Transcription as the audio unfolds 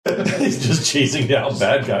just chasing down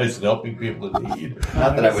bad guys and helping people in need.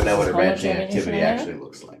 Not that I would know what a ranching activity actually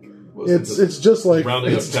looks like. It's just like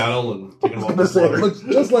rounding up cattle and taking them off the it water. looks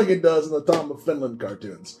just like it does in the Tom of Finland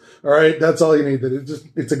cartoons. All right, that's all you need.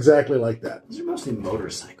 It's exactly like that. These are mostly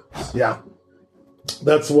motorcycles. Yeah,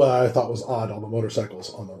 that's what I thought was odd. All the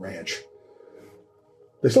motorcycles on the ranch.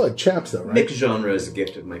 They still had chaps though, right? Mixed genre is a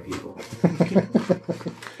gift of my people.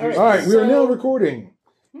 All right, we are now recording,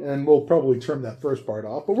 and we'll probably trim that first part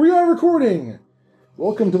off. But we are recording.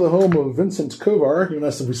 Welcome to the home of Vincent Kovar. You can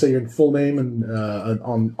ask if we say your full name and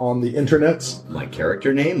on the internets. My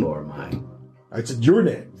character name or mine? I said your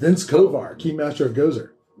name, Vince Kovar, Keymaster of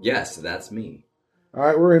Gozer. Yes, that's me. All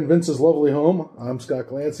right, we're in Vince's lovely home. I'm Scott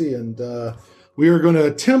Clancy, and we are going to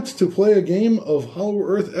attempt to play a game of Hollow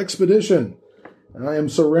Earth Expedition. And I am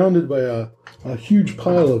surrounded by a huge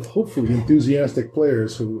pile of hopefully enthusiastic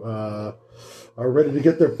players who are ready to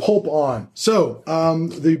get their pulp on. So,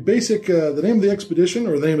 the name of the expedition,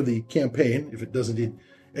 or the name of the campaign, if it does indeed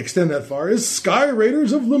extend that far, is Sky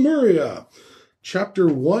Raiders of Lemuria. Chapter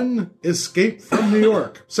 1, Escape from New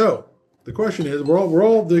York. So, the question is,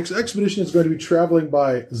 the expedition is going to be traveling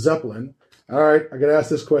by Zeppelin. All right, I got to ask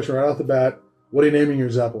this question right off the bat. What are you naming your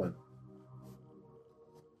Zeppelin?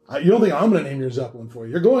 You don't think I'm going to name your Zeppelin for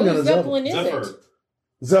you. You're going on a Zeppelin. Is Zephyr. it?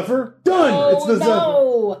 Zephyr? Done! Oh, it's the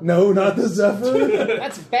no. Zephyr. No, not the Zephyr.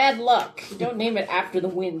 That's bad luck. You don't name it after the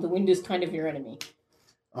wind. The wind is kind of your enemy.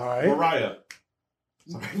 All right. Mariah.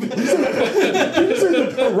 Did you say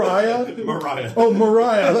the pariah? Mariah. Oh,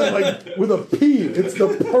 Mariah. Like with a P. It's the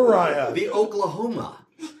pariah. The Oklahoma,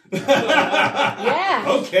 Yeah.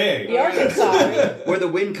 Okay. The Arkansas. where the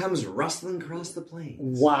wind comes rustling across the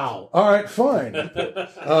plains. Wow. All right, fine. I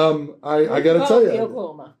got to tell The you.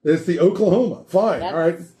 Oklahoma. It's the Oklahoma. Fine. That's, All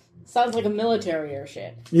right. Sounds like a military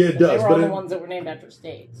airship. Yeah, it does. They were all But the ones that were named after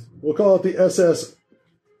states. we'll call it the SS,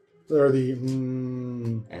 or the...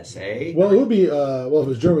 S.A.? well, it would be... if it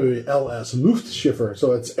was German, it would be LS, Luftschiffe.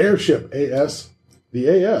 So it's airship, AS. The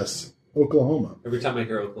AS, Oklahoma. Every time I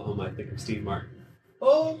hear Oklahoma, I think of Steve Martin.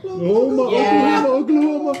 Oklahoma, Yeah.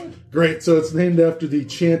 Oklahoma. Great. So it's named after the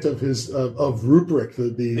chant of his of Rupert,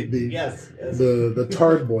 the Yes. the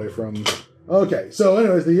Tard boy from. Okay. So,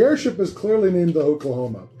 anyways, the airship is clearly named the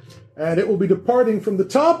Oklahoma, and it will be departing from the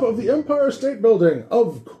top of the Empire State Building,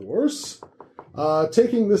 of course,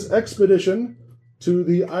 taking this expedition to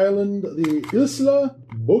the island, the Isla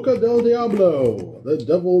Boca del Diablo, the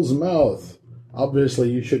Devil's Mouth. Obviously,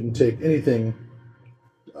 you shouldn't take anything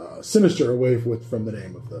sinister away from the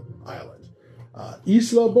name of the island.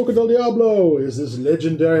 Isla Boca del Diablo is this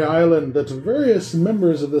legendary island that various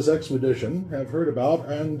members of this expedition have heard about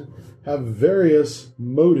and have various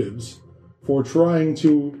motives for trying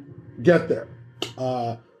to get there.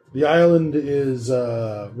 The island is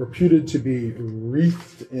reputed to be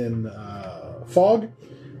wreathed in fog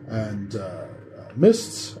and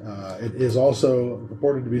mists. It is also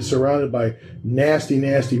reported to be surrounded by nasty,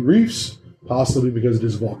 nasty reefs, possibly because it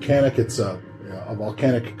is volcanic. It's a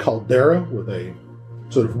volcanic caldera with a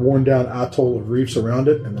sort of worn-down atoll of reefs around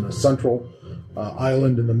it, and then a central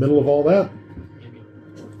island in the middle of all that.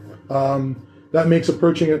 That makes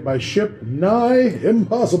approaching it by ship nigh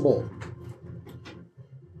impossible.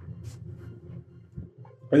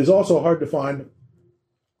 It is also hard to find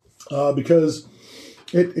because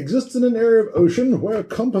it exists in an area of ocean where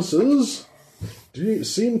compasses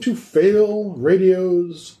seem to fail,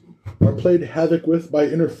 radios are played havoc with by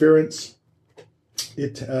interference.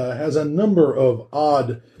 It has a number of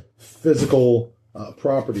odd physical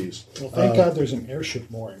properties. Well, thank God there's an airship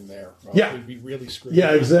mooring there. Yeah. We'd be really screwed.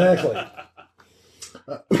 Yeah, exactly.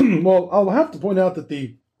 Well, I'll have to point out that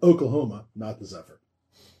the Oklahoma, not the Zephyr,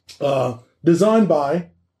 designed by...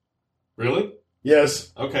 Really?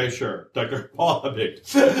 Yes. Okay, sure. Dr. Paul Abdick.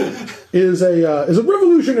 is a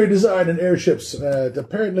revolutionary design in airships.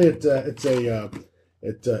 Apparently, it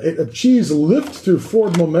achieves lift through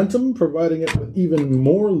forward momentum, providing it with even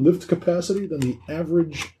more lift capacity than the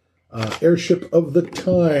average airship of the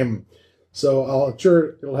time. So I'm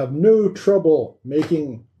sure it'll have no trouble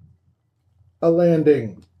making a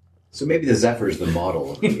landing. So maybe the Zephyr is the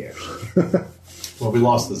model of the airship. Well, we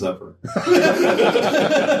lost the Zephyr.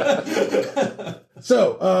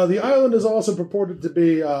 So, the island is also purported to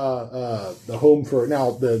be the home for...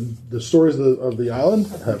 Now, the stories of the island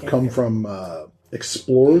have come from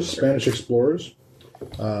explorers, Spanish explorers,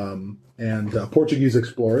 and Portuguese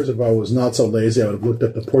explorers. If I was not so lazy, I would have looked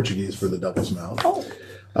up the Portuguese for the Devil's Mouth. Oh.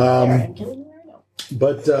 I'm killing you right now.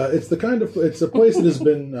 But it's a place that has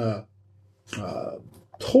been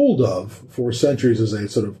told of for centuries as a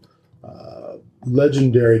sort of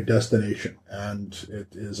legendary destination, and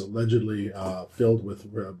it is allegedly filled with,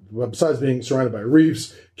 besides being surrounded by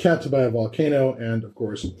reefs, capped by a volcano, and of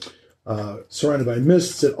course surrounded by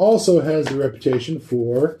mists, it also has the reputation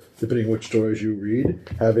for, depending on which stories you read,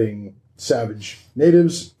 having savage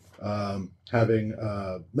natives, having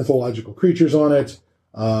mythological creatures on it,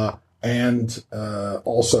 and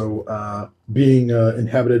also being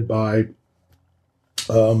inhabited by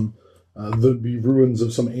the ruins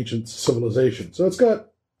of some ancient civilization. So it's got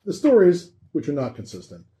the stories, which are not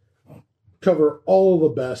consistent, cover all the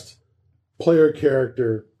best player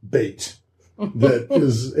character bait that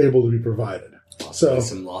is able to be provided. So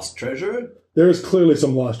Some lost treasure? there's clearly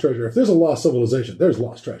some lost treasure. If there's a lost civilization, there's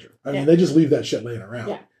lost treasure. I mean, they just leave that shit laying around.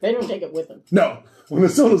 Yeah, they don't take it with them. No. When the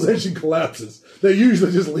civilization collapses, they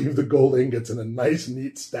usually just leave the gold ingots in a nice,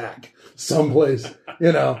 neat stack someplace.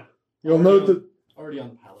 You'll note that. Already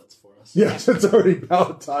on pallets for us. Yes, it's already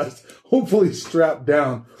palletized, hopefully strapped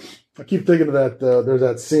down. I keep thinking of that. There's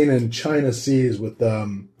that scene in China Seas with,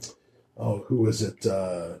 who was it?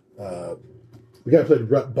 The guy who played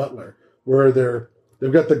Rhett Butler, where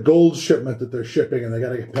they've got the gold shipment that they're shipping, and they got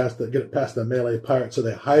to get it past the Malay pirates, so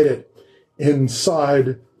they hide it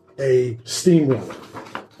inside a steamroller.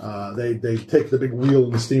 They take the big wheel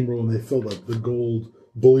in the steamroller and they fill the gold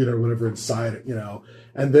bullion or whatever inside it,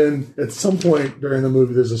 And then at some point during the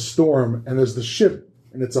movie, there's a storm and there's the ship,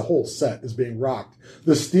 and it's a whole set is being rocked.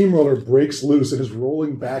 The steamroller breaks loose and is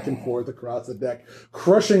rolling back and forth across the deck,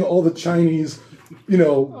 crushing all the Chinese,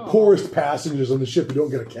 poorest passengers on the ship who don't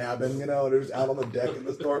get a cabin, they're just out on the deck in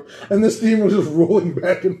the storm. And the steamroller is just rolling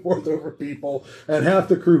back and forth over people. And half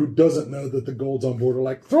the crew who doesn't know that the gold's on board are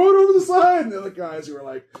like, throw it over the side. And the other guys who are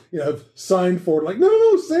like, have signed for it, like,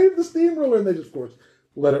 no, save the steamroller. And they just, of course,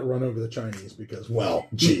 let it run over the Chinese because,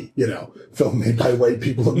 film made by white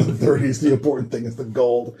people in the 30s. The important thing is the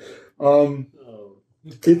gold. It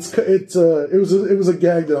was a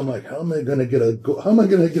gag that I'm like, how am I going to get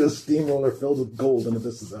a steamroller filled with gold into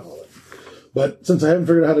this Zeppelin? But since I haven't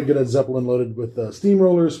figured out how to get a Zeppelin loaded with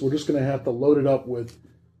steamrollers, we're just going to have to load it up with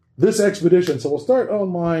this expedition. So we'll start on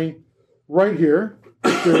my right here.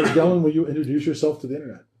 Mr. Gellin, will you introduce yourself to the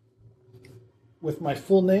internet? With my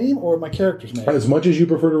full name or my character's name? As much as you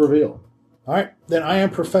prefer to reveal. All right. Then I am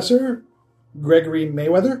Professor Gregory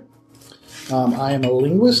Mayweather. I am a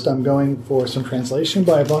linguist. I'm going for some translation,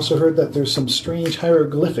 but I've also heard that there's some strange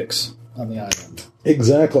hieroglyphics on the island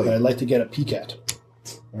Exactly. that I'd like to get a peek at.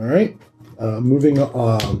 All right. Moving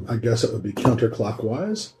on, I guess it would be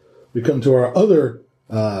counterclockwise. We come to our other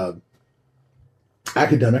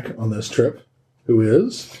academic on this trip, who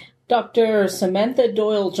is Dr. Samantha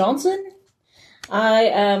Doyle Johnson. I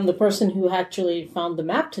am the person who actually found the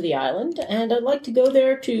map to the island, and I'd like to go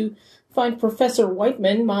there to find Professor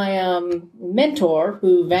Whiteman, my mentor,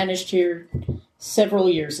 who vanished here several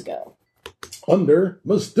years ago. under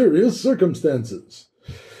mysterious circumstances.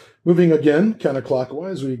 Moving again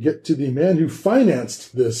counterclockwise, we get to the man who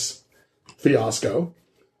financed this fiasco.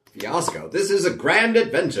 Fiasco. This is a grand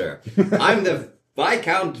adventure. I'm the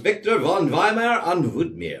Viscount Victor von Weimar und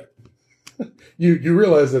Woodmere. You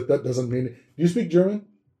realize that doesn't mean... Do you speak German?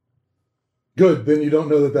 Good, then you don't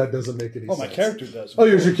know that doesn't make any sense. Oh, my character does. Oh,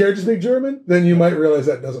 does your character speak German? Then you might realize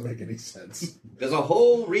that doesn't make any sense. There's a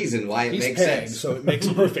whole reason why it He's makes paying, sense. so it makes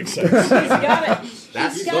perfect sense. He's got it.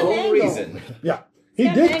 That's He's the got an whole angle. reason. Yeah.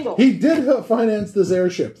 got an angle. He did finance this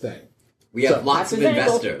airship thing. We have So- lots of That's his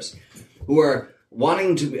angle. investors who are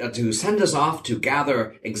wanting to send us off to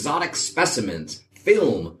gather exotic specimens,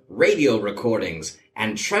 film, radio recordings,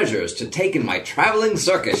 and treasures to take in my traveling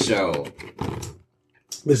circus show.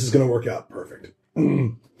 This is going to work out perfect.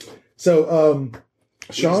 So,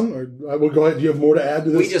 Sean, or we'll go ahead. Do you have more to add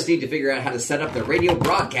to this? We just need to figure out how to set up the radio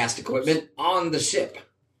broadcast equipment on the ship.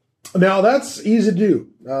 Now that's easy to do.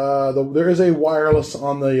 There is a wireless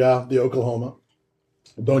on the Oklahoma.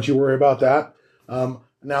 Don't you worry about that.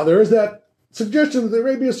 Now there is that suggestion that there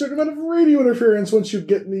may be a certain amount of radio interference once you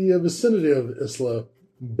get in the vicinity of Isla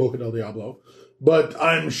Boca del Diablo, but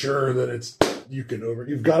I'm sure that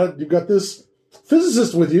you've got this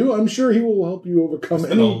physicist with you. I'm sure he will help you overcome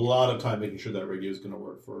Spent a any. lot of time making sure that radio is going to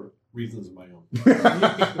work for reasons of my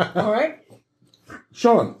own. All right.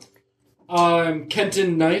 Sean. I'm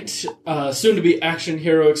Kenton Knight, soon-to-be action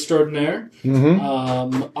hero extraordinaire.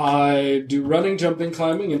 I do running, jumping,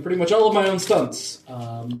 climbing, and pretty much all of my own stunts.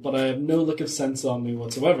 But I have no lick of sense on me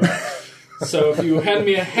whatsoever. So if you hand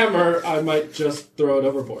me a hammer, I might just throw it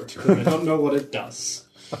overboard, because I don't know what it does.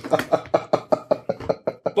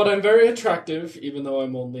 But I'm very attractive, even though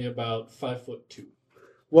I'm only about 5'2".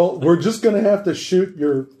 Well, we're just going to have to shoot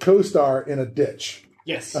your co-star in a ditch.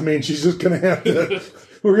 Yes. I mean, she's just going to have to...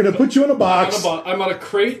 We're going to put you in a box. I'm on a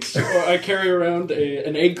crate, or I carry around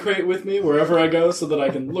an egg crate with me wherever I go so that I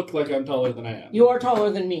can look like I'm taller than I am. You are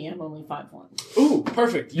taller than me. I'm only 5'1". Ooh,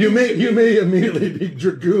 perfect. You may immediately be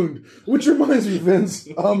dragooned. Which reminds me, Vince,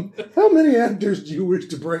 how many actors do you wish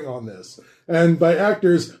to bring on this? And by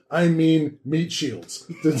actors, I mean meat shields.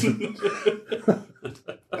 That's a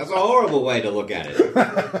horrible way to look at it.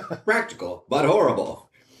 Practical, but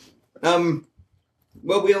horrible.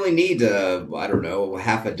 Well, we only need, I don't know,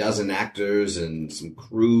 half a dozen actors and some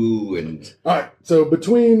crew and... All right, so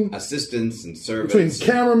between assistants and servants. Between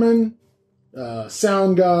cameraman,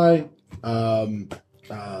 sound guy,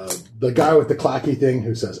 the guy with the clacky thing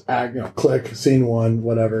who says, click, scene one,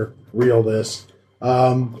 whatever, reel this.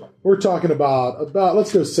 We're talking about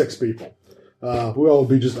let's go 6 people.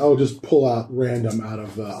 I'll just pull out random out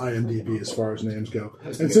of IMDb as far as names go.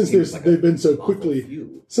 And since they've been so quickly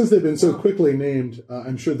named,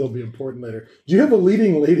 I'm sure they'll be important later. Do you have a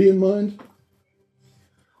leading lady in mind?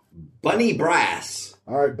 Bunny Brass.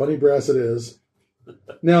 All right, Bunny Brass it is.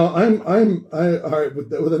 Now all right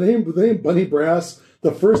with the name Bunny Brass.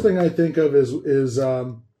 The first thing I think of is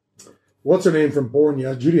what's her name from Born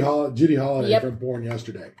Judy Holiday from Born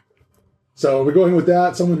Yesterday. So we're going with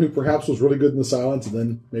that. Someone who perhaps was really good in the silence, and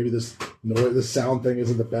then maybe this sound thing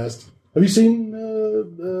isn't the best. Have you seen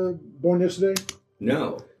Born Yesterday?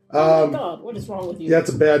 No. Oh my God! What is wrong with you? Yeah, it's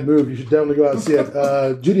a bad move. You should definitely go out and see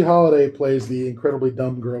it. Judy Holiday plays the incredibly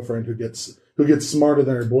dumb girlfriend who gets smarter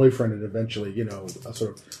than her boyfriend, and eventually,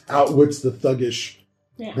 sort of outwits the thuggish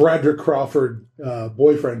Bradrick Crawford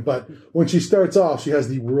boyfriend. But when she starts off, she has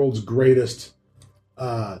the world's greatest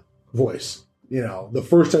voice. The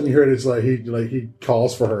first time you hear it, it's like he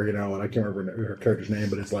calls for her, and I can't remember her character's name,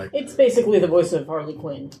 but it's like it's basically the voice of Harley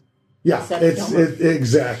Quinn. Yeah,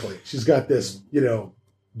 exactly. She's got this,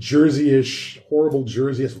 Jersey-ish, horrible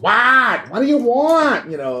Jersey-ish. What do you want?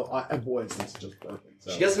 Boy, it's just perfect.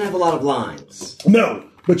 So. She doesn't have a lot of lines. No,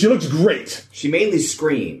 but she looks great. She mainly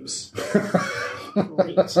screams.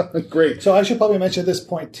 Great. So I should probably mention at this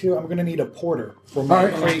point too. I'm going to need a porter for my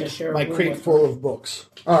crate full of books.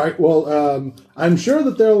 All right. Well, I'm sure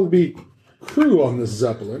that there will be crew on this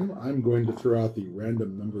Zeppelin. I'm going to throw out the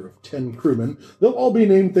random number of 10 crewmen. They'll all be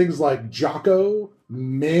named things like Jocko,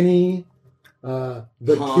 Manny, the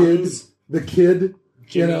kid,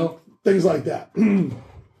 Jimmy. Things like that.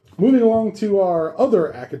 Moving along to our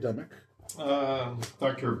other academic,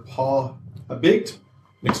 Dr. Paul Habicht,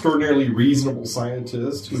 an extraordinarily reasonable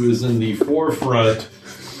scientist who is in the forefront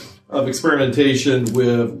of experimentation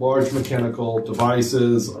with large mechanical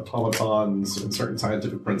devices, automatons, and certain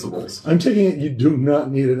scientific principles. I'm taking it you do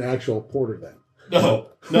not need an actual porter then. No.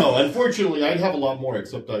 Unfortunately, I'd have a lot more,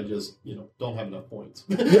 except I just, don't have enough points.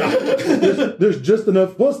 Yeah, there's just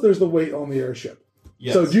enough. Plus, there's the weight on the airship.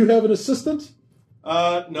 Yes. So, do you have an assistant?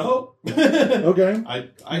 No. Okay. I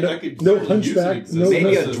could no hunchback.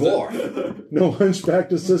 Maybe a dwarf. No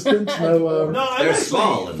hunchbacked assistant. They're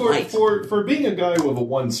small and light. For being a guy with a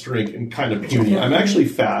one string and kind of puny, I'm actually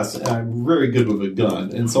fast and I'm very good with a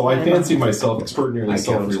gun, and so I fancy myself extraordinarily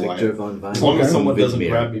self-reliant. As long as someone doesn't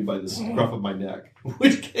grab me by the scruff of my neck, in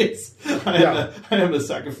which case I am a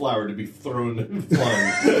sack of flour to be thrown and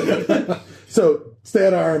flung. So stay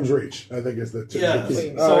out of arm's reach, I think is the key. Yes.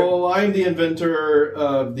 So I'm the inventor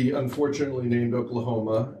of the unfortunately named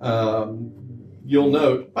Oklahoma. You'll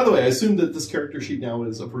note, by the way, I assume that this character sheet now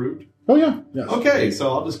is approved. Oh yeah. Yes. Okay, so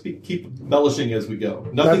I'll just keep embellishing as we go.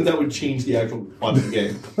 Nothing that would change the actual plot of the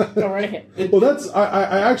game. Go right ahead. Well,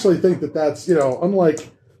 I actually think that's unlike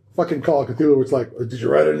fucking Call of Cthulhu, where it's like, did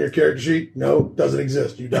you write it on your character sheet? No, doesn't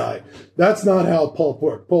exist. You die. That's not how pulp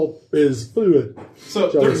works. Pulp is fluid. So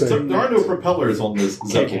there are no propellers on this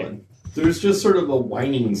Zeppelin. There's just sort of a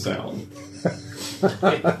whining sound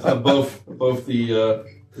of both the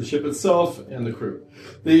ship itself and the crew.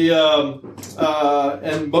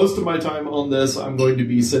 And most of my time on this, I'm going to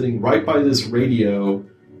be sitting right by this radio,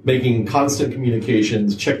 making constant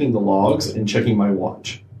communications, checking the logs, and checking my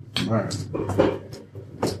watch. All right.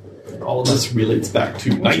 All of this relates back to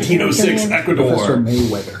 1906 Professor Ecuador.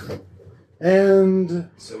 Mayweather. And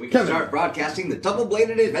So we can start broadcasting the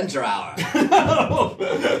Double-Bladed Adventure Hour.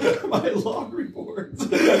 My log reports.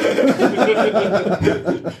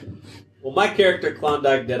 Well, my character,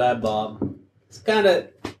 Klondike Deadeye Bob,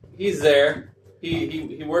 he's there.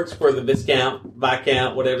 He works for the Viscount,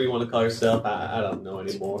 whatever you want to call yourself. I don't know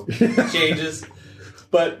anymore. It changes.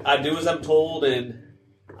 But I do as I'm told, and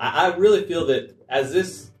I really feel that as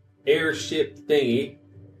this airship thingy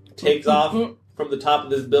takes off from the top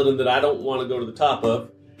of this building that I don't want to go to the top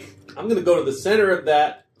of, I'm going to go to the center of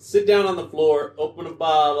that, sit down on the floor, open a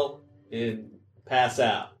bottle, and pass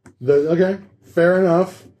out. Okay, fair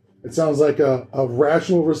enough. It sounds like a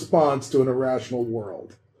rational response to an irrational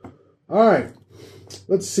world. All right,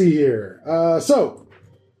 let's see here. So,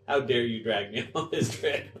 how dare you drag me on this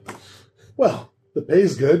trip? Well, the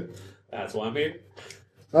pay's good. That's why I'm here.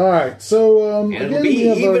 All right, so and it'll be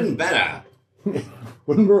even better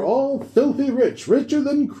when we're all filthy rich, richer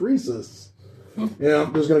than Croesus. Yeah,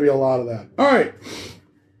 there's going to be a lot of that. All right,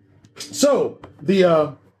 so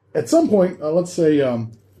the at some point, let's say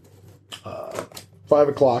 5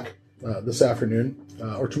 o'clock this afternoon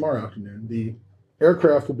or tomorrow afternoon, the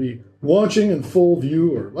aircraft will be launching in full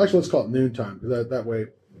view, or actually let's call it noontime, because that way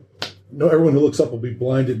everyone who looks up will be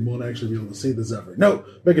blinded and won't actually be able to see the Zephyr. No,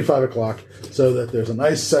 make it 5 o'clock so that there's a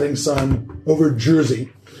nice setting sun over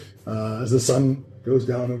Jersey as the sun goes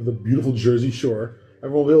down over the beautiful Jersey shore.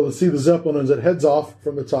 Everyone will be able to see the Zeppelin as it heads off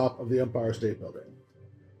from the top of the Empire State Building.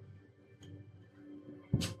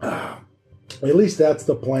 At least that's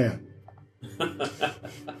the plan.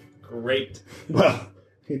 Great. Well,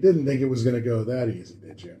 you didn't think it was going to go that easy,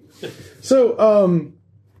 did you? So,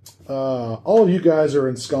 all of you guys are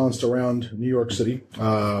ensconced around New York City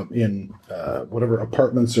in whatever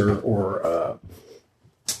apartments or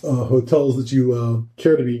hotels that you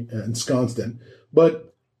care to be ensconced in.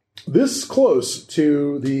 But this close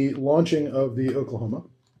to the launching of the Oklahoma,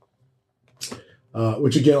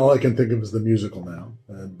 which again, all I can think of is the musical now.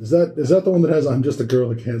 Is that the one that has "I'm Just a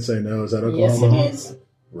Girl Who Can't Say No"? Is that Oklahoma? Yes, it is.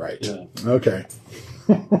 Right. Yeah. Okay.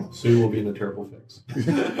 Sue will be in a terrible fix.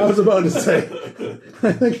 I was about to say,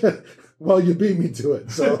 I think, well, you beat me to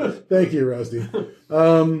it, so thank you, Rusty.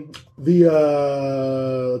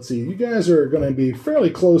 Let's see, you guys are going to be fairly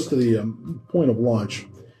close to the point of launch.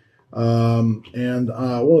 And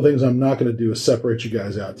one of the things I'm not going to do is separate you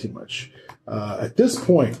guys out too much. At this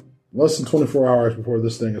point, less than 24 hours before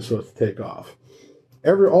this thing is supposed to take off,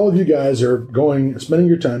 all of you guys are spending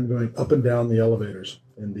your time going up and down the elevators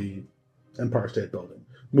in the Empire State Building,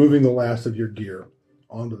 moving the last of your gear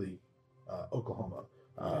onto the Oklahoma.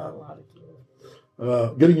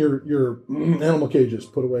 Getting your animal cages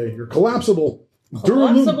put away, your collapsible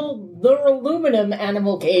duraluminum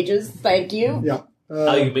animal cages. Thank you. Yeah.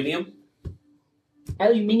 Aluminium?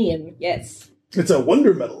 Aluminium, yes. It's a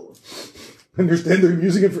wonder metal. I understand they're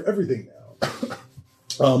using it for everything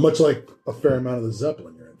now. Much like a fair amount of the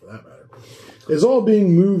Zeppelin you're in, for that matter. Is all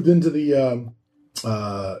being moved into the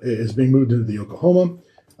Oklahoma.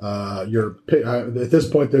 At this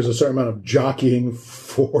point, there's a certain amount of jockeying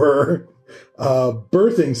for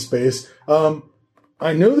berthing space.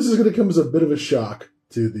 I know this is going to come as a bit of a shock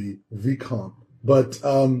to the Vicomte, but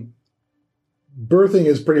berthing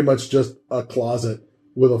is pretty much just a closet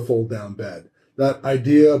with a fold-down bed. That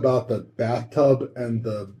idea about the bathtub and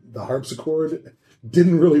the harpsichord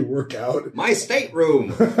didn't really work out. My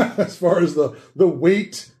stateroom! As far as the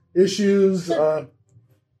weight issues. Now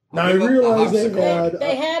I realize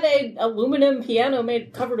they had a aluminum piano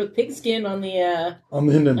covered with pigskin on the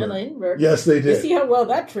Hindenburg. Yes, they did. You see how well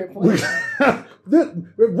that trip went.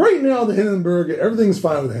 Right now, the Hindenburg, everything's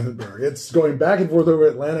fine with the Hindenburg. It's going back and forth over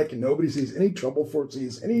Atlantic, and nobody sees any trouble,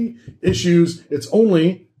 foresees any issues. It's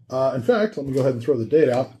only, in fact, let me go ahead and throw the date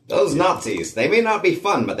out. Those Nazis, they may not be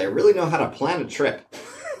fun, but they really know how to plan a trip.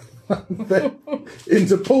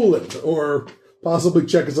 Into Poland or possibly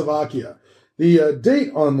Czechoslovakia. The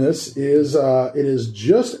date on this is it is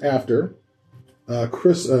just after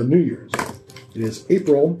New Year's. It is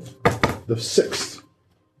April the 6th.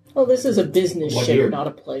 Oh, this is a business ship, not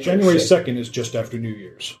a pleasure January ship. 2nd is just after New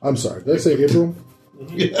Year's. I'm sorry. Did I say April?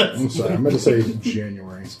 Yes. I'm sorry. I meant to say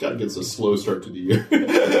January. Scott gets a slow start to the year.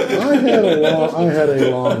 I had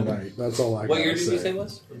a long night. That's all I got to say. What year did you say it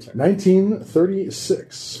was?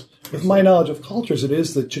 1936. With my knowledge of cultures, it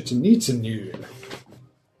is the Chichen Itza New Year.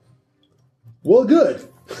 Well, good.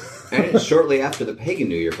 And it's shortly after the pagan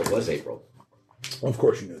New Year, but was April. Of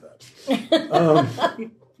course you knew that.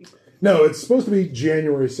 No, it's supposed to be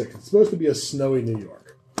January 6th. It's supposed to be a snowy New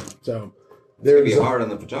York. So It's going to be hard on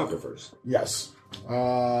the photographers. Yes.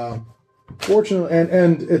 Fortunately,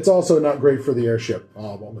 and it's also not great for the airship,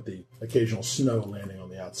 with the occasional snow landing on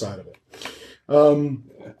the outside of it.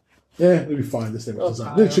 It'll be fine. This thing was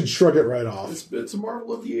designed. They should shrug it right off. It's a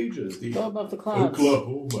marvel of the ages. Go above the clouds.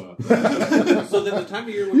 Oklahoma. So then the time of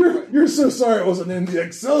year when You're so sorry it wasn't in the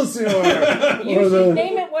Excelsior. You should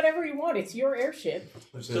name it whatever you want. It's your airship.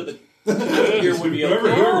 So the year would be Whoever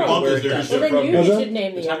bought this Well, then you should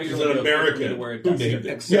name the The time of year airship. would be American. where it Who does named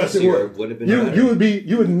it? Yes, it would. Would have been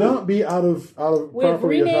You would not be out of We've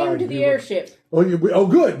property attire. renamed the airship. Oh,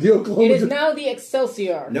 good. The Oklahoma. It is now the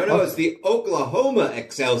Excelsior. No, it's the Oklahoma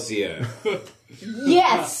Excelsior.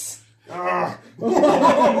 Yes! Why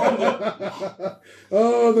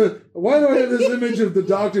do I have this image of the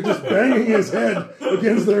doctor just banging his head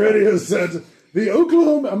against the radio set? The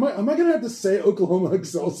Oklahoma... Am I going to have to say Oklahoma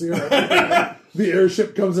Excelsior? The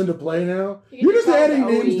airship comes into play now? You're just adding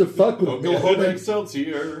names to fuck with Oklahoma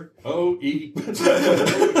Excelsior. O-E.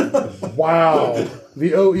 Wow.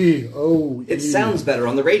 The O-E. O-E. It sounds better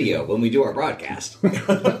on the radio when we do our broadcast.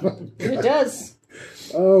 It does.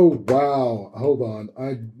 Oh, wow. Hold on.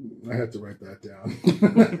 I have to write that down.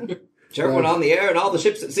 To everyone on the air and all the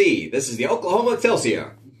ships at sea, this is the Oklahoma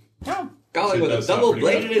Excelsior. Oh. Calling with a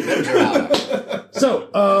double-bladed adventure hour. So,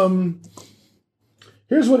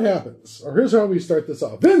 here's what happens. Or here's how we start this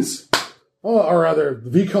off. Vince! Or rather,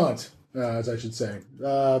 Vicomte, as I should say.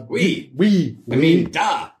 Da.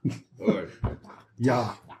 Or,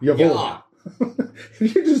 Yeah. yeah. You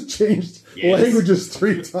just changed languages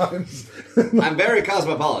 3 times. I'm very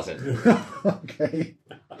cosmopolitan. Okay.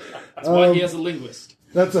 That's why he has a linguist.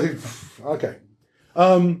 That's okay.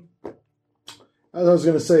 I was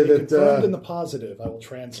going to say that Confirmed in the positive, I will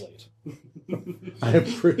translate. I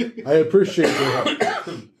appreciate your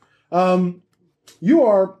help. You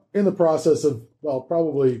are in the process of, well,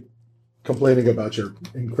 probably complaining about your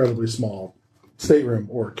incredibly small stateroom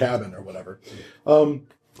or cabin or whatever.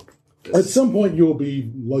 At some point, you will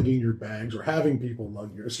be lugging your bags or having people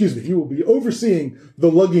lug your... Excuse me, you will be overseeing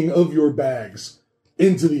the lugging of your bags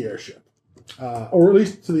into the airship. Or at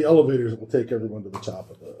least to the elevators that will take everyone to the top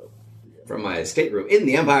of the... From my stateroom in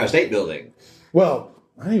the Empire State Building. Well,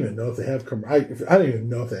 I don't even know if they have I don't even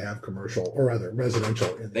know if they have commercial or rather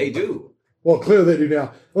residential. They do. Well, clearly they do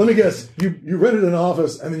now. Let me guess. You rented an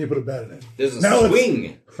office and then you put a bed in it. There's a Now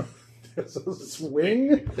swing. There's a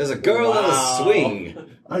swing. There's a girl on a swing.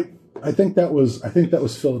 I think that was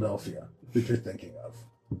Philadelphia that you're thinking of.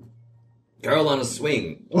 Girl on a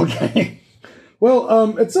swing. Okay.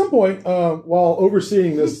 Well, at some point, while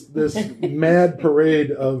overseeing this mad parade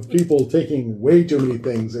of people taking way too many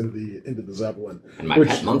things into the Zeppelin, And my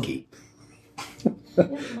pet monkey.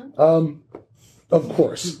 Of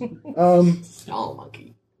course, Doll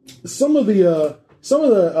monkey. some of the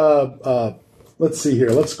let's see here.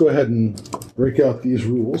 Let's go ahead and break out these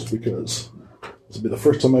rules because this will be the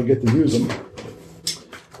first time I get to use them.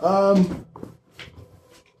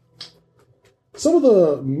 Some of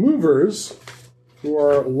the movers who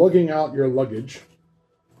are lugging out your luggage.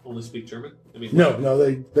 Only speak German? No,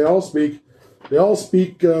 they all speak. They all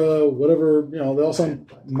speak whatever, they all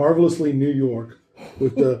sound marvelously New York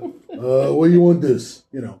with the what do you want this?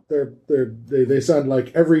 They sound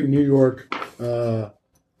like every New York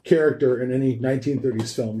character in any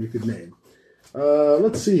 1930s film you could name.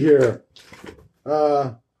 Let's see here.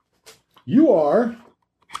 You are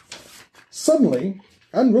suddenly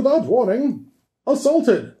and without warning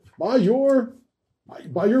assaulted by your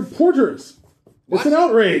porters. What? It's an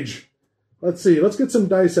outrage. Let's see. Let's get some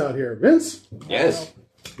dice out here. Vince? Yes.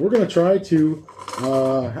 We're going to try to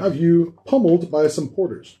have you pummeled by some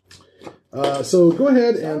porters. So go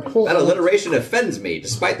ahead and pull That out... alliteration offends me,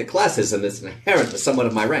 despite the classism that's inherent to someone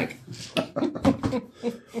of my rank.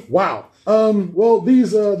 Wow. Well,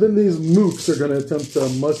 these mooks are going to attempt to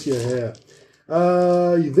muss your hair.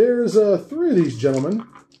 There's 3 of these gentlemen.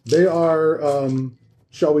 They are,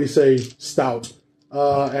 shall we say, stout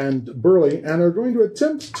and burly, and are going to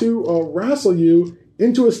attempt to wrestle you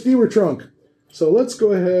into a steamer trunk. So let's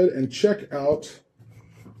go ahead and check out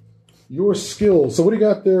your skills. So what do you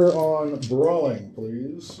got there on brawling,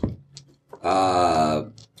 please?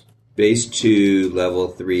 Base 2, level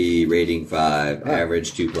 3, rating 5,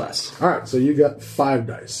 average 2+. All right, so you got 5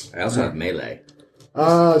 dice. I also have melee.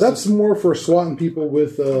 That's more for swatting people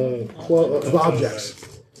with objects.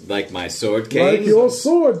 Like my sword cane? Like your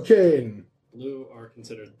sword cane. Blue are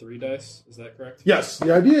considered 3 dice, is that correct? Yes,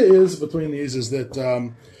 the idea is between these is that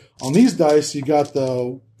on these dice you got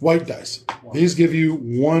the white dice. These give you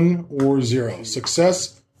 1 or 0.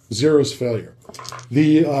 Success, 0 is failure.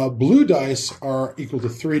 The blue dice are equal to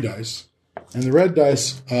 3 dice, and the red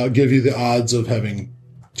dice give you the odds of having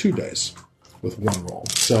 2 dice with 1 roll.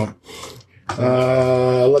 So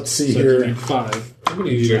let's see here. You need 5. I'm going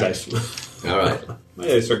to use your dice. All right. My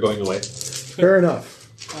dice are going away. Fair enough.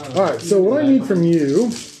 All right, so what I need from you,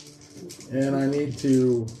 and I need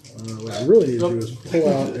to, what I really need to do is pull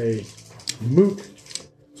out a mook.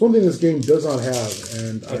 It's one thing this game does not have,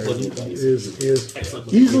 and is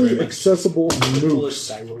easily accessible mooks.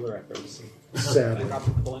 Sadly.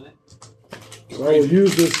 So I will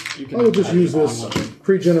use this. I will just use this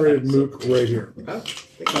pre-generated mook right here.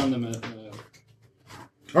 Found them at...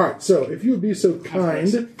 All right, so if you would be so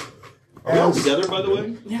kind Are we all together, by the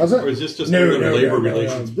way? How's that? Or is this just No, a labor no.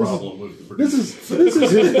 relations problem with the This producer?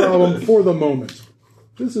 is his problem for the moment.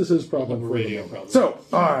 This is his problem for the Radio moment. problem. So,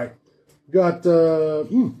 all right. Got, all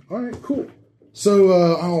right, cool. So,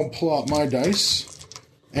 I'll pull out my dice.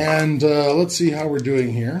 And let's see how we're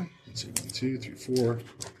doing here. Let's see, 1, 2, 3, 4.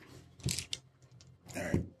 All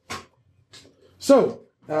right. So,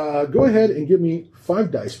 go ahead and give me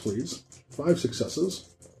 5 dice, please. 5 successes.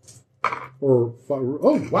 Or 5,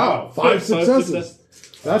 oh, wow, 5 successes.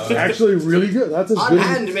 That's actually really good. That's as good as...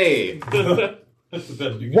 Unhand me!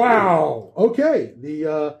 Wow. Okay.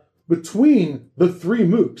 The between the 3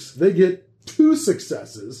 mooks, they get 2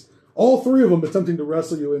 successes. All 3 of them attempting to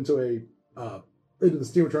wrestle you into the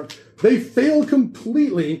steamer trunk. They fail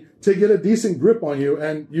completely to get a decent grip on you,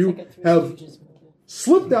 and you have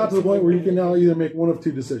slipped out to the point where you can now either make one of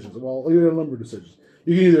 2 decisions. Well, you have a number of decisions.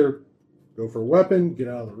 You can either go for a weapon, get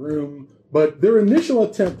out of the room, but their initial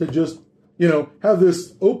attempt to just, have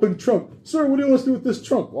this open trunk. Sir, what do you want us to do with this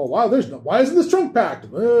trunk? Well, wow, why isn't this trunk packed?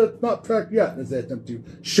 It's not packed yet. As they attempt to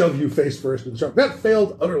shove you face first in the trunk. That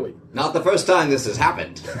failed utterly. Not the first time this has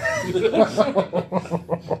happened.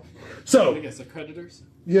 So, I guess the creditors.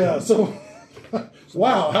 yeah, so,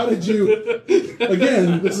 wow, how did you,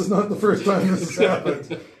 again, this is not the first time this has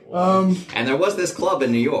happened. And there was this club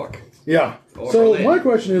in New York. Yeah. Or So Berlin. my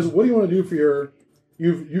question is, what do you want to do for your,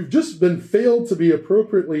 you've just been failed to be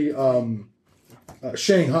appropriately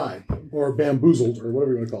shanghaied or bamboozled or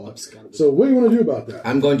whatever you want to call it. So what do you want to do about that?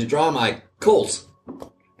 I'm going to draw my Colt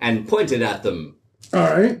and point it at them. All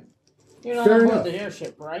right. You're not Fair on enough. board the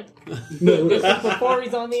airship, right? No, Before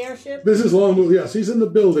he's on the airship? this is long. Yes, he's in the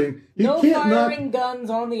building. He No can't firing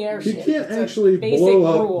guns on the He airship. can't It's a actually basic blow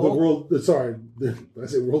up rule. the world. Sorry, did I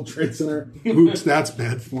say World Trade Center? Oops, that's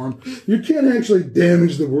bad form. You can't actually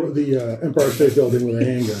damage the Empire State Building with a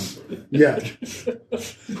handgun yet.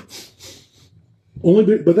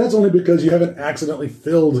 But that's only because you haven't accidentally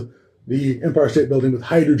filled the Empire State Building with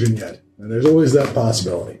hydrogen yet, and there's always that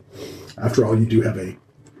possibility. After all, you do have a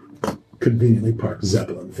conveniently parked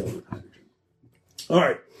Zeppelin filled with hydrogen. All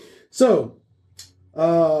right, so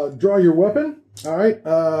draw your weapon. All right,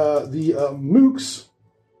 the mooks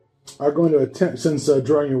are going to attempt, since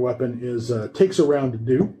drawing your weapon takes a round to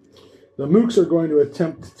do. The mooks are going to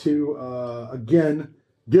attempt to again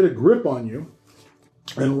get a grip on you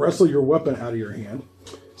and wrestle your weapon out of your hand.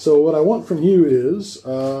 So what I want from you is,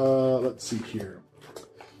 let's see here.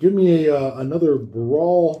 Give me another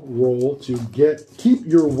brawl roll to keep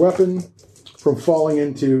your weapon from falling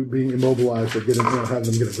into being immobilized or have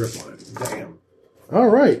them get a grip on it. Damn. All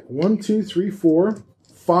right. 1, 2, 3, 4,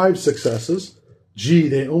 5 successes. Gee,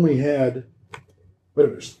 they only had. Wait a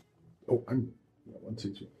minute. Oh, 1,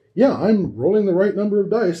 2, 3. Yeah, I'm rolling the right number of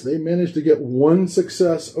dice. They managed to get 1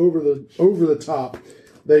 success over the top.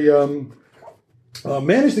 They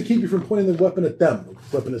managed to keep you from pointing the weapon at them.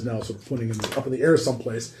 The weapon is now sort of pointing up in the air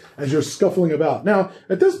someplace as you're scuffling about. Now,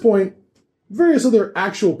 at this point, various other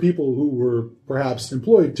actual people who were perhaps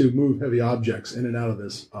employed to move heavy objects in and out of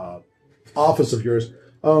this office of yours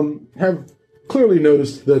have clearly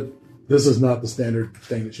noticed that this is not the standard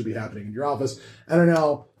thing that should be happening in your office and are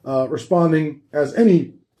now responding as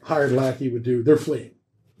any hired lackey would do. They're fleeing.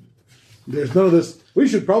 There's none of this, we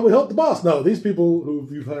should probably help the boss. No, these people who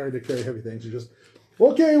you've hired to carry heavy things are just,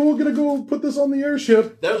 okay, we're going to go put this on the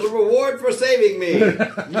airship. There's a reward for saving me.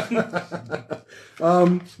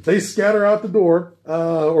 They scatter out the door,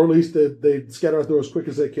 or at least they scatter out the door as quick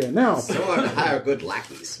as they can. Now, So I hire good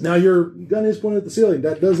lackeys. now your gun is pointed at the ceiling.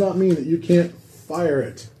 That does not mean that you can't fire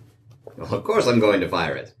it, Well, of course I'm going to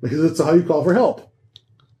fire it. because it's how you call for help.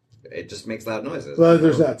 It just makes loud noises. But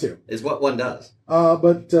there's that too. Is what one does.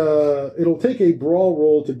 But it'll take a brawl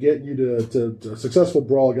roll to get you to a successful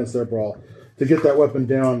brawl against their brawl to get that weapon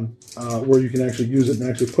down where you can actually use it and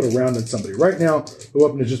actually put a round at somebody. Right now, the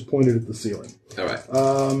weapon is just pointed at the ceiling. All right.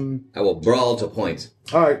 I will brawl to point.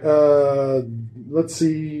 All right. Let's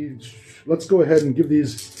see. Let's go ahead and give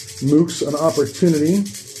these mooks an opportunity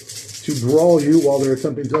to brawl you while they're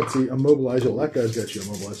attempting to, let's see, immobilize you. Well, that guy's got you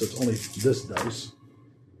immobilized, so it's only this dice.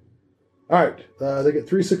 All right. They get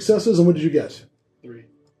 3 successes, and what did you get? 3.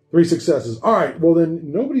 3 successes. All right. Well,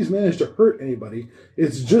 then nobody's managed to hurt anybody.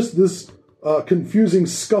 It's just this confusing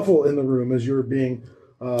scuffle in the room as you're being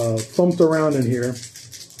thumped around in here.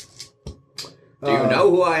 Do you know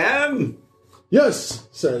who I am? Yes,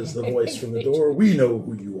 says the voice from the door. We know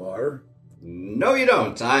who you are. No, you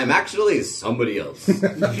don't. I'm actually somebody else. The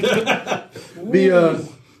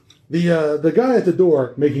guy at the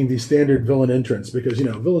door making the standard villain entrance, because,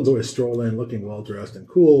 villains always stroll in looking well-dressed and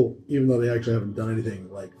cool, even though they actually haven't done anything,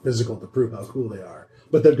 like, physical to prove how cool they are.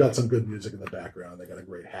 but they've got some good music in the background. They got a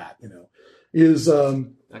great hat, is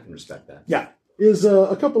I can respect that. Yeah. Is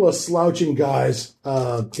a couple of slouching guys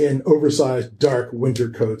in oversized dark winter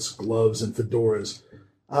coats, gloves, and fedoras.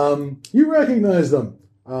 You recognize them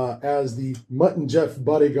as the Mutt and Jeff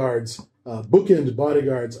bodyguards, bookend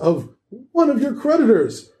bodyguards of one of your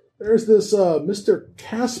creditors. There's this Mr.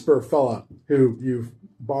 Casper fella who you've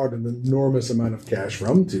borrowed an enormous amount of cash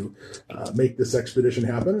from to make this expedition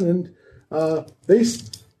happen, and they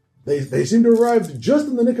seem to arrive just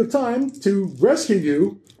in the nick of time to rescue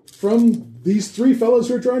you from these three fellows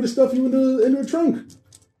who are trying to stuff you into a trunk.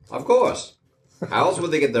 Of course. How else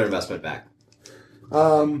would they get their investment back?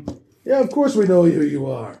 Yeah, of course we know who you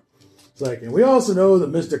are. It's like, and we also know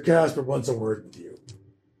that Mr. Casper wants a word with you.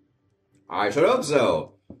 I should hope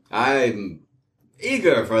so. I'm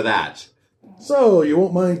eager for that. So, you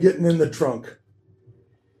won't mind getting in the trunk.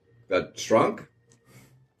 The trunk?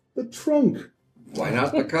 The trunk. Why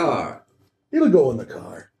not the car? It'll go in the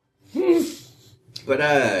car. But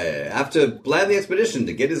I have to plan the expedition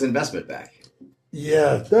to get his investment back.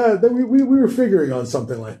 Yeah, we were figuring on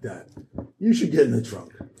something like that. You should get in the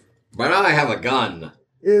trunk. But I have a gun.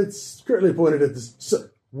 It's currently pointed at this. So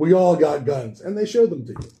we all got guns, and they showed them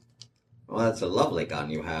to you. Well, that's a lovely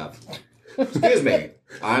gun you have. Excuse me.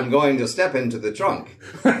 I'm going to step into the trunk.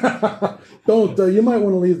 Don't. You might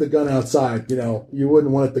want to leave the gun outside. You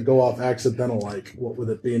wouldn't want it to go off accidental, like what with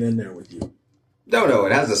it being in there with you. No,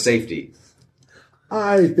 it has a safety.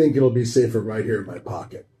 I think it'll be safer right here in my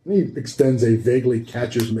pocket. He extends a vaguely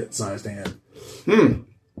catcher's mitt-sized hand.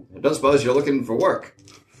 I don't suppose you're looking for work.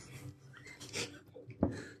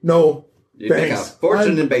 No, You thanks. make a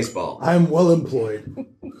fortune in baseball. I'm well employed.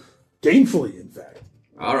 Gainfully, in fact.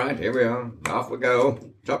 All right, here we are. Off we go.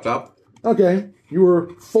 Chop, chop. Okay, you were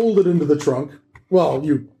folded into the trunk. Well,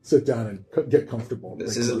 you sit down and get comfortable.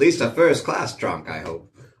 This is at least a first-class trunk, I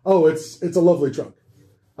hope. Oh, it's a lovely trunk.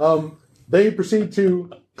 They proceed to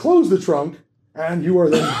close the trunk, and you are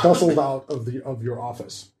then bustled out of your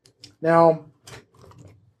office. Now,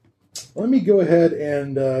 let me go ahead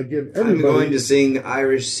and give everybody... I'm going to sing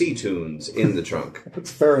Irish sea tunes in the trunk. That's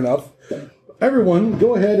fair enough. Everyone,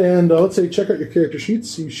 go ahead and, let's say, check out your character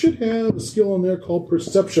sheets. You should have a skill on there called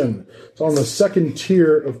Perception. It's on the second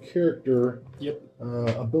tier of character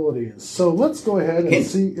abilities. So let's go ahead and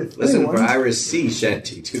see if Listen anyone... for Irish sea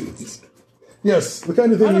shanty tunes. Yes, the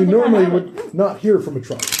kind of thing you normally would not hear from a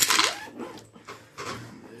trunk.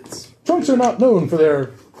 Trunks are not known for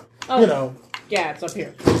their, Yeah, it's up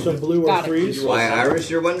here. So blue or Got it. freeze? Why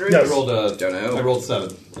Irish, you're wondering? Yes. Don't know. I rolled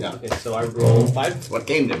 7. Yeah. Okay, so I roll 5. What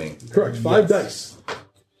came to me? Correct, 5 dice. I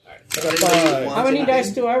got 5. How many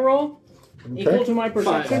dice do I roll? Equal to my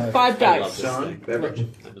perception? 5 dice. John, beverage.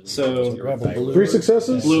 So You have a blue 3 or-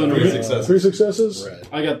 successes? Blue and Three red. successes. 3 successes? Red.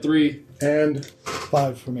 I got 3. And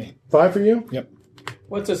 5 for me. 5 for you? Yep.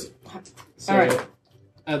 What's this? So All right.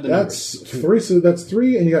 add the That's numbers. 3, so that's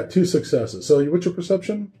 3, and you got 2 successes. So what's your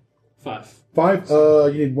perception? 5. 5?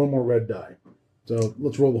 You need 1 more red die. So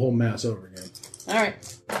let's roll the whole mass over again. All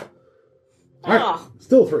right. All right, Ah,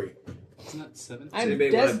 still 3. Isn't that 7? I'm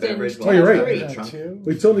Anybody want a beverage destined to Oh, you're have right. 3. 2.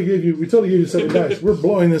 We totally gave you 7 dice. We're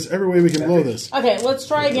blowing this every way we can blow this. Okay, let's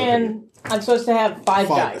try again. I'm supposed to have 5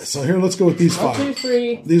 dice. So here, let's go with these 1, 2, 5.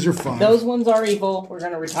 3. These are 5. Those ones are evil. We're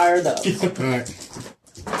going to retire those. All right.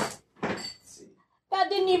 That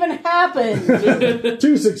didn't even happen.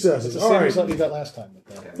 2 successes. It's the All same right. result you got last time.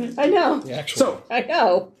 With the I know. actual. So, I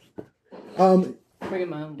know. Bring in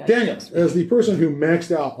my own dice. Daniel, as the person who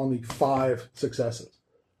maxed out on the 5 successes.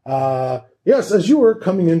 Yes, as you were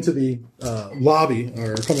coming into the lobby,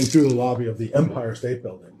 or coming through the lobby of the Empire State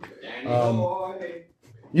Building,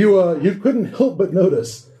 you couldn't help but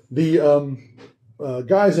notice the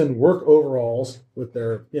guys in work overalls with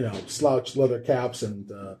their slouched leather caps and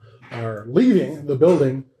are leaving the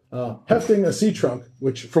building, hefting a sea trunk,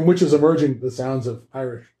 from which is emerging the sounds of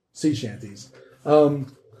Irish sea shanties.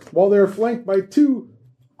 While they're flanked by 2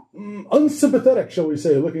 unsympathetic, shall we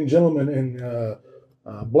say, looking gentlemen in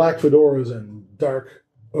black fedoras and dark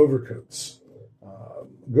overcoats.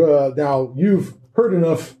 Now, you've heard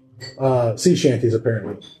enough sea shanties,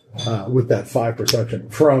 apparently, with that 5 perception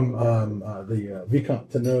from the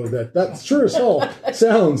Vicomte to know that sure as hell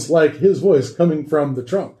sounds like his voice coming from the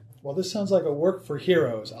trunk. Well, this sounds like a work for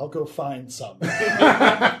heroes. I'll go find some. All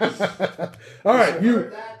right,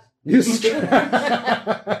 you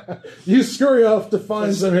scurry off to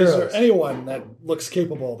find some Is heroes. there anyone that looks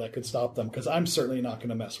capable that could stop them? Because I'm certainly not going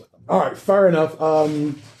to mess with them. All right, fair enough.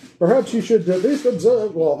 Perhaps you should at least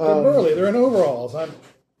observe. Well, They're burly. They're in overalls.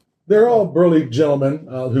 they're all burly gentlemen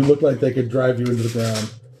who look like they could drive you into the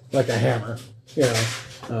ground like a hammer.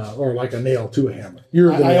 or like a nail to a hammer.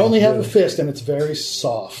 I only have a fist, and it's very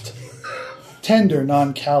soft, tender,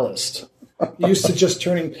 non-calloused. Used to just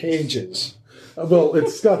turning pages. Well,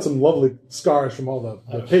 it's got some lovely scars from all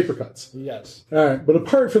the paper cuts. Yes. All right, but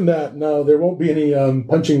apart from that, no, there won't be any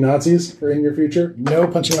punching Nazis in your future? No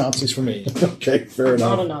punching Nazis for me. Okay, fair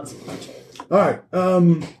enough. Not a Nazi puncher. All right,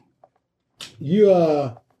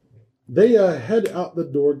 they head out the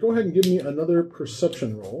door. Go ahead and give me another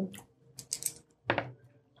perception roll.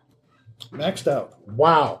 Maxed out.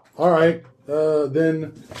 Wow. All right.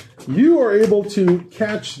 Then you are able to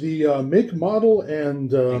catch the make, model,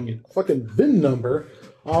 and fucking VIN number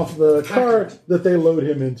off the car that they load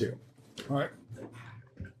him into. All right.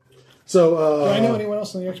 So, do I know anyone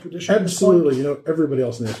else in the expedition? Absolutely. You know everybody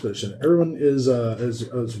else in the expedition. Everyone is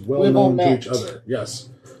well known to each other. Yes.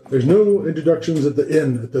 There's no introductions at the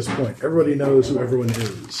inn at this point. Everybody knows who everyone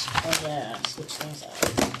is. Oh, yeah. Switch things out.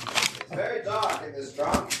 It's very dark in this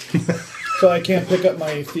trunk. So I can't pick up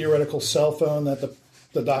my theoretical cell phone that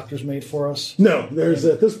the doctors made for us? No. There's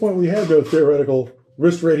at this point we have no theoretical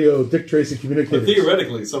wrist radio Dick Tracy communicators. But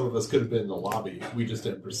theoretically, some of us could have been in the lobby. We just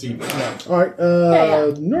didn't perceive it. Yeah. All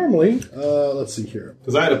right. Normally, let's see here.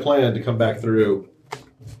 Because I had a plan to come back through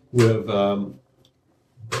with.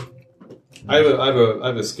 I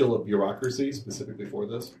have a skill of bureaucracy specifically for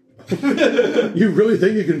this. You really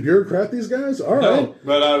think you can bureaucrat these guys? All right. No,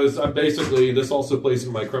 but I'm basically, this also plays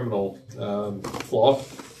in my criminal flaw.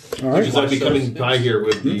 All right. Which is I'd be coming by here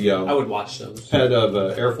with the I would watch those. head of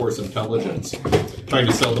Air Force Intelligence, trying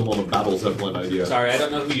to sell them on a battle zeppelin idea. Sorry, I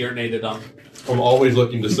don't know who urinated on. I'm always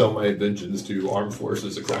looking to sell my inventions to armed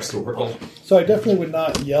forces across the world. So I definitely would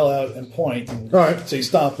not yell out and point and say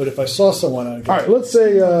stop, but if I saw someone, I'd go, all right, let's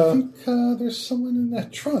say... I think there's someone in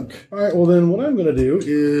that trunk. All right, well then what I'm going to do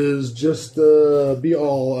is just be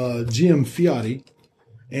all GM Fiati,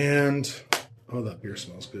 and... Oh, that beer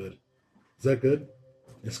smells good. Is that good?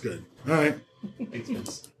 It's good. All right.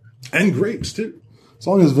 And grapes, too. As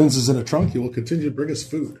long as Vince is in a trunk, he will continue to bring us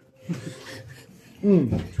food.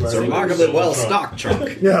 It's a remarkably well-stocked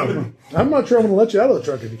trunk. Yeah, I'm not sure I'm going to let you out of the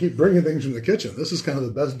trunk if you keep bringing things from the kitchen. This is kind of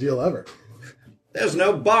the best deal ever. There's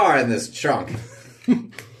no bar in this trunk.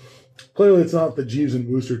 Clearly, it's not the Jeeves and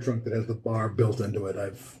Wooster trunk that has the bar built into it.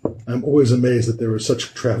 I'm always amazed that there were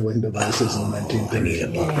such traveling devices in the 1930s. I need a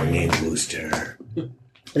bar named Wooster.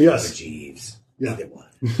 Yes. Or Jeeves. Yeah. Either one.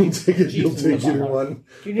 You'll take either one.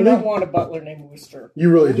 You do not want a butler named Wooster.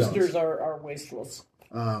 You really don't. Woosters are wasteful.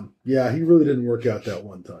 Yeah, he really didn't work out that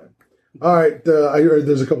one time. All right, I heard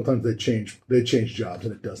there's a couple times they changed jobs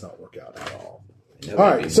and it does not work out at all. All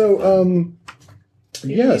right, so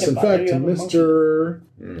yes, in fact, Mr.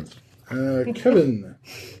 Kevin.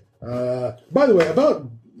 By the way,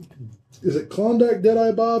 is it Klondike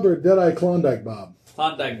Deadeye Bob or Deadeye Klondike Bob?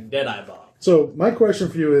 Klondike Deadeye Bob. So my question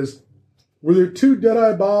for you is, were there two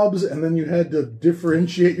Deadeye Bobs and then you had to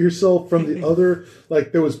differentiate yourself from the other?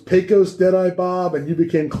 Like there was Pecos Deadeye Bob and you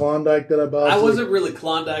became Klondike Deadeye Bob? I wasn't really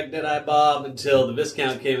Klondike Deadeye Bob until the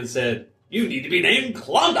Viscount came and said, "You need to be named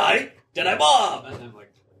Klondike Deadeye Bob." And I'm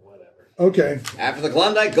like, whatever. Okay. After the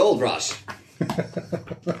Klondike Gold Rush.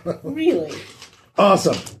 Really?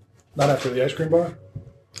 Awesome. Not after the ice cream bar?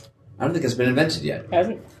 I don't think it's been invented yet.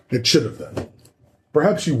 Hasn't? It should have been.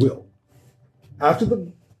 Perhaps you will. After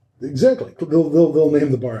the... Exactly. They'll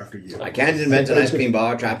name the bar after you. I can't invent an ice cream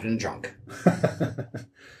bar trapped in a trunk.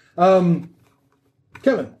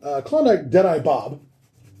 Kevin, Klondike Deadeye Bob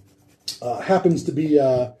happens to be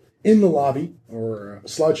in the lobby or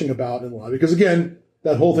slouching about in the lobby. Because again,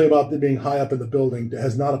 that whole thing about being high up in the building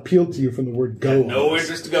has not appealed to you from the word go. No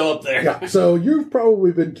interest to go up there. Yeah, so you've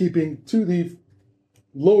probably been keeping to the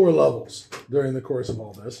lower levels during the course of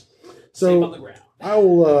all this. So Safe on the ground. I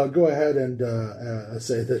will go ahead and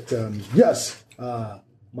say that, yes,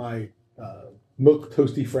 my milk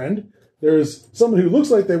toasty friend, there's someone who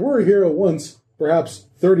looks like they were a hero once, perhaps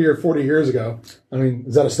 30 or 40 years ago. I mean,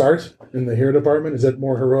 is that a start in the hero department? Is that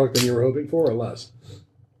more heroic than you were hoping for or less?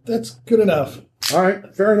 That's good enough. All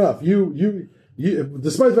right, fair enough. You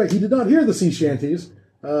despite the fact he did not hear the sea shanties,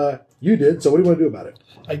 you did, so what do you want to do about it?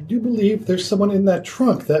 I do believe there's someone in that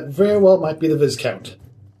trunk that very well might be the Viscount.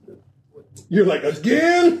 You're like,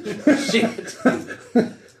 again? Shit.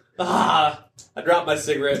 I dropped my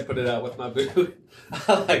cigarette and put it out with my boot.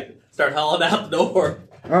 I start hauling out the door.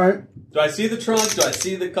 All right. Do I see the trunk? Do I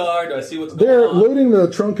see the car? Do I see what's going They're on? loading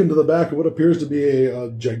the trunk into the back of what appears to be a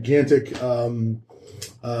gigantic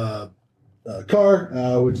car,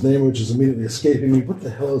 which is immediately escaping me. What the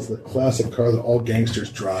hell is the classic car that all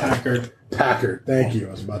gangsters drive? Packard. Thank you.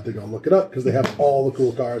 I was about to go look it up because they have all the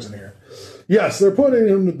cool cars in here. Yes, they're putting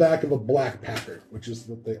him in the back of a black Packard, which is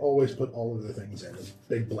what they always put all of their things in, is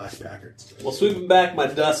big black Packards. Well, sweeping back my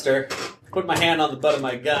duster, put my hand on the butt of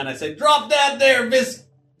my gun. I say, "Drop that there,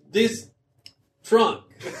 this trunk."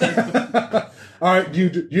 All right.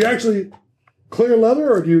 Do you actually clear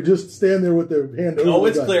leather, or do you just stand there with the hand over Oh, the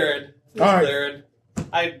it's gun? cleared. It's All right. cleared.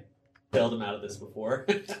 I bailed him out of this before.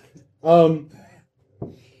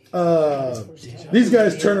 These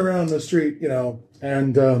guys turn around the street,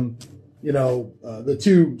 and the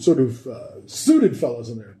two sort of suited fellows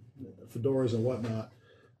in their fedoras and whatnot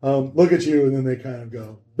look at you, and then they kind of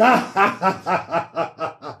go,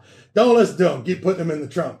 "Don't listen to them. Keep putting them in the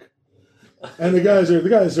trunk." And the guys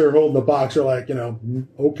who are holding the box are like,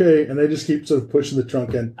 okay, and they just keep sort of pushing the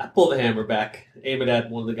trunk in. I pull the hammer back, aim it at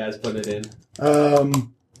one of the guys putting it in.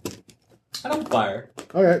 I don't fire.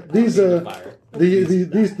 All right, these the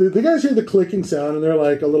guys hear the clicking sound, and they're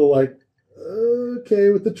like a little like, okay,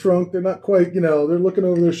 with the trunk. They're not quite, they're looking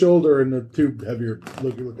over their shoulder, and the two heavier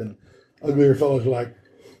looking, uglier fellows are like,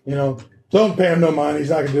 don't pay him no mind. He's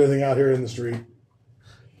not going to do anything out here in the street.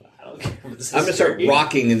 I don't care. I'm going to start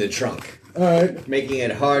rocking in the trunk. All right. Making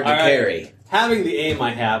it hard to carry. Having the aim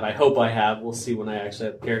I hope I have, we'll see when I actually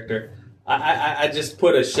have the character. I just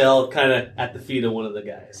put a shell kind of at the feet of one of the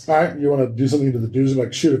guys. All right. You want to do something to the Duesenberg,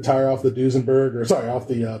 like shoot a tire off the Duesenberg, off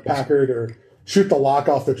the Packard, or shoot the lock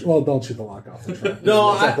off the... Well, don't shoot the lock off the trunk.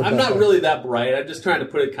 No, I'm not really that bright. I'm just trying to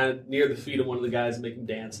put it kind of near the feet of one of the guys and make him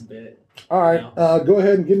dance a bit. All right. Go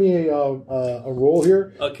ahead and give me a roll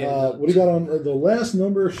here. Okay. What do you got on the last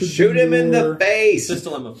number? Shoot him in the face.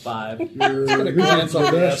 System I'm a 5. Your glance on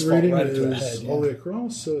the dash asphalt rating right into the is head, yeah. all the way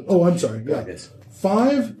across. I'm sorry. Yeah.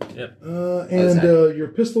 5. Yep. And your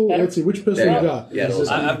pistol. Let's see. Which pistol you got? Yeah,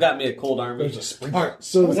 I've got me a Cold Army. All right.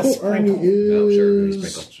 So the Colt Army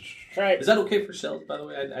is... Is that okay for shells, by the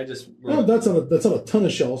way? I just... No, that's not a ton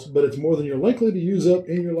of shells, but it's more than you're likely to use up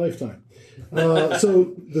in your lifetime.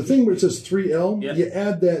 So the thing where it says 3L, Yes. you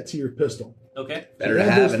add that to your pistol. Okay. Better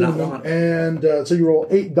to have and not want. And so you roll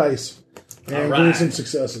 8 dice and All gain right. some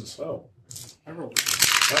successes. Oh. I rolled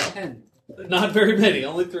 10. Not very many,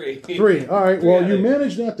 only 3. 3. All right. Well, you Yeah.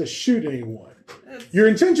 managed not to shoot anyone. Your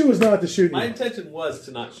intention was not to shoot My anyone. intention was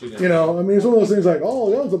to not shoot him. It's one of those things like, oh,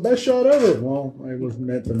 that was the best shot ever. Well, I was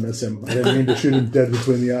meant to miss him. I didn't mean to shoot him dead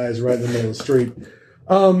between the eyes right in the middle of the street.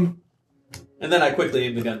 And then I quickly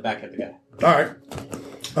aimed the gun back at the guy. All right.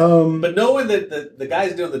 But knowing that the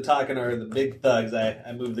guys doing the talking are the big thugs,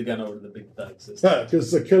 I moved the gun over to the big thugs.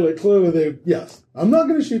 Because clearly yes. I'm not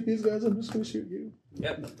going to shoot these guys. I'm just going to shoot you.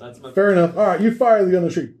 Yep, that's my... Fair enough. All right, you fire the gun on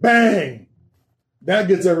the street. Bang! That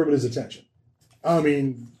gets everybody's attention.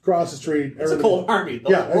 Across the street. It's a Cold Army.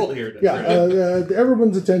 The whole world here does.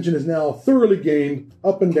 Everyone's attention is now thoroughly gained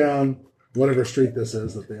up and down whatever street this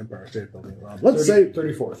is that the Empire State Building is on. Let's say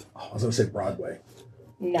 34th. I was going to say Broadway.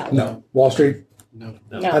 No. Wall Street. No.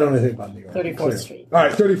 I don't know anything about New York. 34th Clear. Street. All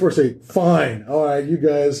right, 34th Street. Fine. All right, you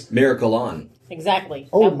guys. Miracle on. Exactly.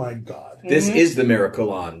 Oh Yep. my God. This is the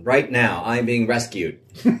miracle on. Right now, I'm being rescued.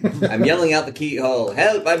 I'm yelling out the keyhole.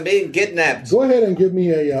 Help, I'm being kidnapped. Go ahead and give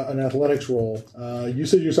me an athletics roll. You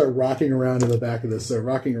said you start rocking around in the back of this,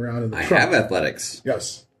 rocking around in the I trunk. have athletics.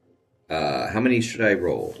 Yes. How many should I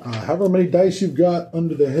roll? However many dice you've got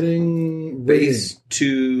under the heading rating. Base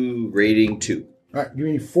 2, rating 2. All right, give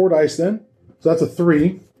me 4 dice then. So that's a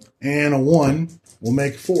 3 and a 1. We'll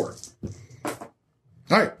make 4. All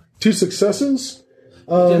right, 2 successes.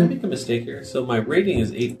 Did I make a mistake here? So my rating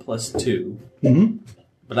is 8 plus 2. Mm-hmm.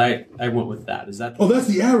 But I went with that. Is that... Oh, that's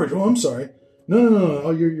the average. Oh, I'm sorry. No.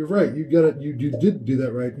 Oh, you're right. You got it. You did do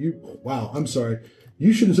that right. Wow, I'm sorry.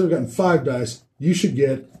 You should, instead of gotten 5 dice, you should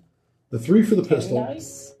get the 3 for the pistol.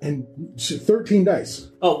 Dice? And 13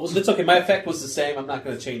 dice. Oh, well, that's okay. My effect was the same. I'm not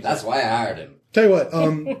going to change That's that. why I hired him. Tell you what,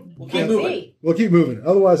 We'll keep moving. See. we'll keep moving.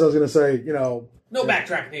 Otherwise, I was going to say, No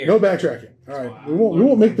backtracking here. no backtracking. All right, we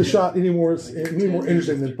won't make the shot any more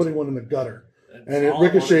interesting than putting one in the gutter, and it all I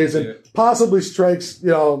wanted ricochets to and possibly strikes.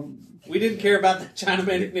 We didn't care about the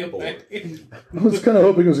Chinaman anyway. I was kind of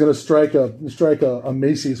hoping it was going to strike a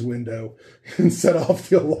Macy's window and set off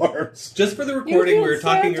the alarms. Just for the recording, we were killed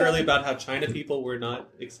talking Santa. earlier about how China people were not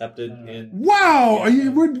accepted in... Wow,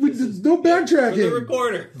 no For the backtracking.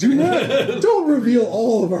 recorder. Don't reveal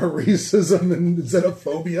all of our racism and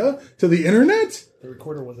xenophobia to the internet. The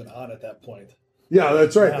recorder wasn't on at that point. Yeah,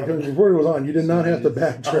 that's right. The recorder was on. You did not have to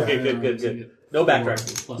backtrack. Okay, good. No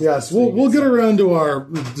backtracking. Yes, we'll get around to our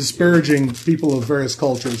disparaging people of various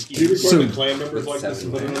cultures Do you record soon. the clan members like this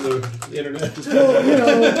and put it on the internet?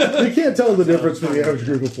 Well, you can't tell the difference between the average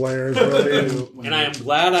group of players, really. And I am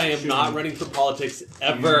glad I am not running for politics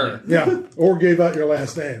ever. Yeah, or gave out your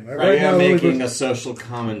last name. I Right now, am the only making person- a social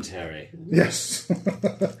commentary. Yes,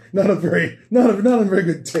 not in very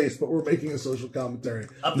good taste, but we're making a social commentary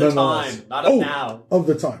Of the nonetheless. time, not of now. Of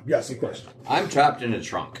the time, yes, of course. I'm trapped in a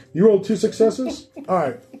trunk. You rolled 2 successes. All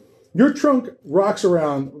right, your trunk rocks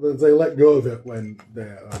around. They let go of it when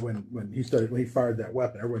he fired that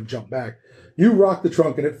weapon. Everyone jumped back. You rock the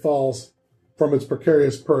trunk and it falls from its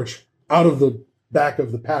precarious perch out of the back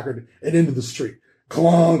of the Packard and into the street.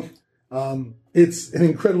 Clonk. It's an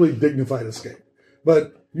incredibly dignified escape,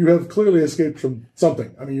 but you have clearly escaped from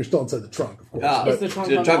something. I mean, you're still inside the trunk, of course. Ah, but- Is the trunk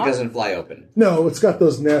the trunk unlocked? doesn't fly open. no, it's got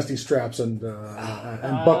those nasty straps and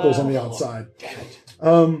buckles on the outside.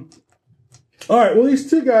 All right, well, these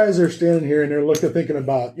two guys are standing here and they're thinking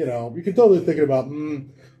about, you can tell they're thinking about,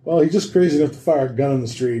 well, he's just crazy enough to fire a gun in the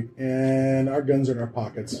street, and our guns are in our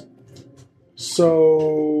pockets.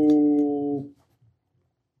 So,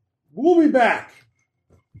 we'll be back.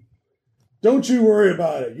 Don't you worry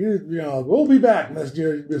about it. We'll be back,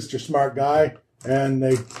 Mr. Smart Guy. And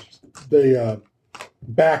they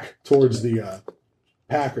back towards the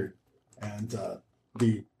Packard, and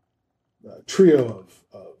the trio of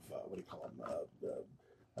what do you call them?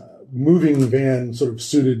 Moving van, sort of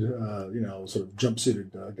suited, sort of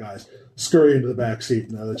jumpsuited guys scurry into the back seat,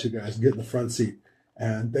 and the other two guys get in the front seat.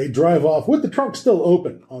 And they drive off with the trunk still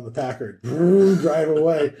open on the Packard. Drive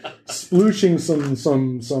away, splooshing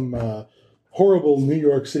some horrible New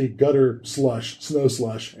York City gutter slush, snow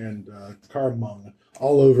slush, and car mung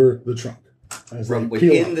all over the trunk. As From they peel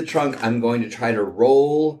within up. the trunk, I'm going to try to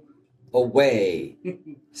roll away,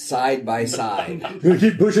 side by side. You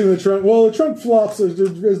keep pushing the trunk. Well, the trunk flops as you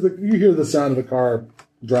hear the sound of the car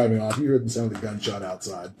driving off. You hear the sound of the gunshot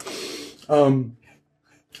outside.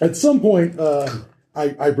 At some point,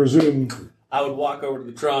 I presume. I would walk over to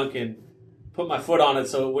the trunk and put my foot on it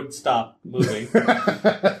so it wouldn't stop moving.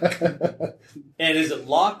 And is it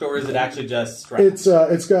locked or is it actually just strapped?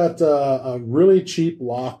 It's got a really cheap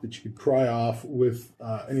lock that you could pry off with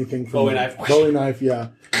anything from Bowie knife. Bowie knife, yeah,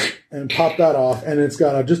 and pop that off. And it's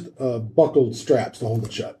got just buckled straps to hold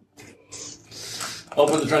it shut.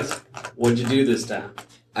 Open the trunk. What'd you do this time?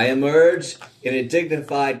 I emerge in a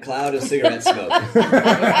dignified cloud of cigarette smoke.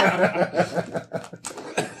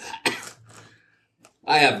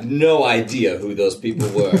 I have no idea who those people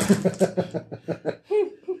were.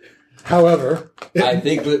 However, I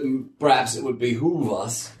think that perhaps it would behoove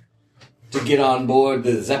us to get on board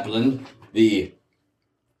the Zeppelin, the...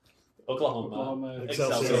 Oklahoma.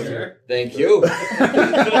 Excelsior. Excelsior. Thank you.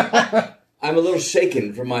 I'm a little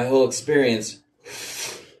shaken from my whole experience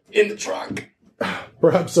in the trunk.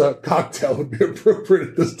 perhaps a cocktail would be appropriate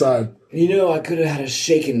at this time. I could have had a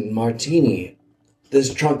shaken martini.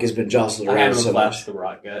 This trunk has been jostled I around had to so flash much. the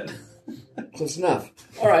rock gut. Close enough.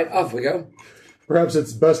 All right, off we go. Perhaps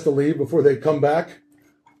it's best to leave before they come back.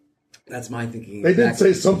 That's my thinking. They did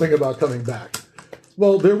say something about coming back.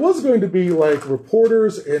 Well, there was going to be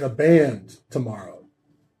reporters and a band tomorrow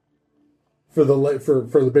for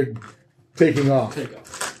the big taking off.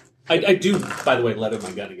 I do, by the way, let in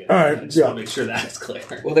my gun again. All right, I just yeah. want to make sure that's clear.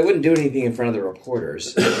 Well, they wouldn't do anything in front of the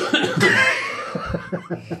reporters.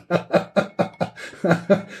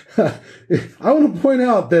 I want to point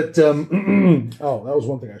out that that was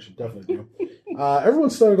one thing I should definitely do. Everyone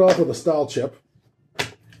started off with a style chip,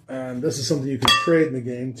 and this is something you can trade in the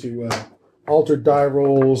game to alter die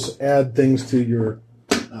rolls, add things to your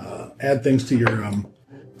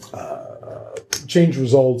change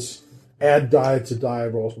results, add die to die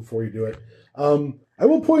rolls before you do it. I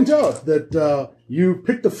will point out that you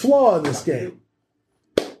picked a flaw in this game.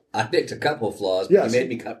 I picked a couple flaws, but Yes. you made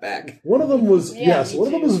me cut back. One of them was Yeah, me one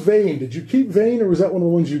of them too. was vain. Did you keep vain, or was that one of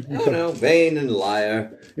the ones you I don't know, vain and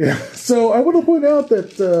liar. Yeah. So I want to point out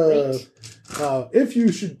that if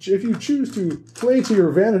you choose to play to your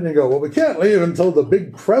advantage and go, well, we can't leave until the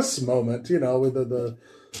big press moment, with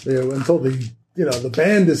until the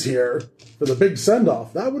band is here for the big send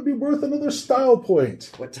off, that would be worth another style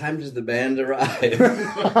point. What time does the band arrive?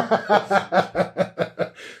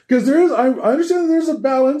 Because I understand there's a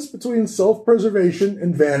balance between self preservation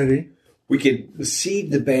and vanity. We could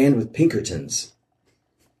seed the band with Pinkertons.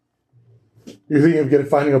 You're thinking of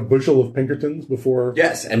finding a bushel of Pinkertons before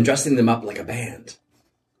Yes, and dressing them up like a band.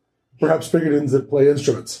 perhaps Pinkertons that play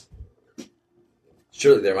instruments.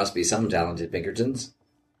 Surely there must be some talented Pinkertons.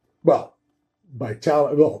 Well, by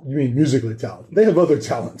talent, well, you mean musically talented. They have other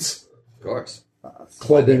talents. Of course.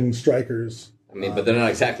 Clubbing, strikers. I mean, but they're not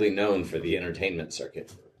exactly known for the entertainment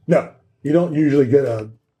circuit. No, you don't usually get a...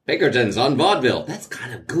 Pinkerton's on vaudeville. That's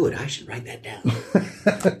kind of good. I should write that down.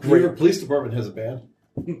 Your police department has a band.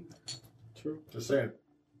 True. Just saying.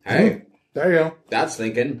 Hey, there you go. that's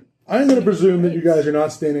thinking. I'm going to presume that you guys are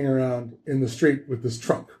not standing around in the street with this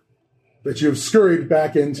trunk. That you have scurried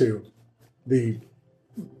back into the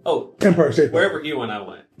Empire State Building. Wherever he went, I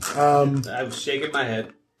went. I was shaking my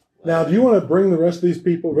head. Now, do you want to bring the rest of these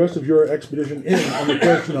people, the rest of your expedition in on the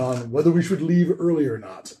question on whether we should leave early or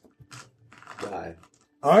not? Why?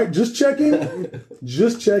 All right, just checking.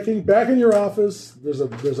 Just checking. Back in your office, there's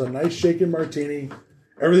a nice shaken martini.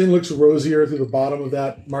 Everything looks rosier through the bottom of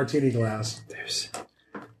that martini glass.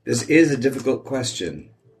 This is a difficult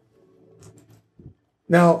question.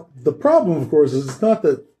 Now, the problem, of course, is it's not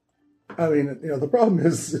that... I mean, the problem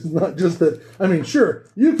is not just that... I mean, sure,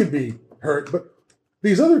 you could be hurt, but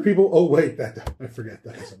these other people... Oh, wait, I forget.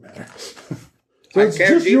 That doesn't matter. So I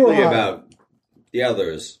care deeply about the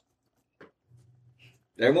others.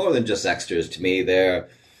 They're more than just extras to me. They're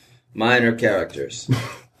minor characters.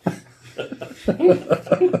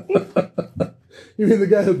 You mean the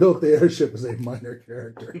guy who built the airship is a minor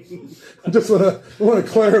character? I just want to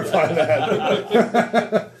clarify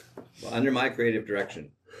that. Well, under my creative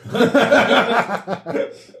direction.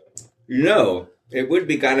 It would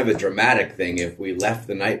be kind of a dramatic thing if we left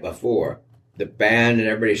the night before. The band and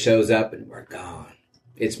everybody shows up and we're gone.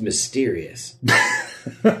 It's mysterious.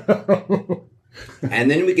 And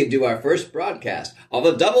then we could do our first broadcast of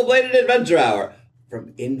the Double-Bladed Adventure Hour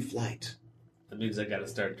from in flight. That means I gotta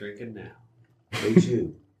start drinking now. Me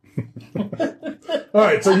too. All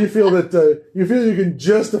right, so you feel that you can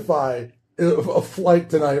justify a flight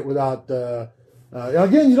tonight without.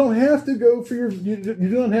 Again, you don't have to go for you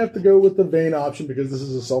don't have to go with the Vane option because this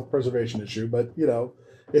is a self-preservation issue. But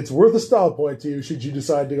it's worth a style point to you should you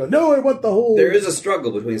decide to go. No, I want the whole. There is a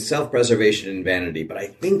struggle between self-preservation and vanity, but I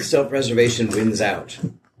think self-preservation wins out.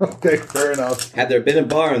 Okay, fair enough. Had there been a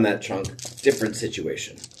bar in that trunk, different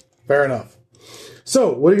situation. Fair enough.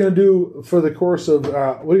 So, what are you going to do for the course of? What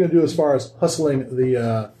are you going to do as far as hustling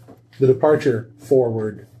the departure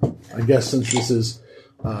forward? I guess since this is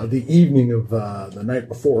the evening of the night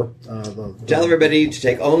before. Tell everybody to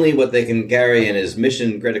take only what they can carry and is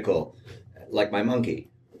mission critical, like my monkey.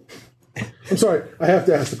 I'm sorry, I have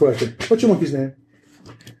to ask the question. What's your monkey's name?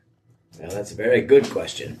 Well, that's a very good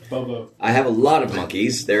question. Bobo. I have a lot of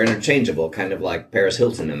monkeys. They're interchangeable, kind of like Paris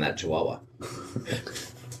Hilton and that Chihuahua.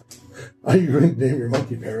 Are you going to name your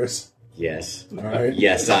monkey Paris? Yes. All right.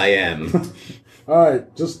 Yes, I am. All right.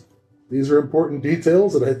 These are important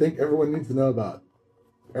details that I think everyone needs to know about.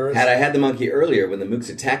 Paris. Had I had the monkey earlier when the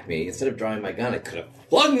mooks attacked me, instead of drawing my gun, I could have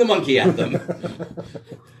flung the monkey at them.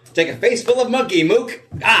 Take a face full of monkey, mook.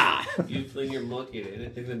 Ah! You fling your monkey at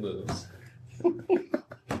anything that moves.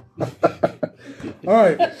 All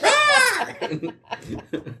right.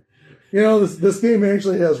 This game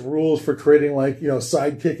actually has rules for creating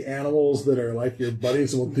sidekick animals that are like your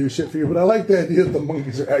buddies and will do shit for you. But I like the idea that the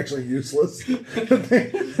monkeys are actually useless.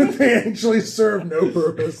 that they actually serve no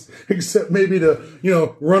purpose except maybe to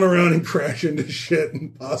run around and crash into shit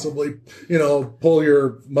and possibly pull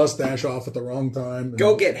your mustache off at the wrong time.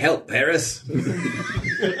 Go get help, Paris.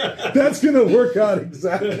 That's gonna work out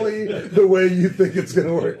exactly the way you think it's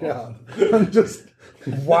gonna work out. I'm just.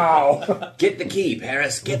 Wow. Get the key,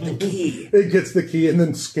 Paris. Get the key. It gets the key and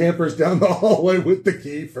then scampers down the hallway with the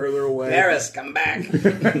key further away. Paris, come back.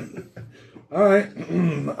 All right.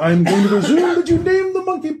 I'm going to presume that you named the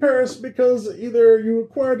monkey Paris because either you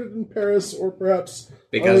acquired it in Paris or perhaps...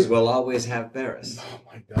 Because we'll always have Paris. Oh,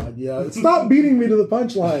 my God, yeah. Stop beating me to the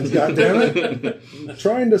punchlines, goddammit. I'm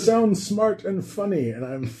trying to sound smart and funny, and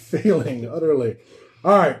I'm failing utterly.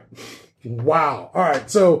 All right. Wow. All right.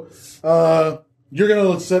 So... you're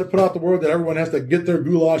going to put out the word that everyone has to get their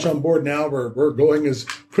goulash on board now. We're going as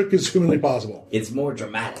quick as humanly possible. It's more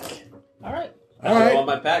dramatic. All right. All right. On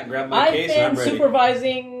my pack, grab my case, and I'm I've ready. been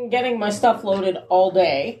supervising getting my stuff loaded all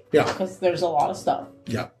day. Yeah. Because there's a lot of stuff.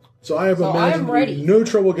 Yeah. So I have So I am ready. no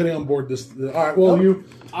trouble getting on board this. All right. Well,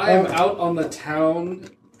 I am out on the town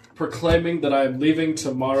proclaiming that I am leaving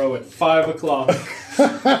tomorrow at 5 o'clock.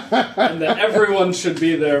 And that everyone should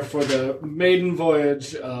be there for the maiden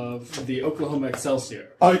voyage of the Oklahoma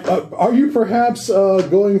Excelsior. Are you perhaps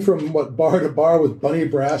going from bar to bar with Bunny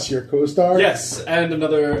Brass, your co-star? Yes, and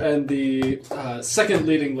the second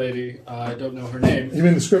leading lady. I don't know her name. You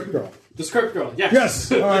mean the script girl? The script girl. Yes.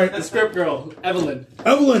 Yes. All right. The script girl, Evelyn.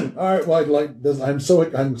 Evelyn. All right. Well, I'd like this. I'm so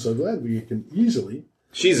glad we can easily.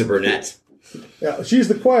 She's a brunette. Yeah, she's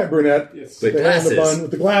the quiet brunette. Yes. With the hair in the glasses. bun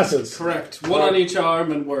with the glasses. Correct. One on each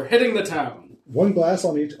arm, and we're hitting the town. One glass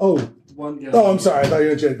on each. Oh, one gun. Oh, I'm sorry. I thought you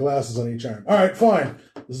had glasses on each arm. All right, fine.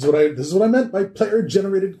 This is what I meant by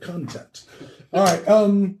player-generated content. All right.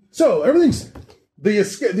 So everything's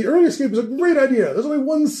the early escape is a great idea. There's only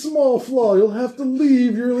one small flaw. You'll have to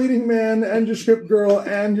leave your leading man and your ship girl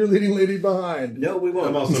and your leading lady behind. No, we won't.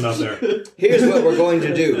 I'm also not there. Here's what we're going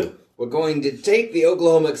to do. We're going to take the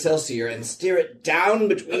Oklahoma Excelsior and steer it down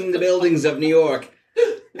between the buildings of New York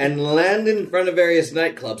and land in front of various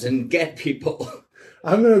nightclubs and get people.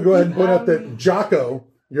 I'm going to go ahead and point out that Jocko,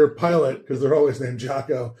 your pilot, because they're always named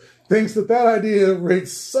Jocko, thinks that idea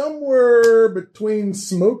rates somewhere between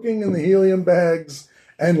smoking in the helium bags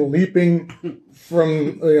and leaping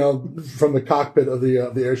from the cockpit of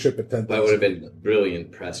the airship at 10,000. That would have been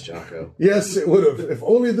brilliant press, Jocko. Yes, it would have. If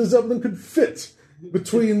only the Zeppelin could fit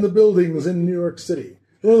between the buildings in New York City.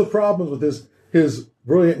 One of the problems with his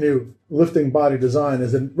brilliant new lifting body design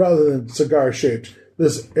is that rather than cigar-shaped,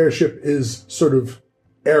 this airship is sort of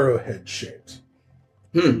arrowhead-shaped.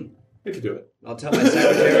 We could do it. I'll tell my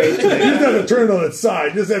secretary. You just have to turn it on its side.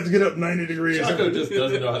 You just have to get up 90 degrees. Jocko just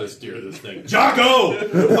doesn't know how to steer this thing. Jocko!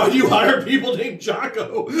 Why do you hire people named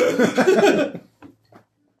Jocko?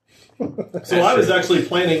 So I was actually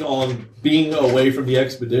planning on being away from the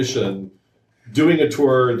expedition, doing a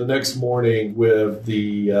tour the next morning with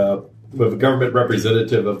a government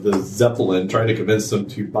representative of the Zeppelin, trying to convince them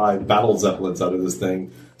to buy battle Zeppelins out of this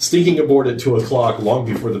thing, sneaking aboard at 2 o'clock long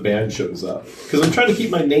before the band shows up. Because I'm trying to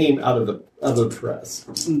keep my name out of the press.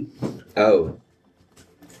 Oh.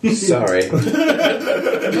 Sorry.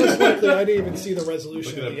 Most likely, I didn't even see the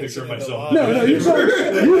resolution. Look at a picture of myself. No,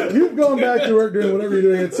 you've gone back to work doing whatever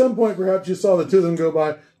you're doing. At some point, perhaps you saw the two of them go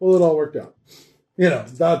by. Well, it all worked out.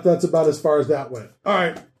 That's about as far as that went. All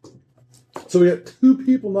right. So we got 2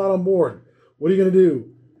 people not on board. What are you going to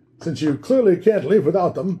do? Since you clearly can't leave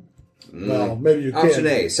without them. Well, maybe you can. Option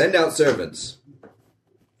A, send out servants.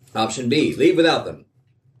 Option B, leave without them.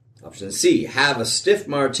 Option C, have a stiff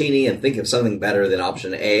martini and think of something better than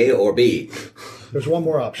option A or B. There's one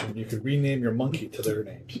more option. You could rename your monkey to their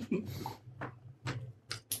names.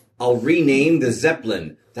 I'll rename the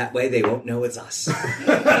Zeppelin. That way they won't know it's us.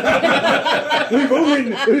 We've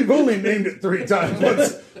only named it 3 times.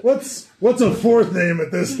 What's a 4th name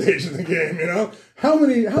at this stage of the game? How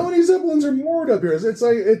many Zeppelins are moored up here?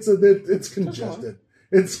 It's congested.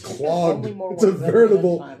 It's clogged. It's a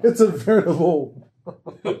veritable.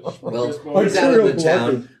 Well, he's out of the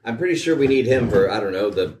town. I'm pretty sure we need him for,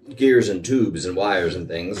 the gears and tubes and wires and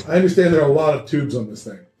things. I understand there are a lot of tubes on this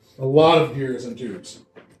thing. A lot of gears and tubes.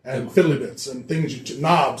 And fiddly bits and things,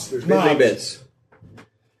 knobs. There's knobs. Fiddly bits.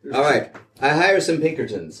 All right. I hire some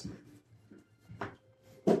Pinkertons.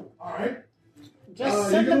 All right. Just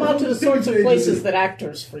send them out to the sorts of places that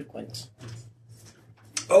actors frequent.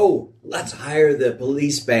 Oh, let's hire the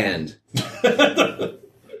police band.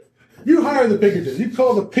 You hire the Pinkertons. You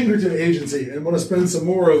call the Pinkerton agency and want to spend some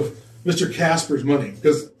more of Mr. Casper's money.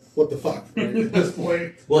 Because what the fuck, right? At this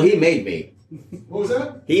point. Well, he made me. What was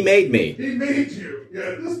that? He made me. He made you. Yeah,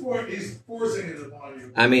 at this point, he's forcing it upon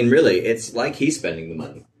you. I mean, really, it's like he's spending the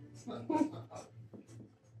money. All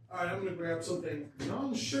right, I'm going to grab something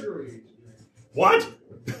non-sugary. What?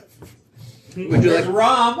 Would you like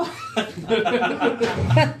rum?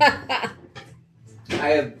 I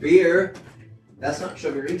have beer. That's not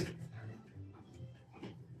sugary.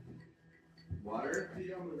 Water.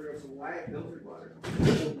 Yeah, I'm going to grab some Quiet filtered water.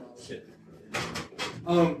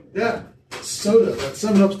 That soda, that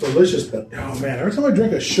 7-Up's delicious, but oh man, every time I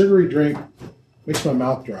drink a sugary drink, it makes my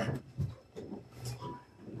mouth dry.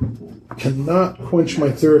 Cannot quench my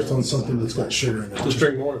thirst on something that's got sugar in it. Just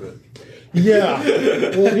drink more of it. Yeah.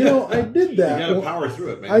 Well, I did that. You gotta power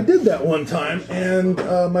through it, man. I did that one time, and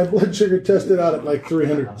my blood sugar tested out at like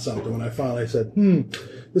 300 and something when I finally said,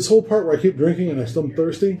 this whole part where I keep drinking and I still am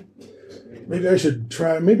thirsty, maybe I should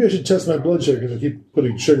test my blood sugar because I keep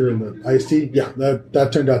putting sugar in the iced tea. Yeah, that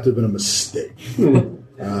turned out to have been a mistake.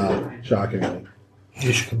 Shockingly.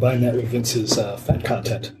 You should combine that with Vince's fat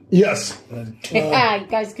content. Yes. You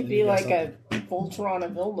guys could be like a Voltron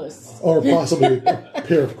of illness. Or possibly a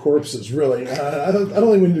pair of corpses, really. I don't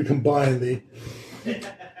think we need to combine the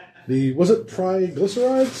was it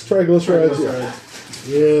triglycerides? Triglycerides, yeah.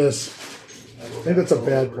 Yes. I think that's a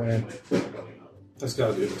bad plan. That's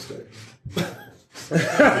gotta be a mistake.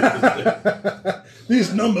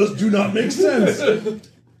 These numbers do not make sense.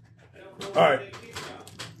 All right.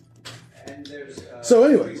 So,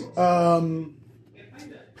 anyways,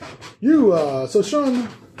 so Sean,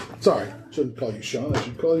 sorry, shouldn't call you Sean. I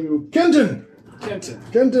should call you Kenton.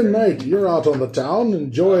 Kenton Knight. You're out on the town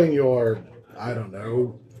enjoying your,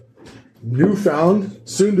 newfound,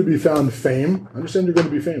 soon-to-be-found fame. I understand you're going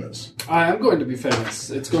to be famous. I am going to be famous.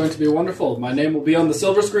 It's going to be wonderful. My name will be on the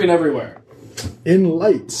silver screen everywhere. In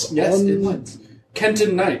lights. Yes, in lights.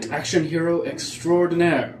 Kenton Knight, action hero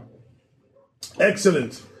extraordinaire.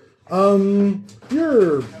 Excellent.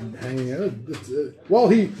 You're hanging out. While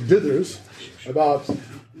he dithers about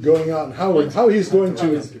going out and how he's going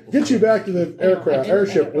to get you back to the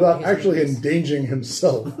airship without actually endangering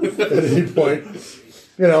himself at any point.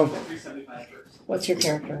 You know. What's your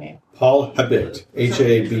character name? Paul Habicht.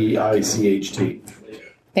 Habicht.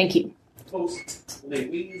 Thank you.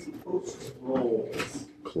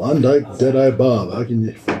 Klondike Deadeye Bob.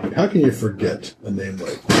 How can you forget a name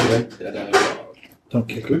like that? Don't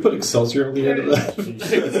kick Can we put Excelsior on the end of that?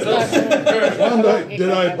 Klondike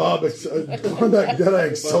Deadeye Bob. Klondike Deadeye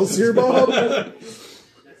Excelsior Bob?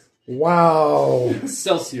 Wow.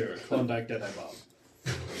 Excelsior, Klondike Deadeye Bob.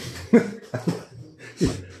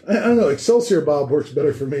 I don't know. Excelsior Bob works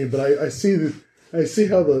better for me, but I see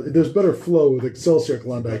how there's better flow with Excelsior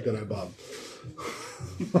Klondike Deadeye Bob.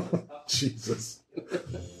 Jesus.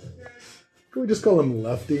 Can we just call him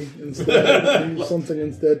Lefty instead? Something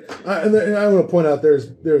instead. And I want to point out there's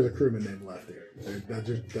a crewman named Lefty.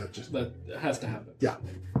 That has to happen. Yeah.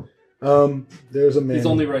 There's a man. He's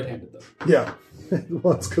only right-handed though. Yeah.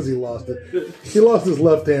 Well, it's because he lost it. He lost his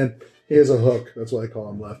left hand. He has a hook. That's why they call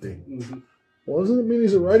him Lefty. Mm-hmm. Well, doesn't it mean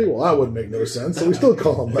he's a righty? Well, that wouldn't make no sense. So we still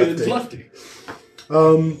call him Lefty. It's Lefty.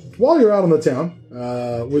 While you're out on the town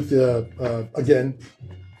with again.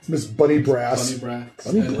 Miss Bunny Brass.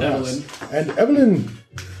 And Evelyn. And Evelyn.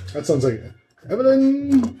 That sounds like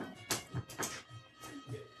Evelyn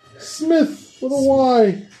Smith with a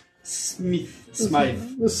Y. Smythe.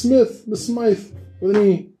 Miss Smith. Miss Smythe with an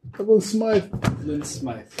E. Evelyn Smythe. Lynn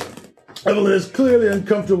Smythe. Evelyn is clearly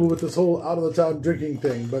uncomfortable with this whole out-of-the-town drinking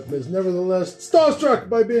thing, but is nevertheless starstruck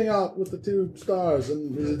by being out with the two stars.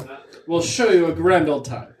 And we'll show you a grand old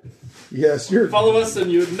time. Yes, follow us,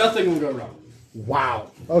 and nothing will go wrong.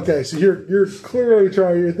 Wow. Okay, so you're clearly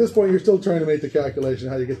trying. At this point, you're still trying to make the calculation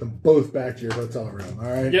how you get them both back to your hotel room. All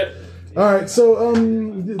right. Yep. All right. So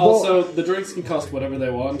also, the drinks can cost whatever they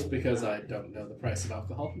want because I don't know the price of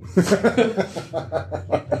alcohol.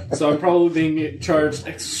 So I'm probably being charged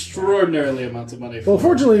extraordinarily amounts of money. Well,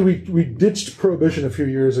 fortunately, we ditched prohibition a few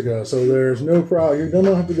years ago, so there's no problem. You don't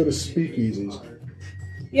have to go to speakeasies.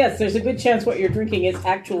 Yes, there's a good chance what you're drinking is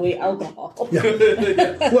actually alcohol. Yeah.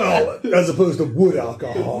 Well, as opposed to wood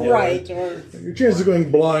alcohol. Right. Or your chances of going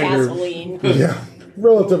blind gasoline.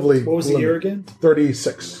 Relatively. What was the year again?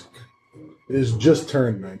 36. It has just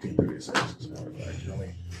turned 1936, as a matter of fact. You're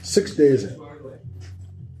only 6 days in.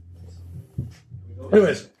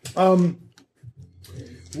 Anyways,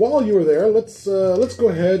 while you were there, let's go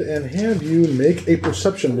ahead and have you make a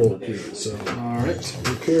perception roll, please. So, all right.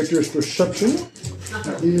 Your character's perception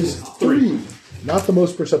is 3. Not the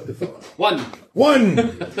most perceptive fellow. 1. All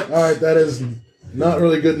right, that is not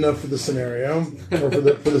really good enough for the scenario or for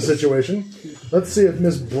the situation. Let's see if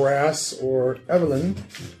Miss Brass or Evelyn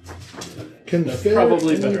can fare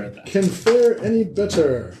any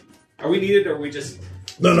better. Are we needed, or are we just?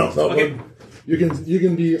 No. Okay. You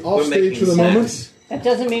can be off stage for the moment. That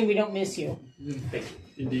doesn't mean we don't miss you. Thank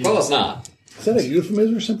you. Indeed. Well, it's not. Is that a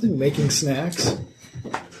euphemism or something? Making snacks?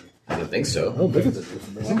 I don't think so. I don't think it's a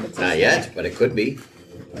euphemism. Not yet, but it could be.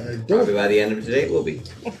 Probably by the end of today, it will be.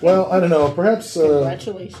 Well, I don't know. Perhaps.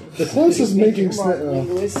 Congratulations. The closest making snacks.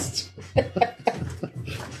 Linguist.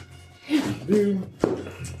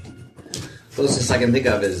 Closest I can think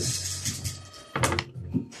of is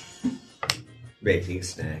baking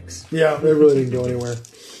snacks. Yeah, they really didn't go anywhere.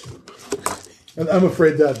 And I'm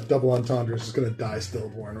afraid that double entendre is just going to die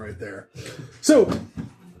stillborn right there. So,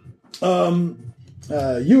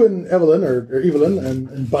 you and Evelyn, or Evelyn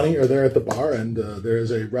and Bunny are there at the bar, and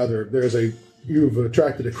you've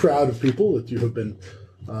attracted a crowd of people that you have been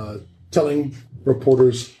telling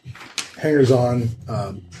reporters, hangers-on,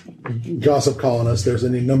 gossip columnists. There's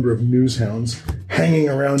any number of news hounds hanging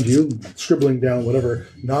around you, scribbling down whatever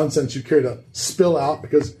nonsense you care to spill out,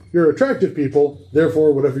 because you're attractive people,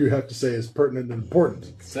 therefore whatever you have to say is pertinent and important.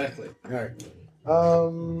 Exactly. All right.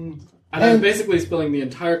 And I'm basically spilling the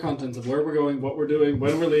entire contents of where we're going, what we're doing,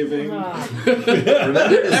 when we're leaving.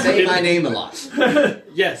 Remember to say my name a lot.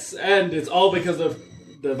 Yes, and it's all because of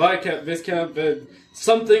the Viscount,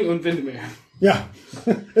 something und Windermere. Yeah.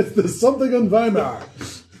 It's the something on Weimar.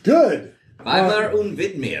 Good. Weimar und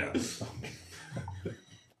Windermere. It's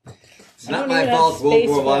not my fault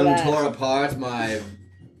World War I tore apart my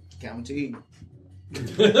county.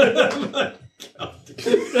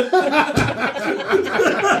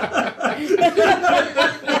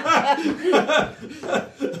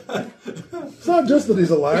 that he's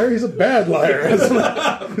a liar. He's a bad liar.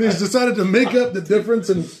 He's decided to make up the difference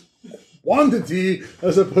in quantity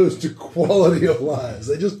as opposed to quality of lies.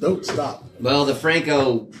 They just don't stop. Well, the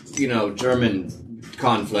Franco-German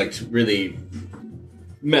conflict really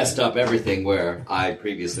messed up everything where I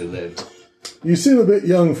previously lived. You seem a bit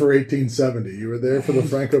young for 1870. You were there for the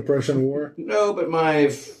Franco-Prussian War? No, but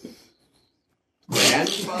my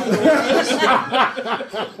grandfather was.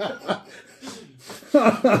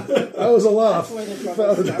 That was a laugh.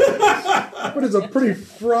 But it's a pretty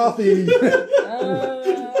frothy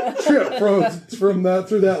trip from that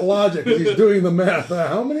through that logic. He's doing the math.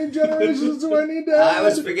 How many generations do I need to have? I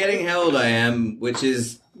was forgetting how old I am, which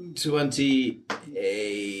is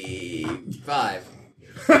 25.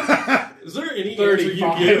 Is there any answer you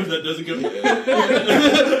give that doesn't go?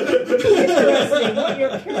 Interesting. What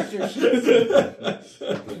your character sheet says.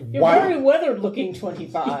 You're very weathered-looking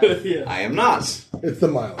 25. Yeah. I am not. It's the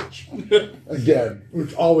mileage. Again,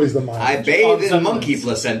 it's always the mileage. I bathe in monkey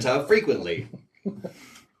placenta frequently.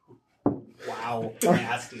 Wow,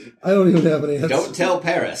 nasty. I don't even have any answer. Don't tell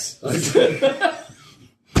Paris.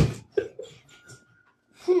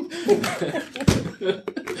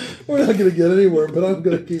 We're not going to get anywhere, but I'm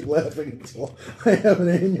going to keep laughing until I have an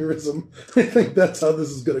aneurysm. I think that's how this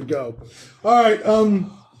is going to go. All right.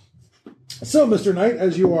 So, Mr. Knight,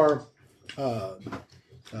 as you are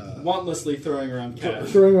Wantlessly throwing around cash.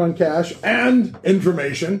 throwing on cash and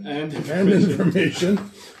information, And information.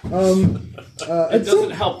 It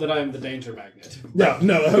doesn't help that I am the danger magnet. Yeah,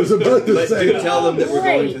 no, I was about to But say. do tell them that we're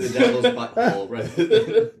going to the devil's butthole rather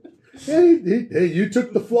than... Hey, you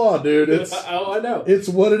took the flaw, dude. It's Oh, I know. it's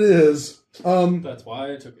what it is. That's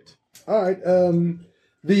why I took it. All right.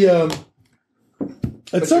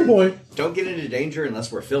 At some point, Don't get into danger unless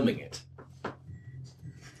we're filming it.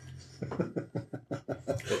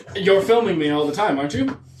 You're filming me all the time, aren't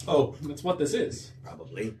you? Oh, That's what this is.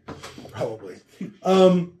 Probably. probably.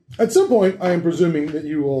 At some point, I am presuming that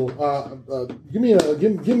you will give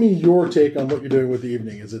me your take on what you're doing with the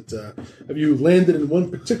evening. Is it have you landed in one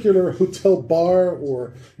particular hotel bar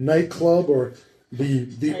or nightclub or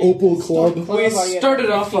the Opal Club? We started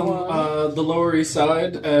off on the Lower East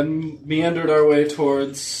Side and meandered our way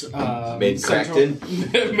towards Mid-Crackton.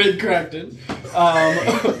 Mid-Crackton.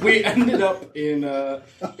 We ended up in a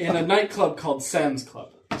nightclub called Sam's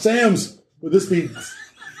Club. Sam's. Would this be?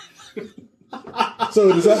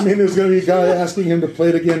 So does that mean there's going to be a guy asking him to play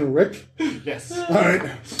it again, Rick? Yes. All right,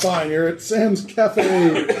 fine. You're at Sam's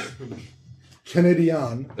Cafe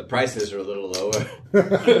Canadian. The prices are a little lower.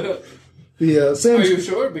 The Are Sam's. you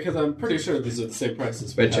sure? Because I'm pretty sure these are the same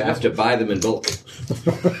prices. But you have to buy them in bulk.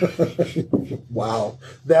 Wow,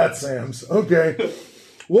 that's Sam's. Okay,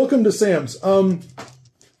 welcome to Sam's. I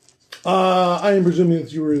am presuming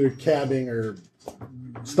that you were either cabbing or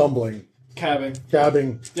stumbling. Cabbing.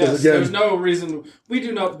 Again, Yes, there's no reason. We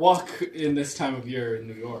do not walk in this time of year in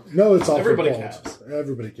New York. no, it's all Everybody for fault. cabs.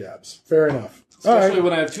 Everybody cabs. Fair enough. All Especially right.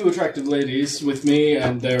 when I have two attractive ladies with me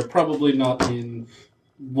and they're probably not in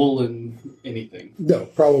woolen anything. No,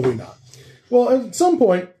 probably not. Well, at some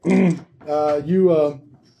point, you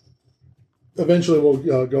eventually will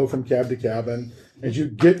go from cab to cab, and as you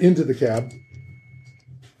get into the cab,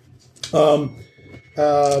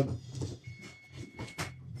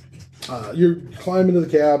 you climb into the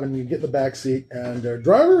cab and you get in the back seat, and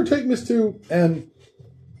driver, take Miss Two, and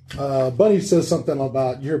Bunny says something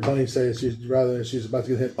about, you hear Bunny say she's about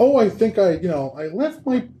to get hit. Oh, I think I left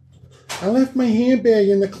my handbag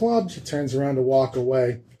in the club. She turns around to walk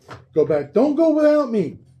away. Go back. Don't go without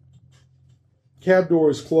me. Cab door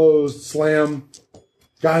is closed. Slam.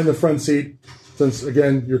 Guy in the front seat. Since,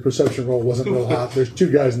 again, your perception roll wasn't real hot, there's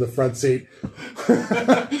two guys in the front seat.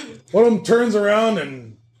 One of them turns around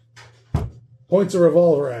and points a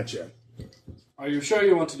revolver at you. Are you sure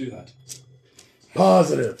you want to do that?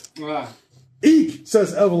 Positive. Ah, Eek,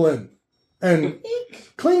 says Evelyn. And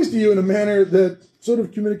clings to you in a manner that sort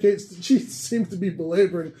of communicates that she seems to be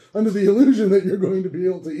belaboring under the illusion that you're going to be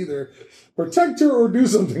able to either protect her or do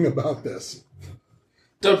something about this.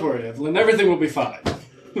 don't worry, Evelyn. Everything will be fine.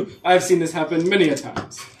 I've seen this happen many a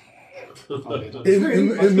times. In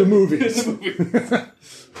the movies.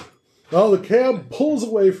 Well, the cab pulls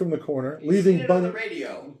away from the corner, leaving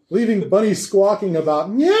Bunny squawking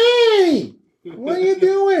about, "Yay! What are you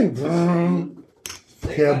doing?"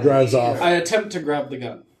 Cab drives off. I attempt to grab the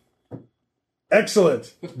gun.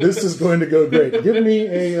 Excellent. This is going to go great. Give me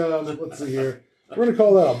a, let's see here. We're going to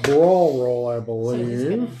call that a brawl roll, I So he's going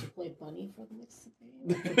to believe. have to play Bunny for the next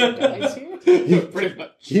dice here? Pretty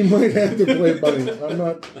much. He might have to play Bunny. I'm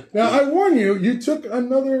not. Now, I warn you, you took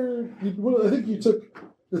another, I think you took,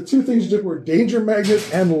 the two things you took were Danger Magnet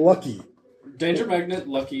and Lucky. Danger Magnet,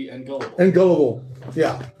 Lucky, and Gullible. And Gullible.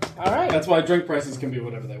 Yeah. All right. That's why drink prices can be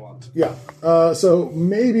whatever they want. Yeah. So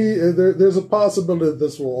maybe there's a possibility that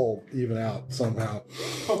this will all even out somehow.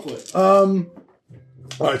 Hopefully. All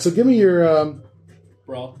right. So give me your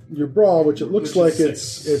Brawl. your brawl, which it looks like it's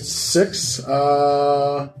 6. And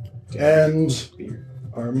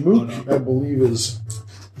our mooch, I believe, is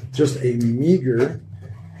just a meager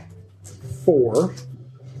 4.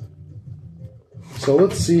 So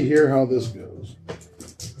let's see here how this goes.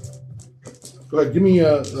 Go ahead, give me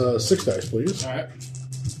 6 dice, please. All right.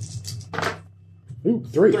 Ooh,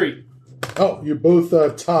 3. 3. Oh, you're both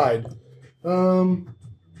tied. I'm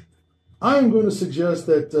going to suggest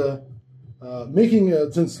that making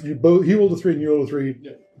since he rolled a 3 and you rolled a 3,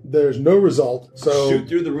 Yeah. there's no result. So Shoot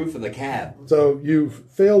through the roof of the cab. So you've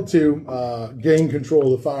failed to gain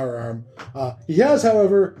control of the firearm. He has,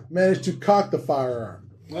 however, managed to cock the firearm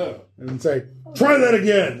Oh. and say, "Try that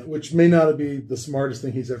again," which may not be the smartest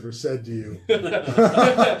thing he's ever said to you.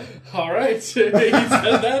 All right. He said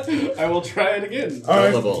that. I will try it again. All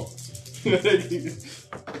right. Gullible.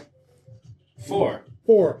 4.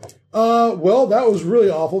 4. Well, that was really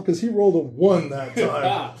awful because he rolled a 1 that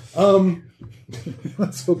time.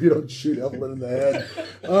 Let's hope you don't shoot Evelyn in the head.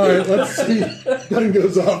 All right, let's see. Gun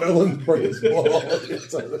goes off. Evelyn breaks ball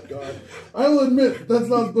inside the car. I will admit that's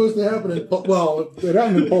not supposed to happen in well, it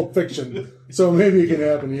happened in Pulp Fiction, so maybe it can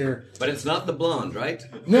happen here. But it's not the blonde, right?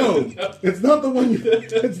 No, it's not the one.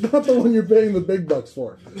 It's not the one you're paying the big bucks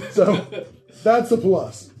for. So that's a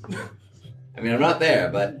plus. I mean, I'm not there,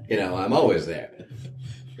 but, I'm always there.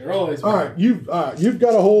 You're always All right, you've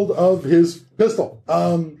got a hold of his pistol.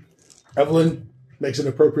 Evelyn makes an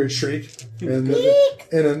appropriate shriek in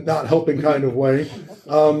a not helping kind of way.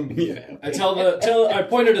 I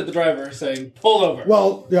pointed at the driver, saying, "Pull over."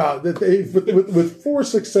 Well, yeah, with 4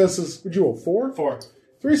 successes, would you roll 4? 4.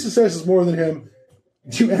 3 successes more than him.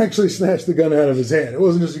 You actually snatched the gun out of his hand. It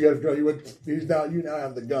wasn't just you got a gun. You now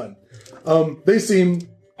have the gun. They seem.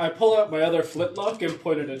 I pull out my other flintlock and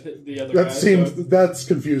pointed at the other guy. That's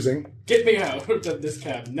confusing. Get me out of this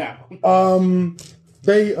cab now.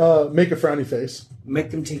 They make a frowny face. Make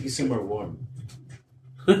them take you somewhere warm.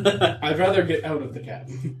 I'd rather get out of the cab.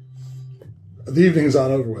 The evening's not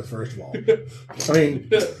over with, first of all. I mean,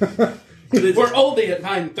 we're only at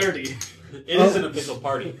 9:30. It is an official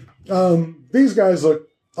party. these guys look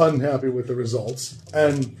unhappy with the results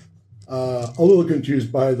and a little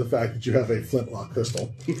confused by the fact that you have a flintlock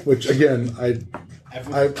pistol, which again I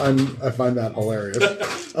find that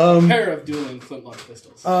hilarious. A pair of dueling flintlock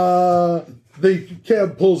pistols. The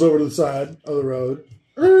cab pulls over to the side of the road,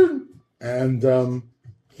 and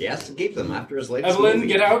he has to keep them after his latest Evelyn, movie.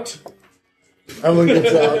 get out. Evelyn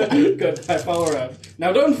gets out. Good, I follow her out.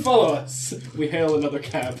 Now don't follow us. We hail another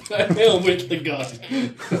cab. I hail with the gun.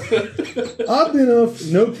 Oddly enough,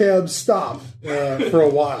 no cabs stop for a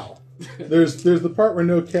while. There's the part where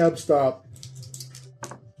no cabs stop,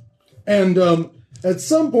 and at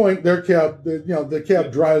some point the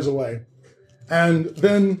cab drives away, and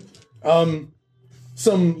then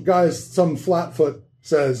some flatfoot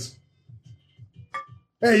says,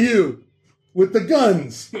 "Hey, you with the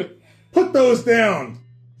guns, put those down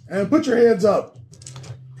and put your hands up."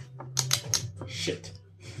 Shit.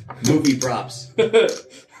 Movie props.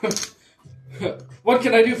 What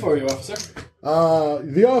can I do for you, officer?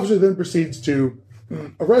 The officer then proceeds to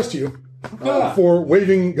arrest you for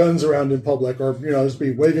waving guns around in public, or just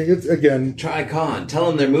be waving it again. Try con. Tell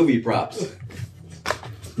him they're movie props.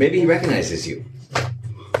 Maybe he recognizes you.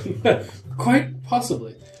 Quite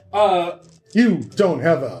possibly. You don't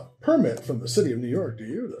have a permit from the city of New York, do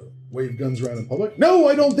you, to wave guns around in public? No,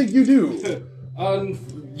 I don't think you do.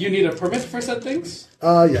 You need a permit for said things?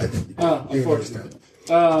 Yeah. Unfortunately.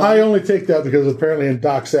 I only take that because apparently in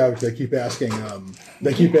Doc Savage they keep asking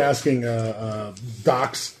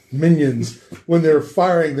Doc's minions when they're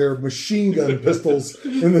firing their machine gun pistols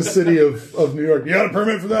in the city of New York. You got a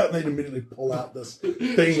permit for that? And they immediately pull out this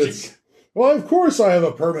thing that's, well, of course I have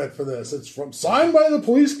a permit for this. It's signed by the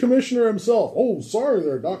police commissioner himself. Oh, sorry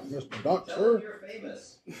there, Mr. Doc, sir. You're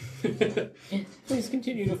famous. Please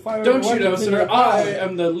continue to fire. Don't you know, sir? I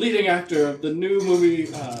am the leading actor of the new movie.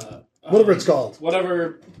 Whatever it's called. From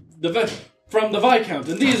the Viscount,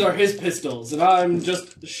 and these are his pistols, and I'm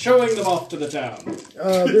just showing them off to the town.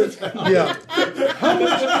 Yeah. How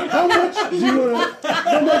much do you want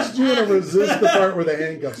to resist the part where the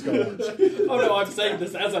handcuffs go on? Oh no, I'm saying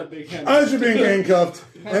this as I'm being handcuffed. As you're being handcuffed,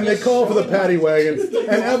 and they call for the paddy wagon,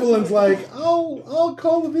 and Evelyn's like, I'll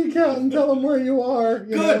call the Viscount and tell them where you are.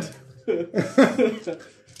 Good.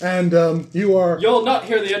 And you are... You'll not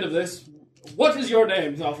hear the end of this. What is your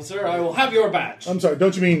name, officer? I will have your badge. I'm sorry,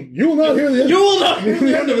 don't you mean you will not hear the end? You will not hear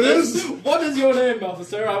the end of this? What is your name,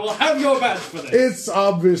 officer? I will have your badge for this. It's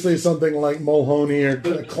obviously something like Mulhoney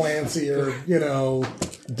or Clancy or,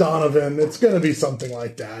 Donovan. It's going to be something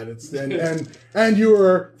like that. And you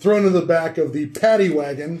were thrown in the back of the paddy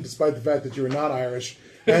wagon, despite the fact that you were not Irish,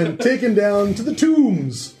 and taken down to the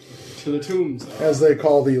Tombs. To the Tombs. As they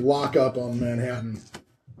call the lockup on Manhattan.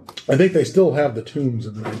 I think they still have the Tombs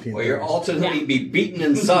in the 1930s. Where you're ultimately be beaten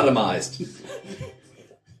and sodomized.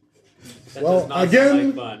 Well,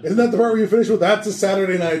 again, isn't that the part where you finish with, that's a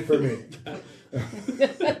Saturday night for me?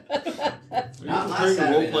 Not last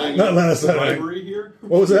Saturday night. Not last Saturday. Bribery here?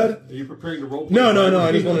 What was that? Are you preparing to roll? No.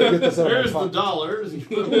 I just wanted to get this out of my There's the pocket. dollars. You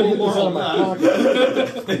put a little more on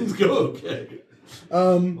that. Things go okay.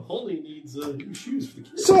 Holly needs new shoes for the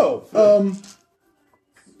kids. So,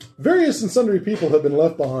 various and sundry people have been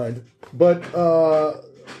left behind, but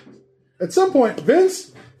at some point,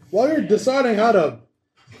 Vince, while you're deciding how to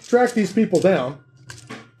track these people down,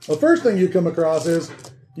 the first thing you come across is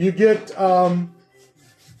you get a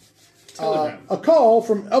call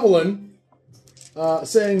from Evelyn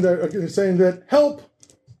saying that help,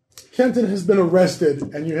 Kenton has been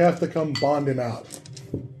arrested and you have to come bond him out.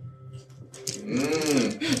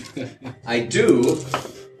 I do.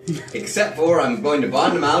 Except for I'm going to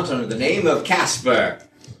bond him out under the name of Casper.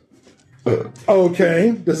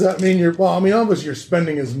 Okay. Does that mean obviously you're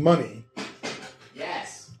spending his money.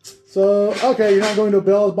 Yes. So, okay, you're not going to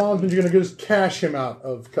bail his bondsman, you're going to just cash him out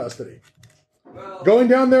of custody. Well, Going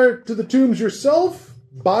down there to the Tombs yourself?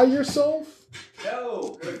 By yourself?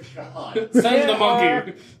 no, good God. Send the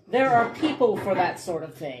monkey. There are people for that sort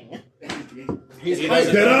of thing. He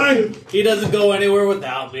doesn't go anywhere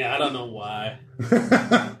without me. I don't know why.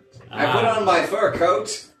 I put on my fur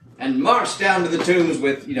coat and marched down to the Tombs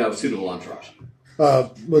with, suitable entourage.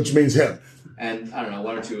 Which means him. And, I don't know,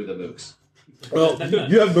 one or two of the mooks. Well,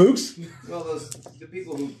 you have mooks? Well, the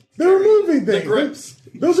people who... They're moving things. The grips.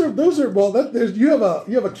 Those are. Well, you have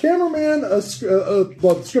a cameraman. The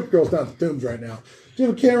script girl's down at the Tombs right now. You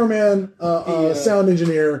have a cameraman, sound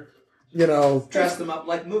engineer. Dress them up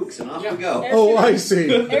like mooks and off we go. Oh, I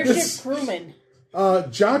see. Airship crewman.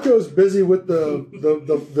 Jocko's busy with the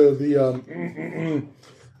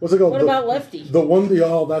what's it called? What about Lefty? The one.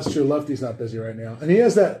 That's true. Lefty's not busy right now, and he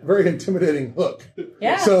has that very intimidating hook.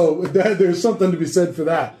 Yeah. So there's something to be said for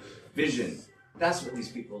that. Vision. That's what these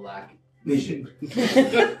people lack. Vision.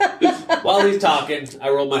 While he's talking, I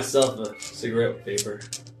roll myself a cigarette with paper.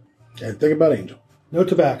 And think about Angel. No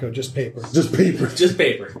tobacco, just paper. Just paper. Just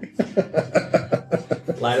paper.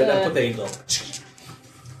 Light it up with Angel.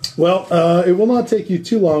 Well, it will not take you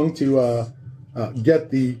too long to get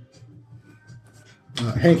the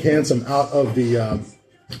Hank Handsome out of the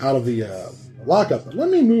lockup. But let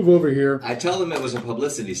me move over here. I tell them it was a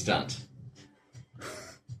publicity stunt.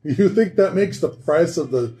 You think that makes the price of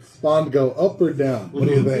the bond go up or down? What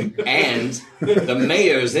do you think? And the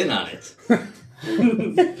mayor's in on it.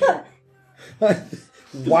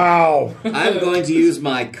 Wow. I'm going to use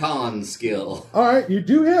my con skill. All right, you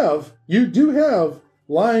do have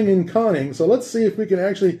lying and conning. So let's see if we can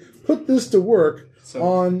actually put this to work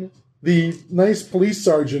on the nice police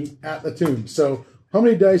sergeant at the Tomb. So how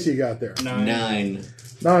many dice you got there? 9.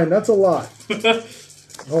 9. That's a lot.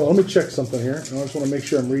 Oh, let me check something here. I just want to make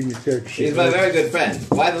sure I'm reading your character sheet. He's my very good friend.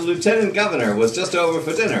 Why, the lieutenant governor was just over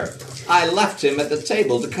for dinner. I left him at the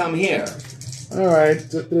table to come here. All right.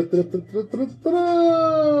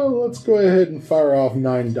 Let's go ahead and fire off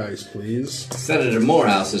 9 dice, please. Senator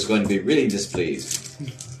Morehouse is going to be really displeased.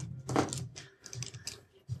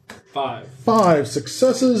 5. 5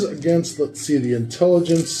 successes against, let's see, the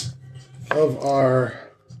intelligence of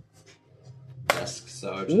our Desk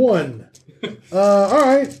sergeant. 1. All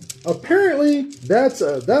right. Apparently, that's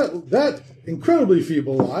that incredibly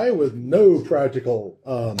feeble eye with no practical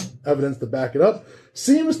evidence to back it up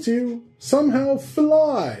seems to somehow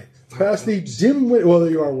fly past the dim window. Well,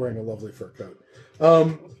 you are wearing a lovely fur coat,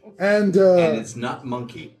 and it's not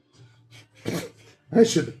monkey. I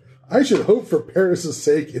should hope for Paris's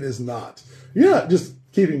sake it is not. You're not just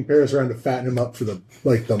keeping Paris around to fatten him up for the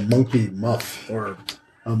monkey muff or.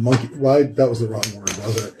 A monkey. Why? That was the wrong word,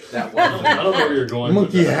 wasn't it? That was. I don't know where you're going.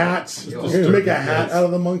 Monkey hats. You're going to make a hat out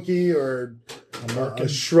of the monkey or a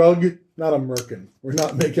shrug. Not a merkin. We're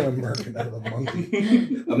not making a merkin out of the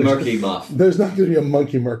monkey. A murky muff. There's not going to be a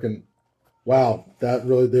monkey merkin. Wow, that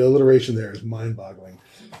really, the alliteration there is mind-boggling.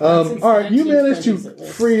 All right, you managed to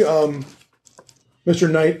free Mr.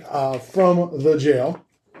 Knight from the jail.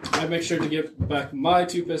 I make sure to give back my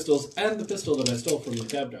 2 pistols and the pistol that I stole from the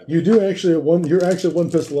cab driver. You do actually you're actually 1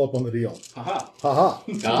 pistol up on the deal. Haha. Haha.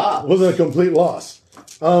 Ah, Wasn't a complete loss.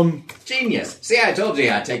 genius. See, I told you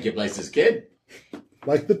I'd take you places, kid.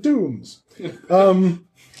 Like the tombs.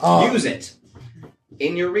 Use it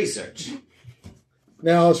in your research.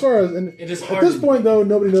 Now, as far as... And It is at hard this to- point, though,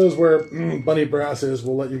 nobody knows where Bunny Brass is.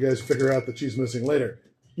 We'll let you guys figure out that she's missing later.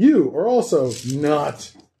 You are also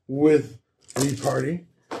not with the party.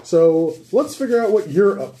 So let's figure out what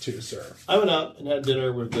you're up to, sir. I went out and had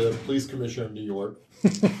dinner with the police commissioner of New York. We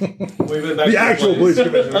went back The to actual police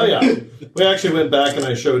commissioner. Oh, yeah. We actually went back and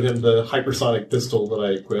I showed him the hypersonic pistol that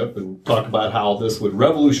I equip and talked about how this would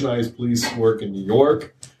revolutionize police work in New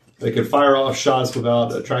York. They could fire off shots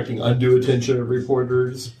without attracting undue attention of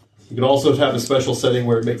reporters. You could also have a special setting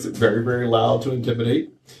where it makes it very, very loud to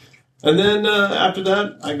intimidate. And then after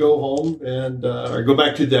that, I go home and I go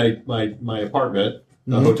back to my apartment,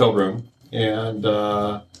 hotel room, and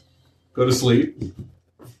go to sleep.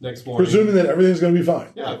 Next morning. Presuming that everything's going to be fine.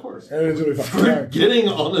 Yeah, of course. Everything's going to be fine. We're All right. getting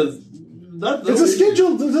on a... It's a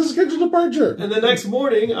scheduled departure. And the next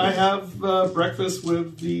morning, I have breakfast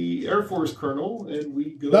with the Air Force colonel, and we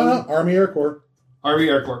go... No, Army Air Corps. Army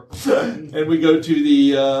Air Corps. And we go to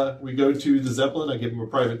the Zeppelin. I give him a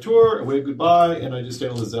private tour. I wave goodbye, and I just stay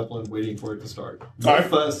on the Zeppelin waiting for it to start. No All right.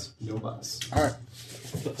 fuss, no fuss. All right.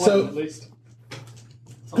 The plan, So- at least.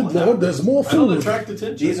 Good Lord, there's more I don't food. attract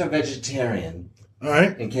attention. These are vegetarian, All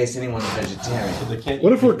right. in case anyone's vegetarian. They can't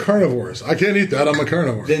What if we're carnivores? I can't eat that. I'm a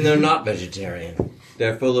carnivore. Then they're not vegetarian.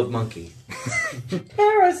 They're full of monkey.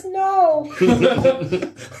 Paris, no!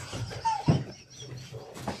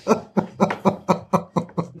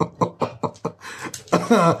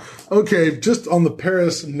 Okay, just on the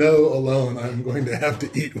Paris no alone, I'm going to have to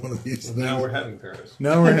eat one of these things. Now we're having Paris.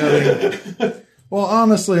 Now we're having... Well,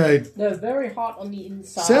 honestly, They're very hot on the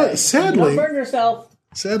inside. Sadly- Don't burn yourself.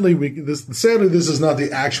 Sadly, this is not the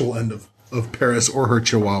actual end of Paris or her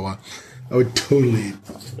Chihuahua. I would totally eat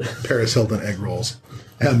Paris Hilton egg rolls.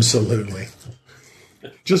 Absolutely.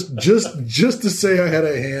 Just to say I had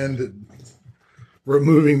a hand at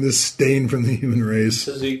removing this stain from the human race.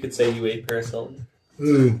 So you could say you ate Paris Hilton.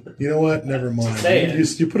 Ooh, you know what? Never mind. Say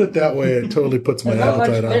it. You put it that way, it totally puts my There's not much-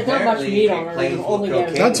 appetite there's on. not much meat on her. plane You full of only get-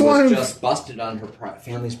 cocaine That's why was I'm- just busted on her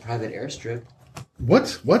family's private airstrip.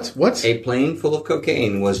 What? A plane full of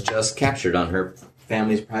cocaine was just captured on her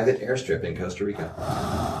family's private airstrip in Costa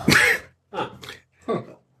Rica.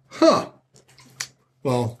 Huh.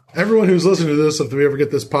 Well, everyone who's listening to this, if we ever get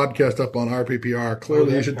this podcast up on RPPR,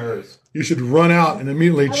 clearly you should run out and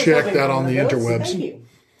immediately I was check hoping that for on the one of those. interwebs. Thank you.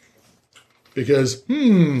 Because,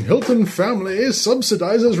 Hilton family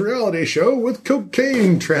subsidizes reality show with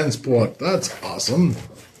cocaine transport. That's awesome.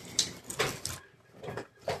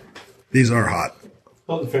 These are hot.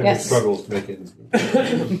 Well, the family Yes. struggles to make it.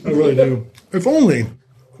 I really do. If only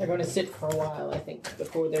They're going to sit for a while, I think,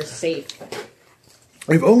 before they're safe.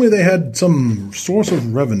 they had some source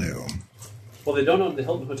of revenue. Well, they don't own the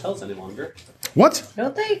Hilton hotels any longer. What?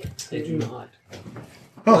 Don't they? They do not.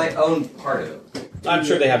 Well, they own part of it. I'm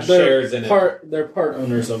sure they have shares in it. They're part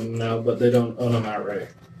owners of them now, but they don't own them outright.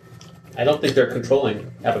 I don't think they're have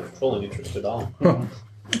a controlling interest at all.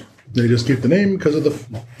 They just keep the name because of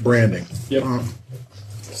the branding. Yep.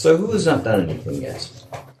 So who has not done anything yet?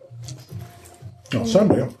 Oh,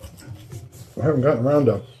 Sunday. I haven't gotten around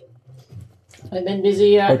to. I've been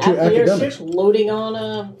busy Or at two the academics. airship loading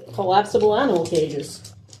on collapsible animal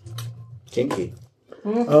cages. Kinky.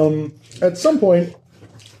 At some point,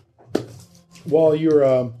 while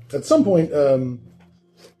you're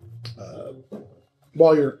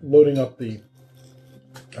while you're loading up the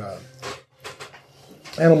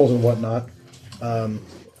animals and whatnot,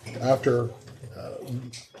 after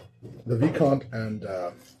the Vicomte and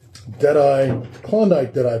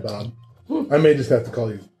Klondike Deadeye Bob, I may just have to call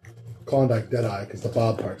you Klondike Deadeye because the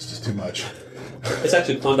Bob part's just too much. It's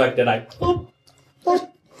actually Klondike Deadeye. Call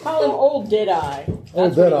him Old Deadeye. That's Old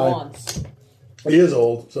what Deadeye. he wants. He is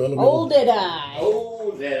old, so it'll be Old Deadeye.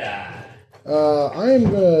 Oh, Deadeye. I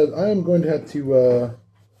am going to have to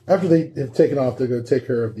after they have taken off to go take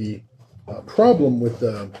care of the problem with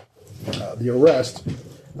the arrest.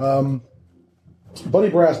 Bunny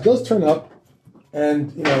Brass does turn up,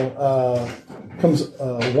 and comes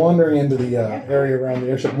wandering into the area around the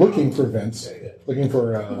airship, looking for Vince, looking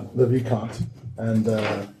for the Vicomte, and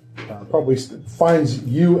probably finds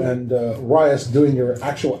you and Rias doing your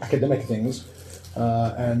actual academic things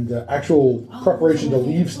and actual preparation to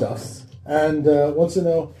leave stuff. And wants to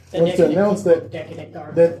announce that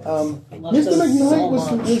Mr.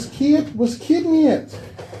 McKnight was kidnapped.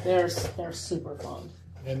 They're super fun.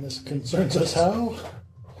 And this concerns us how?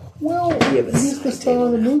 Well, he's the star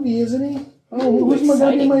of the movie, isn't he? Oh, who's my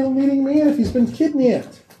leading man if he's been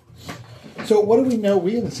kidnapped? So So what do we know?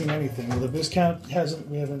 We haven't seen anything. The Viscount hasn't.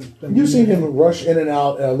 We haven't. Been You've seen him rush in and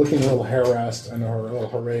out, looking a little harassed and a little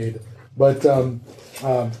harried. But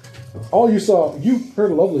all you saw, you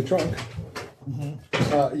heard a lovely trunk.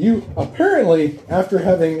 Mm-hmm. You apparently, after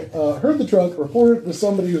having heard the trunk, reported to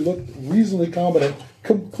somebody who looked reasonably competent,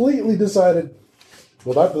 completely decided,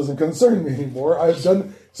 well, that doesn't concern me anymore. I've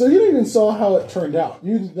done. So you didn't even saw how it turned out.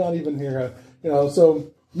 You did not even hear how,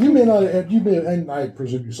 so you may not, and I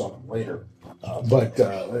presume you saw them later, but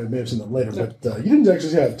you may have seen them later, but you didn't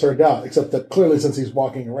actually see how it turned out, except that clearly since he's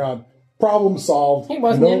walking around, problem solved. He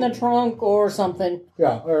wasn't in the trunk or something.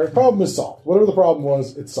 Yeah, or problem is solved. Whatever the problem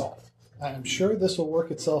was, it's solved. I'm sure this will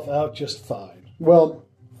work itself out just fine. Well,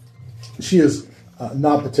 she is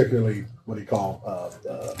not particularly,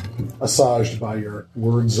 assuaged by your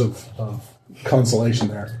words of consolation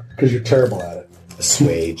there, because you're terrible at it.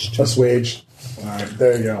 Assuaged. All right,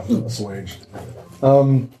 there you go. Assuaged.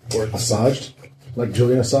 Assuaged? Like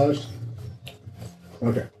Julian Assange?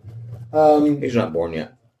 Okay. He's not born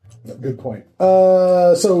yet. Good point.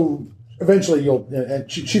 So eventually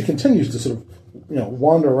and she continues to sort of,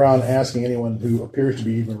 wander around asking anyone who appears to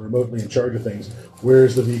be even remotely in charge of things,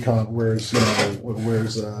 where's the Vicomte, where's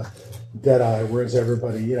Deadeye, where's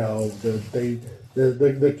everybody,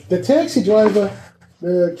 the taxi driver,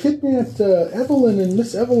 the kidnapped Evelyn and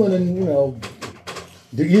Miss Evelyn, and,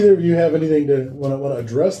 do either of you have anything to want to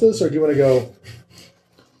address this, or do you want to go,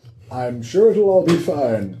 I'm sure it'll all be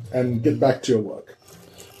fine, and get back to your work?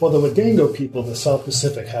 Well, the Wadango people of the South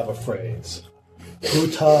Pacific have a phrase,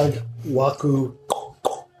 Utag Waku,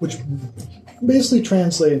 which basically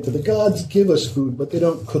translates into the gods give us food, but they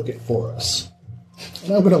don't cook it for us.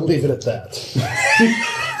 And I'm going to leave it at that.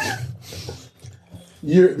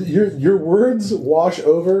 Your words wash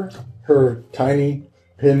over her tiny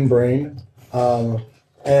pin brain,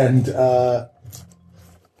 and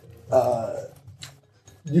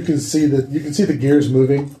you can see the gears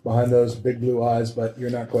moving behind those big blue eyes, but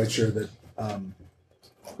you're not quite sure that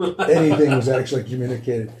anything was actually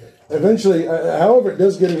communicated. Eventually, however, it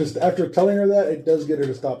does get her to, after telling her that, it does get her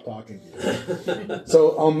to stop talking to you.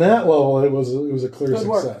 So on that level, it was a clear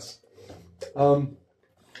success.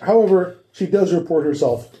 However, she does report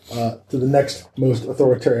herself to the next most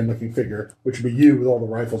authoritarian-looking figure, which would be you with all the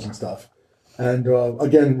rifles and stuff, and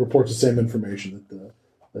again reports the same information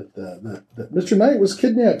that Mr. Knight was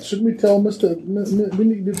kidnapped. Shouldn't we tell Mr. We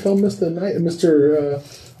need to tell Mr. Knight, Mr.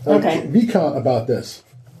 Vicomte about this?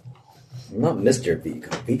 Not Mr.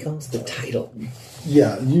 Vicomte. Vicomte's the title.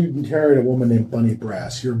 Yeah, you married a woman named Bunny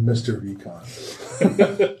Brass. You're Mr.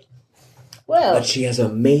 Vicomte. Well, but she has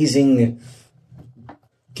amazing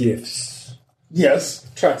gifts. Yes,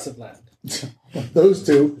 Tracts of land. those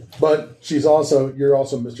two. But you're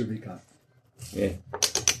also Mr. Vicomte. Yeah.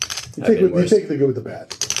 You take the good with the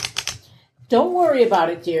bad. don't worry about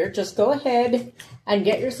it, dear. Just go ahead and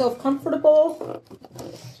get yourself comfortable.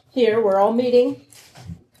 Here, we're all meeting.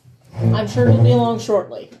 I'm sure he'll be along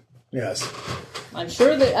shortly. Yes. I'm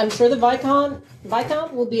sure the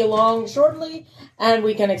Viscount will be along shortly, and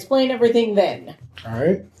we can explain everything then. All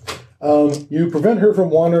right. You prevent her from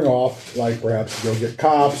wandering off, like perhaps to go get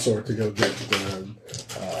cops or to go get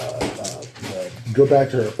go back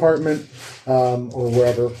to her apartment or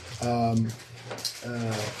wherever.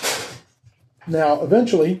 Now,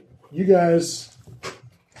 eventually, you guys,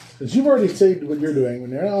 as you've already stated what you're doing,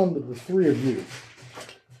 when you're down to the three of you,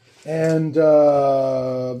 and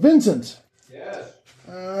Vincent. Yes.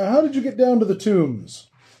 How did you get down to the tombs?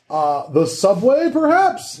 The subway,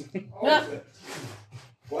 perhaps?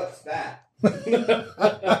 What's that?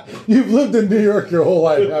 You've lived in New York your whole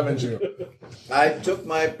life, haven't you? I took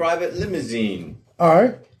my private limousine. All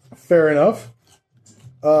right, fair enough.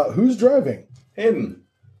 Who's driving? Him.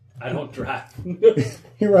 I don't drive.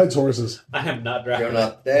 He rides horses. I am not driving. You're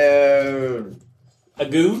not there. A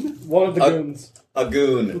goon? One of the goons. A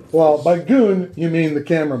goon. Well, by goon, you mean the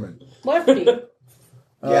cameraman. Lefty.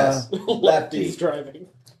 Yes. Lefty. He's driving.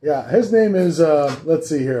 Yeah, his name is, let's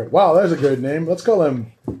see here. Wow, that's a good name. Let's call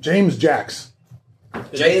him James Jacks.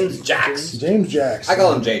 James Jacks. James Jacks. I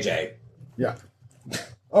call him JJ. Yeah.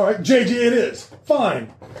 All right, JJ it is.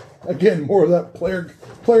 Fine. Again, more of that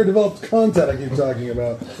player-developed content I keep talking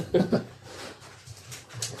about.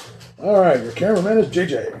 All right, your cameraman is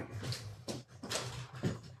JJ.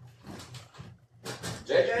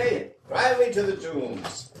 JJ, drive me to the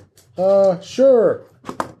tombs. Sure,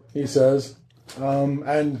 he says,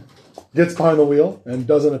 and gets behind the wheel and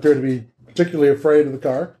doesn't appear to be particularly afraid of the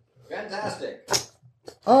car. Fantastic.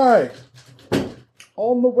 All right,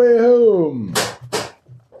 on the way home.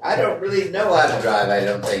 I don't really know how to drive, I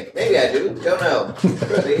don't think. Maybe I do. Don't know.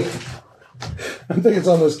 Could be. I think it's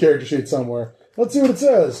on this character sheet somewhere. Let's see what it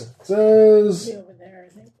says. It says... Over there,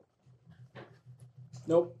 I think.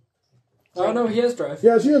 Nope. Oh, no, he has drive.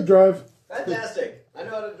 Yes, you have drive. Fantastic. I know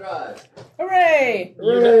how to drive. Hooray!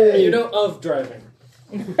 Hooray. You know of driving.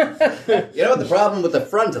 You know what the problem with the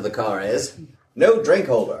front of the car is? No drink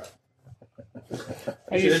holder.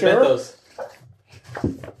 Are you Should invent sure? those.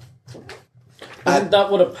 Isn't that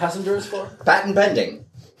what a passenger is for? Patent pending.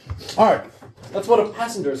 All right. That's what a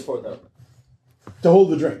passenger is for, though. To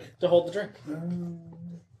hold the drink. To hold the drink.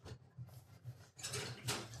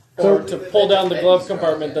 So- Or to pull down the glove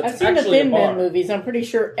compartment that's I've seen the actually a Thin bar. Man movies. I'm pretty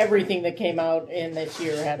sure everything that came out in this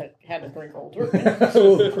year had a drink holder.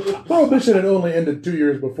 Prohibition had only ended 2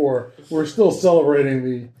 years before. We're still celebrating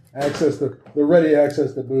the ready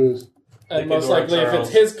access to booze. And most likely, if it's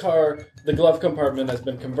his car, the glove compartment has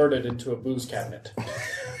been converted into a booze cabinet.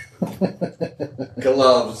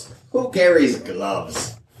 Gloves. Who carries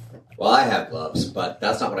gloves? Well, I have gloves, but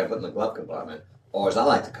that's not what I put in the glove compartment. Or as I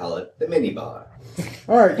like to call it, the minibar.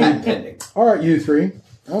 All right, Patent pending. all right, you three.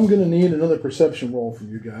 I'm going to need another perception roll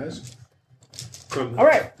from you guys. From All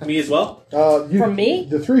right. me as well? From me?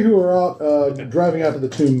 The three who are out driving out to the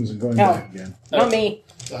tombs and going back again. Not me.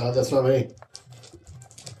 That's not me.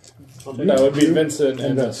 That would be Vincent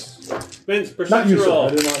and us. Vince, Not perception you, sir. roll. I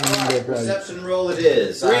did not mean to apply. Perception roll it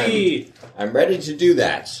is. 3. I'm ready to do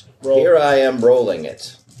that. Roll. Here I am rolling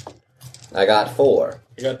it. I got 4.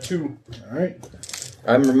 I got 2. All right.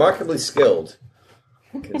 I'm remarkably skilled,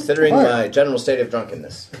 considering All right. my general state of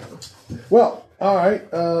drunkenness. Well, all right.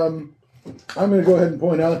 I'm going to go ahead and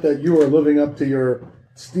point out that you are living up to your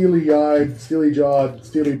steely-eyed, steely-jawed,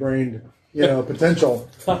 steely-brained, potential.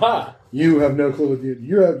 Haha! You have no clue what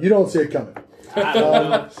you don't see it coming.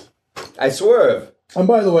 I swerve. And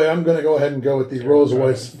by the way, I'm going to go ahead and go with the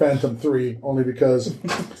Rolls-Royce Phantom 3, only because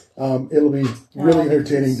it'll be really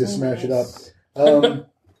entertaining to smash it up.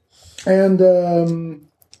 And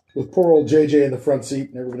with poor old JJ in the front seat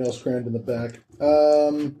and everyone else crammed in the back.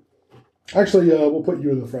 Actually, we'll put you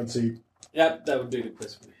in the front seat. Yep, that would be a good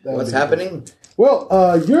place for me. That would What's be good. happening? Well,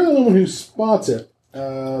 you're the one who spots it,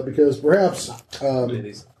 because perhaps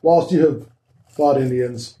whilst you have fought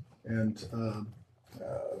Indians and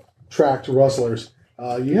tracked rustlers,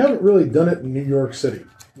 you haven't really done it in New York City,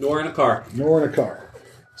 Nor in a car. nor in a car.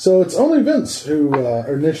 So it's only Vince who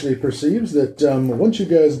initially perceives that once you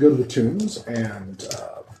guys go to the tombs and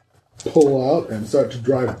pull out and start to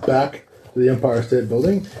drive back to the Empire State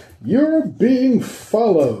Building, you're being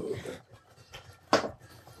followed.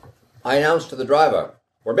 I announced to the driver,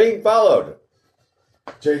 we're being followed.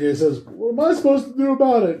 JJ says, "What am I supposed to do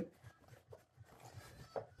about it?"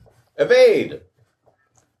 Evade.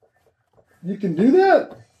 You can do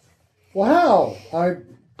that? Well, how?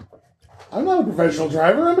 I'm not a professional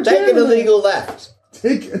driver. I'm a Take an cameraman. illegal left.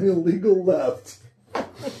 Take an illegal left.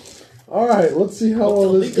 All right, let's see how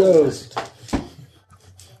well this goes.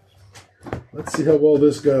 Let's see how well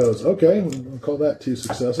this goes. Okay, we'll call that 2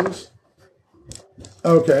 successes.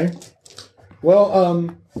 Okay.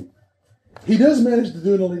 Well, he does manage to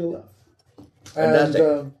do an illegal left. Fantastic.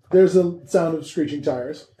 And there's a sound of screeching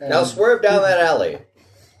tires. And, Now swerve down that alley.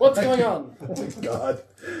 What's going on? oh my God.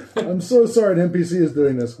 I'm so sorry an NPC is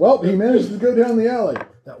doing this. Well, he managed to go down the alley.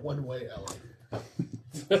 That one-way alley.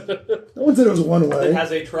 No one said it was one It way.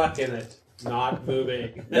 has a truck in it. Not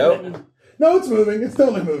moving. Nope. No, it's moving. It's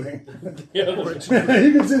totally moving. Yeah,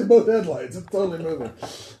 You can see both headlights. It's totally moving.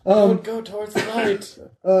 don't go towards the light.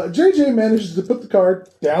 JJ manages to put the car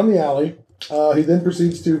down the alley. He then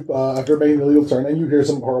proceeds to, after making the legal turn, and you hear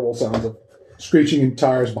some horrible sounds of screeching in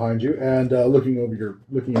tires behind you, and looking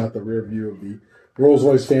out the rear view of the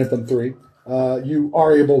Rolls-Royce Phantom 3. You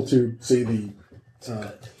are able to see the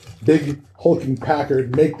big hulking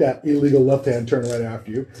Packard make that illegal left-hand turn right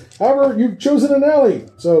after you. However, you've chosen an alley.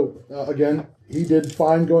 So, again, he did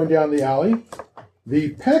fine going down the alley. The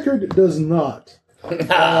Packard does not.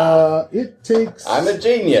 It takes... I'm a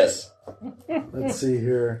genius. Let's see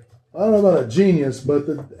here. I don't know about a genius, but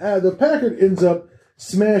the Packard ends up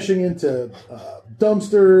smashing into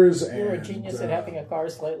dumpsters. You're a and, genius at having a car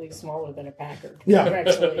slightly smaller than a Packard. Yeah.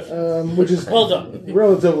 Congratulations. which is Well done.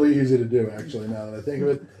 relatively easy to do, actually, now that I think of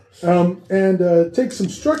it. And takes some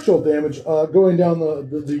structural damage going down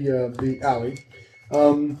the alley.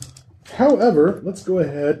 However, let's go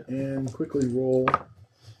ahead and quickly roll.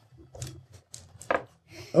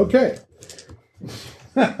 Okay.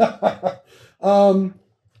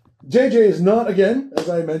 JJ is not, again, as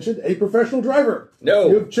I mentioned, a professional driver. No.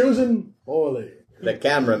 You've chosen poorly. The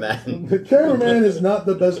cameraman. The cameraman is not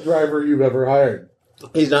the best driver you've ever hired.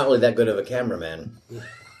 He's not really that good of a cameraman.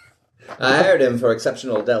 I hired him for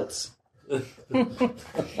exceptional delts.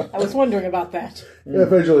 I was wondering about that. Yeah,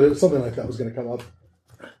 eventually something like that was going to come up.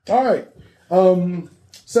 All right.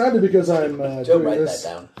 Sadly, because I'm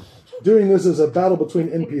doing this as a battle between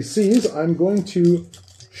NPCs, I'm going to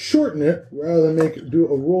shorten it rather than do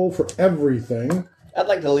a roll for everything. I'd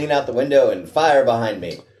like to lean out the window and fire behind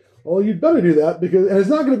me. Well, you'd better do that, and it's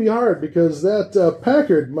not going to be hard, because that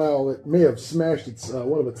Packard, while it may have smashed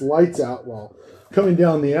one of its lights out while coming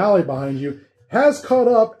down the alley behind you, has caught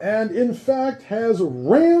up and, in fact, has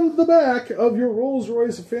rammed the back of your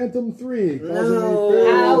Rolls-Royce Phantom 3, causing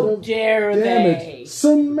a How dare damage. they?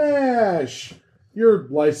 Smash! Your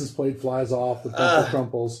license plate flies off, the pencil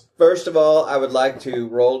crumples. First of all, I would like to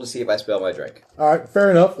roll to see if I spill my drink. All right,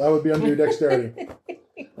 fair enough. That would be under your dexterity.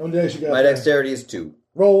 My dexterity is 2.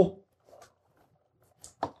 Roll.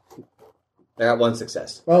 I got 1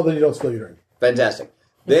 success. Well, then you don't spill your drink. Fantastic.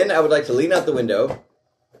 Then I would like to lean out the window.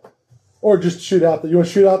 Or just shoot out you want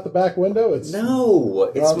to shoot out the back window?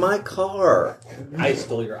 No, it's my car. I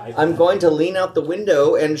stole your iPad. I'm going to lean out the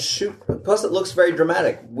window and shoot. Plus, it looks very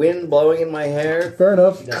dramatic. Wind blowing in my hair. Fair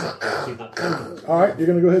enough. She's not. All right, you're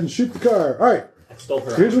going to go ahead and shoot the car. All right. I stole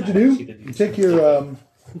her. Here's what you do. She didn't. You take your...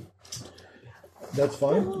 that's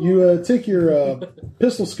fine. You take your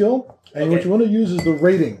pistol skill, and what you want to use is the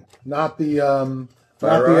rating, not the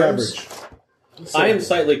average. So I am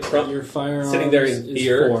slightly Your firearms sitting there in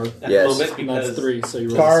fear 4. at the Yes. moment And that's because 3, so you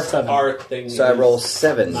roll Car. 7. our thing. So I roll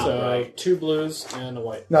 7. Not So right. 2 blues and a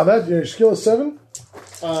white. Now, your skill is 7?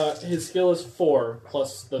 His skill is 4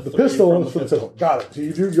 plus the The 3 pistol from is for the pistol. Got it. So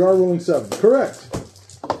you are rolling 7. Correct.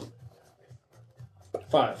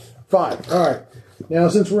 5. 5. All right. Now,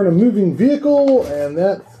 since we're in a moving vehicle, and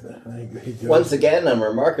that... Once again, I'm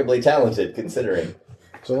remarkably talented, considering.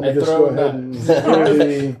 So let me just go ahead and do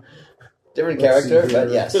the... Different Let's character, see here.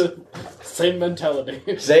 but yes. Same mentality.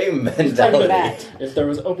 Same Like mentality. that. If there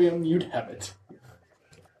was opium, you'd have it.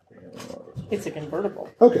 It's a convertible.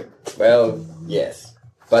 Okay. Well, yes.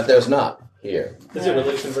 But there's not here. Is it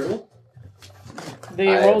really convertible? The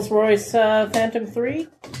Rolls-Royce Phantom 3?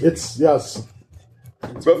 It's... Yes.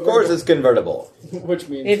 But of course it's convertible. Which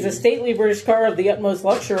means It's a stately British car of the utmost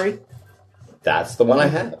luxury. That's the one I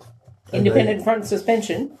have. Independent front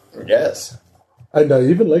suspension. Yes. And I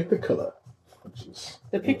even like the color.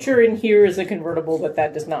 The picture in here is a convertible, but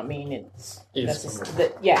that does not mean it's...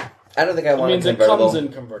 yeah. I don't think I it want means a it comes convertible. in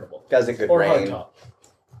convertible. Because it could Or rain. hardtop.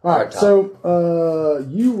 All right, so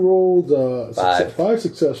you rolled 5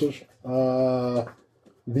 successes.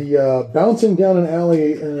 The bouncing down an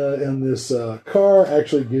alley in this car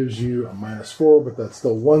actually gives you a -4, but that's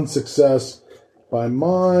still 1 success by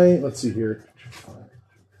my... Let's see here.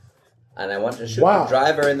 And I want to shoot Wow. the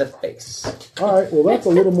driver in the face. All right, well, that's a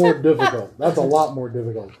little more difficult. That's a lot more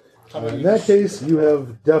difficult. In that case, you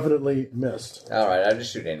have definitely missed. All right, I'll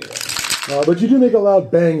just shoot anyway. But you do make a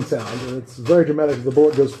loud bang sound, and it's very dramatic if the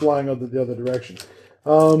bullet goes flying the other direction.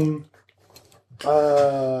 You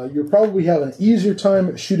probably have an easier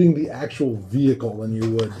time shooting the actual vehicle than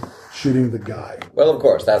you would shooting the guy. Well, of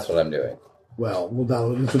course, that's what I'm doing. Well, we'll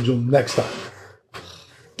download individual next time.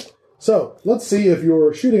 So, let's see if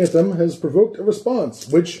your shooting at them has provoked a response,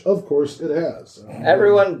 which, of course, it has.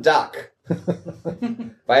 Everyone duck.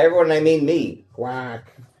 By everyone, I mean me.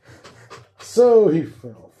 Quack. So he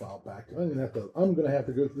filed back. I'm gonna have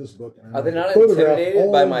to go through this book. And Are they not photograph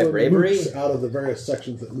intimidated by all my the bravery? mooks out of the various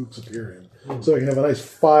sections that mooks appear in, so I can have a nice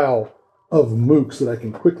file of mooks that I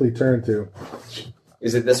can quickly turn to.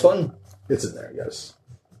 Is it this one? It's in there, yes.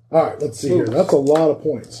 All right, let's see here. That's a lot of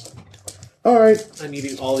points. All right. I'm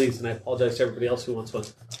eating all these, and I apologize to everybody else who wants one.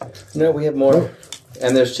 No, we have more. Oh.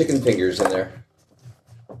 And there's chicken fingers in there.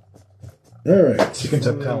 All right. Chicken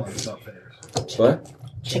tip talons, not fingers. What?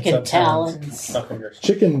 Chicken talons. Not fingers.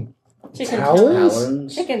 Chicken Chicken talons?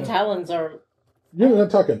 Talons? Chicken talons are... You're not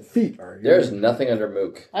talking feet, are you? There's nothing under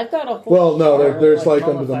Mook. I've got a whole... Well, no, jar of, there's like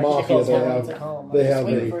under the mummified mafia chicken they talons have at home. they I'm have just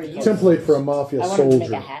a waiting for you. template for a mafia I wanted to make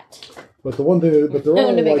soldier. a hat. But the one thing, but they're I all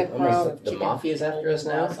wanted to make like a crown of The chicken mafia's after us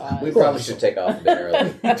now? outside. We probably should take off a bit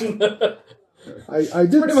early. I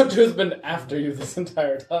did. Pretty much who's been after you this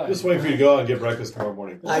entire time. Just waiting for you to go out and get breakfast tomorrow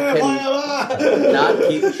morning. I can not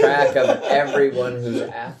keep track of everyone who's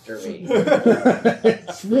after me.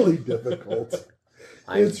 It's really difficult.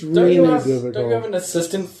 It's Don't really you have difficult. an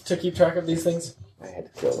assistant to keep track of these things? I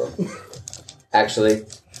had to kill them. Actually,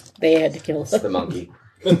 They had to kill us. it's the monkey.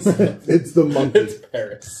 It's the monkey. It's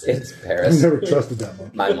Paris. It's I've Paris. never trusted that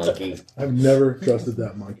monkey. My monkey. I've never trusted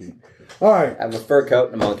that monkey. All right. I have a fur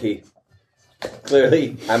coat and a monkey.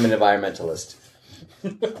 Clearly, I'm an environmentalist.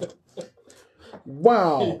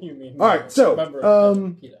 Wow. You mean All right. So, member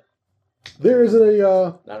of PETA. there is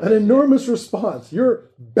an enormous response.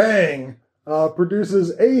 Your bang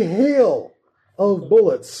produces a hail of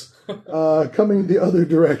bullets coming the other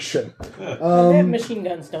direction. They have machine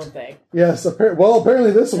guns, don't they? Yes,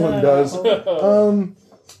 apparently this one does.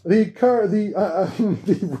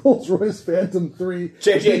 The Rolls-Royce Phantom 3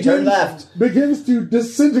 JJ, turn left. Begins to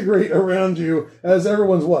disintegrate around you as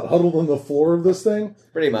everyone's huddled on the floor of this thing?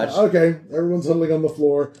 Pretty much. Okay, everyone's huddling on the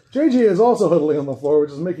floor. JJ is also huddling on the floor, which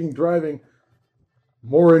is making driving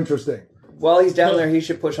more interesting. While he's down there, he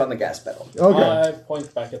should push on the gas pedal. Okay. I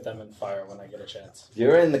point back at them and fire when I get a chance.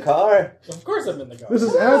 You're in the car. Of course I'm in the car. This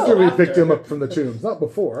is after we picked him up from the tombs, not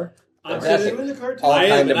before. I'm That's sitting in the car too. all I am,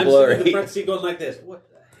 kind of and I'm sitting in the blurry. front seat going like this. What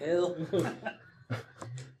the hell?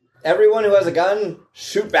 Everyone who has a gun,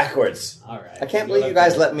 shoot backwards. All right. I can't believe you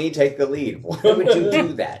guys let me take the lead. Why would you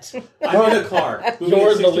do that? I'm in a car. Moving You're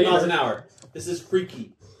at the 60 miles leader. an hour. This is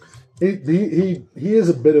freaky. He is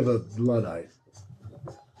a bit of a Luddite.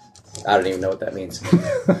 I don't even know what that means.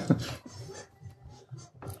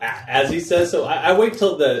 As he says, so I wait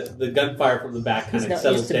till the gunfire from the back kind He's of not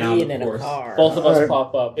settles used to down. being Of in a course, car. Both of us Alright.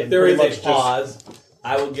 pop up. if and there is pretty a much pause,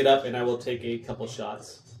 I will get up and I will take a couple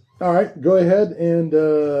shots. All right, go ahead and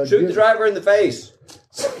Shoot the driver in the face.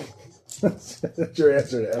 That's your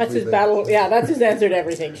answer to everything. That's his battle. Yeah, that's his answer to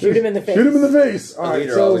everything. Shoot him in the face. Shoot him in the face. All The right,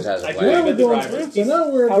 leader so always has a I now do way. we're even the going. driver. So now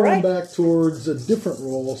we're All going right. back towards a different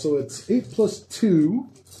roll. So it's 8 plus 2.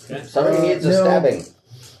 Okay? Somebody needs a no. stabbing.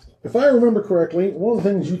 If I remember correctly, one of the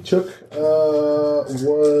things you took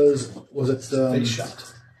was it Face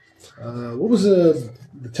shot. what was the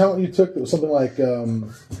talent you took? That was something like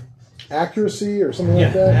accuracy or something Yeah,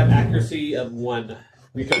 like I that. have accuracy of 1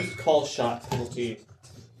 because call shot penalty,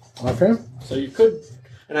 Okay. So you could.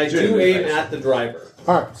 and I do aim at the driver.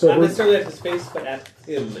 All right. So Not we're, necessarily at his face, but at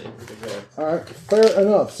him in particular. all right. Fair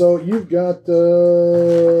enough. So you've got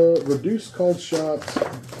reduced called shot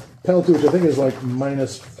penalty, which I think is like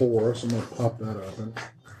 -4. So I'm gonna pop that open.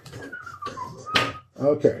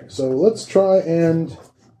 Okay. So let's try and.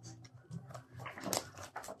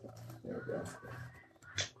 There we go.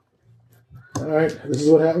 All right. This is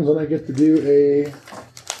what happens when I get to do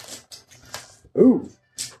a. Ooh.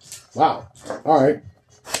 Wow. All right.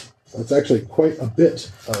 That's actually quite a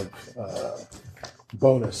bit of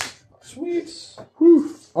bonus. Sweet.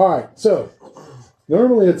 Whew. All right. So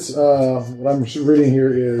normally it's what I'm reading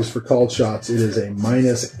here is for called shots. It is a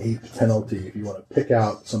 -8 penalty if you want to pick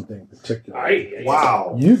out something particular.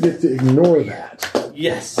 Wow. You get to ignore that,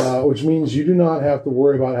 Yes. which means you do not have to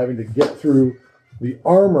worry about having to get through the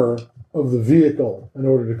armor of the vehicle in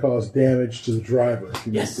order to cause damage to the driver if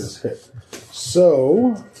you Yes. make this hit.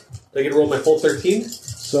 So. Do I get to roll my full 13?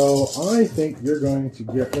 So I think you're going to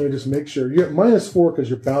get. Let me just make sure. You get -4 because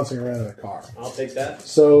you're bouncing around in a car. I'll take that.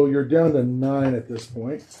 So you're down to 9 at this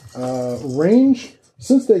point. Range.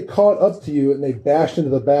 Since they caught up to you and they bashed into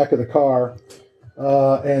the back of the car,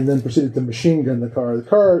 and then proceeded to machine gun the car.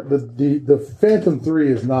 The Phantom 3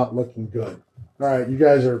 is not looking good. All right, you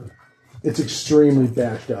guys are. It's extremely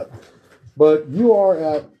bashed up, but you are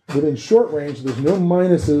at within short range. There's no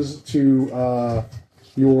minuses to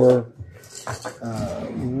your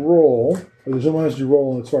roll. There's no minus to your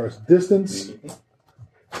roll as far as distance.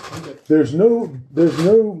 There's no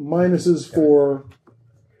minuses for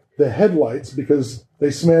the headlights because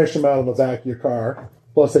they smashed them out of the back of your car.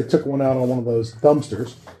 Plus, they took one out on one of those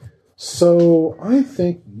dumpsters. So I'm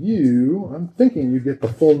thinking you get the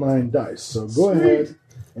full 9 dice. So go ahead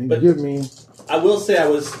and But- give me. I will say I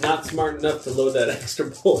was not smart enough to load that extra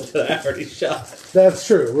bullet that I already shot. That's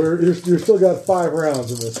true. You're still got 5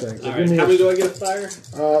 rounds in this thing. So All give right, me how a- many do I get a fire?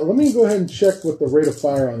 let me go ahead and check what the rate of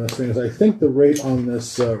fire on this thing is. I think the rate on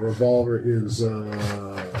this revolver is.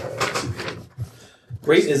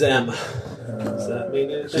 Rate is M. Does that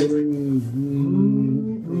mean anything?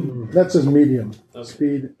 That says medium. Okay.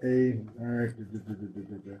 Speed A. All right.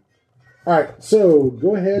 All right. So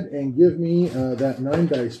go ahead and give me that 9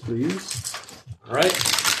 dice, please. All right.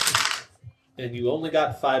 And you only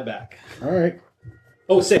got 5 back. All right.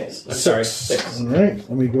 Oh, 6. I'm sorry, 6. All right. Let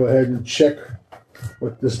me go ahead and check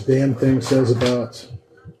what this damn thing says about.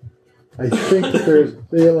 I think that there's.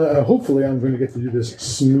 Hopefully, I'm going to get to do this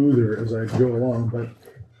smoother as I go along, but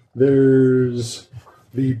there's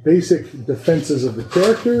the basic defenses of the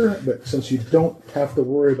character, but since you don't have to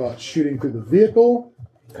worry about shooting through the vehicle.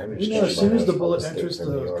 As soon as the bullet enters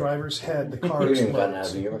the driver's head, the car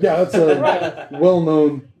explodes. Yeah, that's a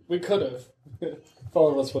well-known. We could have. If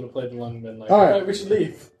all of us would have played along and been like, All right. "Alright, we should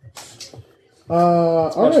leave." All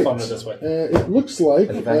much right. funner this way. It looks like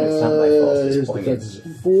But the fact it's not my fault is his poignant. defense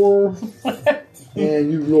is 4,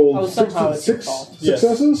 and you rolled Oh, somehow it's your six fault. Yes.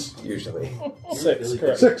 successes. Usually. 6,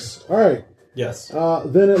 correct. 6. All right. Yes.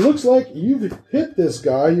 Then it looks like you've hit this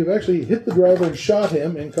guy. You've actually hit the driver and shot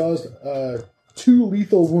him and caused 2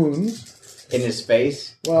 lethal wounds. In his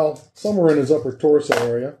face? Well, somewhere in his upper torso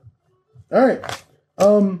area. All right.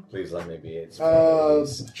 Please let me be it.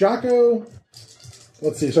 Jocko.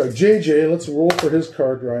 Let's see. Sorry, JJ. Let's roll for his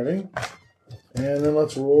car driving. And then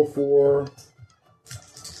let's roll for...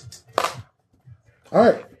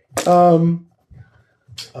 All right.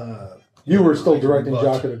 You were still directing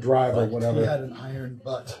Jocko to drive or whatever. He had an iron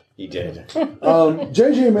butt. He did.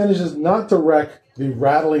 JJ manages not to wreck the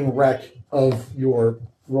rattling wreck of your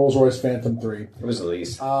Rolls-Royce Phantom 3. It was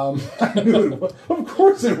Elise. I knew it was. Of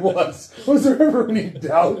course it was. Was there ever any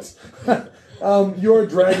doubt? You're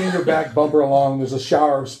dragging your back bumper along. There's a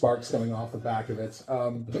shower of sparks coming off the back of it.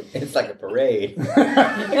 It's like a parade.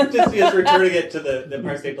 Just see us returning it to the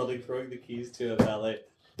Empire State Building, throwing the keys to a valet.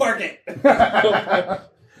 Park it!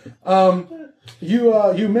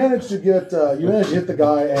 You manage to hit the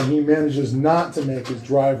guy, and he manages not to make his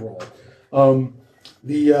drive roll.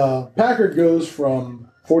 The Packard goes from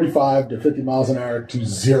 45 to 50 miles an hour to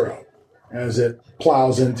 0 as it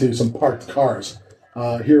plows into some parked cars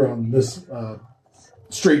here on this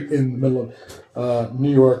street in the middle of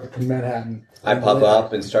New York and Manhattan. I pop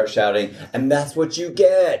up and start shouting, and that's what you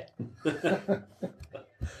get.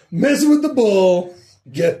 Mess with the bull,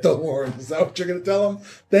 get the horn. Is that what you're going to tell him?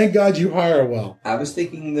 Thank God you hire well. I was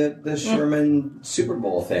thinking the Sherman Super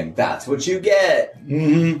Bowl thing. That's what you get.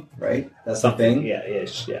 Mm-hmm. Right? That's the thing? Yeah,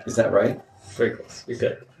 ish, yeah. Is that right? Very close. You're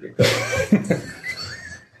good. You're good.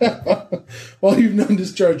 Well, you've known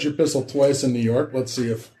discharge your pistol twice in New York. Let's see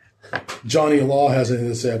if Johnny Law has anything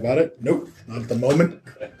to say about it. Nope, not at the moment.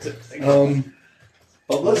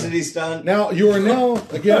 Publicity stunt. Now, you are now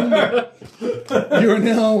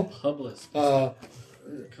Publicist.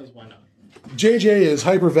 Because why not? JJ is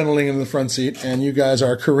hyperventilating in the front seat, and you guys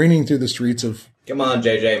are careening through the streets of Come on,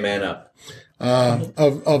 JJ, man up.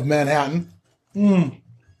 of Manhattan.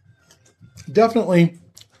 Definitely,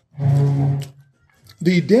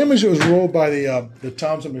 the damage that was rolled by the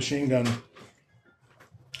Thompson machine gun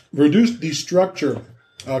reduced the structure.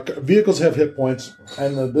 Vehicles have hit points,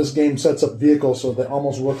 and this game sets up vehicles so they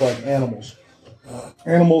almost look like animals.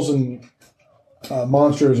 Animals and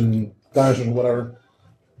monsters and dinosaurs and whatever.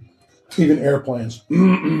 Even airplanes.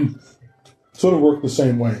 Sort of work the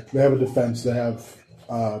same way. They have a defense, they have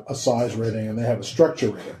a size rating, and they have a structure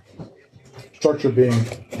rating. Structure being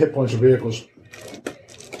hit points of vehicles.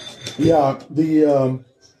 Yeah, the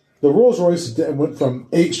Rolls-Royce went from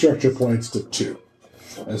 8 structure points to 2.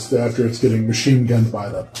 After it's getting machine gunned by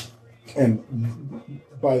the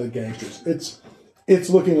gangsters. It's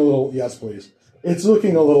looking a little, yes please. It's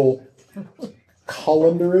looking a little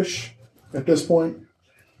Collinderish at this point.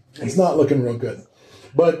 It's not looking real good.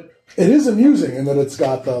 But it is amusing in that it's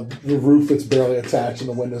got the roof that's barely attached and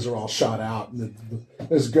the windows are all shot out. And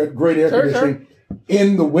there's great air conditioning.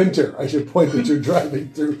 In the winter, I should point that you're driving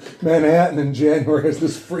through Manhattan in January as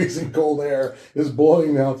this freezing cold air is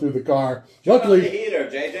blowing now through the car. Luckily, the heater,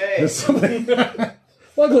 JJ.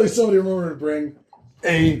 Luckily, somebody remembered to bring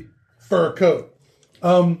a fur coat.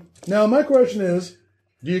 Now, my question is,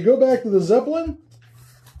 do you go back to the Zeppelin?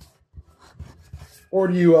 Or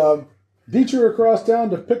do you detour across town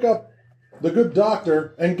to pick up the good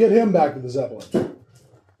doctor and get him back to the Zeppelin?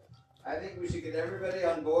 I think we should get everybody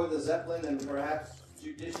on board the Zeppelin and perhaps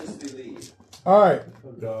judiciously leave. All right.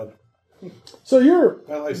 Oh, God. So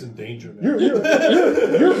My life's in danger, man.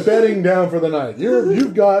 You're bedding down for the night.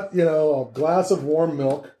 You've got, a glass of warm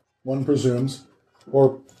milk, one presumes,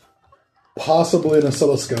 or possibly an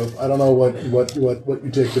oscilloscope. I don't know what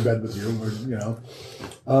you take to bed with you,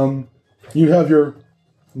 or, you have your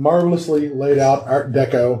marvelously laid out Art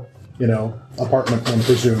Deco, apartment, one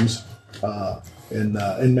presumes, in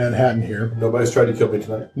Manhattan here. Nobody's tried to kill me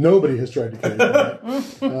tonight. Nobody has tried to kill you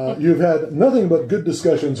tonight. You've had nothing but good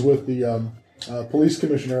discussions with the police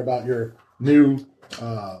commissioner about your new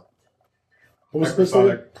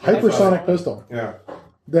hypersonic pistol. Yeah.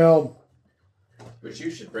 Now, Which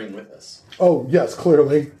you should bring with us. oh yes,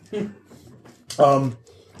 clearly. The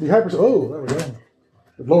hypers. Oh, there we go.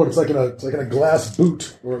 Good Lord, it's like in a glass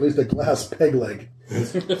boot, or at least a glass peg leg,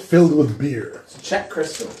 filled with beer. Check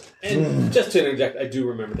crystal. And just to interject, I do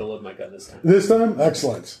remember to load my gun this time. This time,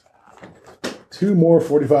 excellent. 2 more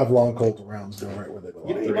 45 long Colt rounds go right with it.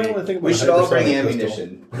 You might want to think about We should all bring hypersonic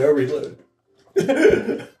ammunition. pistol. No reload.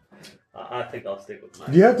 I think I'll stick with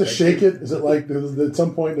mine. Do you have to shake it? Is it like at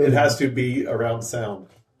some point? It has to be around sound.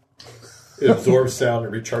 It absorbs sound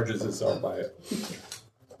and recharges itself by it.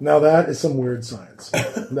 Now that is some weird science.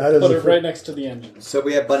 That is Put it right next to the engine. So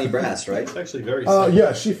we have Bunny Brass, right? It's actually very simple.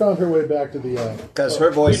 yeah, she found her way back to the... Because her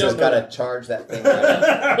voice has got to charge that thing.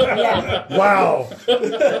 Yeah. Wow!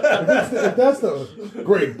 if that's the...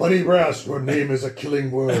 Great, Bunny Brass, your name is a killing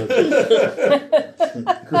word.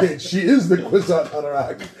 Great, she is the Kwisatz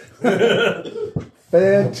Haderach.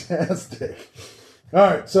 Fantastic. All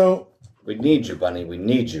right, so... We need you, Bunny. We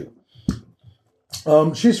need you.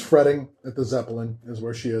 She's fretting at the Zeppelin, is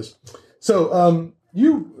where she is. So,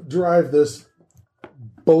 you drive this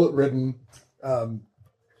bullet-ridden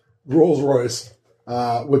Rolls Royce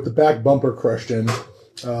with the back bumper crushed in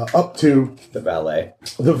up to The valet.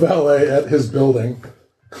 the valet at his building.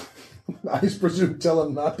 I presume tell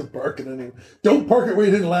him not to park it anywhere. Don't park it where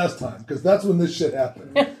you didn't last time, because that's when this shit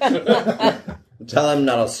happened. Tell him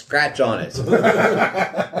not to scratch on it.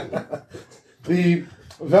 The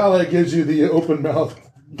valet gives you the open mouth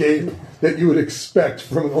gape that you would expect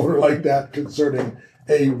from an order like that concerning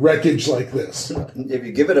a wreckage like this. If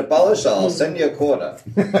you give it a polish, I'll send you a quarter.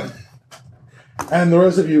 And the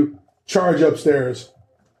rest of you charge upstairs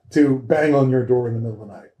to bang on your door in the middle of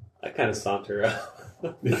the night. I kind of saunter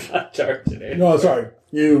out. Not charge today. No, sorry.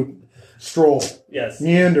 You stroll. Yes.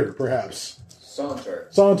 Meander, perhaps.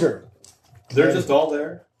 Saunter. They're just all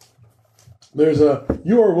there.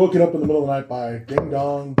 You are woken up in the middle of the night by ding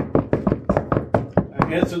dong.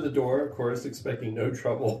 I answer the door, of course, expecting no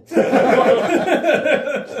trouble.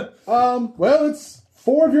 Well, it's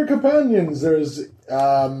four of your companions. There's,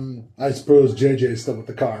 I suppose JJ's still with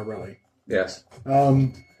the car, really. Yes.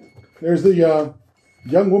 There's the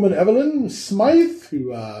young woman Evelyn Smythe,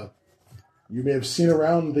 who you may have seen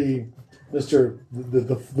around the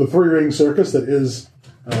three-ring circus that is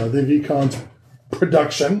the Vicomte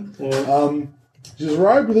production. She's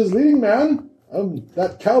arrived with his leading man,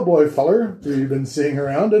 that cowboy feller who you've been seeing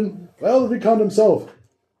around, and, well, the Vicomte himself.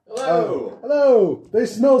 Hello. Hello. They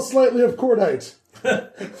smell slightly of cordite.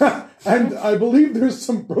 And I believe there's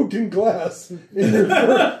some broken glass in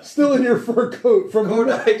your still in your fur coat from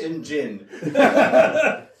Cordite and gin.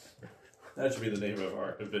 That should be the name of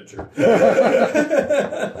our adventure.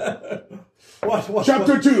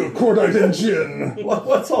 Chapter 2, Cordite and Gin.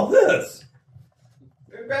 What's all this?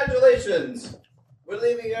 Congratulations. We're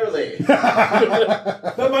leaving early.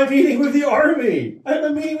 But my meeting with the army. I have a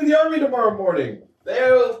meeting with the army tomorrow morning.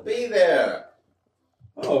 They'll be there.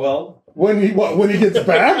 Oh, well. When he gets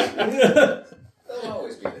back? They'll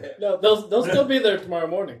always be there. No, they'll still be there tomorrow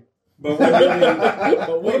morning. But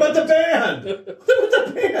what about the band? What about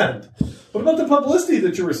the band? What about the publicity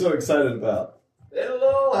that you were so excited about? It'll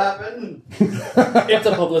all happen. It's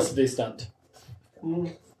a publicity stunt.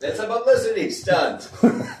 It's a publicity stunt.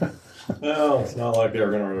 Well, it's not like they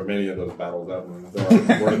were going to run many of those battles out when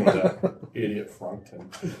they're working with that idiot Frankton.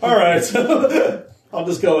 All right, so I'll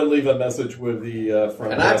just go and leave a message with the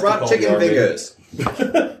front. And I brought chicken fingers.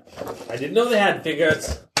 I didn't know they had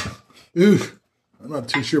fingers. Oof. I'm not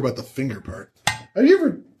too sure about the finger part. Have you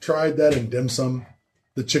ever tried that in dim sum?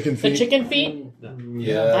 The chicken feet? The chicken feet?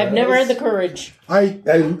 Yeah. I've never had the courage.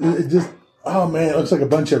 It just, oh man, it looks like a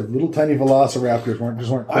bunch of little tiny velociraptors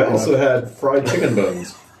weren't I also up. had fried chicken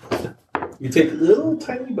bones. You take little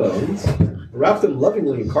tiny bones, wrap them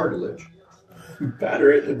lovingly in cartilage,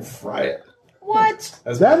 batter it, and fry it. What?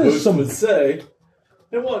 As That my is host some- would say,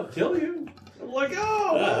 it won't kill you. I'm like,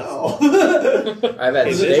 oh, wow. I've had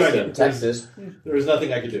Is steak it- in Texas. There was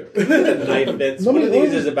nothing I could do. Knife bits. Nobody-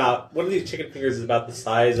 One of these chicken fingers is about the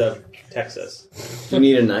size of Texas. Do you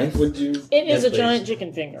need a knife? Would you? It is Yes, a please. giant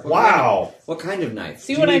chicken finger. Wow. What kind of knife?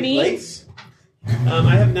 See Do what you I need mean? plates?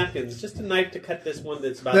 I have napkins. Just a knife to cut this one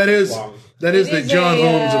that's about That this is long. that is It the is John a,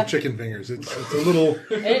 Holmes uh, of chicken fingers. It's a little.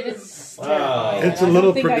 It is Wow. terrifying. It's a I don't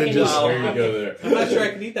little think I can prodigious. eat it. There you go there. I'm not sure I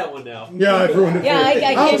can eat that one now. Yeah, I've ruined it. Yeah, for you. I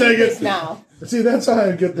I'll can't take eat this it. now. See, that's how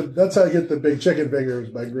I get the big chicken fingers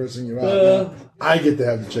by grossing you out. I get to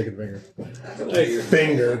have the chicken finger.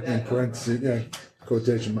 Finger in parentheses,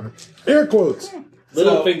 quotation marks, air quotes.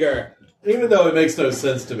 Little So- finger. Even though it makes no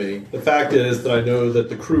sense to me, the fact is that I know that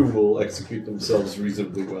the crew will execute themselves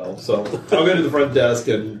reasonably well. So I'll go to the front desk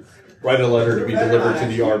and write a letter to be delivered to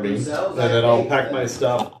the army, and then I'll pack my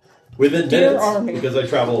stuff within Dear minutes Army. because I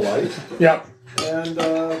travel light. Yeah,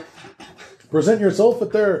 And present yourself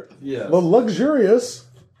at the luxurious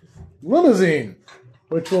limousine,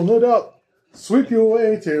 which will no doubt sweep you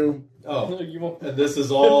away to. You won't. and this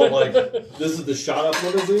is all like this is the shot up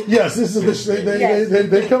limousine. Yes, this is the Yes.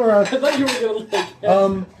 they come around. I thought you were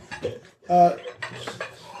gonna like.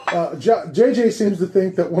 JJ seems to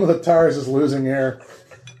think that one of the tires is losing air.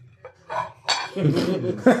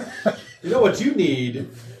 You know what you need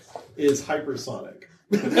is hypersonic.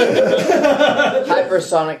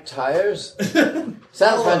 Hypersonic tires?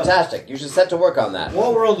 Sounds fantastic. You should set to work on that.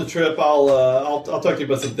 While we're on the trip, I'll talk to you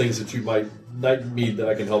about some things that you might need that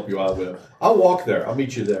I can help you out with. I'll walk there. I'll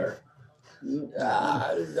meet you there.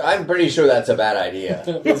 I'm pretty sure that's a bad idea.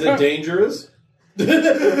 Is it dangerous?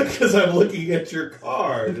 Because I'm looking at your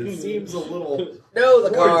card. It seems a little... No,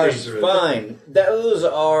 the car's dangerous. fine. Those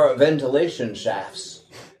are ventilation shafts.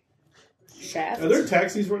 Shaft. Are there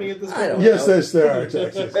taxis running at this I point? don't Yes, know. there are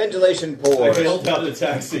taxis. Ventilation I pores. bailed out the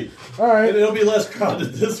taxi. All right. And it'll be less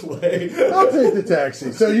crowded this way. I'll take the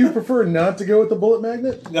taxi. So you prefer not to go with the bullet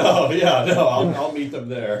magnet? No, I'll meet them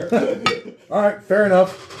there. All right, fair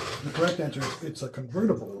enough. The correct answer is it's a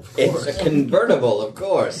convertible, of It's course. a convertible, of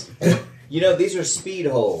course. You know, these are speed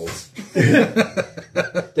holes.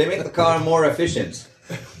 They make the car more efficient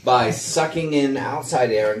by sucking in outside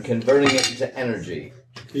air and converting it into energy.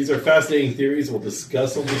 These are fascinating theories. We'll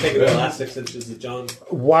discuss them. Take the last 6 inches of John.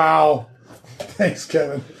 Wow. Thanks,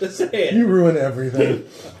 Kevin. Just say it. You ruin everything.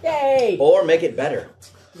 Yay! Or make it better.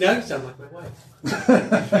 Now you sound like my wife.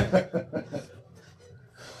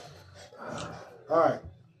 All right.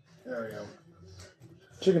 There we go.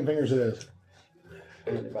 Chicken fingers it is.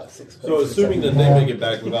 So assuming that they make it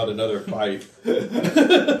back without another fight.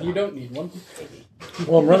 You don't need one.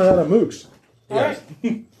 Well, I'm running out of mooks. Yes.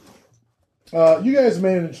 You guys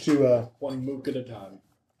managed to One mook at a time.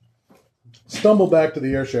 stumble back to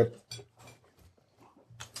the airship.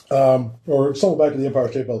 Or stumble back to the Empire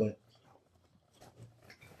State Building.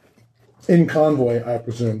 In convoy, I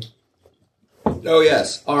presume. Oh,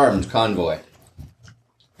 yes. Armed convoy.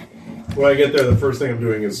 When I get there, the first thing I'm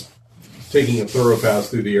doing is taking a thorough pass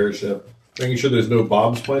through the airship, making sure there's no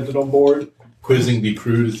bombs planted on board, quizzing the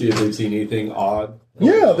crew to see if they've seen anything odd.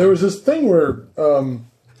 Yeah, there was this thing where they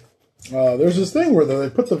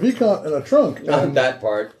put the Vicont in a trunk. Not that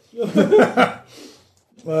part. And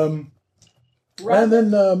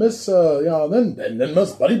then then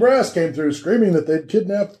Miss Buddy Brass came through screaming that they'd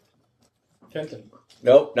kidnapped. Kenton.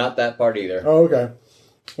 Nope, not that part either. Oh, okay.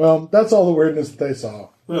 Well, that's all the weirdness that they saw.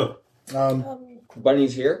 Huh.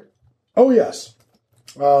 Bunny's here? Oh, yes.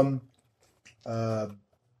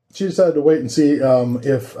 She decided to wait and see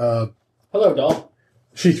if Hello, doll.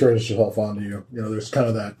 she throws herself onto you. You know, there's kind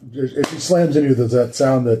of that. If she slams into you, there's that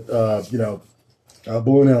sound that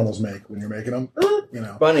balloon animals make when you're making them. You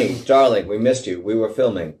know. Bunny, darling, we missed you. We were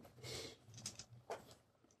filming.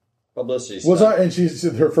 Publicity Was stunt. I? And she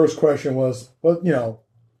said her first question was, "Well,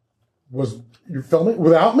 was you filming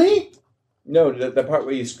without me?" No, the part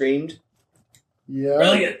where you screamed? Yeah.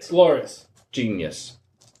 Brilliant. Glorious. Genius.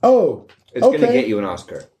 Oh, It's going to get you an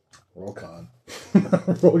Oscar. Roll con.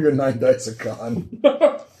 Roll your 9 dice of con.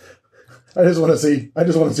 I just want to see what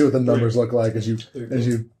the numbers look like as you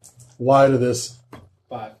lie to this.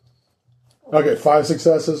 5. Okay, 5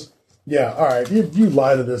 successes. Yeah, all right. You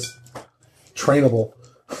lie to this trainable.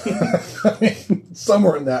 I mean,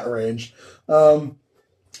 somewhere in that range.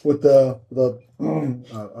 With the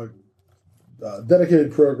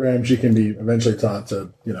dedicated program, she can be eventually taught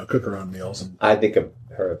to cook her own meals. And I think of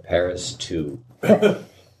her Paris too. I'm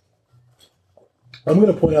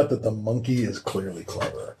going to point out that the monkey is clearly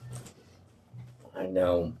clever. I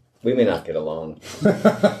know. We may not get along.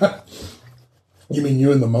 You mean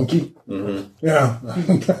you and the monkey? Mm-hmm. Yeah,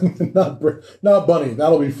 not Bunny.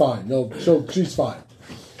 That'll be fine. She's fine.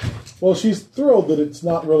 Well, she's thrilled that it's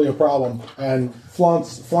not really a problem, and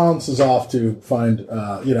flounces off to find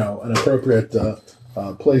an appropriate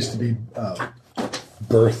place to be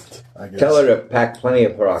birthed. I guess. Tell her to pack plenty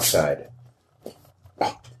of peroxide.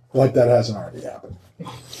 Like that hasn't already happened.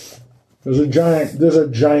 There's a giant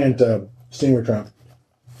steamer trunk.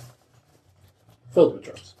 Filled with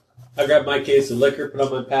drugs. I grabbed my case of liquor, put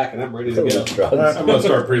on my pack, and I'm ready to go. Drugs. I'm going to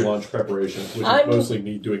start pre-launch preparations, which is mostly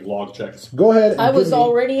me doing log checks. Go ahead. And I was give me-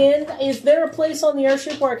 already in. Is there a place on the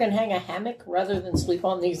airship where I can hang a hammock rather than sleep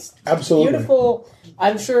on these Absolutely. beautiful,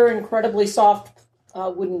 I'm sure incredibly soft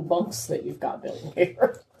wooden bunks that you've got built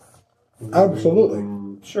here?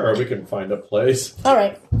 Absolutely. Sure, we can find a place. All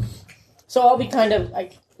right. So I'll be kind of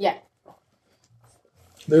like, yeah.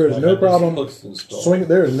 There is no problem. Hooks installed.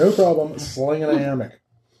 There is no problem slinging a hammock.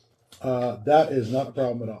 That is not a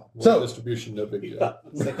problem at all. One So distribution, no big deal.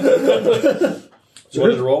 So You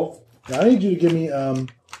want to roll? I need you to give me.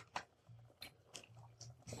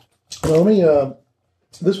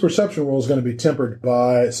 This perception roll is going to be tempered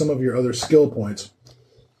by some of your other skill points.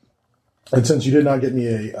 And since you did not get me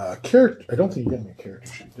a character, I don't think you got me a character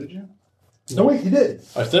sheet, did you? No, wait, you did.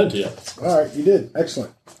 I sent you. All right, you did.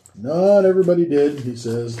 Excellent. Not everybody did, he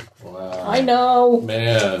says. Wow. I know.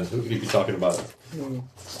 Man, who could he be talking about? I'm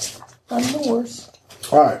the worst.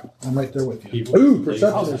 All right. I'm right there with you. Ooh,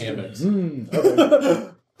 perception. Okay.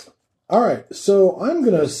 All right. So I'm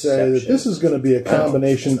going to say that this is going to be a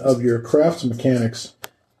combination of your crafts mechanics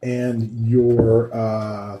and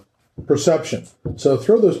your perception. So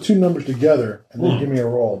throw those two numbers together and then give me a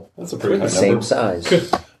roll. That's a pretty high Same number.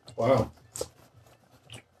 size. Wow.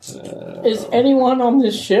 Is anyone on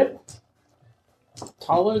this ship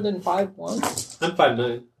taller than 5'1"? I'm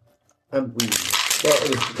 5'9". Well, it was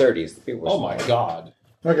the 30s. The people were Oh my god.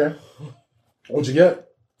 Okay. What'd you get?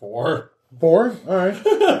 4. 4? All right.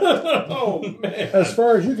 Oh man. As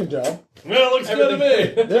far as you can tell, Well, it looks good to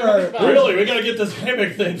me. there are... Really, we gotta get this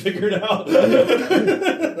hammock thing figured out.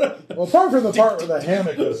 Well, apart from the part where the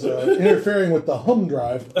hammock is interfering with the hum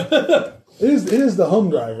drive, it is the hum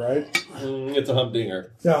drive, right? It's a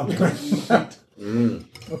humdinger. Yeah.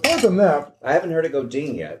 Apart from that, I haven't heard it go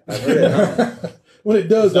ding yet. I've heard it. when it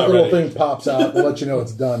does, that not little ready. thing pops out to let you know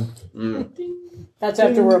it's done. That's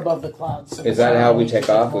after we're above the clouds. Is that how we take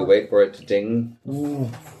off? We wait for it to ding?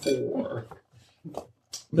 4.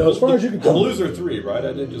 No, as far as you can The tell. blues are 3, right?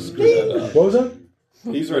 I didn't just screw that up. What was that?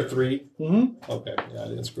 These are 3? Mm-hmm. Okay, yeah, I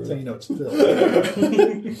didn't screw So it you up. know it's filled.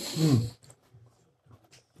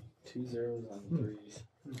 2 zeros on 3s.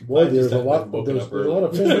 Boy, I just there's a haven't lot. woken There's up a lot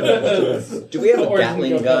of early. things. Do we have a Or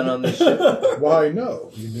Gatling you gun on this ship? Why, no,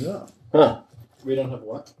 you do not. Huh. We don't have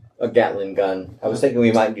what? A Gatling gun. I was thinking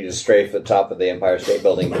we might need to strafe the top of the Empire State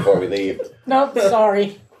Building before we leave. Nope,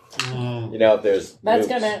 sorry. You know, if there's That's nukes.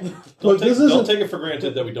 gonna... Look, this Don't isn't. take it for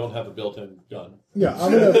granted that we don't have a built-in gun. Yeah, I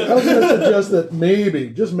was going to suggest that maybe,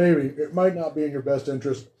 just maybe, it might not be in your best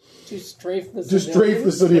interest To strafe the to strafe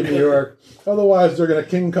the city of New York. Otherwise, they're going to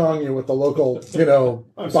King Kong you with the local,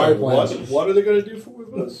 I'm sorry, biplanes. what are they going to do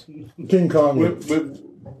with us? King Kong you.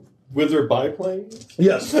 With their biplanes?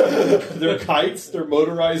 Yes. Their kites? Their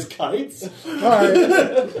motorized kites? All right.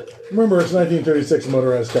 Remember, it's 1936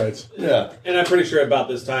 motorized kites. Yeah. And I'm pretty sure about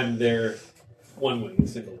this time they're one wing,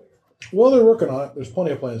 single wing. Well, they're working on it. There's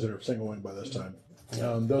plenty of planes that are single wing by this time.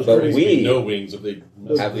 Those But pretty, we- No wings if they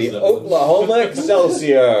Have the Oklahoma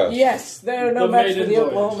Excelsior, Yes, they're no The match for maiden the voyage.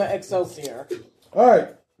 Oklahoma Excelsior. All right.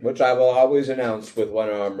 which I will always announce with one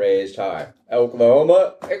arm raised high.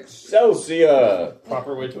 Oklahoma Excelsior!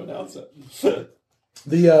 Proper way to announce it.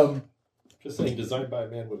 The Just saying, designed by a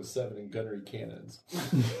man with a 7 and gunnery cannons.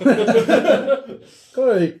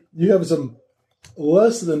 Clearly, you have some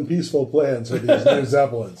less than peaceful plans for these new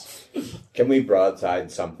Zeppelins. Can we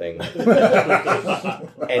broadside something?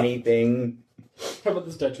 Anything? How about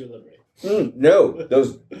the Statue of Liberty? No,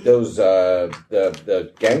 the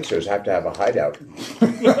gangsters have to have a hideout.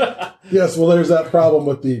 Yes, well, there's that problem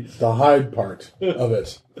with the hide part of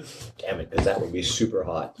it. Damn it, because that would be super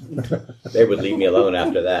hot. They would leave me alone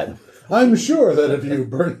after that. I'm sure that if you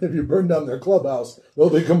burn down their clubhouse, they'll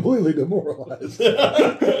be completely demoralized.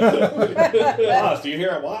 Boss, do you hear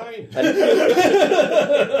a whine?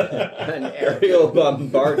 An aerial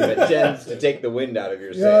bombardment tends to take the wind out of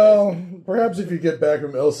your sails. Yeah, perhaps if you get back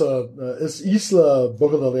from Isla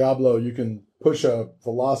Boca del Diablo, you can push a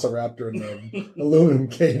velociraptor in the aluminum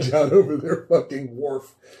cage out over their fucking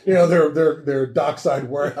wharf. You know, their dockside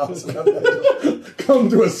warehouse. And have that come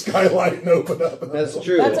to a skylight and open up. That's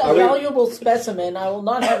true. That's a Are we, valuable specimen. I will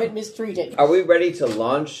not have it mistreated. are we ready to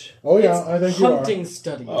launch? Oh yeah, I think you are. Hunting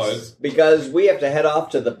studies. Oh, it's, Because we have to head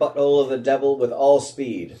off to the butthole of the devil with all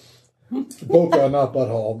speed. Boca, not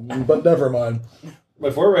butthole, but never mind.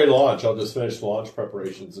 if we're ready to launch, I'll just finish the launch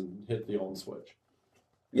preparations and hit the on switch.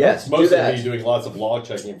 Yes, do Most of that. me doing lots of log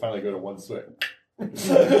checking and finally go to one switch. That's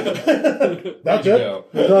How'd you it. go?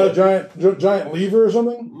 Not a giant lever or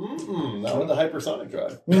something. Not with the hypersonic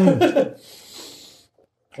drive.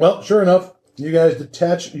 Well, sure enough, you guys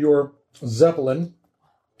detach your Zeppelin,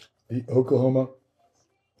 the Oklahoma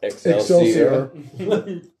Excelsior,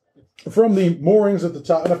 from the moorings at the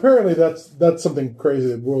top, and apparently that's something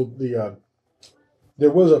crazy. There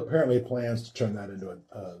was apparently plans to turn that into an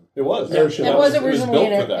It was. airship. It was It was originally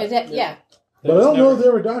built in for that. yeah. but I don't know if they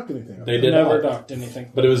ever docked anything. They did Never not. docked anything.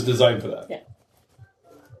 But it was designed for that. Yeah.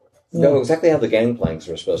 No, exactly how the gangplanks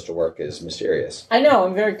are supposed to work is mysterious. I know.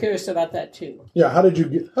 I'm very curious about that too. Yeah, how did you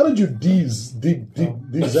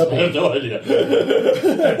de-Zeppelin? No idea.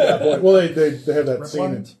 Well, they have that Rip scene.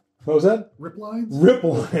 lines? What was that? Rip lines? Rip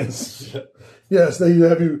lines. Yes, they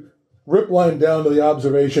have you rip line down to the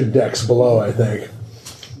observation decks below, I think.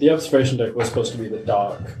 The observation deck was supposed to be the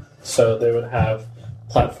dock, so they would have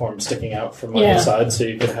platforms sticking out from Yeah. either side, so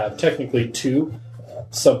you could have technically two,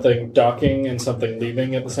 something docking and something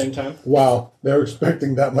leaving at the same time. Wow, they're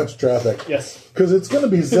expecting that much traffic. Yes. Because it's going to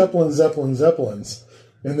be Zeppelins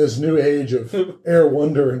in this new age of air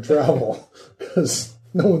wonder and travel. Because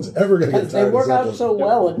No one's ever going to get Because they tired work of out Zeppelin. so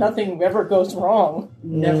well and nothing ever goes wrong.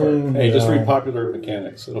 Never. Hey, just No. read Popular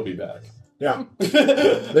Mechanics. It'll be back. Yeah.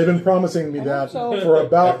 They've been promising me that so. for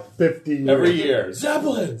about 50 years. Every year.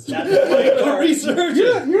 Zeppelins! The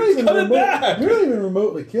resurgence! You're not even Coming back! You're not even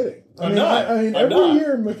remotely kidding. I'm not. I mean, I'm every not.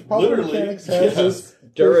 year Popular Literally, Mechanics has yes. this.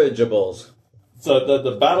 Dirigibles. So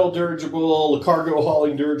the battle dirigible, the cargo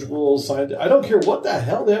hauling dirigible, I don't care what the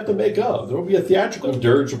hell they have to make up. There will be a theatrical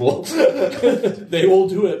dirigible. They will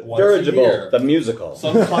do it once a Dirigible, year. the musical.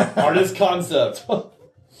 Some artist concept.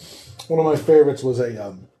 One of my favorites was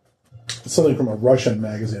a something from a Russian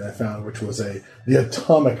magazine I found, which was the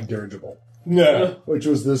atomic dirigible, No. which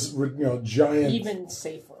was this giant. Even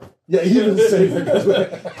safer. Yeah, even safer.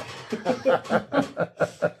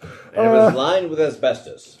 And it was lined with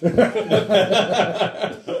asbestos.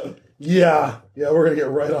 Yeah, we're gonna get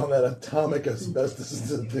right on that atomic asbestos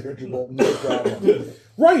dirigible, no problem.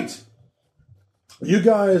 Right, you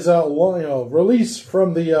guys, release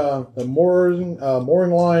from the mooring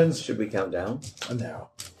lines. Should we count down?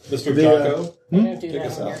 Now, Mr. The, Jocko, They don't do take that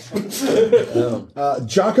us on out. No.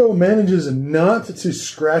 Jocko manages not to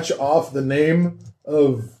scratch off the name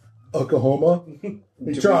of Oklahoma.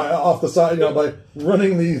 He try off the side, by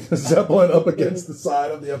running the Zeppelin up against the side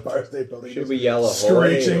of the Empire State Building. Should we yell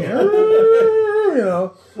ahoy? Screeching,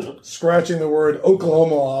 scratching the word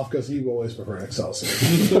Oklahoma off because he always preferred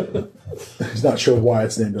Excelsior. He's not sure why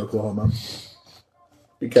it's named Oklahoma.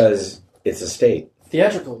 Because it's a state.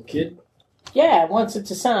 Theatrical, kid. Yeah, wants it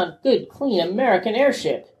to sound good, clean American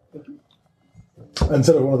airship.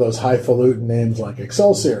 Instead of one of those highfalutin names like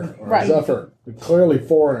Excelsior or Right. Zephyr. They're clearly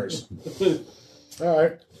foreigners. All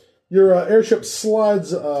right. Your airship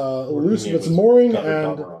slides loose of its mooring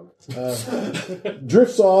and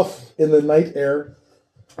drifts off in the night air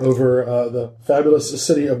over the fabulous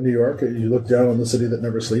city of New York. You look down on the city that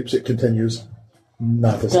never sleeps. It continues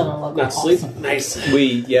not to sleep. Gonna look Not awesome. sleep. Nice.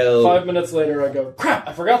 We yell. 5 minutes later, I go, crap,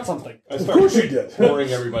 I forgot something. Of course you did. Boring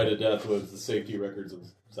everybody to death with the safety records of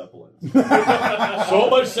Zeppelin. So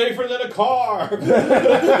much safer than a car.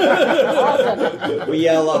 We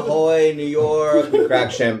yell ahoy, New York. We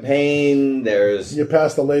crack champagne. There's. You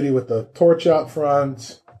pass the lady with the torch out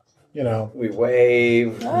front. We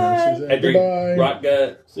wave. She's I like, drink goodbye. rock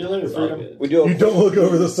gut. See you later, freedom. We do You a, don't look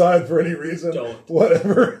over the side for any reason. Don't.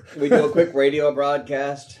 Whatever. we do a quick radio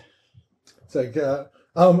broadcast. It's like,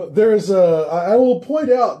 there's I will point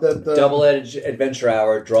out that Double-edged adventure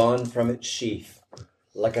hour drawn from its sheath.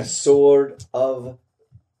 Like a sword of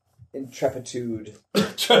intrepitude. I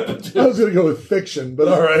was going to go with fiction, but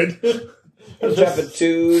all right.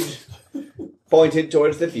 Intrepitude pointed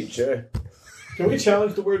towards the future. Can we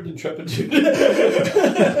challenge the word intrepitude?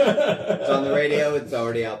 It's on the radio. It's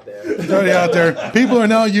already out there. It's already out there. People are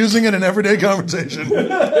now using it in everyday conversation.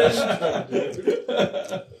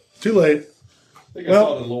 Too late. I think I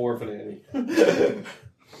saw it in Little Orphan Annie.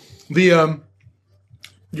 The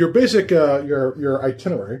your basic your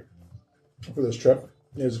itinerary for this trip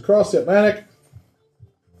is across the Atlantic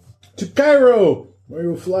to Cairo, where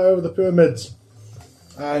you fly over the pyramids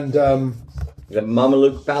and The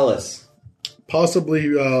Mameluke Palace. possibly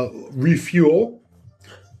refuel.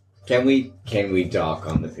 Can we dock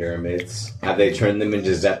on the pyramids? Have they turned them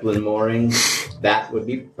into Zeppelin moorings? That would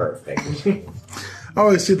be perfect. I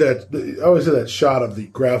always see that shot of the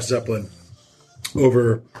Graf Zeppelin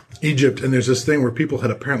over Egypt, and there's this thing where people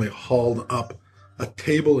had apparently hauled up a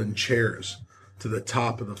table and chairs to the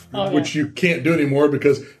top of the, which you can't do anymore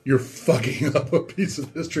because you're fucking up a piece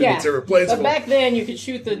of history that's irreplaceable. But back then, you could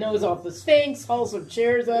shoot the nose off the Sphinx, haul some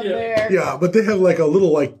chairs up there. Yeah, but they have like a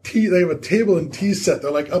little tea. They have a table and tea set. They're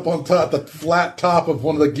like up on top, the flat top of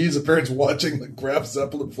one of the Giza parents watching the Graf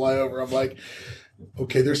Zeppelin fly over. I'm like,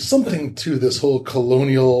 okay, there's something to this whole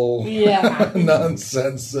colonial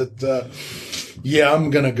nonsense that, I'm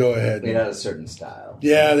going to go ahead. It had a certain style.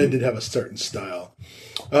 Yeah, they did have a certain style.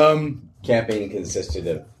 Camping consisted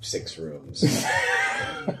of 6 rooms.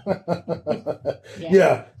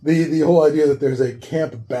 Yeah, the whole idea that there's a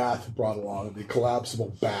camp bath brought along, the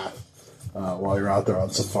collapsible bath, while you're out there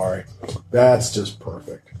on safari. That's just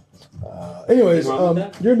perfect. Anyways, you're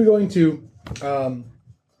going to be going to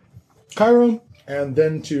Cairo and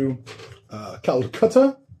then to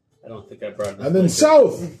Calcutta. I don't think I brought enough And then liquor.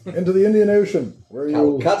 south into the Indian Ocean, where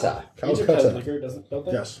you Calcutta. Egypt has liquor, don't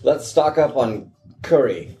they? Yes. Let's stock up on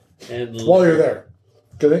curry. And While you're there,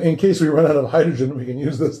 'cause in case we run out of hydrogen, we can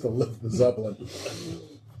use this to lift the Zeppelin.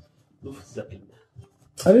 Zeppelin.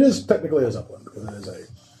 And it is technically a Zeppelin because it is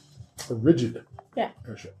a rigid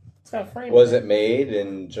airship. It's got a frame. Was it made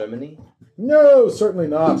in Germany? No, certainly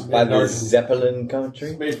not. By the Zeppelin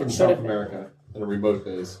country? Made from South America. in a remote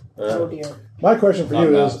base. Oh dear. My question for Not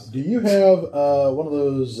you maps. is: do you have one of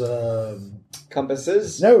those?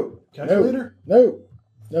 Compasses? No. Calculator? No.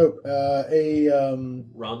 A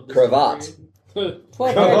Rum Cravat.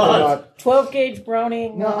 12 gauge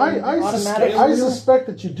Browning No, I automatic. suspect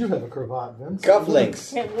that you do have a cravat, Vince.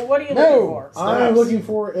 Cufflinks. Okay, well, what are you No, looking for? I'm looking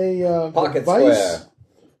for a Pocket device square.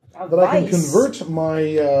 A that I can vice. convert my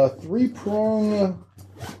 3-prong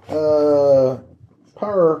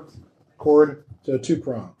power cord to a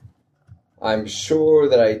 2-prong. I'm sure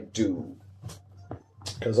that I do.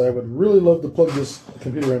 Because I would really love to plug this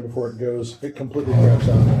computer in before it completely craps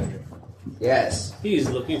out of energy. Yes. He's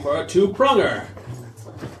looking for a two-prunger.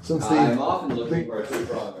 Since I'm the often looking for a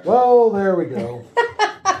two-pronger. well, there we go.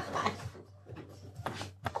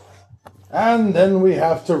 And then we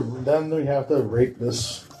have to rate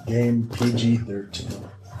this game PG-13.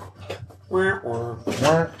 We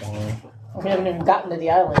haven't even gotten to the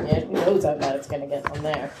island yet. Who knows how bad it's going to get from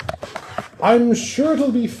there? I'm sure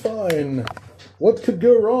it'll be fine. What could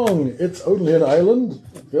go wrong? It's only an island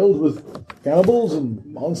filled with cannibals and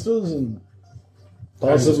monsters and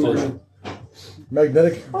possibly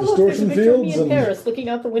magnetic Oh, look, there's a distortion picture of me fields in and. Paris looking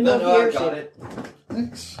out the window No, of the I airship. got it.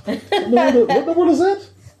 Thanks. What is that?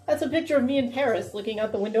 That's a picture of me in Paris looking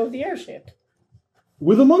out the window of the airship.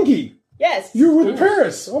 With a monkey. Yes. You're with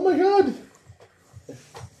Paris. Oh my god.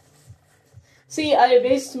 See, I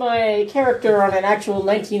based my character on an actual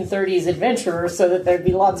 1930s adventurer so that there'd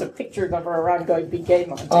be lots of pictures of her around going big game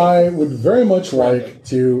hunting. I would very much like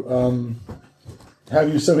to have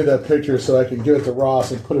you send me that picture so I can give it to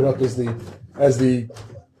Ross and put it up as the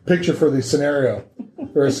picture for the scenario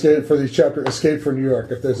for the chapter Escape from New York.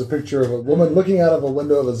 If there's a picture of a woman looking out of a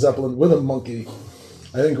window of a Zeppelin with a monkey,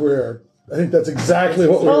 I think that's exactly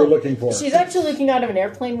what we were looking for. She's actually looking out of an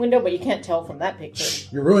airplane window, but you can't tell from that picture.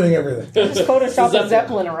 You're ruining everything. Just Photoshop a Zeppelin.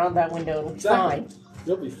 Zeppelin around that window. It'll be fine.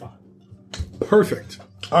 You'll be fine. Perfect.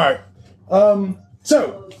 All right.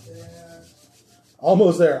 So,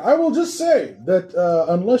 almost there. I will just say that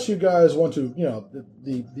unless you guys want to,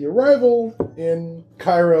 the arrival in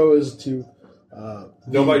Cairo is to,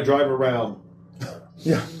 Nobody drive around.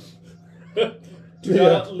 yeah. Do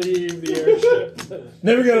not leave the airship.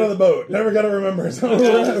 Never get on the boat. Never got to remember. As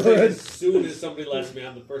soon as somebody lets me,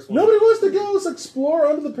 I'm the first one. Nobody wants to go explore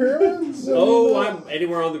under the pyramids. I'm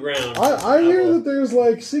anywhere on the ground. I hear that there's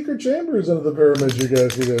like secret chambers under the pyramids. You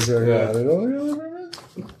guys check out. You don't hear the pyramids?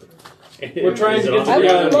 We're trying to get to I the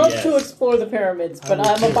would island. love yes. to explore the pyramids, but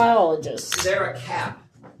I'm a biologist. Is there a cap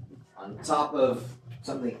on top of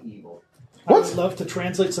something evil? I What? would love to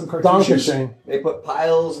translate some Donkey cartouches. Shane. They put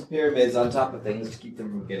piles of pyramids on top of things to keep them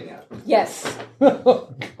from getting out. Yes.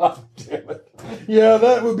 Oh, God damn it. Yeah,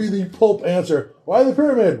 that would be the pulp answer. Why the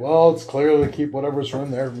pyramid? Well, it's clearly to keep whatever's from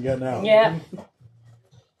there from getting out. Yeah.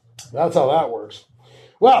 That's how that works.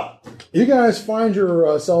 Well, you guys find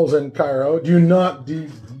yourselves in Cairo. Do you not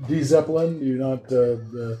de-Zeppelin? Do you not...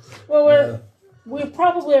 Well, we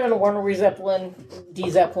probably are going to want to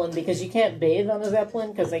de-Zeppelin, because you can't bathe on a Zeppelin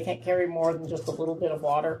because they can't carry more than just a little bit of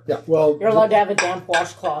water. yeah, well... You're allowed to have a damp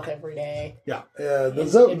washcloth every day. Yeah,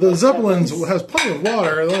 the Zeppelins has plenty of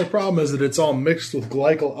water. The only problem is that it's all mixed with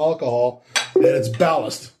glycol alcohol, and it's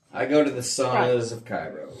ballast. I go to the saunas of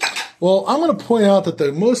Cairo. Well, I'm going to point out that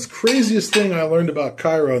the most craziest thing I learned about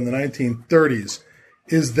Cairo in the 1930s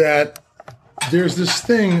is that there's this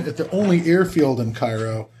thing at the only airfield in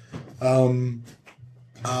Cairo,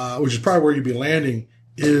 which is probably where you'd be landing,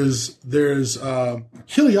 there's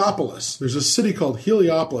Heliopolis. There's a city called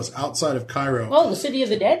Heliopolis outside of Cairo. Oh, the City of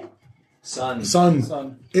the Dead? Sun.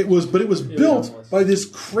 It was built by this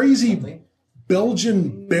crazy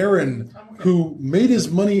Belgian baron who made his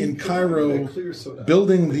money in Cairo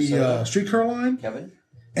building the streetcar line. Kevin?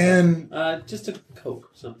 And Just a Coke.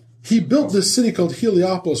 Something. he built this city called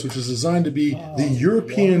Heliopolis, which is designed to be the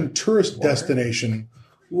European tourist destination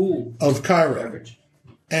Ooh. of Cairo.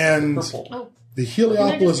 And Purple. the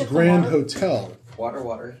Heliopolis get some Grand water? Hotel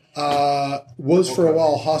Water. was for a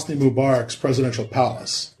while Hosni Mubarak's presidential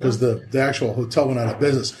palace, because the actual hotel went out of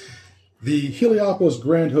business. The Heliopolis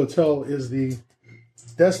Grand Hotel is the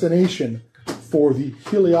destination for the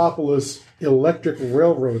Heliopolis Electric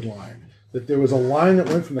Railroad line. That there was a line that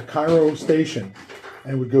went from the Cairo station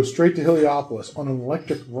and would go straight to Heliopolis on an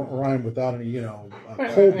electric line without any,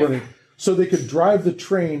 coal burning, so they could drive the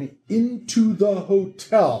train into the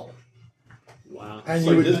hotel. Wow. And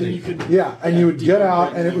Like you Disney. would get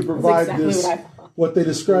out, and it would provide exactly this what I thought. what they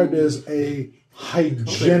described as a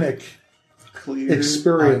hygienic Clear.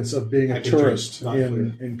 experience of being I a can drink, tourist not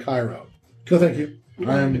in Cairo. No, thank you.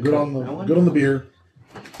 I'm good on the beer.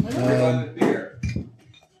 Beer.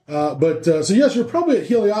 So yes, you're probably at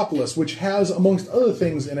Heliopolis, which has, amongst other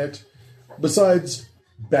things in it, besides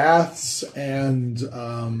baths and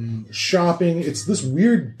shopping, it's this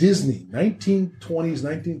weird Disney, 1920s,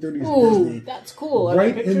 1930s Ooh, Disney. that's cool. Are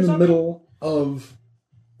Right there in pictures the of middle of,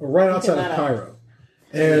 right outside of Cairo.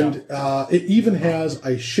 And it even has,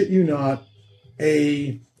 I shit you not,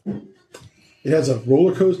 it has a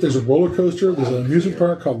roller coaster. There's a roller coaster. There's an amusement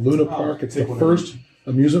park called Luna Park. It's the first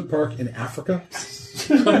amusement park in Africa.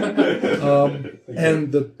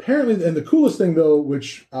 And the coolest thing though,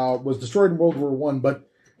 which was destroyed in World War I, but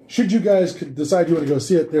should you guys decide you want to go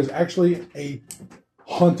see it, there's actually a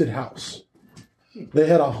haunted house. They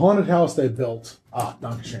had a haunted house they built.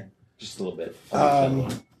 Dankeschön. Just a little bit.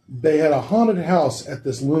 They had a haunted house at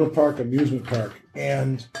this Luna Park amusement park,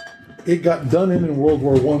 and it got done in World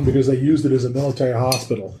War I because they used it as a military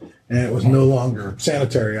hospital, and it was no longer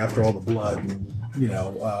sanitary after all the blood. And,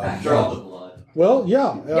 After all the blood. Well,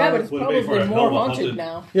 yeah. Yeah, but it's Would it be for probably a more hell of a haunted haunted-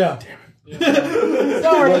 now. Yeah.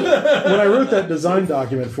 Sorry. When I wrote that design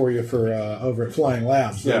document for you for over at Flying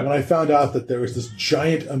Labs, Yeah. when I found out that there was this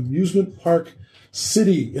giant amusement park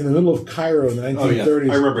city in the middle of Cairo in the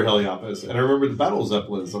 1930s. I remember Heliopolis, and I remember the battle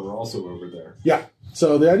zeppelins that were also over there. Yeah.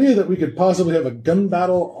 So the idea that we could possibly have a gun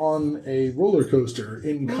battle on a roller coaster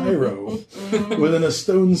in Cairo within a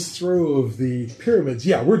stone's throw of the pyramids,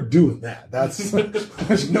 yeah, we're doing that.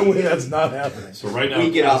 There's no way that's not happening. So right now, We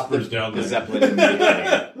get off Casper's down the there. Zeppelin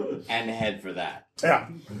immediately and head for that. Yeah.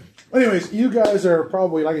 Anyways, you guys are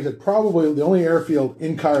probably, like I said, probably the only airfield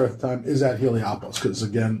in Cairo at the time is at Heliopolis because,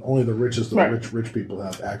 again, only the richest of the rich people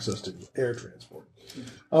have access to air transport.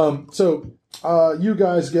 You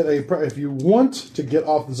guys get if you want to get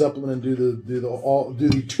off the Zeppelin and do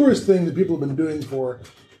the tourist thing that people have been doing for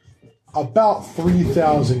about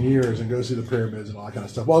 3,000 years and go see the pyramids and all that kind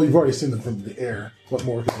of stuff. Well, you've already seen them from the air. What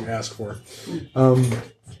more could you ask for?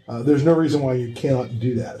 There's no reason why you cannot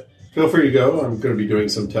do that. Feel free to go. I'm going to be doing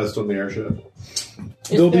some tests on the airship.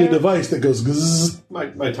 There'll be a device that goes zzz.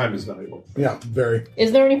 My time is valuable. Yeah, very.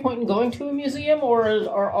 Is there any point in going to a museum, or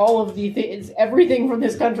are all of is everything from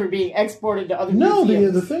this country being exported to other No,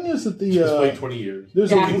 museums? the thing is that Just wait 20 years.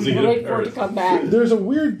 there's Yeah, a we can wait for it to come back. there's a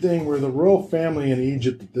weird thing where the royal family in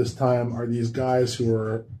Egypt at this time are these guys who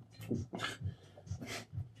are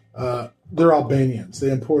they're Albanians.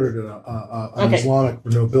 They imported an Islamic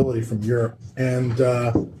nobility from Europe, and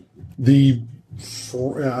the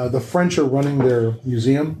French are running their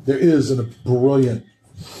museum. There is a brilliant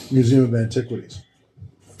museum of antiquities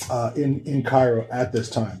in Cairo at this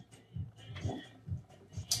time.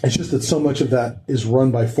 It's just that so much of that is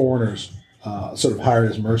run by foreigners, sort of hired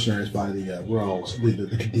as mercenaries by the royals, the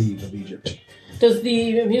Khedive of Egypt. Does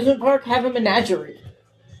the amusement park have a menagerie?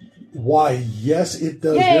 Why, yes, it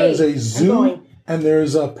does. Yay! There is a I'm zoo, going. and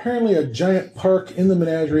there's apparently a giant park in the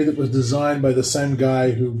menagerie that was designed by the same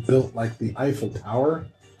guy who built, like, the Eiffel Tower.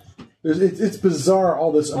 It's bizarre,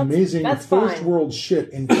 all this amazing that's first fine. world shit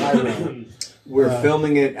in Cairo. We're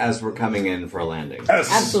filming it as we're coming in for a landing.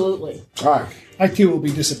 Absolutely. All right. I too will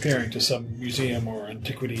be disappearing to some museum or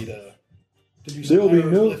antiquity to do some There will be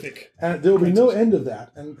no hieroglyphic. and there will be no end of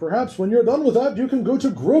that. And perhaps when you're done with that, you can go to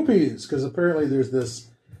Groppies, because apparently there's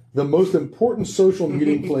the most important social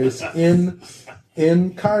meeting place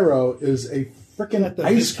in Cairo is a freaking At the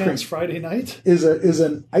ice cream. Viscount's Friday night? Is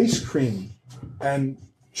an ice cream and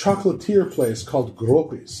chocolatier place called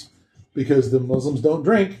Groppies, because the Muslims don't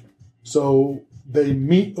drink, so they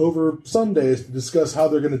meet over Sundays to discuss how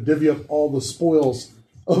they're going to divvy up all the spoils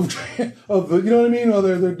of the, you know what I mean? Well,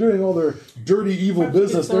 they're doing all their dirty, evil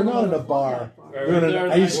business. They're not in a bar. They're in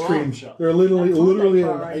an ice cream shop. They're literally in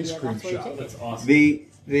an ice cream shop. That's awesome.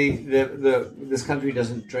 This country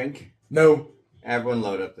doesn't drink. No. Everyone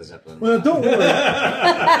load up the Zeppelin. Well, don't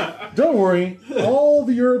worry. Don't worry. All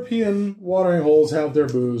the European watering holes have their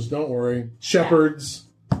booze. Don't worry. Shepherds.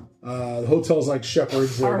 The hotels like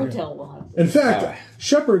Shepherds. Our hotel will have. In fact,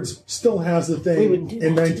 Shepherds still has the We thing wouldn't do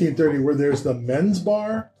in that. 1930 where there's the men's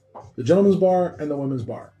bar, the gentleman's bar, and the women's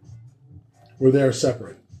bar, where they're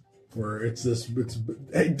separate. Where it's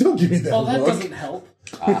hey, don't give me that Well, that look. doesn't help.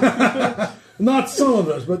 Not some of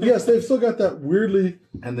us, but yes, they've still got that weirdly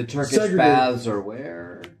And the Turkish segregated. baths are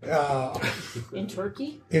where? In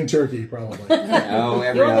Turkey? In Turkey, probably. Oh,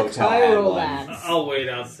 every You're the hotel had Cairo one. lads. I'll wait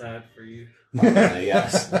outside for you.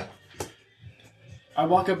 Yes. I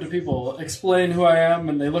walk up to people, explain who I am,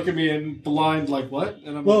 and they look at me in blind like, what?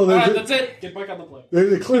 And I'm Well, like, all right, they're- that's it. Get back on the plane.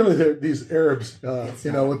 They're clearly these Arabs,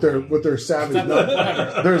 with their savage,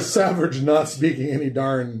 their savage not speaking any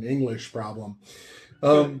darn English problem.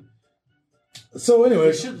 So, We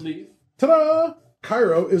anyways, should leave. ta-da!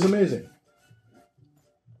 Cairo is amazing.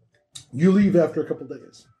 You leave after a couple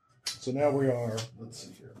days. So now we are. Let's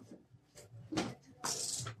see here.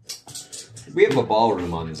 We have a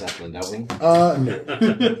ballroom on the Zeppelin, don't we?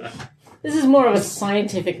 No. This is more of a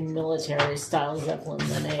scientific military style Zeppelin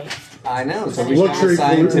than a. I know. So we should have a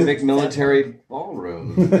scientific military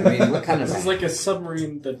ballroom. I mean, what kind of? This is like a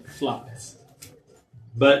submarine that flies.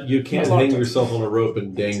 But you can't hang yourself on a rope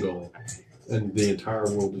and dangle, and the entire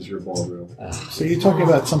world is your ballroom. So you're talking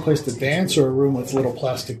about someplace to dance or a room with little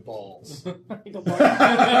plastic balls? Like a ball,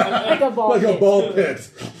 like a ball Like pit. a ball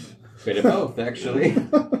pit. Bit of both, actually.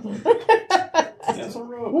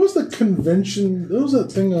 What was the convention? There was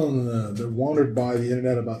that thing on that wandered by the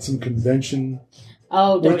internet about some convention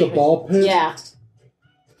Oh, with don't the even. ball pit. Yeah.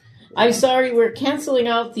 I'm sorry, we're canceling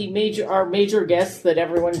out our major guests that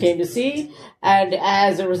everyone came to see, and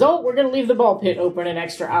as a result, we're going to leave the ball pit open an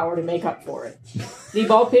extra hour to make up for it. The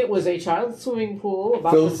ball pit was a child's swimming pool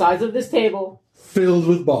about the size of this table, filled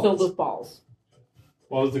with balls. filled with balls.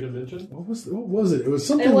 What was the convention? What was it? It was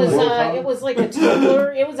something It was like... it was like a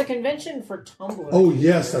tumbler. It was a convention for tumblers. Oh,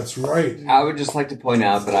 yes, that's right. I would just like to point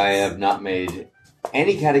out that I have not made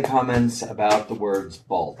any catty comments about the words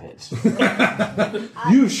ball pit.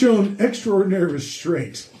 You've shown extraordinary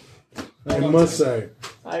restraint, I must say.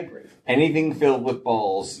 I agree. Anything filled with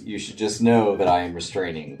balls, you should just know that I am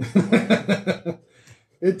restraining.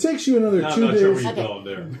 It takes you another I'm 2 not days. sure where you're going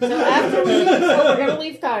there. So after we're going to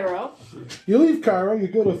leave Cairo. You leave Cairo, you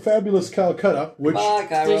go to fabulous Calcutta, which Bye,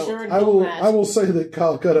 Cairo. Fisher and I Gulmat. will say that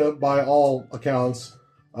Calcutta, by all accounts,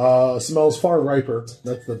 smells far riper.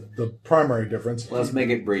 That's the primary difference. Let's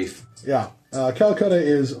make it brief. Yeah. Calcutta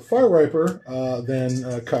is far riper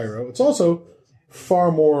than Cairo. It's also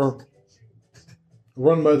far more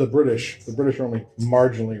run by the British. The British are only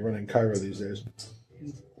marginally running Cairo these days.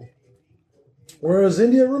 Whereas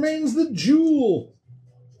India remains the jewel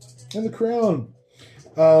and the crown.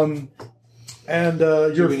 Do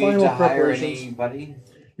we need to hire anybody?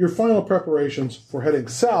 Your final preparations for heading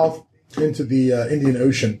south into the Indian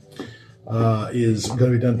Ocean is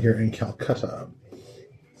going to be done here in Calcutta. All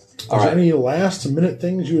Is there right. any last-minute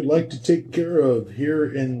things you would like to take care of here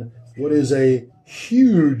in what is a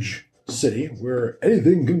huge city where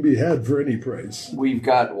anything can be had for any price? We've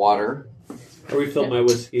got water. I refilled my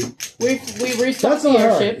whiskey. We restocked That's the not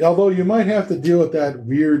airship. hard. Although you might have to deal with that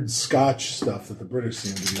weird Scotch stuff that the British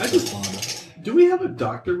seem to be so fond of. Do we have a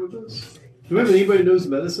doctor with us? Do we have anybody who knows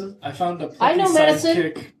medicine? I found a I know medicine.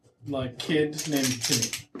 sidekick kid named Timmy.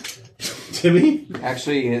 Timmy?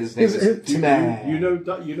 Actually, his name is Timmy. You know.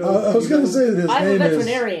 I was going to say that his I'm a name is...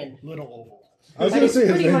 veterinarian. Little oval. I was But going to it's say his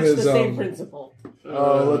pretty name much is... the same principle.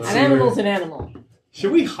 let's An see animal's here. an animal.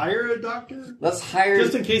 Should we hire a doctor? Let's hire.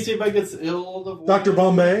 Just in case anybody gets ill. Dr.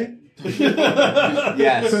 Bombay,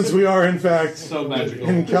 Yes. since we are, in fact, So magical.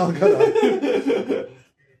 in Calcutta.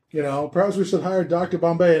 Perhaps we should hire Dr.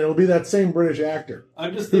 Bombay, and it'll be that same British actor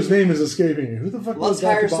I'm just whose thinking, name is escaping me. Who the fuck Let's was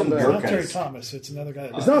Dr. hire some Bombay? Gurkhas. Not Terry Thomas. It's another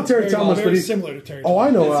guy. It's not Terry Thomas, very but he... similar to Terry Oh,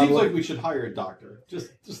 I Thomas. know. it seems like we should hire a doctor.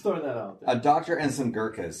 Just throwing that out A there. doctor and some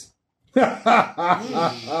Gurkhas.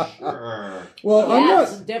 Well,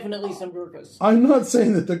 Yes, definitely some Gurkhas. I'm not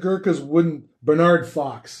saying that the Gurkhas wouldn't... Bernard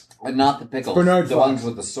Fox. And not the pickles. Bernard the Fox. ones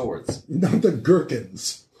with the swords. Not the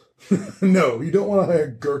Gherkins. No, you don't want to hire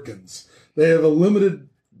Gherkins. They have a limited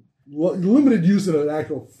use in an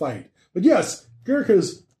actual fight. But yes,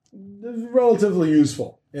 Gurkhas are relatively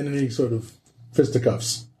useful in any sort of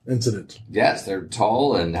fisticuffs incident. Yes, they're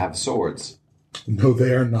tall and have swords. No,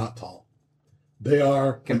 they are not tall. They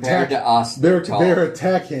are Compared to us, They're they're tall. they're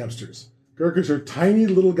attack hamsters. Gurkhas are tiny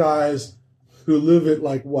little guys who live at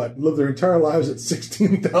live their entire lives at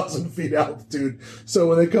 16,000 feet altitude. So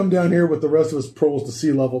when they come down here with the rest of us proles to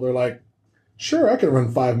sea level, they're like, sure, I can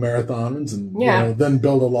run 5 marathons and then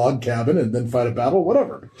build a log cabin and then fight a battle,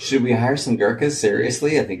 whatever. Should we hire some Gurkhas?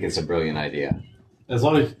 Seriously? I think it's a brilliant idea. As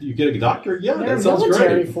long as you get a doctor, yeah, They're a that sounds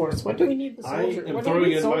military great. force. What do we need the I soldiers? am What do we throwing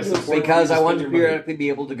need in my soldiers support. for? Because I want to Spend your money. periodically be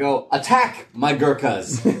able to go, attack my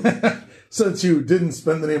Gurkhas! Since you didn't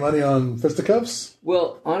spend any money on fisticuffs,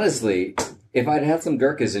 Well, honestly, if I'd had some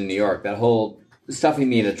Gurkhas in New York, that whole stuffing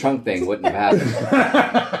me in a trunk thing wouldn't have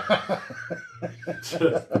happened.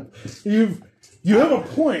 you have a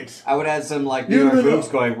point. I would have some, New You York really boobs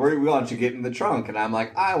are. going, where why don't you get in the trunk? And I'm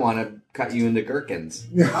like, I want to cut you into gherkins.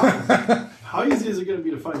 How easy is it going to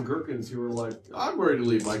be to find Gherkins who are like, I'm ready to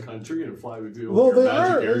leave my country and fly with you? Well, with your they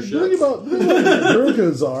magic are. airship." The thing about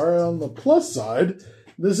Gurkhas are, on the plus side,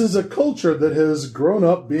 this is a culture that has grown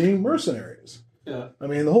up being mercenaries. Yeah. I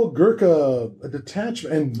mean, the whole Gurkha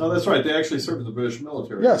detachment, and Oh, that's right. They actually serve the British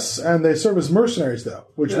military. yes, and they serve as mercenaries though,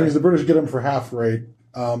 which Yeah. means the British get them for half rate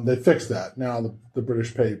They fixed that. Now the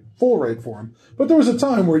British pay full rate for them. But there was a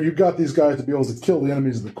time where you got these guys to be able to kill the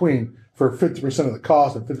enemies of the Queen for 50% of the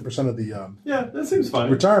cost and 50% of the that seems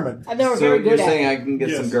fine. retirement. And they were So very you're good at saying it. I can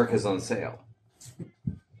get some Gurkhas on sale?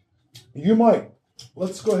 You might.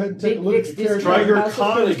 Let's go ahead and take a look at your character. Try your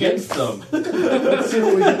con against them. Let's see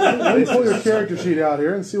what we get. Let me pull your character sheet out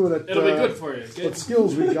here and see what It'll be good for you. what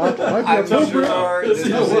skills we got that might I'm be appropriate sure this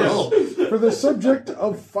is for the subject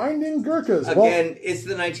of finding Gurkhas. again. It's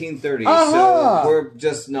the 1930s, Aha! so we're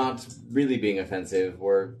just not really being offensive.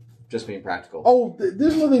 We're just being practical.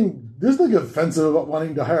 There's nothing offensive about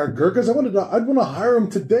wanting to hire Gurkhas. I'd want to hire them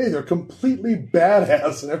today. They're completely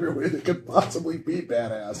badass in every way they could possibly be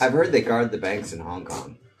badass. I've heard they guard the banks in Hong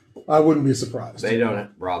Kong. I wouldn't be surprised. They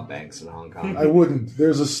don't rob banks in Hong Kong. I wouldn't. There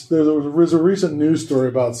was a recent news story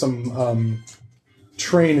about some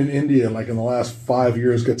train in India, like in the last 5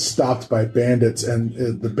 years, gets stopped by bandits,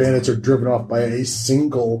 and the bandits are driven off by a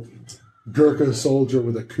single Gurkha soldier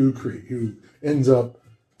with a kukri who ends up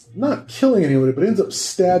not killing anybody, but ends up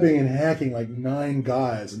stabbing and hacking like 9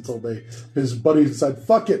 guys until his buddies decide,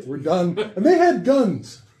 fuck it, we're done. And they had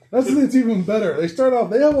guns. That's even better. They start off,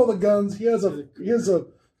 they have all the guns. He has a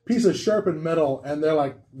piece of sharpened metal, and they're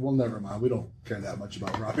like, well, never mind. We don't care that much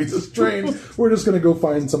about robbing this train. We're just going to go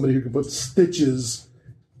find somebody who can put stitches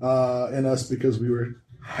in us because we were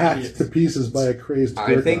hacked to pieces by a crazed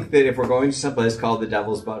Gurkha. I think that if we're going to some place called the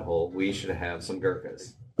Devil's Butthole, we should have some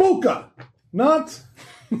Gurkhas. Boca, not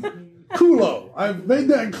Culo. I've made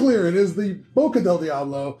that clear. It is the Boca del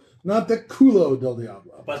Diablo, not the Culo del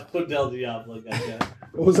Diablo. Butthole del Diablo, gotcha.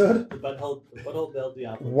 What was that? The butthole del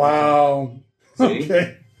Diablo. Wow. See?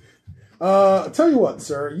 Okay. Tell you what,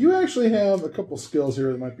 sir. You actually have a couple skills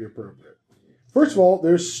here that might be appropriate. First of all,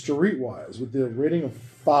 there's Streetwise with the rating of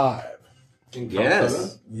 5.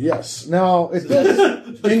 Yes. Yes. Now it does. Is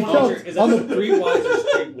that the three wise or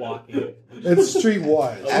straight walking? It's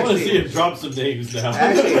Streetwise. I want to see it drop some names now.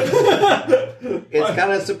 Actually, it's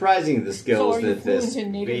kind of surprising the skills So are you that this fluent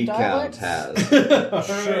in native Viscount dialects?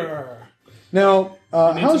 has. Sure. Now,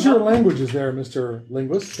 how's your languages there, Mr.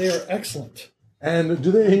 Linguist? They are excellent. And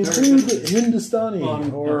do they include Hindustani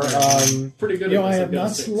or? Pretty good. You know, at I this. have I've got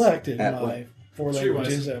not a 6. selected At my what? 4 Streetwise.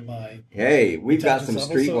 languages at my Hey, we've got some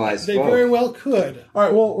intelligence level, streetwise so they folk. very well could. All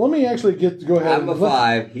right. Well, let me actually go ahead. I'm a and let-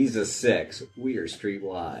 5, he's a 6. We are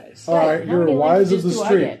streetwise. All right, How you're many wise of the languages do I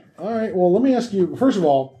street. get? All right. Well, let me ask you. First of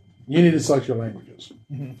all, you need to select your languages,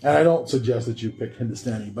 and I don't suggest that you pick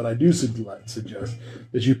Hindustani, but I do suggest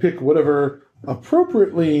that you pick whatever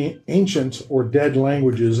appropriately ancient or dead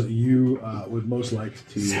languages you would most like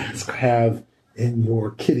to have in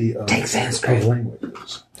your kitty of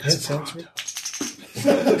languages. That sounds right.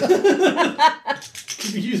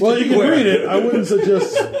 Well, you can read it. I wouldn't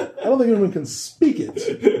suggest. I don't think anyone can speak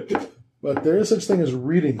it, but there is such thing as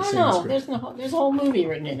reading Oh no, Sanskrit. there's a whole movie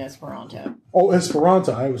written in Esperanto. Oh,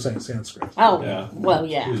 Esperanto. I was saying Sanskrit. Oh, Yeah. well,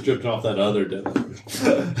 He yeah. was dripping off that other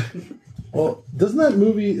deadline. Well, doesn't that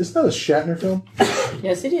movie? Isn't that a Shatner film?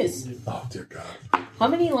 Yes, it is. Oh dear God. How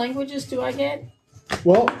many languages do I get?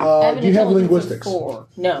 Well, I have an do you have intelligence of linguistics? 4.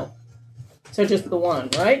 No. So just the one,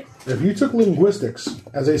 right? If you took linguistics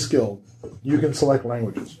as a skill, you can select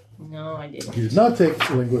languages. No, I didn't. If you did not take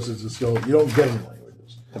linguistics as a skill, you don't get any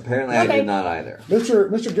languages. Apparently, I Okay. did not either.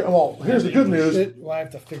 Well, here's the good news. Well, I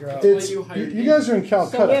have to figure out. It's, you you, hired you guys are in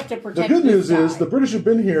Calcutta. So we have to The protect good news this is guy. the British have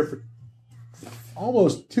been here for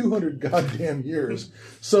almost 200 goddamn years.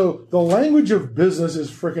 So the language of business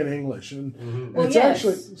is frickin' English. And Well, it's yes.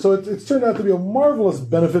 actually, so it's turned out to be a marvelous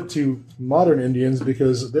benefit to modern Indians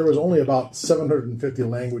because there was only about 750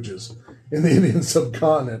 languages in the Indian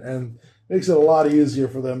subcontinent, and makes it a lot easier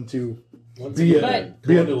for them to Once be again,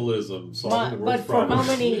 be a, colonialism, solving the But world's for how problems.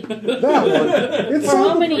 many that one. It's for how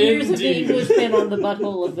all- many years have the Indeed. English been on the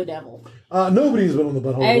butthole of the devil? Nobody's been on the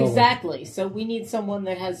butthole. level. Exactly. So we need someone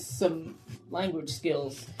that has some language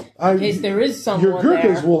skills. I- In case there is Your someone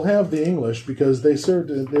Gurkhas there. will have the English because they served.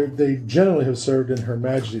 They generally have served in Her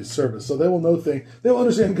Majesty's service, so they will know things. They will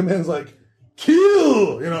understand commands like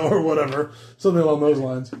 "kill," or whatever, something along those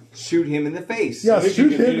lines. Shoot him in the face. Yes, We can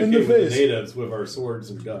shoot him in the communicate with face. natives with our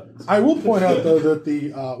swords and guns. I will point out though that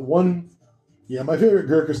the my favorite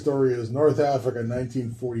Gurkha story is North Africa,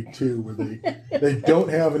 1942, where they don't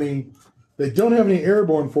have any. They don't have any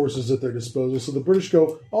airborne forces at their disposal, so the British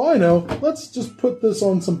go, oh, I know, let's just put this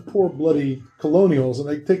on some poor bloody colonials, and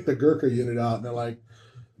they take the Gurkha unit out, and they're like,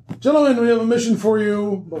 gentlemen, we have a mission for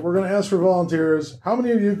you, but we're going to ask for volunteers. How many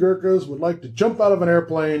of you Gurkhas would like to jump out of an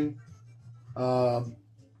airplane,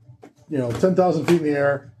 10,000 feet in the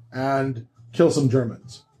air, and kill some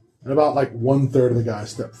Germans? And about like 1/3 of the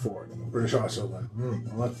guys stepped forward, and the British officer was like,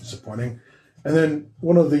 well, that's disappointing. And then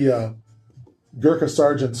one of the Gurkha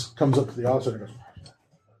sergeants comes up to the officer and goes,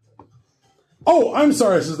 "Oh, I'm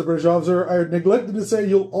sorry," says the British officer. "I neglected to say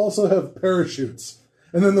you'll also have parachutes."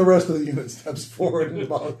 And then the rest of the unit steps forward and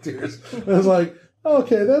volunteers. And I was like,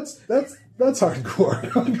 okay, that's hardcore.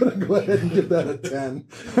 I'm going to go ahead and give that a 10.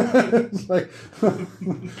 It's like,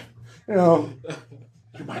 you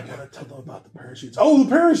might want to tell them about the parachutes. Oh, the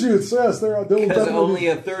parachutes! Yes, they'll because only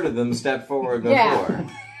a third of them stepped forward before.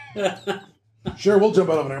 Yeah. Sure, we'll jump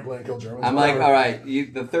out of an airplane and kill Germans. I'm like, all right,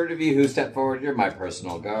 the third of you who stepped forward, you're my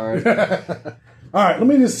personal guard. All right, let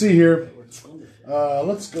me just see here.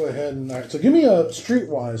 Let's go ahead and... All right, so give me a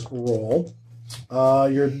streetwise roll.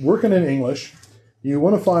 You're working in English. You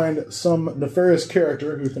want to find some nefarious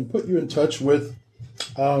character who can put you in touch with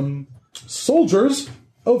soldiers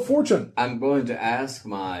of fortune. I'm going to ask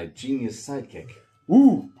my genius sidekick.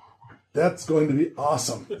 Ooh, that's going to be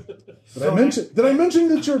awesome. Did I mention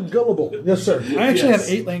that you're gullible? Yes, sir. I actually have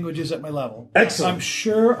 8 languages at my level. Excellent. I'm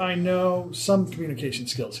sure I know some communication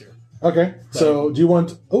skills here. Okay, so do you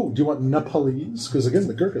want Nepalese? Because again,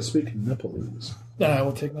 the Gurkhas speak Nepalese. Then I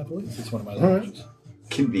will take Nepalese. It's one of my languages. Right.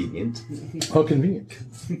 Convenient. How convenient.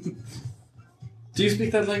 Do you speak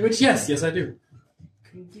that language? Yes, I do.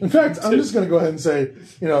 In fact, I'm just going to go ahead and say,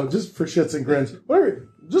 just for shits and grins, whatever,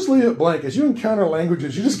 just leave it blank. As you encounter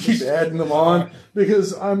languages, you just keep adding them on,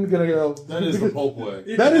 because I'm going to go... That is the Pope way.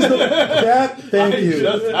 That is thank you. I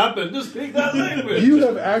just happened to speak that language. You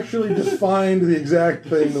have actually defined the exact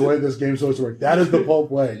thing, the way this game's supposed to work. That is the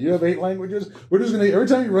Pope way. You have 8 languages. We're just going to, every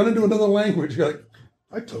time you run into another language, you're like,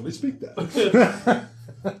 I totally speak that.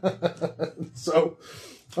 So...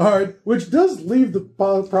 All right, which does leave the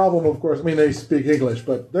problem, of course. I mean, they speak English,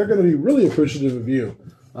 but they're going to be really appreciative of you.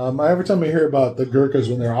 Every time I hear about the Gurkhas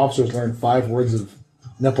when their officers learn 5 words of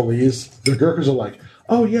Nepalese, the Gurkhas are like,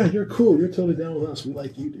 "Oh yeah, you're cool. You're totally down with us. We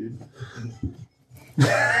like you, dude."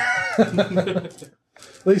 At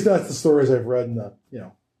least that's the stories I've read in the,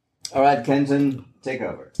 All right, Kenton, take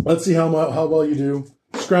over. Let's see how well you do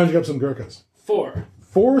scrounging up some Gurkhas. 4.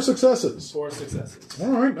 4 successes. 4 successes.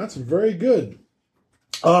 All right, that's very good.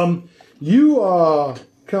 You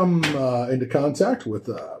come into contact with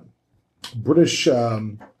a British, a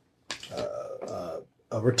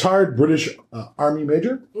retired British Army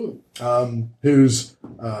major, who's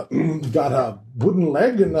got a wooden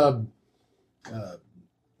leg and a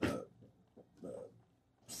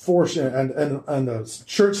and a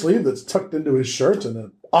shirt sleeve that's tucked into his shirt and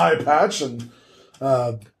an eye patch, and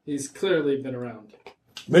he's clearly been around.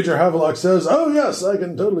 Major Havelock says, "Oh yes, I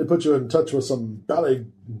can totally put you in touch with some bally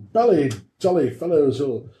jolly fellows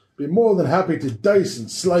who'll be more than happy to dice and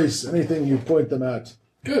slice anything you point them at."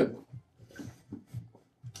 Good.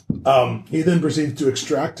 He then proceeds to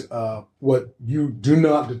extract what you do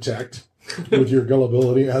not detect with your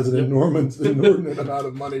gullibility as an inordinate amount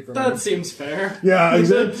of money from That him. seems fair. Yeah,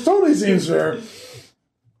 exactly. Totally seems fair.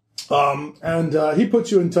 And he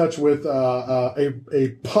puts you in touch with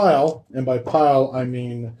a pile, and by pile I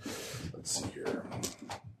mean, let's see here,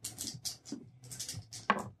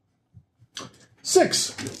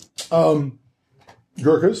 6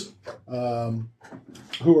 Gurkhas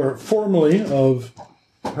who are formerly of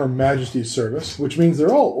Her Majesty's service, which means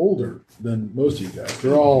they're all older than most of you guys.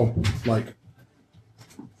 They're all like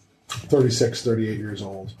 36, 38 years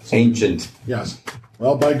old. Ancient. Yes.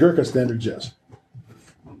 Well, by Gurkha standards, yes.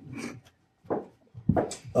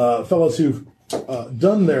 Fellows who've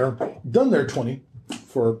done their 20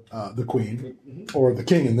 for the Queen, or the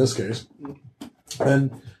King in this case,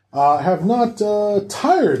 and have not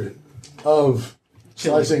tired of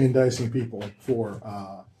slicing and dicing people for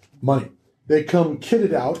money. They come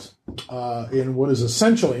kitted out in what is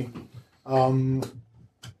essentially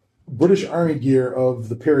British Army gear of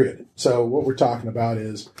the period. So what we're talking about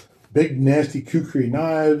is big, nasty kukri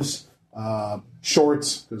knives,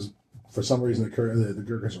 shorts, because for some reason the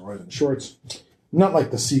Gurkhas are always in shorts. Not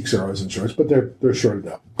like the Sikhs are always in shorts, but they're shorted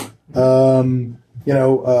up.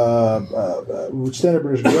 Standard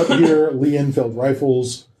British gear, Lee Enfield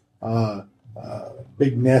rifles,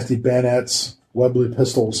 big nasty bayonets, Webley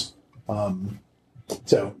pistols.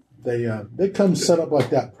 So they come set up like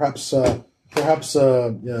that. Perhaps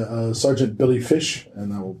Sergeant Billy Fish,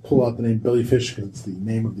 and I will pull out the name Billy Fish because it's the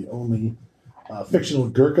name of the only fictional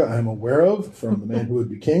Gurkha I'm aware of from The Man Who Would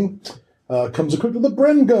Be King, comes equipped with a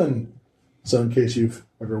Bren gun. So in case you've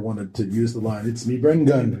ever wanted to use the line, "It's me Bren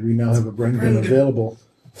gun," we now have a Bren gun available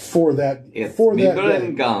for that. It's for me that Bren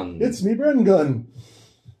day. gun. It's me Bren gun.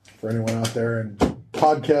 For anyone out there in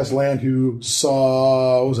podcast land who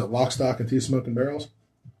saw, what was it, Lock, Stock, and Two Smoking Barrels?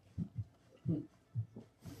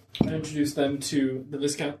 I introduced them to the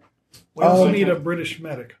Viscount. We also need a British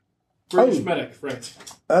medic. British medic, right?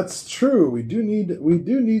 That's true. We do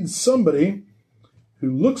need somebody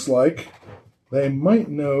who looks like they might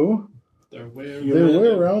know Their way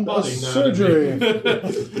around a surgery.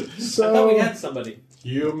 So I thought we had somebody.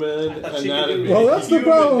 Human I thought she could anatomy. do well, that's the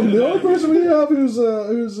problem. The only person we have who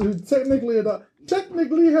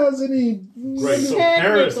technically has any. Right, so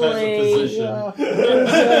Paris has a physician.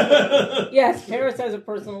 Yes, Paris has a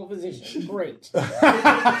personal physician. Great.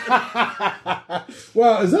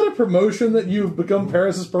 Wow, is that a promotion that you've become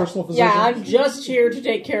Paris's personal physician? Yeah, I'm just here to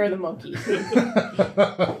take care of the monkeys.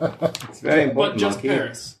 It's very important. But just monkey.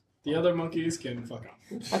 Paris. The other monkeys can fuck off.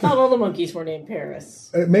 I thought all the monkeys were named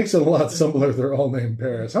Paris. It makes it a lot simpler if they're all named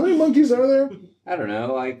Paris. How many monkeys are there? I don't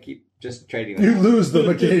know. I keep just trading You them. lose them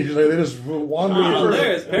occasionally. They just wander. Oh, through.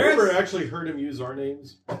 there's Have you ever Paris. actually heard him use our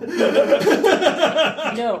names? No.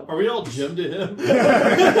 Are we all Jim to him?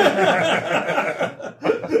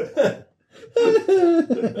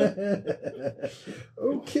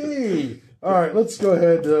 Okay. All right, let's go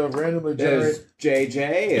ahead randomly There's generate.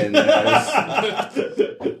 JJ and there's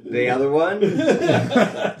the other one.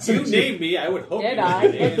 You named me. I would hope. Deadeye.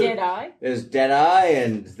 you named me. Deadeye. There's Deadeye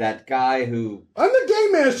and that guy who. I'm the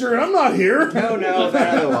game master, and I'm not here. No,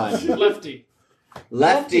 that other one. Lefty. The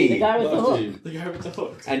Lefty. guy with the hook. Lefty. The guy with the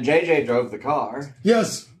hook. And JJ drove the car.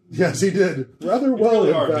 Yes, he did rather well. Really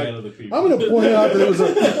In are fact, man of the people. I'm going to point out that it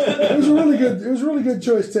was a really good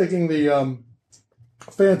choice taking the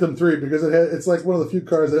Phantom 3 because it's like one of the few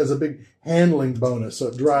cars that has a big handling bonus, so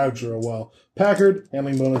it drives real well. Packard,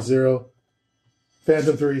 handling bonus 0.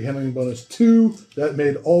 Phantom 3, handling bonus 2. That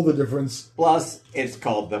made all the difference. Plus, it's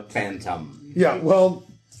called the Phantom. Yeah, well,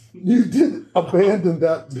 you did abandon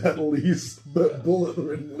that lease, that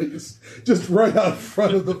bullet-ridden lease, just right out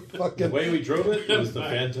front of the The fucking... way we drove it was the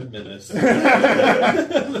Phantom Menace.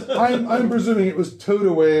 I'm presuming it was towed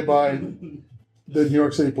away by the New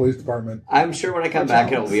York City Police Department. I'm sure when I come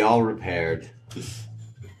back, it'll be all repaired.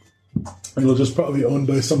 And it'll just probably be owned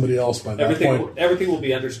by somebody else by that point. Everything will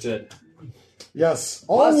be understood. Yes,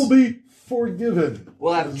 all Plus- will be forgiven.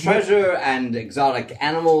 We'll have treasure and exotic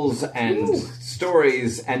animals and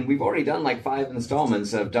stories, and we've already done like 5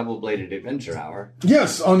 installments of Double Bladed Adventure Hour.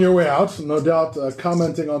 Yes, on your way out, no doubt,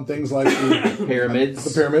 commenting on things like the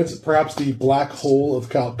Pyramids. pyramids, perhaps the Black Hole of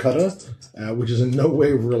Calcutta, which is in no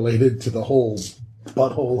way related to the whole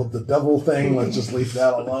butthole of the devil thing. Let's just leave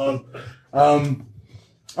that alone.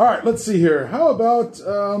 All right, let's see here. How about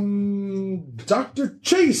Dr.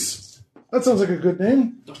 Chase? That sounds like a good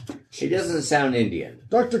name. He doesn't sound Indian.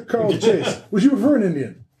 Dr. Carl Chase. Would you prefer an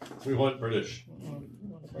Indian? We want British.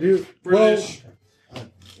 British.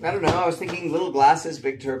 I don't know. I was thinking little glasses,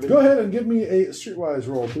 big turban. Go ahead and give me a streetwise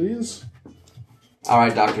roll, please. All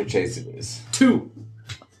right, Dr. Chase it is. 2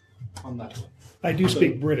 on that one. I do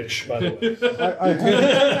speak British, by the way. I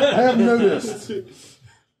have noticed.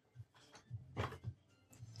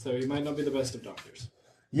 So he might not be the best of doctors.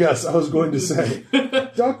 Yes, I was going to say.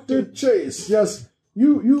 Dr. Chase, yes.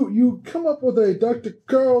 You come up with a Dr.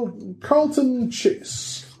 Carlton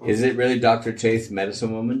Chase. Is it really Dr. Chase,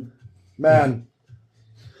 Medicine Woman? Man.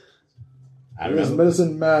 I don't Yes, know.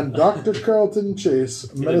 medicine man. Dr. Carlton Chase.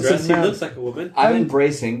 In a dress, Medicine he man. looks like a woman. I'm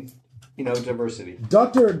embracing, diversity.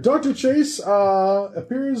 Dr. Chase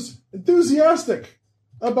appears enthusiastic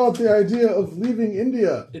about the idea of leaving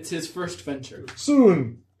India It's his first venture.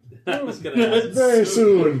 soon. I was gonna ask. Very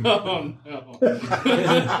soon. Oh no.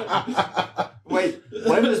 Wait,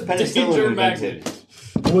 when was penicillin Danger invented?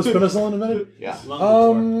 Was penicillin invented? Yeah.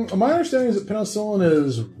 Long before. My understanding is that penicillin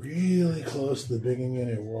is really close to the beginning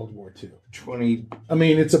of World War II. 20. I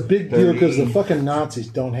mean, it's a big deal because the 30. fucking Nazis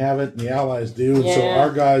don't have it and the Allies do. And so Yeah.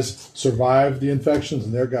 our guys survive the infections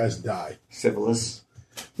and their guys die. Syphilis.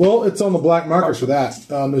 Well, it's on the black market for that.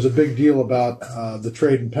 There's a big deal about the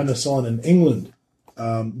trade in penicillin in England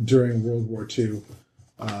during World War II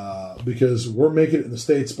because we're making it in the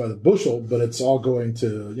States by the bushel, but it's all going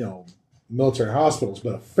to, military hospitals.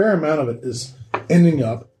 But a fair amount of it is ending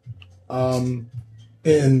up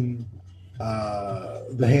in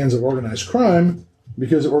the hands of organized crime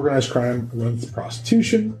because organized crime runs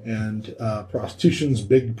prostitution, and prostitution's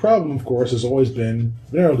big problem, of course, has always been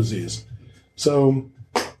venereal disease. So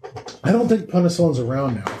I don't think penicillin's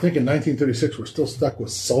around now. I think in 1936 we're still stuck with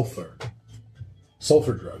sulfur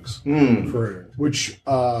drugs, which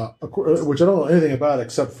I don't know anything about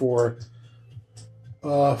except for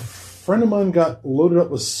a friend of mine got loaded up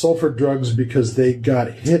with sulfur drugs because they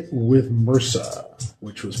got hit with MRSA,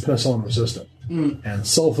 which was penicillin resistant. And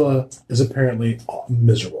sulfur is apparently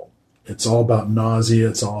miserable. It's all about nausea.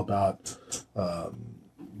 It's all about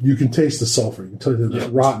you can taste the sulfur. You can tell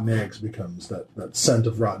that rotten eggs becomes that scent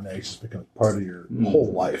of rotten eggs just becomes part of your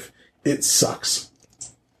whole life. it sucks.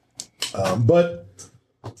 But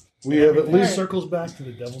we have at least circles back to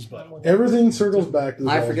the devil's butt. everything circles back to the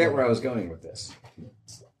I devil's forget butt. where I was going with this.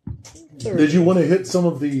 Did you want to hit some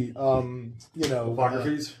of the,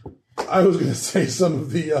 Apocryphes? I was going to say some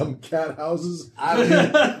of the cat houses I was,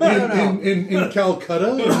 no. in Calcutta?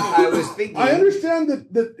 I was thinking. I understand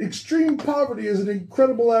that extreme poverty is an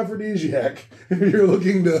incredible aphrodisiac if you're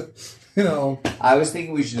looking to, I was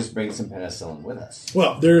thinking we should just bring some penicillin with us.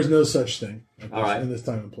 Well, there is no such thing All right. in this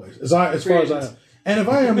time and place, as far as I know. And if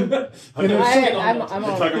I am, I'm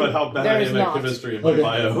Talk about how bad I am at chemistry in my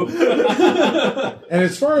bio. and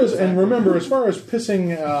as far as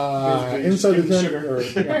pissing inside the tent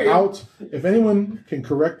or out, if anyone can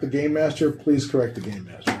correct the game master, please correct the game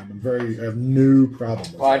master. I have no problem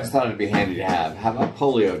with Well, I that. just thought it'd be handy to have. How about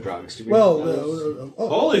polio drugs? Do we Well, have those?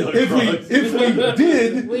 Polio if drugs. we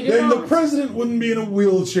did, We do then the not. president wouldn't be in a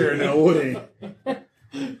wheelchair now, would he? I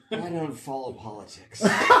don't follow politics.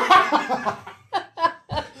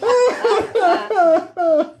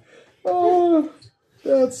 Oh,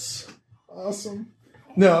 that's awesome.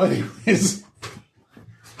 No, anyways.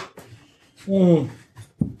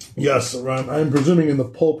 Yes, I'm presuming in the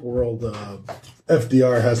pulp world,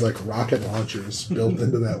 FDR has like rocket launchers built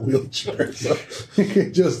into that wheelchair. So you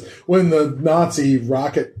can just, when the Nazi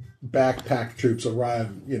rocket backpack troops arrive,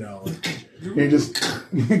 he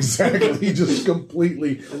just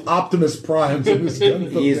completely Optimus Primes in his gun.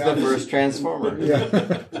 He's the first Transformer. Yeah,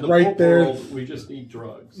 In the right pulp there, world, we just need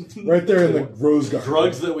drugs. right there in the rose garden.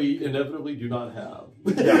 Drugs that we inevitably do not have.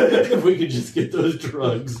 If we could just get those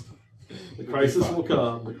drugs, the crisis will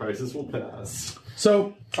come, the crisis will pass.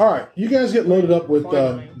 So, all right, you guys get loaded up with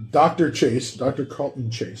Dr.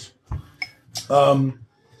 Carlton Chase,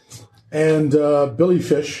 and Billy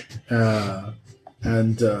Fish,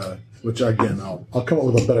 and which again I'll come up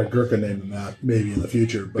with a better Gurkha name than that maybe in the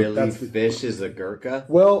future. But Billy Fish is a Gurkha?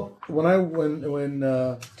 well, and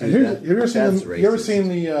Dude, have you ever that's seen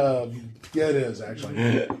the yeah, it is actually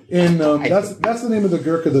in that's the name of the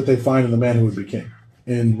Gurkha that they find in The Man Who Would Be King.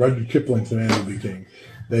 In Rudyard Kipling's The Man Who Would Be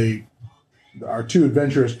King, our two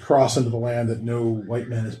adventurers cross into the land that no white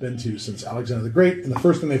man has been to since Alexander the Great, and the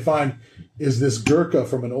first thing they find is this Gurkha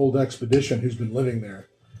from an old expedition who's been living there.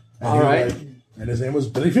 And All right. and his name was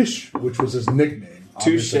Billy Fish, which was his nickname.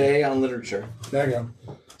 Touche obviously. on literature. There you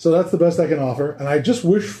go. So that's the best I can offer, and I just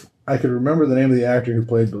wish I could remember the name of the actor who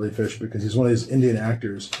played Billy Fish, because he's one of these Indian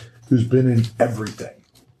actors who's been in everything,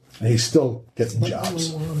 and he's still getting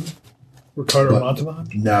jobs. Ricardo Montalban?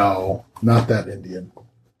 No, not that Indian.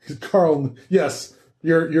 Carl, yes,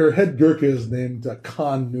 your head Gurkha is named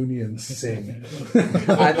Khan Noonien Singh.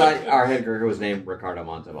 I thought our head Gurkha was named Ricardo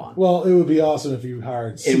Montalban. Well, it would be awesome if you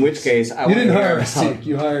hired Sikhs. In which case, I you want didn't to hear hire a about, Sikh.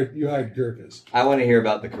 You hired Gurkhas. I want to hear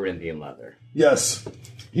about the Corinthian leather. Yes,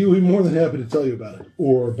 he would be more than happy to tell you about it,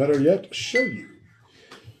 or better yet, show you.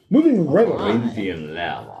 Moving right along. Corinthian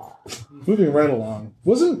leather. Moving right along.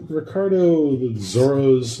 Wasn't Ricardo the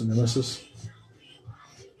Zorro's nemesis?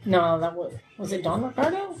 No, that was it. Don Ricardo?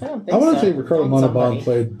 I don't think I want to so. say Ricardo On Montalban somebody.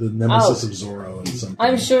 played the nemesis Oh. of Zorro in some.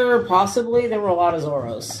 I'm sure, possibly, there were a lot of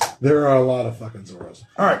Zorros. There are a lot of fucking Zorros.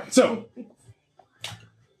 All right, so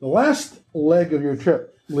the last leg of your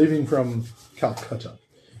trip, leaving from Calcutta,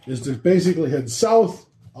 is to basically head south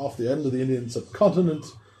off the end of the Indian subcontinent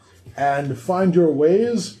and find your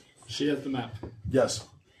ways. She has the map. Yes,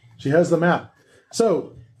 she has the map.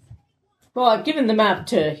 So, Well, I've given the map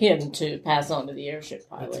to him to pass on to the airship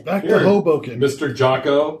pilot. Back to Hoboken. Mr.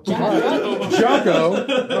 Jocko. Jocko.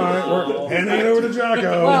 All right, we're handing it over to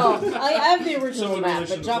Jocko. Well, I have the original map,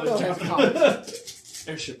 but Jocko has copies.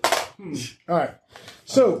 Airship. All right.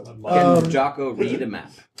 So, Can Jocko read a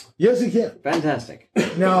map? yes, he can. Fantastic.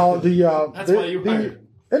 Now, That's why you the hired.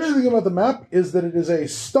 interesting thing about the map is that it is a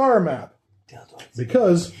star map.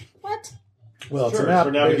 Because, What? well, it's Sure, a map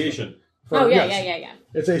for navigation. Oh, yeah, yes. yeah.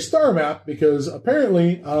 It's a star map because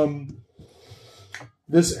apparently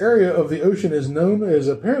this area of the ocean is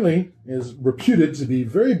reputed to be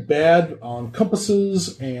very bad on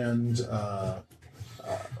compasses and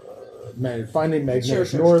finding magnetic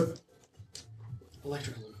Sure. north.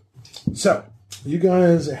 Electrical. So, you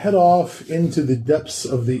guys head off into the depths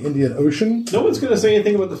of the Indian Ocean. No one's going to say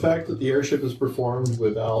anything about the fact that the airship is performed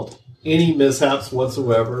without any mishaps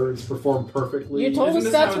whatsoever. It's performed perfectly. You told Isn't us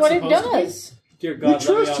this that's how what it's it supposed to be? does. Dear God, let me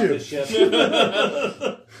trust off you. this ship.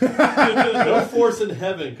 No force in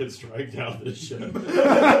heaven could strike down this ship.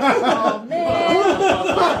 Oh, man.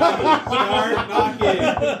 Start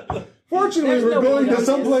knocking. Fortunately, There's we're no going to bonus.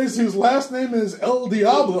 someplace whose last name is El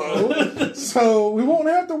Diablo, so we won't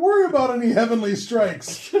have to worry about any heavenly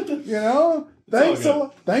strikes. You know?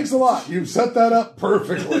 Thanks a lot. You've set that up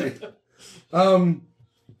perfectly. All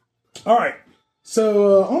right.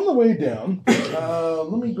 So on the way down,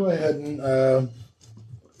 let me go ahead and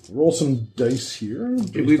roll some dice here.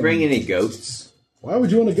 Did we bring any goats? Why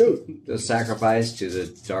would you want a goat? To sacrifice to the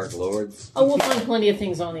Dark Lords? Oh, we'll find plenty of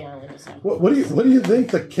things on the island. What do you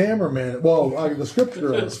think the cameraman? Well, the script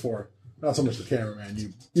girl is for. Not so much the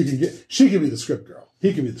cameraman. You can get. She can be the script girl.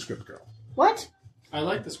 He can be the script girl. What? I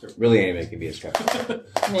like the script. Really, anybody can be a script girl.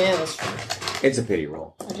 Yeah, that's true. It's a pity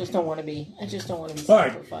role. I just don't want to be. All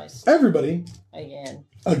sacrificed. Right. Everybody. Again.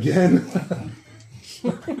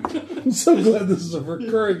 I'm so glad this is a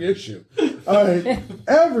recurring issue. All right,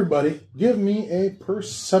 everybody, give me a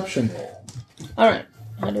perception roll. All right,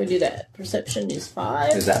 how do we do that? Perception is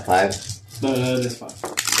 5. Is that 5? No, it is 5.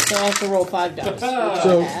 So I have to roll 5 dice.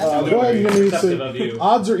 So go ahead and give me say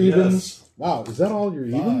odds or evens. Yes. Wow, is that all your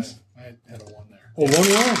evens? I had a 1 there. Oh, 1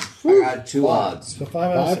 round. I got 2 odds. So 5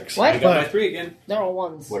 out of 6. What? I got my 3 again. They're all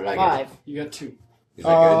 1s. What did I 5. get? You got 2. Is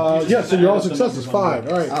that good? Yeah, so your all successes 5.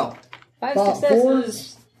 All right. Oh. 5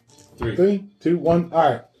 successes. 3, 2, 1. All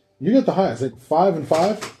right. You get the highest. Like 5 and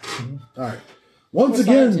 5. Mm-hmm. All right. Once We're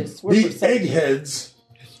again, scientists. We're the perceptive. eggheads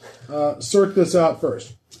sort this out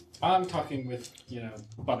first. I'm talking with,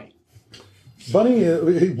 Bunny.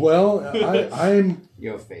 Bunny, well, I'm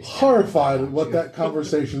Your face. horrified at what that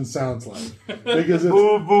conversation sounds like. Because it's...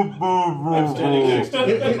 I'm standing next to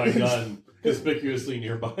it with my gun conspicuously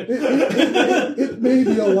nearby. It may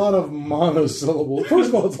be a lot of monosyllable. First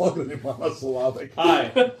of all, it's all going to be monosyllabic.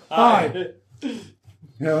 Hi.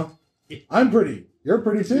 I'm pretty. You're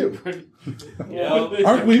pretty too. Yeah.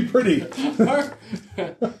 Aren't we pretty?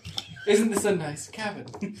 Isn't this a nice cabin?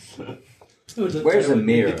 Where's the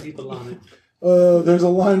mirror? There's a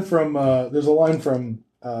line from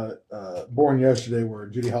Born Yesterday where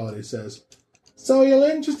Judy Holliday says, "So you're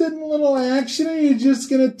interested in a little action, or you're just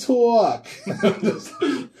gonna talk?"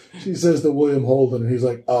 She says to William Holden, and he's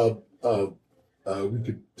like, we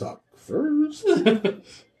could talk first."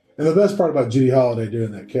 And the best part about Judy Holliday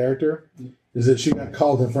doing that character is that she got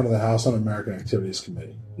called in front of the House Un-American Activities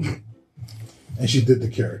Committee, and she did the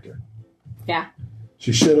character. Yeah.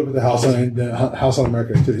 She showed up at the House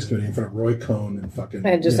Un-American Activities Committee in front of Roy Cohn and fucking...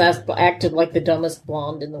 And just acted like the dumbest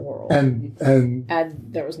blonde in the world. And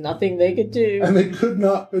there was nothing they could do. And they could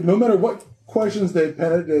not, no matter what questions they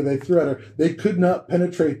threw at her, they could not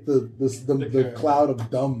penetrate the cloud of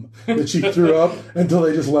dumb that she threw up until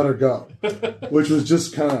they just let her go. Which was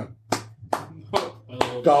just kind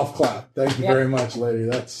of golf clap. Thank you very much, lady.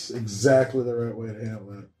 That's exactly the right way to handle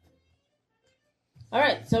that. All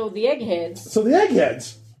right, so the eggheads.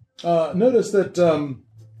 Notice that,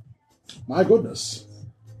 my goodness,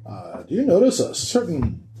 do you notice a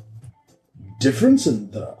certain difference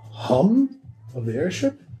in the hum of the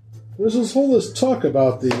airship? There's this talk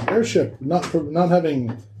about the airship not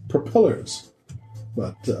having propellers,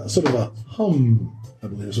 but sort of a hum, I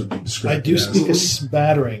believe is what you described. I do speak a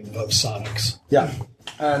smattering of Sonics. Yeah,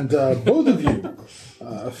 and both of you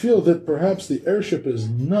feel that perhaps the airship is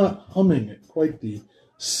not humming at quite the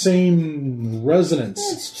same resonance.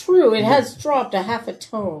 It's true. It has dropped a half a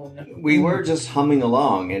tone. We were just humming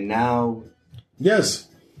along, and now... Yes.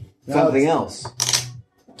 Something else.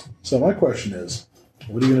 So my question is,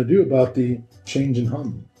 what are you going to do about the change in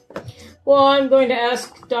hum? Well, I'm going to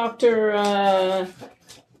ask Dr.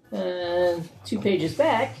 2 pages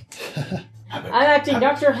back. I'm acting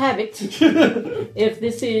Dr. Habit if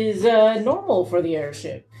this is normal for the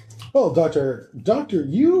airship. Well, Doctor,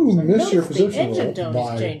 you missed your the position engine tone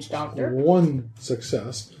by has changed, Doctor. 1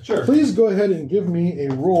 success. Sure. Please go ahead and give me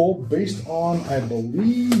a roll based on, I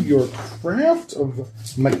believe, your craft of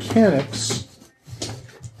mechanics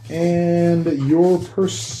and your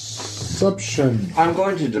perception. I'm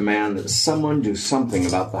going to demand that someone do something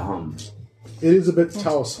about the hum. It is a bit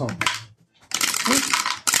Taos hum.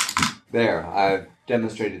 There, I've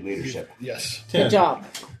demonstrated leadership. Yes. 10. Good job.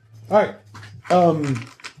 All right.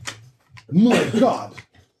 My God.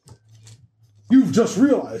 You've just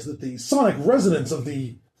realized that the sonic resonance of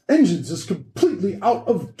the engines is completely out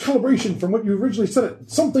of calibration from what you originally said.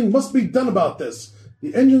 Something must be done about this.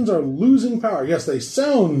 The engines are losing power. Yes, they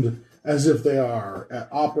sound as if they are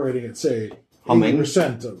operating at, say,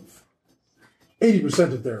 80%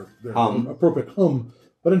 of their appropriate hum.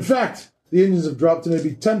 But in fact, the engines have dropped to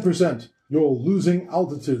maybe 10%. You're losing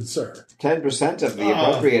altitude, sir. 10% of the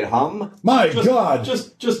appropriate hum? My God!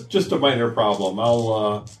 Just a minor problem.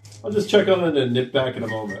 I'll just check on it and nip back in a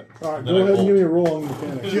moment. All right, go ahead and give me a roll on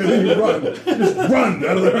mechanics. Yeah, then you run. Just run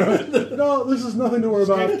out of there. No, this is nothing to worry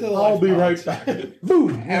about. I'll be right back.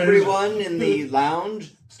 Boom! Everyone in the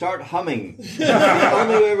lounge, Start humming. It's the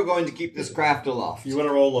only way we're going to keep this craft aloft. You want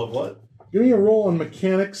to roll a what? Give me a roll on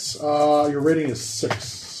mechanics. Your rating is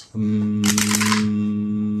 6. 6.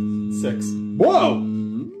 Whoa!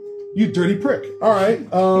 You dirty prick. All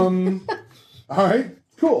right. All right.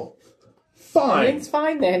 Cool. Fine. Everything's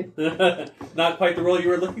fine then. Not quite the role you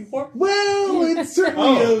were looking for? Well, it's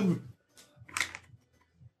certainly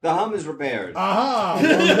The hum is repaired. Aha!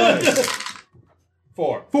 Wrong dice.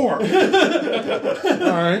 4. 4. All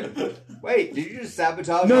right. Wait, did you just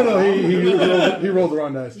sabotage? No, our he rolled the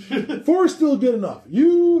wrong dice. 4 is still good enough.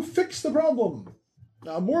 You fix the problem.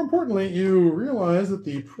 Now, more importantly, you realize that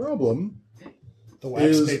the problem... The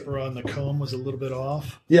wax paper on the comb was a little bit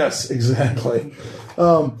off. Yes, exactly.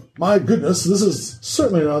 My goodness, this is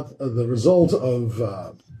certainly not the result of...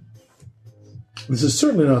 this is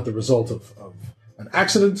certainly not the result of an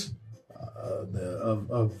accident, of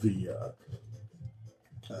the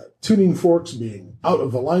tuning forks being out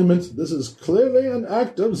of alignment. This is clearly an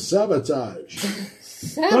act of sabotage.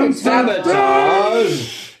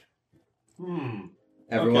 Sabotage!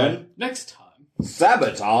 Everyone? Okay. Next time.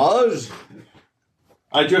 Sabotage?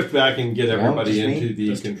 I drift back and get everybody just me? into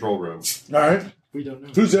the control room. All right. We don't know.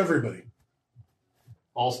 Who's everybody?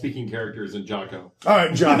 All speaking characters and Jocko. All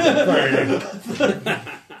right, John.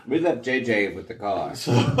 We left JJ with the car.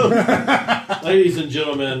 Ladies and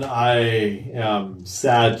gentlemen, I am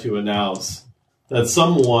sad to announce that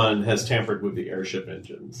someone has tampered with the airship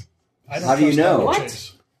engines. I don't How do you trust know? that What?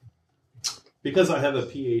 Chase. Because I have a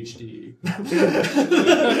PhD.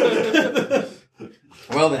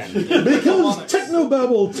 Well then. Because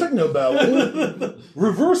technobabble,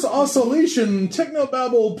 reverse oscillation,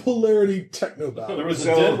 technobabble, polarity, There technobabble. was a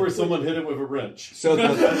So- dent where someone hit it with a wrench. So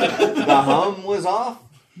the hum was off?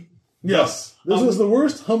 Yes, this was the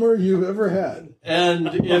worst Hummer you've ever had. And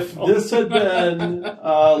if this had been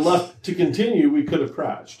left to continue, we could have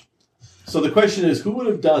crashed. So the question is, who would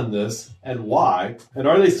have done this and why? And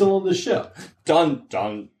are they still on the ship? Dun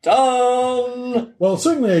dun dun! Well,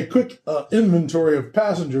 certainly a quick inventory of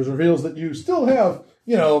passengers reveals that you still have,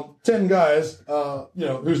 10 guys,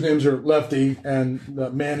 whose names are Lefty and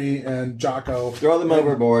Manny and Jocko. Throw them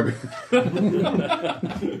overboard.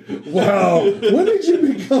 Wow, when did you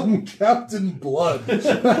become Captain Blood?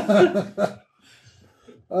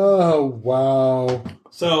 Oh, wow.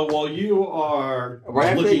 So while you are Why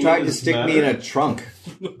have they looking tried into to this stick me in matter, a trunk?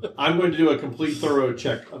 I'm going to do a complete thorough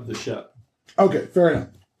check of the ship. Okay, fair enough.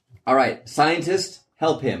 All right, scientist,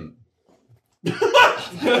 help him. I'm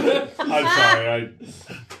sorry,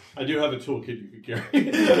 I do have a toolkit you could carry.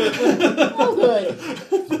 Oh,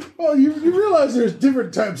 good. Well, you realize there's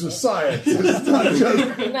different types of science. It's not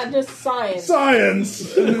just Not just science.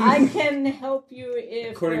 science. I can help you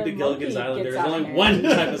if. According to Gilligan's monkey Island, gets there is out only there. one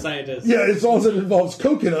type of scientist. Yeah, it's also involves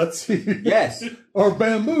coconuts. Yes. Or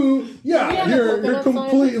bamboo. Yeah, Yeah, you're coconut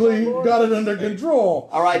completely science on got it under control.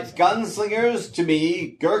 All right, gunslingers to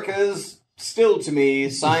me, Gurkhas still to me,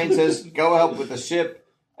 scientists go help with the ship.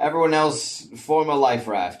 Everyone else form a life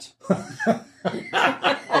raft of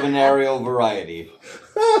an aerial variety,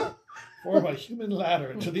 Form a human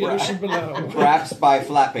ladder to the ocean below. perhaps by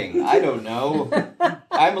flapping. I don't know.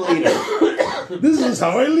 I'm a leader. This is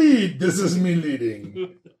how I lead. This is me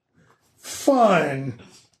leading. Fine.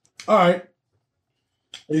 All right.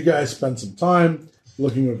 You guys spend some time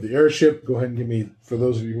looking over the airship. Go ahead and give me, for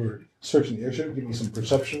those of you who are searching the airship, give me some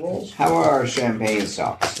perception rolls. How are our champagne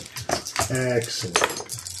stocks? Excellent.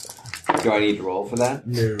 Do I need to roll for that?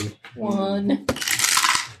 No. 1.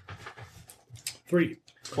 3.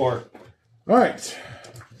 4. All right.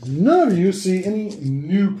 None of you see any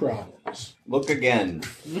new problems. Look again.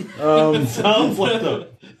 Sounds like a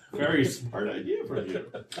very smart idea for you.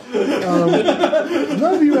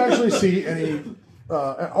 None of you actually see any,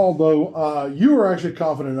 although you are actually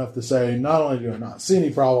confident enough to say, not only do I not see any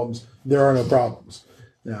problems, there are no problems.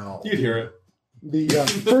 Now, You'd hear it.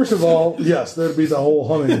 first of all, yes, there'd be the whole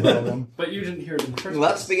humming problem. But you didn't hear it in the first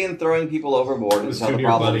Let's place. begin throwing people overboard Let's until come the here,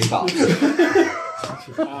 problem buddy. stops.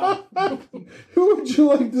 Who would you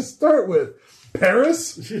like to start with?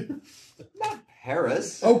 Paris?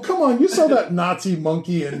 Harris? Oh, come on. You saw that Nazi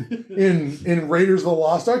monkey in Raiders of the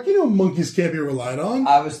Lost Ark. You know monkeys can't be relied on.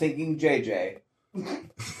 I was thinking JJ.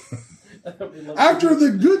 After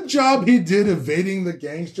the good job he did evading the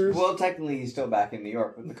gangsters, Well, technically, he's still back in New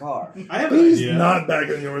York with the car. I have an he's idea. not back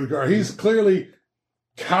in the car. He's clearly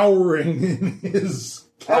cowering in his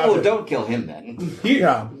Oh, cabin. well, don't kill him then.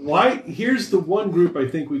 Yeah. Here's the one group I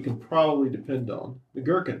think we can probably depend on: the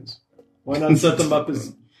Gherkins. Why not set them up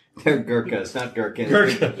as They're Gurkhas, not gherkins.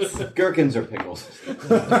 Gurkhas. Gherkins are pickles.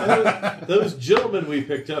 Those gentlemen we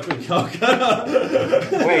picked up in Calcutta.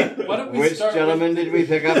 Wait, Why don't we which start gentlemen did we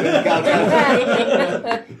pick up in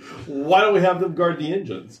Calcutta? Why don't we have them guard the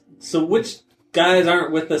engines? So which guys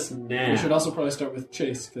aren't with us now? We should also probably start with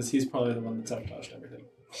Chase, because he's probably the one that sabotaged everything.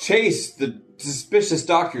 Chase, the suspicious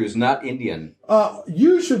doctor who's not Indian.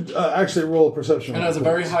 You should actually roll a perception. And has a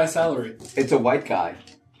very high salary. It's a white guy.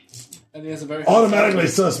 And he has a very high Automatically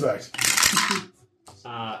salary. suspect.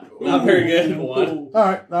 Not very good. One. All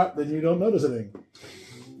right, then you don't notice anything.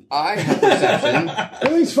 I have perception.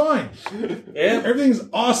 Everything's fine. Yeah, Everything's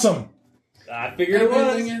awesome. I figured it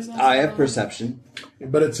Everything was. is I have perception.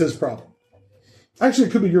 But it's his problem. Actually,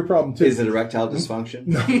 it could be your problem, too. Is it erectile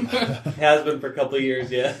dysfunction? Has been for a couple of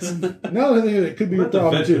years, yes. Now that I think of it could be your Let the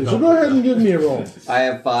problem, vet too. So come. go ahead and give me a roll. I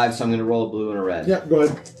have 5, so I'm going to roll a blue and a red. Yeah, go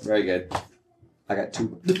ahead. Very good. I got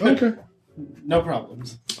 2. Okay. no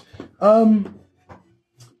problems.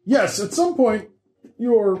 Yes, at some point,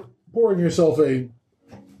 you're pouring yourself a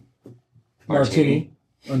martini,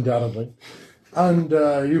 undoubtedly. And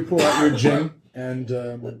you pull out your gin, and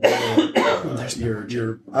your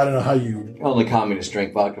I don't know how you... Only communists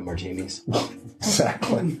drink vodka martinis.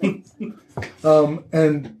 Exactly.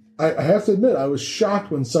 And I have to admit, I was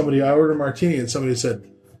shocked when I ordered a martini and somebody said,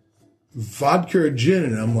 vodka or gin,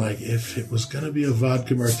 and I'm like, if it was going to be a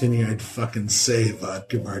vodka martini, I'd fucking say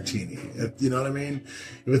vodka martini. You know what I mean?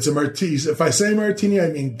 If it's a martini, if I say martini, I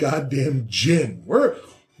mean goddamn gin.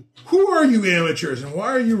 Who are you amateurs, and why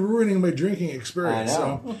are you ruining my drinking experience? I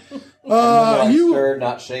know. So, you stir,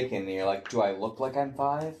 not shaken, and you're like, do I look like I'm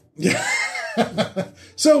 5? Yeah.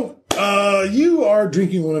 So, you are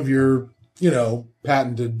drinking one of your,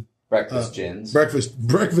 patented Breakfast gins.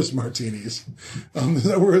 breakfast martinis. Is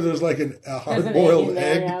that where there's like a hard-boiled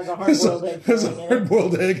egg? Yeah, there's a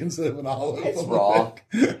hard-boiled egg. Instead of an olive. It's raw.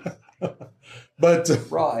 But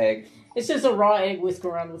Raw egg. It's just a raw egg whisked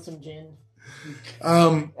around with some gin.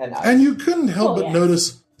 and you couldn't help but yes.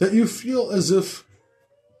 notice that you feel as if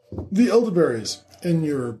the elderberries in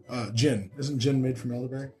your gin, isn't gin made from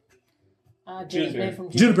elderberry? Gin is made from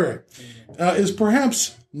Juniper is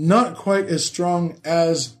perhaps not quite as strong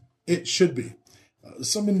as it should be.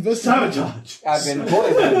 Some investigation I've been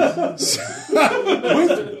poisoned.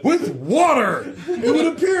 with water. It would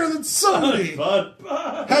appear that somebody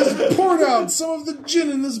has poured out some of the gin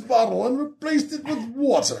in this bottle and replaced it with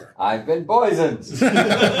water. I've been poisoned. Would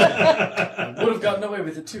have gotten away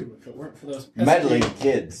with it too if it weren't for those Meddling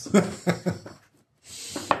kids.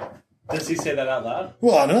 Does he say that out loud?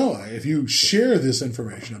 Well, I don't know. If you share this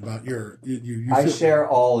information about you I feel- share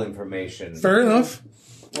all information. Fair enough.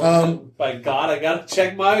 By God, I gotta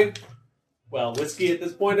check my whiskey at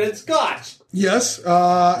this point and scotch. Yes, and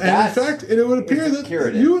That's- in fact, it would appear it's that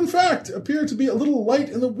curative. you, in fact, appear to be a little light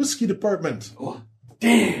in the whiskey department.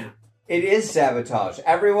 Damn. It is sabotage.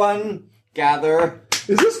 Everyone, gather.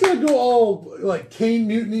 Is this going to go all like Cane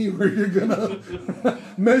Mutiny, where you're going to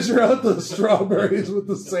measure out the strawberries with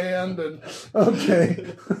the sand? And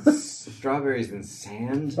okay, Strawberries and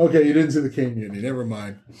sand. okay, you didn't see the Cane Mutiny. Never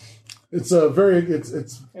mind. It's a very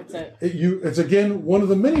it's again one of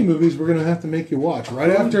the many movies we're going to have to make you watch right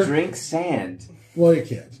after. Drink sand. Well, you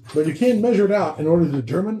can't, but you can measure it out in order to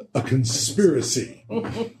determine a conspiracy.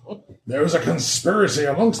 There was a conspiracy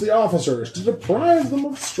amongst the officers to deprive them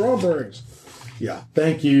of strawberries. Yeah,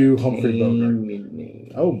 thank you, Humphrey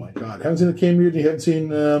Bogart. Oh my God, haven't seen the Cane Mutiny? Haven't seen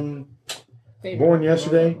Born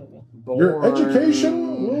Yesterday? Your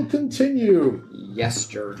education will continue.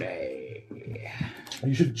 Yesterday.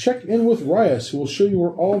 You should check in with Rias, who will show you where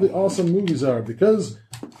all the awesome movies are, because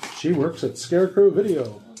she works at Scarecrow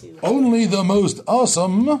Video. Only the most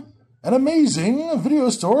awesome and amazing video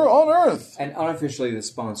store on Earth. And unofficially the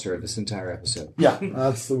sponsor of this entire episode. Yeah,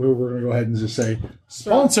 that's the way we're going to go ahead and just say,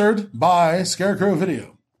 sponsored by Scarecrow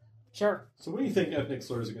Video. Sure. So what do you think ethnic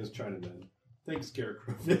slurs against Chinamen? Thanks,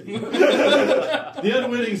 Scarecrow. The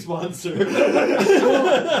unwitting sponsor.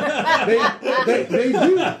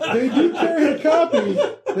 They do carry a copy.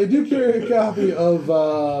 They do carry a copy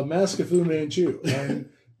of Mask of Fu Manchu, and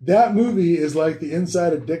that movie is like the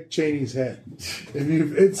inside of Dick Cheney's head. I bet you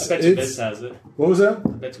Vince has it. What was that? I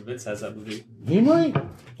bet you Vince has that movie. He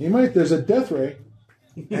might. There's a death ray,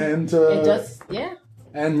 and It does, yeah.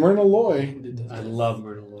 and Myrna Loy. I love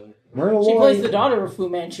Myrna Loy. Myrna She Loy. plays the daughter of Fu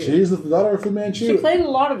Manchu. She's the daughter of Fu Manchu. She played a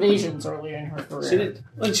lot of Asians earlier in her career. She did.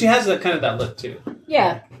 Well, she has that look too.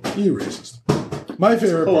 Yeah. You racist. My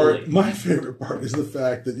favorite Totally. part is the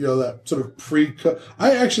fact that that sort of pre-cut.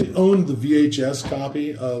 I actually owned the VHS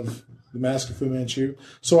copy of The Mask of Fu Manchu,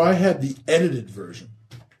 so I had the edited version.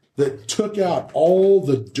 that took out all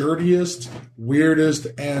the dirtiest, weirdest,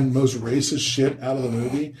 and most racist shit out of the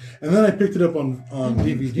movie. And then I picked it up on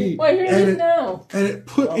DVD. Well, here it is now. And it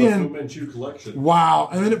put the in... Fu Manchu collection. Wow.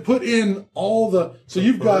 And then it put in all the... So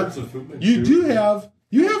you've got... You do have...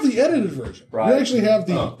 You have the edited version. Right. You actually have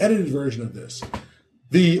the edited version of this.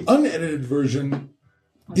 The unedited version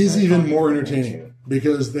is even more entertaining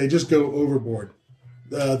because they just go overboard.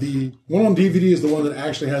 The one on DVD is the one that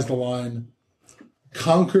actually has the line,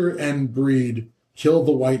 "Conquer and breed, kill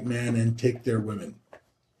the white man and take their women."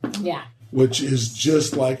 Yeah. Which is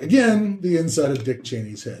just like, again, the inside of Dick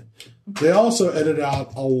Cheney's head. They also edit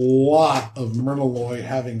out a lot of Myrna Loy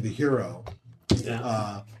having the hero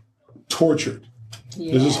tortured.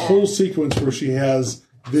 Yeah. There's this whole sequence where she has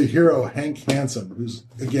the hero, Hank Hansen, who's,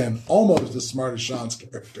 again, almost as smart as Sean's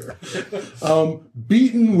character,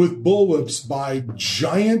 beaten with bullwhips by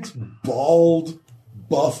giant, bald,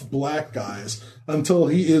 buff black guys until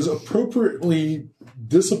he is appropriately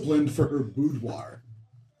disciplined for her boudoir.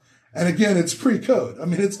 And again, it's pre-code. I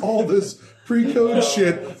mean, it's all this pre-code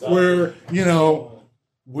shit where,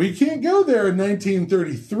 we can't go there in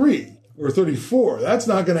 1933. Or 34. That's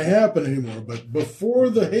not going to happen anymore. But before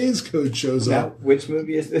the Hays Code shows up... Which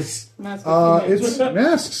movie is this? It's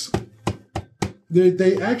Masks.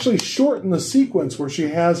 They actually shorten the sequence where she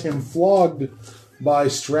has him flogged by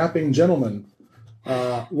strapping gentlemen.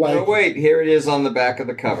 Oh, wait. Here it is on the back of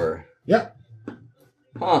the cover. Yeah.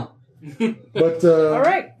 Huh. But all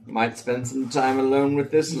right. Might spend some time alone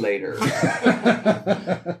with this later.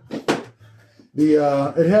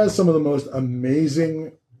 It has some of the most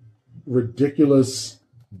amazing... ridiculous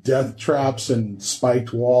death traps and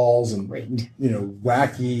spiked walls and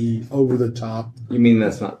wacky over the top. You mean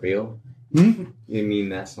that's not real? You mean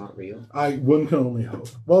that's not real? One can only hope.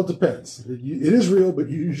 Well, it depends. It is real, but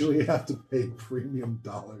you usually have to pay premium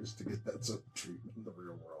dollars to get that sort of treatment in the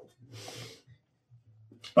real world.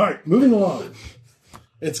 All right, moving along.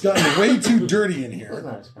 It's gotten way too dirty in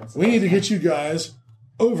here. We need to get you guys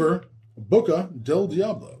over Boca del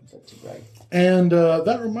Diablo. And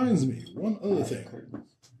that reminds me, one other thing.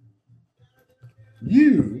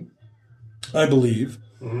 You, I believe,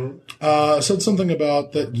 said something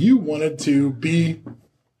about that you wanted to be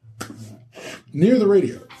near the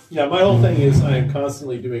radio. Yeah, my whole thing is I am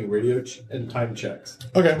constantly doing radio and time checks.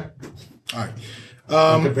 Okay. All right.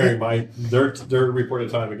 Comparing my their reported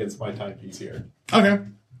time against my timepiece here. Okay.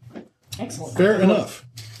 Excellent. Fair enough.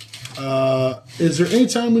 Is there any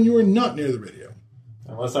time when you were not near the radio?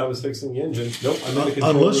 Unless I was fixing the engine. Nope, I'm in the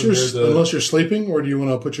control room. Unless you're sleeping, or do you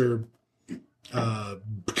want to put your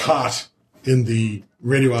cot in the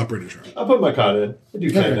radio operator's room? I'll put my cot in. I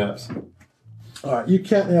do cat naps. All right, you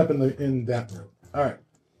cat nap in that room. All right.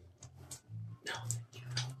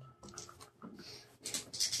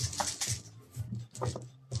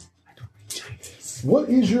 What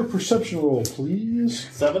is your perception roll, please?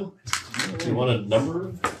 7? Do you want a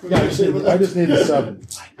number? Yeah, I just need a 7.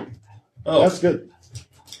 Oh, that's good.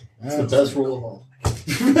 That's the best roll of all.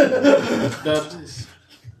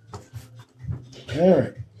 All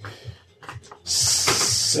right.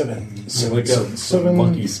 7. Like a 7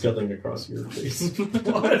 monkey scuttling across your face.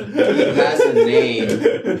 What? It has a name.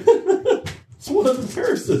 It's one of the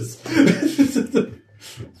Parises.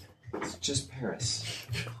 It's just Paris.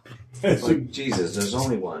 Like, Jesus, there's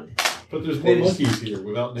only one. But there's more monkeys here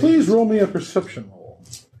without names. Please roll me a perception roll.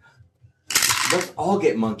 Let's all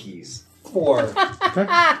get monkeys. 4. Okay.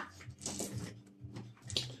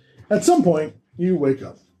 At some point, you wake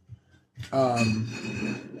up,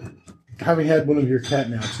 having had one of your cat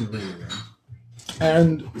naps in the radio room.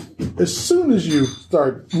 And as soon as you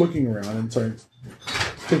start looking around and start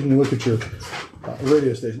taking a look at your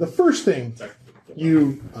radio station, the first thing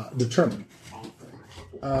you determine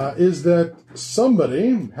is that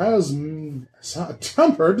somebody has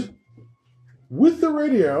tampered with the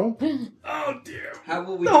radio. Oh dear! How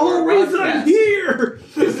will we the whole reason I'm here?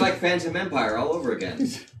 It's like Phantom Empire all over again.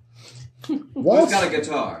 Who's got a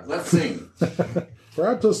guitar? Let's sing.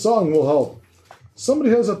 Perhaps a song will help.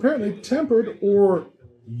 Somebody has apparently tampered or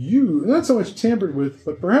used, not so much tampered with,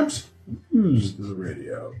 but perhaps used the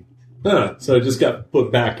radio. So it just got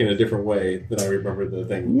put back in a different way than I remember the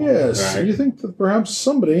thing. Yes, right. You think that perhaps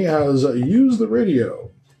somebody has used the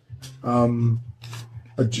radio.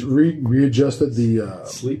 Readjusted the...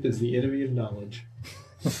 Sleep is the enemy of knowledge.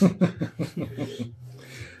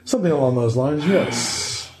 Something along those lines, yes.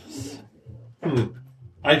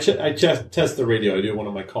 I test the radio. I do one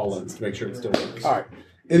of my call-ins to make sure it still works. All right.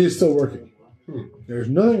 It is still working. There's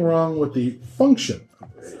nothing wrong with the function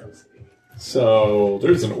of the radio. So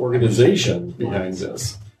there's an organization behind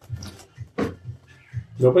this.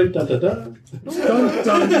 Nobody? Da-da-da. Dun,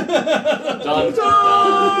 dun. Dun,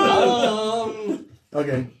 dun.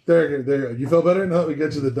 Okay, there you go. You feel better now that we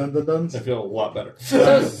get to the dun dun duns? I feel a lot better.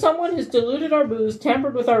 So someone has diluted our booze,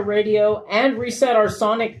 tampered with our radio, and reset our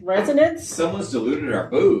sonic resonance? Someone's diluted our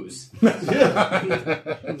booze.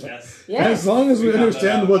 Yes. Yes. As long as we We found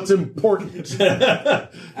understand that out. what's important. I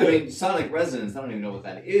mean, sonic resonance, I don't even know what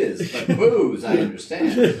that is, but booze, I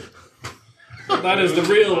understand. That is the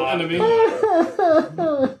real enemy.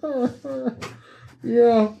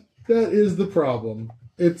 Yeah, that is the problem.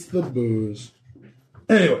 It's the booze.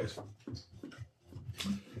 Anyways,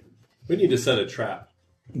 We need to set a trap.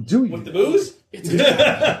 do you? With the booze?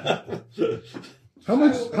 How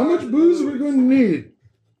much booze are we going to need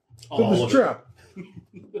for All this of it. trap?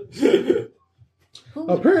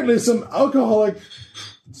 Apparently, some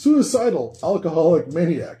suicidal alcoholic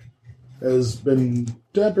maniac has been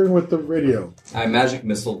tampering with the radio. I magic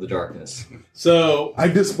missile the darkness. So I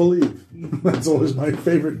disbelieve. That's always my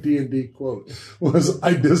favorite D&D quote. Was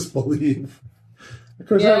I disbelieve. Of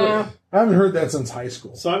course, Yeah. I haven't heard that since high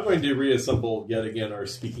school. I'm going to reassemble yet again our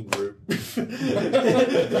speaking group.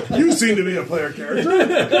 You seem to be a player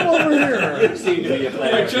character. Come over here. Seem to be a I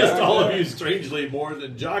player. trust all of you strangely more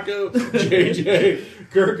than Jocko, JJ,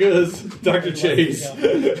 Gurkhas, Dr. Chase.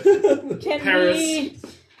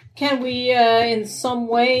 Can we in some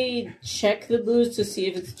way check the booze to see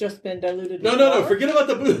if it's just been diluted? No. Forget about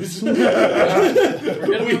the booze. Forget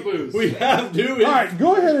about booze. We have to. All right,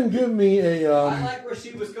 go ahead and give me a. I like where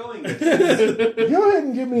she was going with Go ahead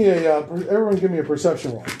and give me a. Everyone, give me a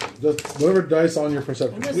perception roll. Just whatever dice on your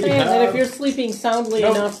perception. I'm just We saying that have- if you're sleeping soundly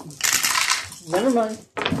Nope. enough, never mind.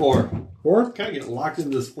 4. 4. Kind of get locked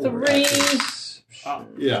into this floor. 3.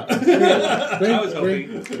 Yeah. I was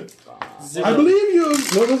hoping. I believe you.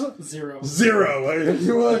 What was it? 0.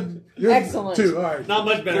 0. You're Excellent. 2. All right. Not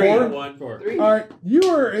much better 4. than 1. 4. All right. You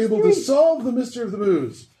are able to solve the mystery of the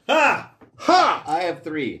booze. Ha! Ha! I have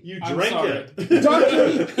 3. You I'm drank sorry.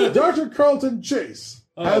 it. Dr. Carlton Chase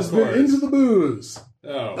has of been course. into the booze.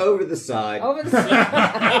 Oh. Over the side. Over the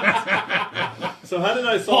So how did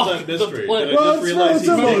I solve that mystery? plan. Did I Well, just it's realize not he's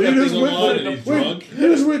simple. making You up just things a lot and he's drunk? you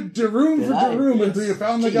just went to room for room until you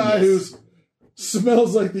found the guy who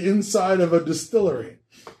smells like the inside of a distillery.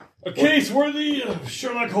 A case worthy of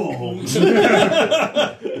Sherlock Holmes.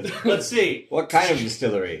 Let's see. What kind of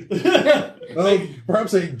distillery? Well,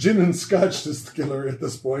 perhaps a gin and scotch distillery at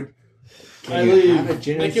this point. I leave. Have a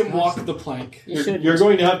gin and Make him scotch? walk the plank. You should. You're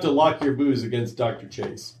going to have to lock your booze against Dr.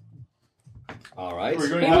 Chase. All right. We're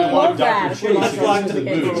going to He have would to lock love that. Dr. We're Chase locked against the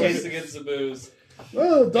against booze. Chase against the booze.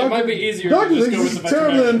 Well, Doctor, might be easier to Doctor just thinks go this with is the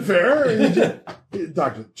terribly veterinarian. unfair.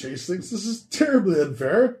 Dr. Chase thinks this is terribly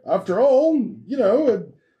unfair. After all, you know,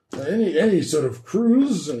 any sort of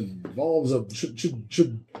cruise involves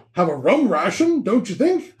should have a rum ration, don't you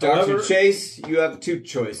think? Dr. However- Chase, you have 2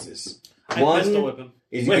 choices. I pistol One whip him.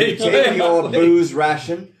 is you Wait, can take wait, your wait. booze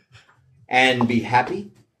ration and be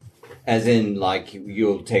happy, as in, like,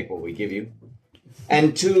 you'll take what we give you.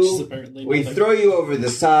 And Which is 2, apparently we nothing. throw you over the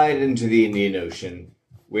side into the Indian Ocean,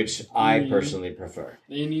 which I personally prefer.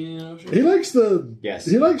 The Indian Ocean? He likes the Yes.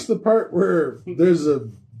 He likes the part where there's a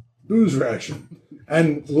booze ration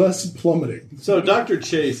and less plummeting. So Dr.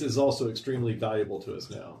 Chase is also extremely valuable to us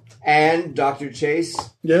now. And Dr.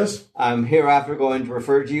 Chase, Yes. I'm hereafter going to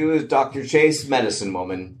refer to you as Dr. Chase, Medicine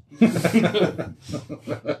Woman.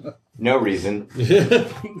 No reason.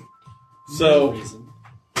 So Reason.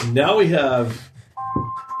 now we have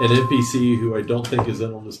an NPC who I don't think is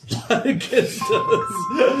in on this plot against us.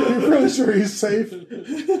 You're really sure he's safe?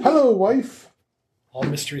 Hello, wife. All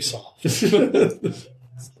mystery solved.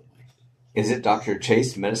 Is it Dr.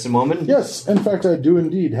 Chase, Medicine Woman? Yes, in fact, I do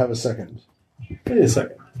indeed have a second. Wait a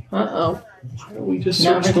second. Uh-oh. Why don't we just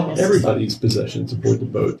Now search everything is everybody's possessions aboard the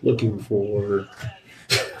boat looking for...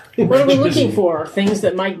 What are we looking for? Things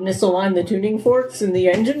that might misalign the tuning forks in the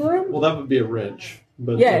engine room? Well, that would be a wrench.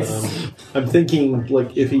 But Yes. I'm thinking,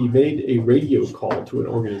 like, if he made a radio call to an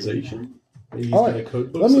organization, maybe he's All got a right,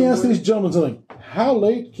 code book let me ask somewhere. these gentlemen something. How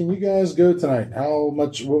late can you guys go tonight? When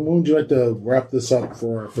would you like to wrap this up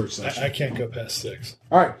for our first session? I can't go past 6.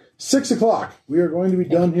 All right, 6 o'clock. We are going to be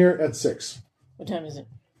done here at 6. What time is it?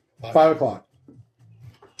 5 o'clock.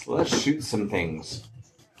 Let's shoot some things.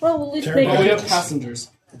 Well, we'll at least Terrible. make Oh, we it. have passengers.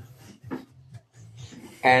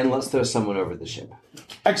 And let's throw someone over the ship.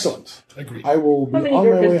 Excellent. Agreed. I will be How many on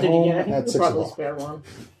my way Gurkhas did you home get? I think at we 6 probably o'clock. spare one.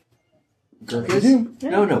 Gurkhas? You?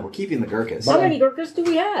 No, we're keeping the Gurkhas. How many Gurkhas do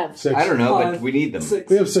we have? 6. I don't know, but 5, we need them. 6.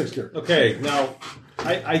 We have 6 here. Okay, now,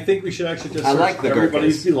 I think we should actually just I search like the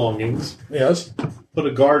everybody's Gurkhas. belongings, Yes. put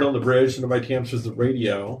a guard on the bridge so nobody tampers the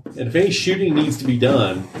radio, and if any shooting needs to be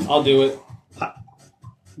done, I'll do it.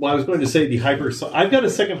 Well, I was going to say the hypersonic. I've got a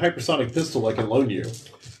second hypersonic pistol I can loan you.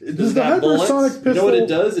 Does the hypersonic pistol? You know what it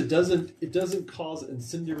does? It doesn't cause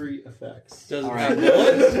incendiary effects. Doesn't right.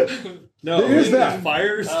 bullets? No, There is it that.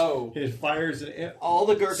 fires. Oh. It fires. All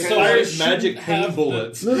the Gurkhas. It fires So I magic shouldn't pain have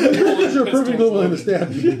bullets. The Gurkhas are Pistol perfectly willing to floating.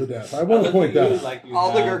 stab people to death. I want to point that out.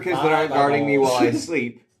 All the Gurkhas that aren't guarding me while I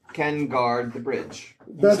sleep can guard the bridge.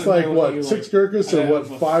 That's So like now what you, 6 Gurkhas, so I what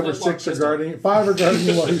have a 5 or flintlock 6 are pistol. guarding. 5 are guarding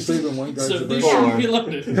you while you sleep, and 1 guards So the these bridge. shouldn't be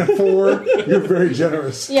loaded. 4, you're very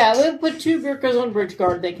generous. Yeah, we'll put 2 Gurkhas on bridge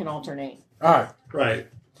guard. They can alternate. All right. Right.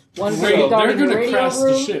 One So bridge guard they're in the going to radio crash the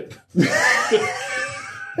room. ship.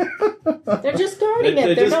 They're just guarding They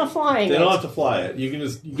it. They're just- not flying They it. don't have to fly it. You can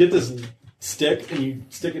just you get this stick and you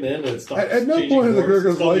stick it in and it stops. At no changing point are the course.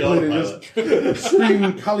 Gurkhas It's called the likely to autopilot. just scream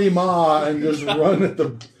Kalima and just run at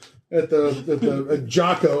the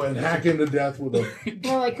Jocko and hack him to death with a.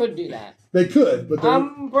 Well, I could do that. They could, but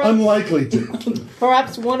they're unlikely to.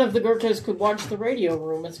 Perhaps one of the Gurkhas could watch the radio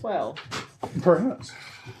room as well. Perhaps.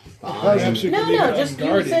 Perhaps you No, could leave no, it just you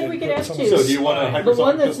unguarded said and we could put have someone- 2. So do you want a hypersonic The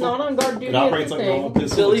one that's pistol? not on guard duty It at operates the like a normal thing.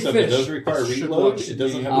 pistol, Silly except it fish does require should reload. watch It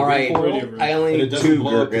doesn't have All a right, recoil. I only And need it doesn't 2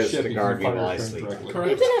 blow up the Gurkhas ship to if guard me you fire while I it sleep. correctly. You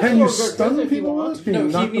Correct. can have Can you 4 Gurkhas stun if you people? want. Can you No,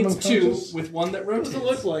 he knock them needs 2 unconscious? with one that It doesn't look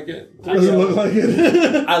rotates. like it. Does it look like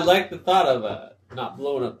it? I like the thought of not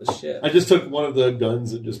blowing up the ship. I just took one of the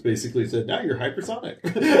guns and just basically said, "Now you're hypersonic."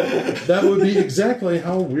 That would be exactly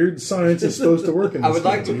how weird science is supposed to work in this I would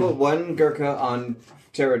like to game. put 1 Gurkha on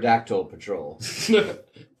pterodactyl patrol.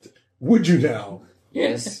 Would you now?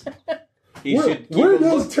 Yes. He Where, should keep where a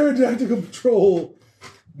does look. pterodactyl patrol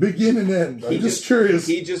begin and end? I'm just curious.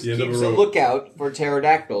 He just The end of keeps a a rope. lookout for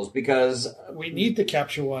pterodactyls because We need to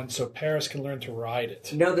capture one so Paris can learn to ride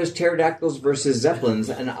it. there's pterodactyls versus zeppelins,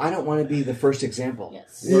 and I don't want to be the first example.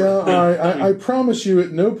 Yes. Yeah, I promise you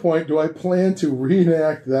at no point do I plan to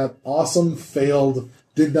reenact that awesome, failed,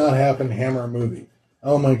 did not happen Hammer movie.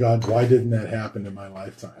 Oh my god, why didn't that happen in my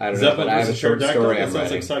lifetime? I don't know, Zeppelin but I have a versus short pterodactyl. story That I'm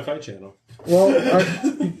sounds writing. like Sci-Fi Channel. Well,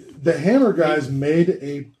 the Hammer guys made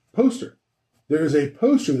a poster. There is a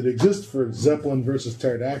poster that exists for Zeppelin versus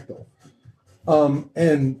Pterodactyl.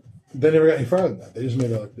 And they never got any farther than that. They just made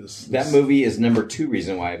it like this. That movie is number 2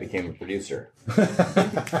 reason why I became a producer.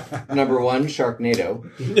 Number 1,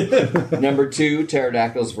 Sharknado. Number 2,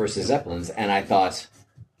 pterodactyls versus zeppelins, and I thought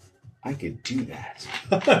I could do that.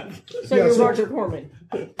 So Yeah, you're so- Roger Corman.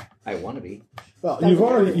 I want to be. Well, you've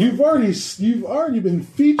already been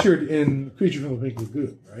featured in Creature from the Pink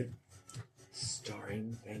Lagoon, right?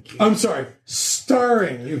 Starring, thank you. I'm sorry,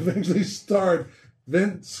 starring. You've actually starred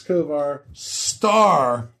Vince Kovar,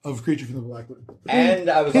 star of Creature from the Black Lagoon. And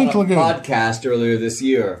I was Pink on a Lagoon. podcast earlier this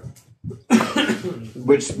year,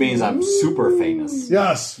 which means I'm super famous.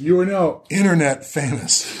 Yes, you are now internet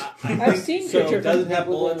famous. I've seen So Creature it from doesn't the have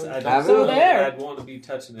Black bullets. Lagoon. I don't Have know it? that There. I'd want to be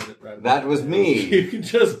touching it right That was me. You can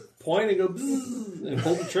just point and go bzzz, and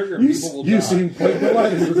pull the trigger, and You, people will you die. seem quite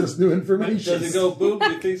delighted with this new Does information. it go boom?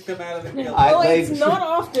 Do things come out of the kill? I Well, played- it's not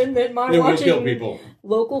often that my It will watching kill people.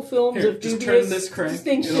 local films Here, of just dubious turn this crank.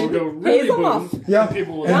 distinction It'll go really pays boom. off. Yeah,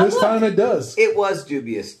 People will- and this time it does. It was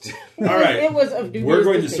dubious. All right. It was of dubious We're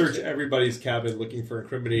going to distinction. search everybody's cabin looking for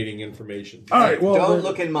incriminating information. All right, well, Don't then-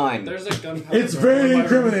 look in mine. There's a gunpowder. it's barrel in very my room.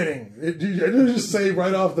 incriminating. It just say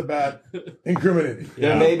right off the bat, incriminating.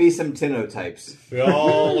 There may be some types. We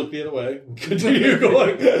all look the other way. Continue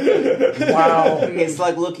going. Wow. It's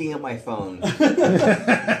like looking at my phone.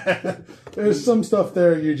 There's some stuff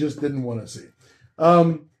there you just didn't want to see.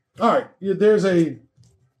 All right, there's a.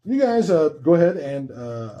 You guys go ahead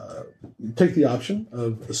and take the option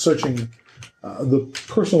of searching the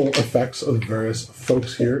personal effects of various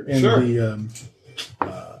folks here in Sure. the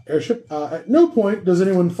airship. At no point does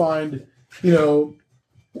anyone find,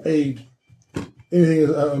 anything as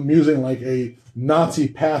amusing like a Nazi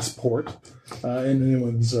passport in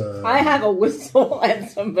anyone's I have a whistle and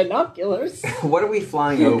some binoculars. What are we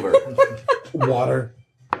flying over? water.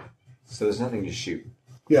 So there's nothing to shoot.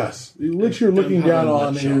 Yes, what you're looking down Gunpowder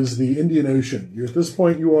on nutshell. is the Indian Ocean. At this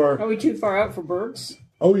point, you are. Are we too far out for birds?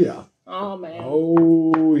 Oh yeah. Oh man.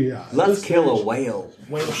 Oh yeah. Let's This kill a stage- whale.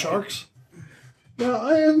 Whale sharks? Now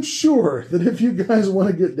I am sure that if you guys want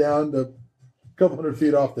to get down to a couple hundred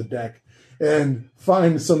feet off the deck and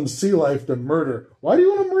find some sea life to murder, why do you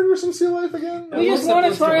want to murder some sea life again? We just What's want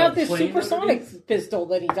that to try list out of this a plane supersonic underneath? pistol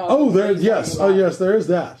that he's on. Oh, there. Yes. Oh, yes. There is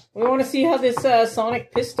that. We want to see how this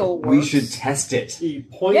sonic pistol works. We should test it. You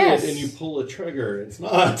point Yes. it and you pull a trigger. It's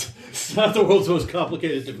not the world's most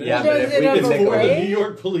complicated device. Yeah, Does but if it we have can a make For the ray? New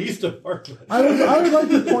York Police Department. I would like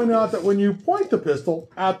to point out that when you point the pistol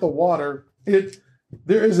at the water, it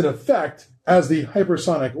there is an effect as the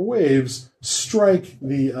hypersonic waves strike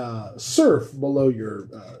the surf below your.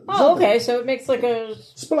 Oh, okay. So it makes like a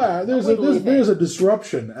splash. There's a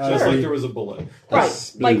disruption. Just like there was a bullet.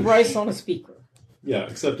 Right, like rice on a speaker. Yeah,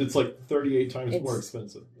 except it's like 38 times more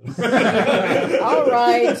expensive. All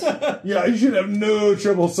right. Yeah, you should have no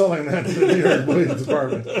trouble selling that to the New York Police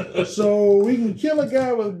Department. So we can kill a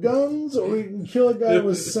guy with guns, or we can kill a guy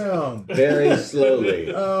with sound. Very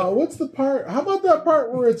slowly. What's the part? How about that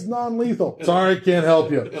part where it's non-lethal? Sorry, can't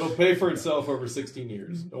help you. It'll pay for itself over 16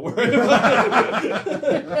 years. Don't worry about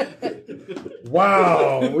it.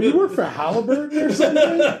 Wow. Will you work for Halliburton or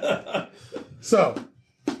something? So...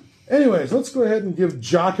 anyways, let's go ahead and give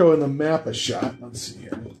Jocko and the map a shot. Let's see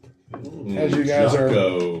here. As you guys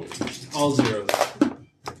Jocko. All zeros.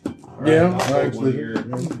 Yeah, right. One of your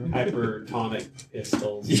hypertonic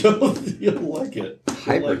pistols. You'll like it.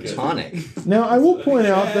 Hypertonic. Now, I will point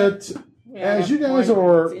out that as you guys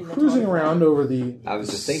are cruising around over the I was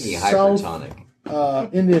just thinking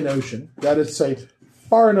hypertonic. Indian Ocean, that is, say,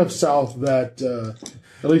 far enough south that,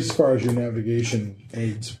 at least as far as your navigation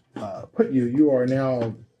aids put you, you are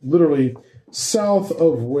now literally south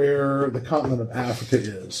of where the continent of Africa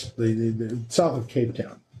is, the south of Cape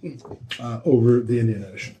Town, over the Indian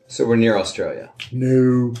Ocean. So we're near Australia.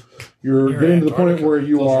 No, you're getting to the point where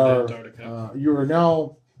you are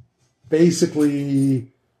now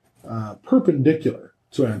basically perpendicular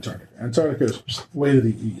to Antarctica. Antarctica is way to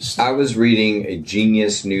the east. I was reading a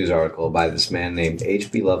genius news article by this man named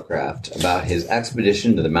H.P. Lovecraft about his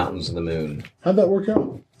expedition to the mountains of the moon. How'd that work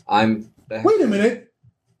out? Wait a minute.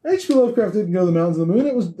 H.P. Lovecraft didn't go to the mountains of the moon.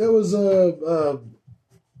 That was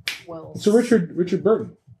Sir Richard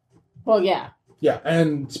Burton. Well, yeah. Yeah,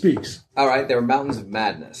 and Speaks. All right, there were mountains of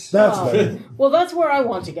madness. That's better. Well, that's where I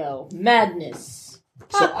want to go. Madness.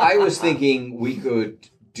 So I was thinking we could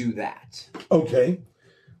do that. Okay.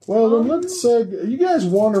 Well, then let's. You guys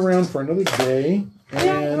wander around for another day. I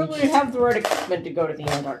don't really have the right equipment to go to the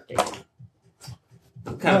Antarctic.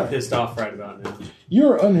 I'm kind of pissed off right about now.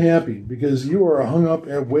 You're unhappy because you are hung up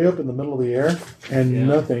way up in the middle of the air, and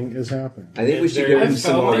nothing is happening. I think we should give him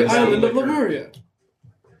some more. The island of Lemuria.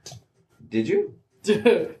 Did you?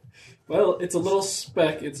 Well, it's a little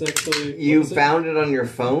speck. It's actually... You found it on your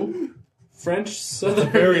phone? French,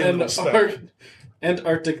 Southern, and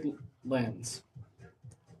Antarctic lands.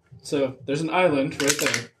 So, there's an island right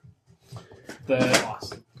there. That's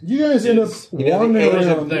awesome. You guys end up wandering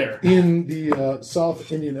around there in the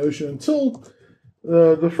South Indian Ocean until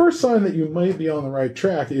the first sign that you might be on the right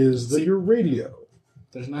track is that your radio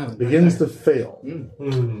begins to fail.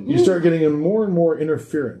 You start getting more and more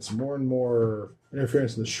interference in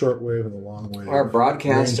the short wave and the long wave. Our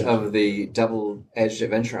broadcast of the double-edged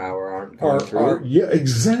adventure hour aren't going through. Yeah,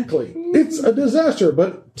 exactly. It's a disaster,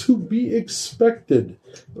 but to be expected.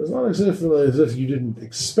 It's not as if you didn't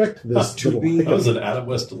expect this. That was an Adam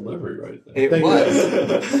West delivery right there.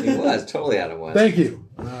 It was totally Adam West. Thank you.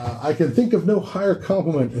 I can think of no higher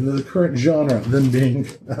compliment in the current genre than being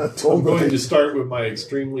told. I'm going to start with my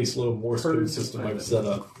extremely slow Morse code system I've set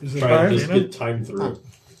up. Try to just get time through.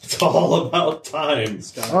 It's all about time.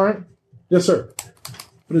 All right. Yes, sir.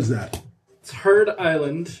 What is that? It's Herd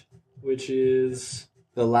Island, which is...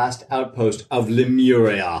 the last outpost of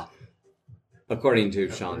Lemuria, according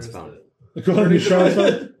to Sean's phone. According to Sean's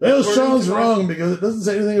phone? Well, Sean's wrong because it doesn't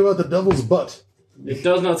say anything about the devil's butt. It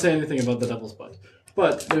does not say anything about the devil's butt.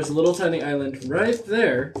 But there's a little tiny island right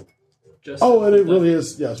there. And it really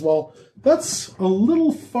is, yes. Well, that's a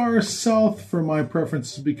little far south for my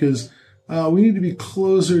preferences because we need to be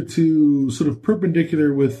closer to sort of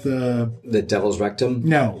perpendicular with... the devil's rectum?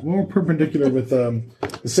 No, more perpendicular with the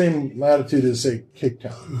same latitude as, say, Cape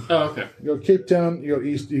Town. Oh, okay. You go Cape Town, you go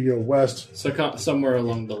east, you go west. So somewhere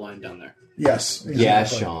along the line down there. Yes. Exactly. Yeah,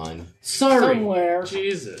 Sean. Sorry. Somewhere.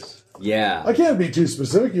 Jesus. Yeah. I can't be too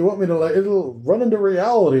specific. You want me to it'll run into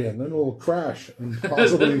reality and then it'll crash and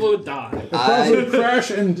possibly then we'll die. Crash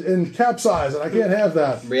and capsize, and I can't have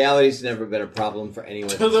that. Reality's never been a problem for anyone.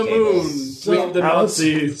 To the moon. So, the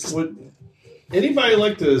Nazis. Would anybody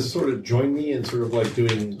like to sort of join me in sort of like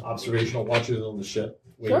doing observational watches on the ship?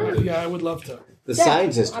 Sure. Yeah, I would love to. The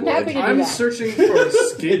scientist I'm would. happy to do I'm that. searching for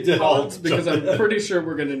escape pods because I'm pretty sure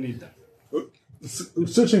we're going to need that.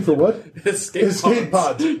 Searching for what? Escape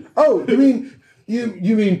pods. Oh,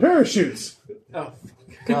 you mean parachutes? Oh,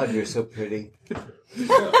 God, you're so pretty.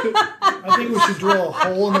 I think we should drill a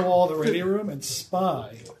hole in the wall of the radio room and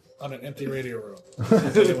spy on an empty radio room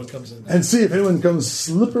if anyone comes in there. And see if anyone comes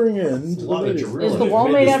slipping in. A lot of drilling. Is the wall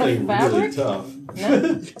It made this out of thing fabric?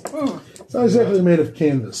 Really tough. It's not exactly made of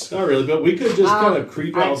canvas. Not really, but we could just kind of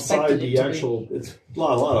creep I outside expected the it to be. actual. It's a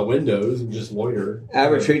lot of windows and just loiter. I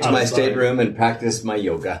retreat to my outside. stateroom and practice my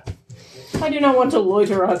yoga. I do not want to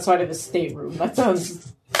loiter outside of the stateroom. That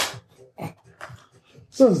sounds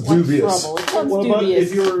Sounds like dubious. trouble. It sounds What about dubious.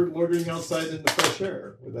 if you're loitering outside in the fresh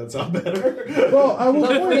air? Would that sound better? Well, I will The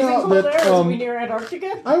point freezing out cold air that as we near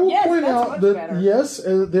Antarctica? I will Yes, point that's out much that better. yes,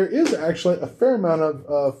 there is actually a fair amount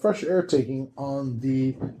of fresh air taking on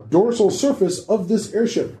the dorsal surface of this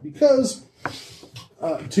airship because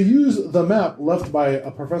to use the map left by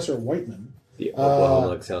Professor Whiteman, The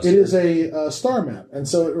Oklahoma it Excelsior. is a star map, and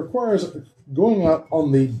so it requires going out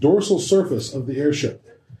on the dorsal surface of the airship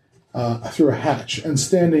through a hatch and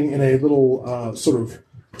standing in a little sort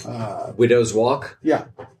of Widow's Walk. yeah,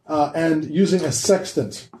 and using a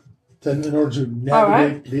sextant in order to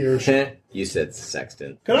navigate the airship. You said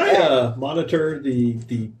sextant. Can I monitor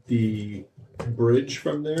the bridge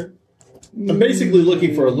from there? I'm basically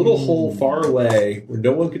looking for a little hole far away where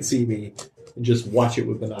no one can see me and just watch it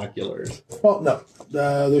with binoculars. Well, no.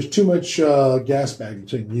 There's too much gas bag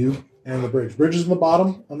between you and the bridge. Bridge is on the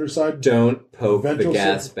bottom, underside. Don't poke the Ventral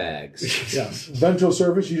gas sur- bags. Yeah, ventral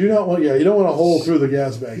surface. You do not want. Yeah, you don't want a hole through the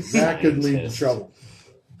gas bag. That could lead to Scientist. trouble.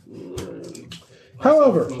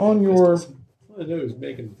 However, on your All I know is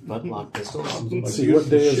making Buttlock pistols. let's see, what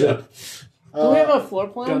day is it? Do we have a floor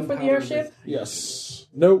plan for the airship? Yes.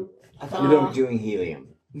 Nope. I thought we were doing helium.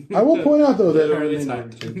 I will point out though that Apparently it's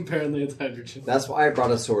hydrogen. Apparently it's hydrogen. That's why I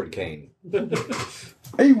brought a sword cane.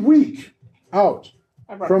 a week out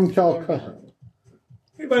I brought from a floor Calcutta, plan.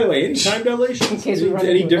 Hey, by the way, any time dilation? In case we run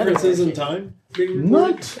Any into another differences in airship. time? being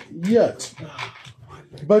reported? not yet.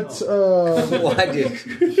 But Why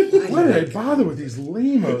why did I bother with these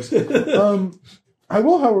lamos? I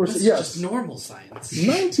will, however, say That's yes. just normal science.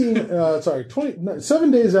 7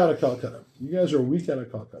 days out of Calcutta. You guys are a week out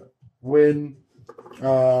of Calcutta. When,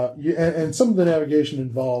 and some of the navigation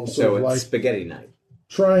involves sort So of it's like spaghetti night.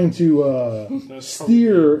 trying to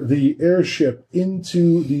steer the airship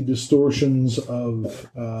into the distortions of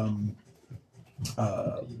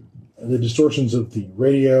the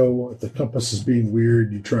radio. If the compass is being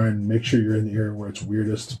weird, you try and make sure you're in the area where it's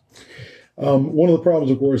weirdest. One of the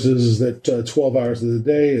problems, of course, is that 12 hours of the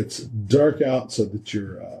day, it's dark out so that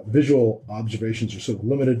your visual observations are sort of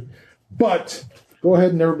limited. But go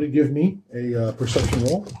ahead and everybody give me a perception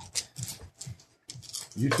roll.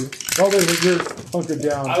 You too. Oh, wait, you're hunkered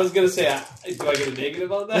down. I was going to say, do I get a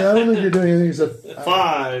negative on that? Yeah, I don't think you're doing anything except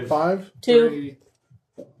 5. 5. 2.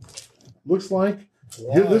 Looks like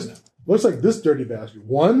looks like this dirty bastard.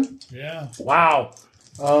 1. Yeah. Wow.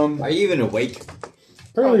 Are you even awake?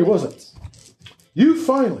 Apparently it wasn't. You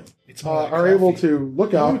finally It's more like are able coffee. to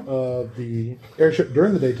look out the airship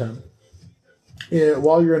during the daytime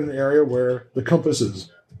while you're in an area where the compass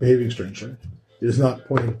is behaving strangely. It is not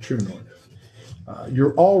pointing true north.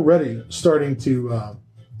 You're already starting to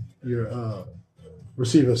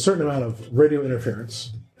receive a certain amount of radio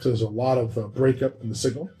interference. So there's a lot of breakup in the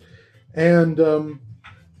signal. And you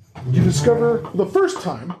discover for the first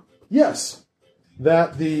time, yes,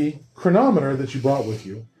 that the chronometer that you brought with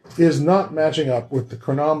you is not matching up with the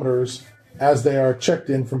chronometers as they are checked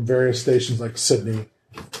in from various stations like Sydney,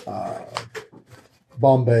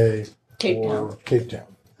 Bombay, Cape or Town. Cape Town.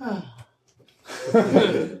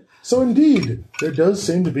 So indeed, there does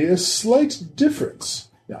seem to be a slight difference.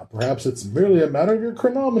 Now, perhaps it's merely a matter of your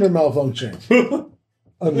chronometer malfunctioning.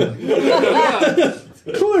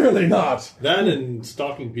 Clearly not. That and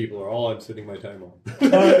stalking people are all I'm spending my time on.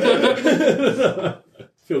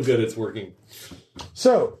 Feel good it's working.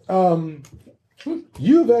 So,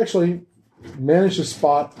 you've actually managed to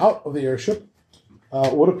spot out of the airship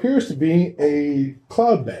what appears to be a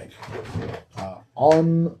cloud bank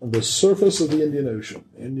on the surface of the Indian Ocean.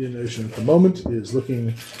 The Indian Ocean at the moment is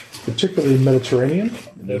looking particularly Mediterranean.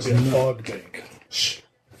 There'd be a fog bank.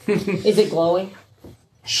 Is it glowing?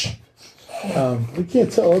 We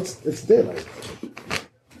can't tell. It's daylight.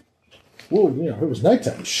 Well, if it was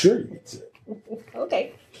nighttime, sure you could see it.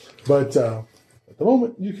 Okay. But at the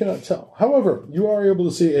moment, you cannot tell. However, you are able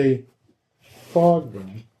to see a fog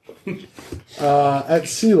bank at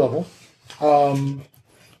sea level,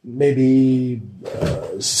 maybe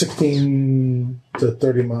 16 to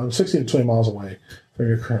 20 miles away from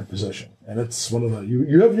your current position. And it's one of the...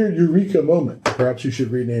 You have your eureka moment. Perhaps you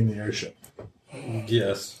should rename the airship.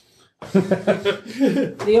 Yes.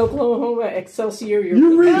 The Oklahoma Excelsior.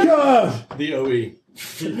 Eureka! The OE.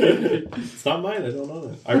 It's not mine. I don't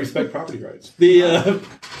own it. I respect property rights.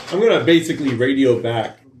 I'm going to basically radio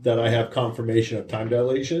back that I have confirmation of time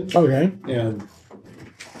dilation, Okay. and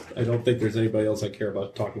I don't think there's anybody else I care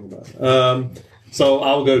about talking about. So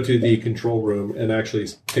I'll go to the control room and actually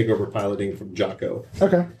take over piloting from Jocko.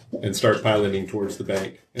 Okay. And start piloting towards the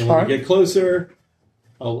bank. And when we get closer,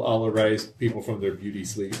 I'll arise people from their beauty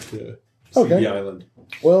sleep to see the island.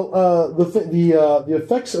 Well, the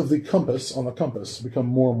effects of the compass on the compass become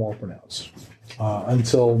more and more pronounced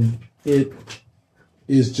until it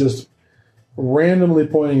is just randomly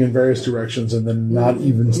pointing in various directions and then not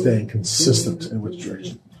even staying consistent in which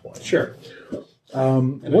direction it's pointing. Sure.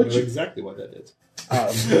 And I know exactly what that is.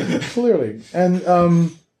 Clearly.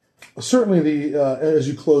 And certainly as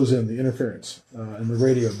you close in, the interference in the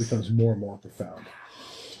radio becomes more and more profound.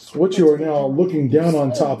 What you are now looking down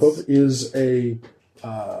on top of is a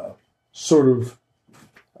sort of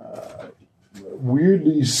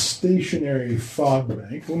weirdly stationary fog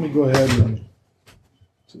bank. Let me go ahead and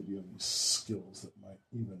see if you have any skills that might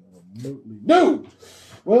even remotely... No!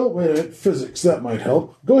 Well, wait a minute. Physics, that might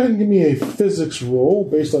help. Go ahead and give me a physics roll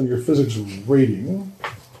based on your physics rating.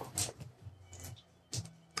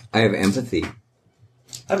 I have empathy.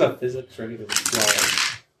 I have a physics rating as well.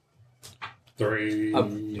 3.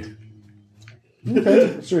 Okay,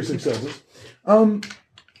 3 successes.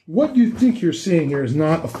 What you think you're seeing here is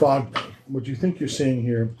not a fog bank. What you think you're seeing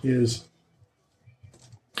here is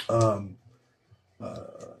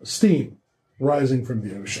steam rising from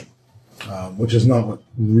the ocean, which is not what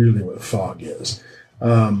fog is.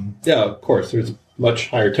 Yeah, of course. There's a much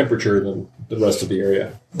higher temperature than the rest of the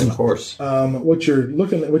area. Of course. What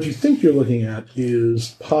you think you're looking at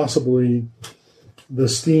is possibly the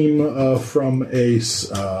steam from an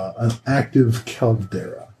active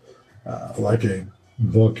caldera, like a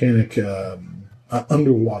volcanic,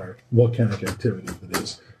 underwater volcanic activity that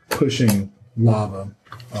is pushing lava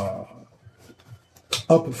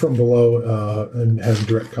up from below and having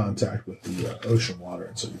direct contact with the ocean water.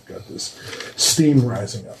 And so you've got this steam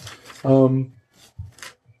rising up.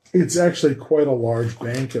 It's actually quite a large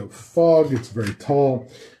bank of fog. It's very tall,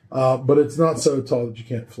 but it's not so tall that you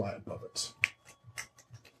can't fly above it.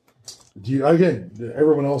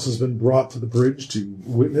 Everyone else has been brought to the bridge to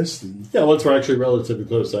witness the... Yeah, once we're actually relatively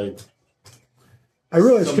close, I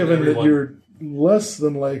realize, Kevin, that you're less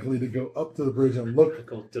than likely to go up to the bridge and look.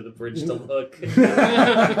 Go to the bridge to look.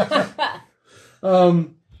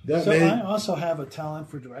 I also have a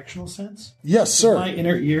talent for directional sense. Yes, sir. Does my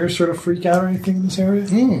inner ear sort of freak out or anything in this area?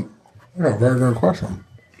 Yeah, very good question.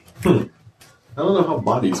 I don't know how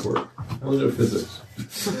bodies work. I don't know physics.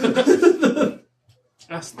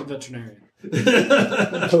 Ask the veterinarian.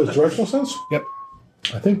 So it's directional sense? Yep.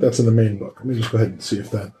 I think that's in the main book. Let me just go ahead and see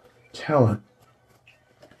if that talent...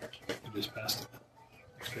 I just passed it.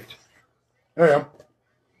 Straight. There you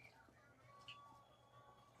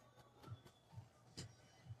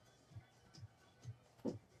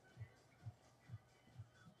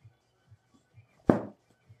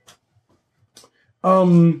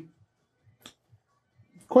go.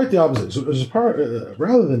 Quite the opposite. So as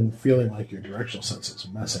rather than feeling like your directional sense is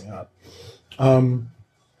messing up,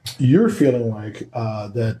 you're feeling like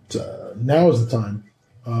that now is the time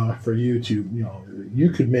for you to, you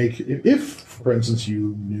could make, if for instance,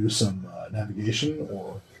 you knew some navigation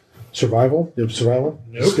or survival, you have survival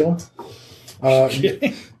skill.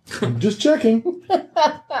 I'm just checking.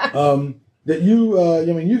 That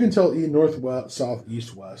you can tell north, west, south,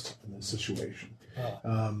 east, west in this situation.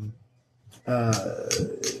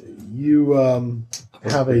 You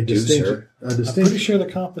have a distinct. I'm pretty sure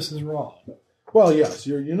the compass is wrong. Well, yes,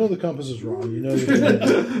 you know the compass is wrong. You know,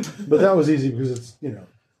 but that was easy because it's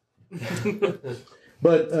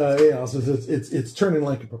But so it's turning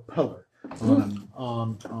like a propeller on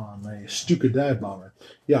a Stuka dive bomber.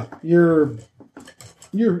 Yeah,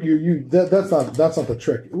 that's not the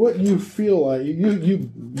trick. What you feel like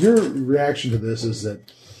your reaction to this is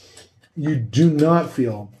that you do not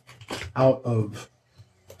feel out of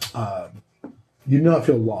you do not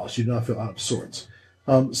feel lost. You do not feel out of sorts.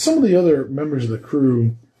 Some of the other members of the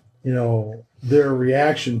crew, their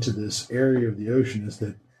reaction to this area of the ocean is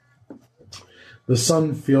that the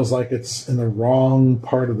sun feels like it's in the wrong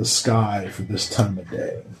part of the sky for this time of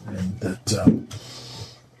day, and that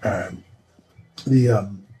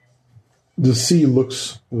the sea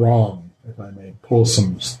looks wrong. If I may pull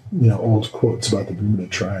some old quotes about the Bermuda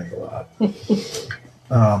Triangle out.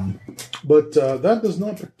 But that does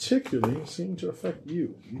not particularly seem to affect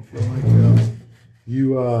you. You feel like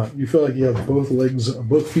you feel like you have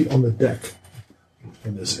both feet on the deck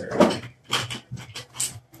in this area.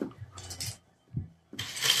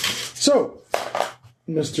 So,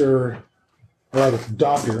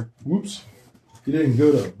 Doctor, whoops, you didn't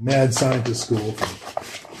go to mad scientist school for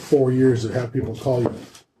 4 years to have people call you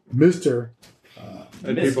Mr.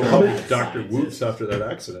 And people call me Dr. Whoops after that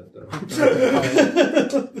accident, though.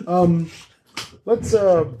 Let's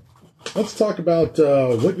talk about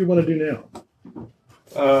what you want to do now.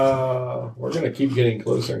 We're going to keep getting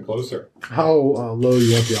closer and closer. How low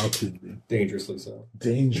you want the altitude to be? Dangerously so.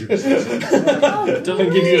 Dangerous. It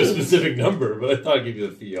doesn't give you a specific number, but I thought I'd give you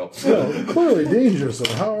the feel. Well, clearly dangerous.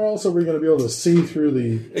 So how else are we going to be able to see through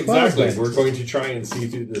the Exactly. clouds? We're going to try and see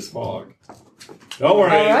through this fog. Don't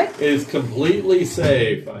worry. All right. It is completely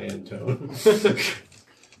safe, I intone. I've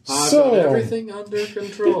So- got everything under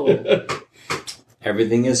control.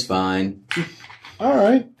 Everything is fine. All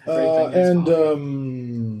right. Everything is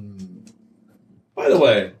By the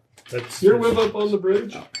way, That's you're with up on the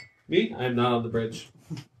bridge? Me? I'm not on the bridge.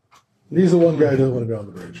 he's the one guy who doesn't want to go on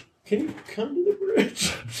the bridge. Can you come to the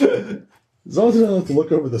bridge? As long as he doesn't have to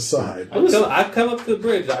look over the side. I've come up to the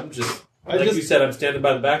bridge. Like you said, I'm standing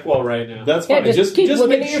by the back wall right now. That's Yeah, fine. just Just keep looking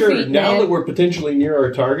make at your sure, feet, now man. that we're potentially near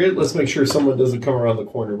our target, let's make sure someone doesn't come around the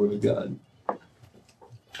corner with a gun.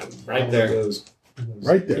 Right there.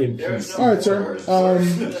 Right there. There's All right, sir.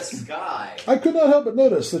 in the sky. I could not help but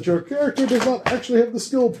notice that your character does not actually have the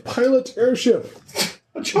skill pilot airship.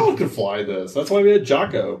 A child could fly this. That's why we had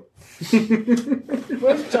Jocko.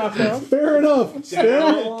 Where's Jocko? Fair enough.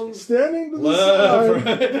 Standing to the Left,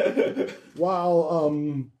 side right. while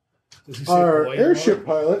Does he say our white airship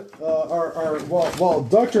mark? pilot, while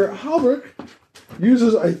Dr. Halbert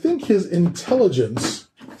uses, I think, his intelligence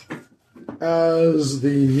as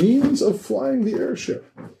the means of flying the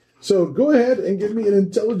airship. So go ahead and give me an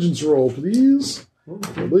intelligence roll, please.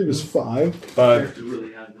 I believe it's 5. But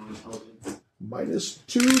really have no intelligence.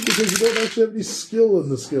 -2 because you don't actually have any skill in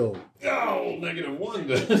the skill. oh, -1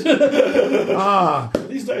 then. Ah,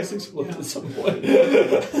 These dice explode at some point.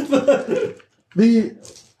 the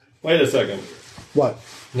Wait a second. what?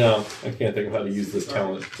 No, I can't think of how to use this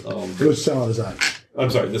talent. Which talent is that? I'm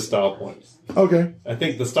sorry, this style point. Okay. I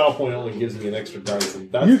think the style point only gives me an extra dice, and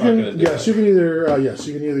that's You not going to can do yes, it. you can either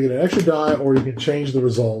you can either get an extra die or you can change the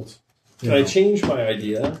result. Can I change my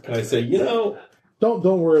idea? Can I say,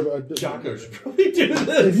 Don't worry about it. Jocko should probably do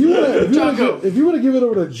this? If you want to give it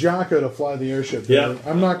over to Jocko to fly the airship, Yeah.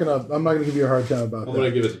 I'm not gonna give you a hard time about I'm that.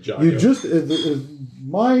 going to give it to Jocko. You just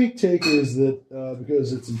my take is that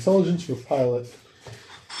because it's intelligence for pilot,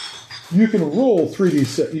 you can roll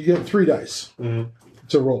 3d6. You get 3 dice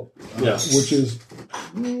to roll, Yes. which is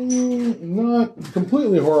not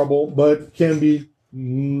completely horrible, but can be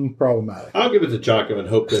problematic. I'll give it to Jocko and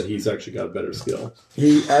hope that he's actually got a better skill.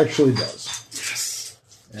 He actually does. Yes.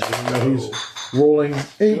 And he's rolling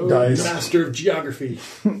 8 dice. Master of geography.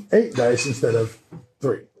 8 dice instead of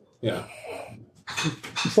 3. Yeah.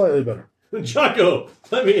 Slightly better. Jocko,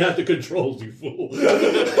 let me have the controls, you fool.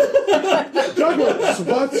 Jocko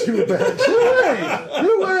swats you back. Get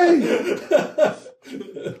away!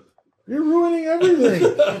 You're ruining everything.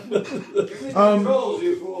 Controls,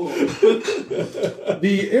 you fool.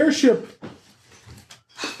 The airship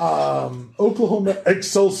Oklahoma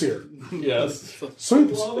Excelsior Yes.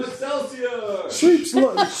 sweeps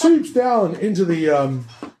down into the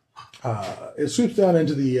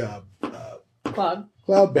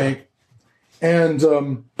cloud bank, and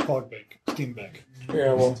Fog bank, steam bank.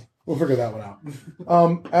 yeah, well, we'll figure that one out.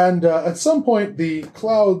 And at some point, the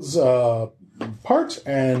clouds part,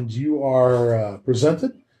 and you are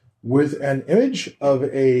presented with an image of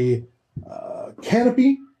a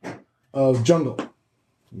canopy of jungle.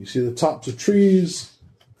 You see the tops of trees.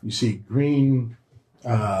 You see green.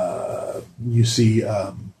 You see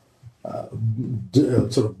sort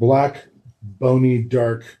of black, bony,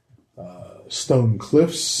 dark stone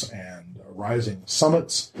cliffs and rising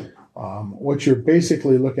summits. What you're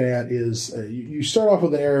basically looking at is you start off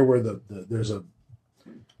with an area where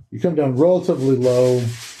you come down relatively low,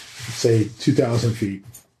 say 2,000 feet,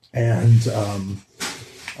 and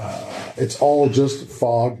it's all just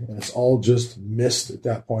fog and it's all just mist at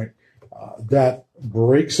that point. That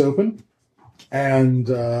breaks open, and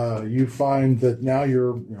you find that now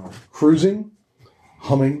you're cruising,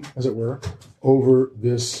 humming, as it were, over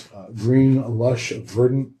this green, lush,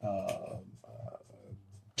 verdant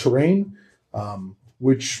terrain,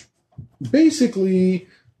 which basically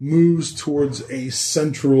moves towards a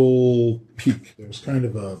central peak. There's kind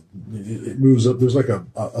of it moves up. There's like a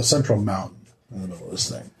central mountain in the middle of this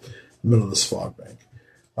thing, in the middle of this fog bank.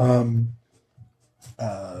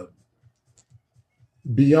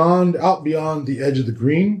 Out beyond the edge of the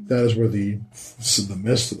green, that is where the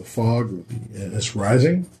mist or the fog is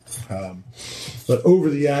rising. But over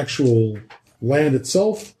the actual land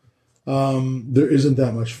itself, there isn't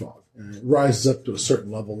that much fog. And it rises up to a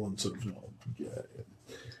certain level and sort of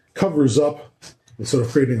covers up It's sort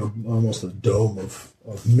of creating almost a dome of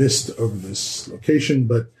mist over this location.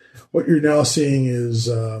 But what you're now seeing is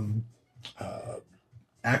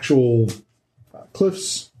actual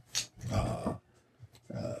cliffs,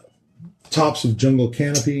 tops of jungle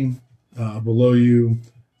canopy below you.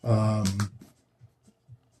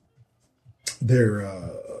 There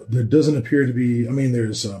doesn't appear to be. I mean,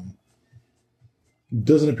 there's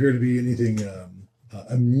doesn't appear to be anything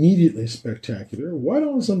immediately spectacular. Why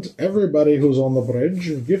doesn't everybody who's on the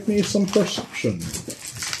bridge give me some perception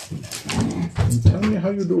and tell me how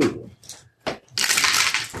you do?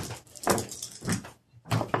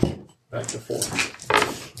 Back to 4.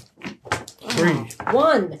 3.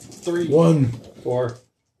 1. 3. 1, 4.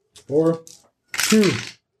 4, 2.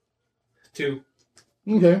 2.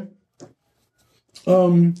 Okay.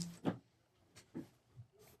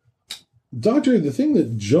 Doctor, the thing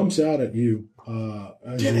that jumps out at you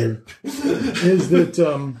is that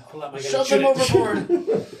Shove them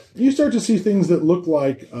overboard. you start to see things that look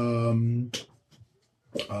like.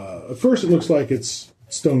 At first, it looks like it's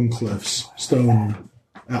stone cliffs, stone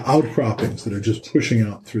outcroppings that are just pushing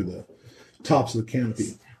out through the tops of the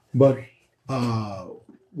canopy. But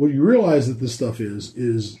what you realize that this stuff is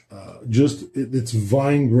just it's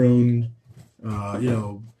vine grown.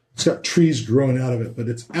 It's got trees growing out of it, but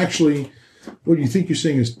it's actually what you think you're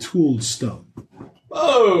seeing is tooled stone.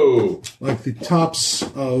 Oh! Like the tops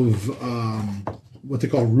of what they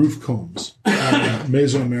call roof combs.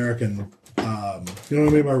 Mesoamerican. You know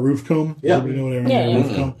what I mean by roof comb? Yeah. Everybody know what I mean by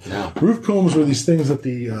roof comb? No. Roof combs were these things that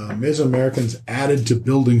the Mesoamericans added to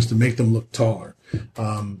buildings to make them look taller.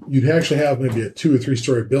 You'd actually have maybe a 2 or 3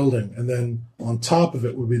 story building, and then on top of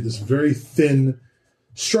it would be this very thin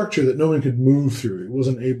structure that no one could move through. It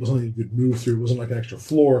wasn't something you could move through. It wasn't like an extra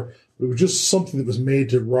floor. It was just something that was made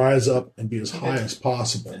to rise up and be as high as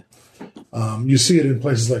possible. You see it in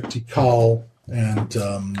places like Tikal, and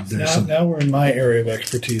there's Now we're in my area of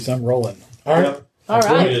expertise. I'm rolling. All right. All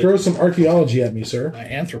right. Throw some archaeology at me, sir. My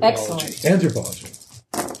anthropology. Excellent. Anthropology.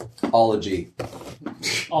 Ology.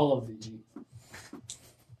 All of the.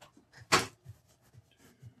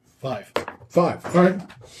 5. 5. All right.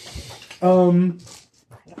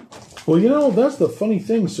 Well, that's the funny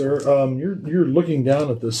thing, sir. You're looking down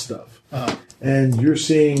at this stuff, and you're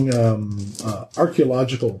seeing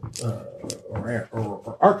archaeological or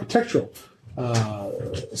architectural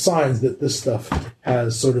signs that this stuff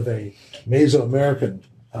has sort of a Mesoamerican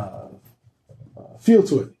feel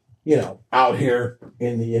to it. Out here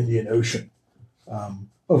in the Indian Ocean.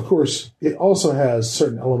 Of course, it also has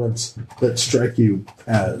certain elements that strike you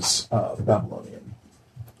as Babylonian.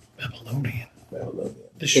 Babylonian.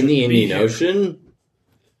 In the Indian Ocean?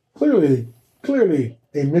 Clearly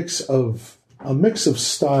a mix of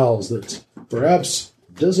styles that perhaps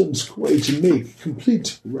doesn't quite make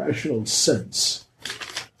complete rational sense.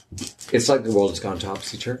 It's like the world has gone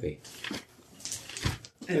topsy-turvy.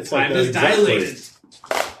 It's like time that, is dilated.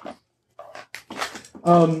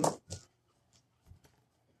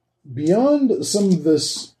 Beyond some of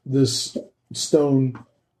this stone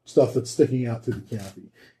stuff that's sticking out through the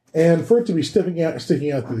canopy, and for it to be sticking out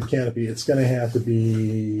through the canopy, it's going to have to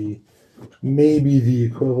be maybe the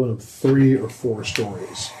equivalent of 3 or 4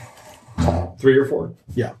 stories tall. 3 or 4?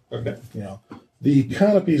 Yeah. Okay. The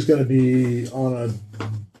canopy is going to be on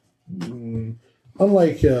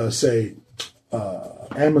unlike say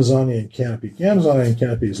Amazonian canopy. Amazonian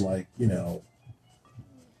canopy is like 4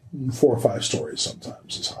 or 5 stories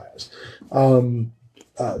sometimes as high as.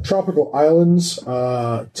 Tropical islands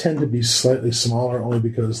tend to be slightly smaller only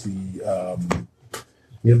because the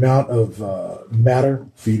amount of matter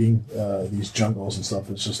feeding these jungles and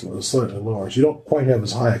stuff is just slightly lower. So you don't quite have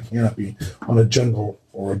as high a canopy on a jungle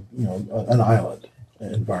or an island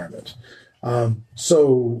environment.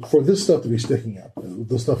 So for this stuff to be sticking up,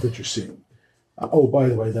 the stuff that you're seeing. Oh, by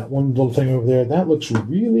the way, that one little thing over there, that looks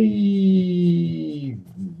really...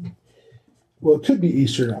 Well, it could be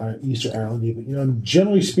Easter Island, but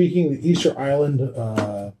generally speaking, the Easter Island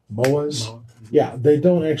Moas, they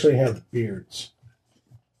don't actually have beards.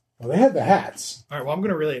 Well, they have the hats. All right, well, I'm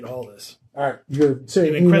going to relate all this All right, you're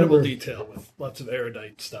saying in incredible detail with lots of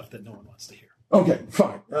erudite stuff that no one wants to hear. Okay,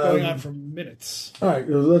 fine. Going on for minutes. All right,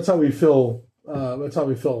 that's how we fill. That's how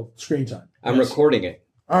we fill screen time. I'm recording it.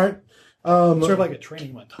 All right. Sort of like a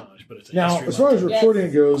training montage, but it's a Now, history as far as montage. recording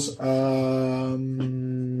it goes,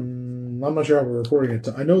 I'm not sure how we're recording it.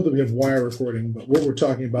 I know that we have wire recording, but what we're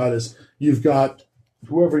talking about is you've got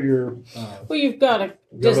whoever you're. Well, you've got a.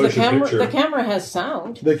 Does the motion camera? picture. The camera has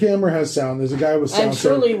sound. The camera has sound. There's a guy with sound. And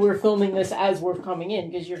surely we're filming this as we're coming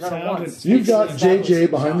in because you're going to Sound want. is- You've got established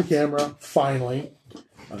JJ behind the shots. camera. Finally,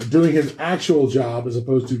 doing his actual job as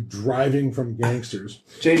opposed to driving from gangsters.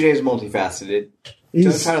 JJ is multifaceted.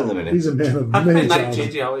 Don't try to limit it. He's a man of How many come like jobs.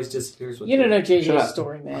 JJ always disappears with You don't know Shut JJ's up.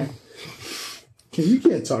 story, man. You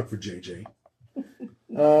can't talk for JJ.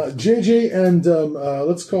 JJ and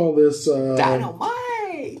let's call this...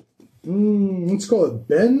 Dynamite! let's call it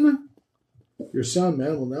Ben. Your sound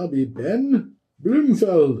man will now be Ben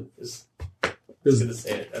Bloomfield. I was gonna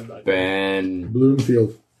say it. I'm not Ben.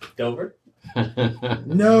 Bloomfield. Dover.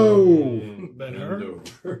 No! Ben Hur?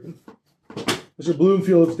 Mr.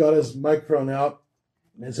 Bloomfield's got his microphone out,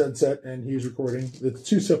 his headset, and he's recording. It's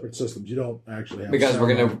two separate systems. You don't actually have Because sound.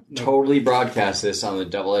 we're going to totally broadcast this on the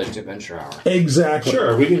Double Edged Adventure Hour. Exactly.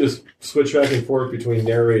 Sure, we can just switch back and forth between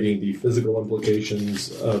narrating the physical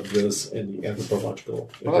implications of this and the anthropological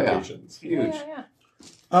implications. Huge.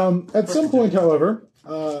 At some point, however,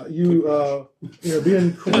 you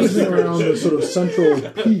begin cruising around the sort of central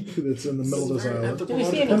peak that's in the middle of this island. Do we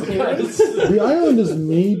see any clearings? The island is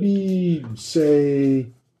maybe, say,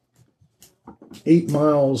 8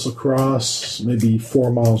 miles across, maybe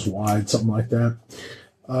 4 miles wide, something like that.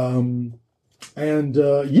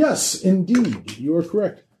 Yes, indeed, you are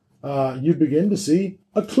correct. You begin to see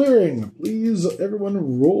a clearing. Please,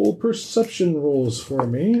 everyone, roll perception rolls for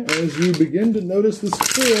me as you begin to notice this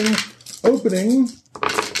clearing opening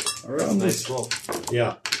around Nice this. roll.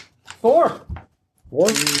 Yeah. 4. 4,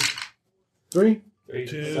 3, 8,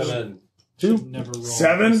 Two. 7. 2. Never roll.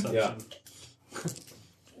 Seven? perception. Yeah.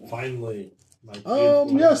 Finally.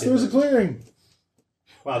 Yes, there's a clearing.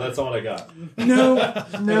 Wow, that's all I got. No, Is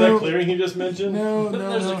that clearing you just mentioned? No.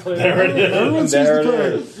 There it is. Everyone sees There the it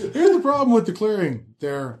clearing. is. Here's the problem with the clearing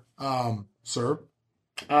there, sir.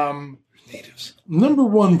 Natives. Number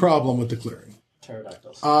one problem with the clearing.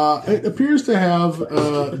 Pterodactyls. It appears to have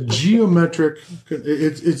geometric.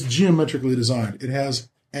 It's geometrically designed. It has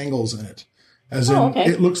angles in it, as in okay.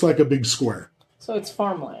 it looks like a big square. So it's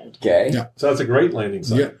farmland. Okay. Yeah. So that's a great landing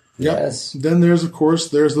site. Yep. Yes. Then there's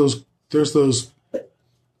those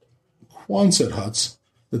Quonset huts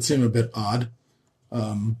that seem a bit odd.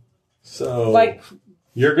 So Like,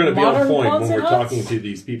 you're going to be on modern point when Quonset we're huts? talking to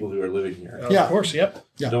these people who are living here. Yeah. Of course, yep.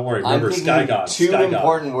 Yeah. Don't worry. I'm Remember, thinking Sky God. two Sky God.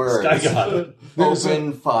 important words. Sky God. There's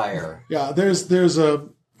Open fire. Yeah, there's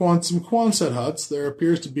some Quonset huts. There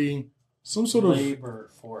appears to be some sort of Labor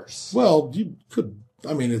force. well, you could.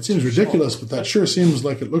 I mean, it seems ridiculous, but that sure seems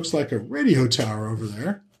like it looks like a radio tower over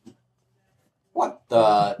there. What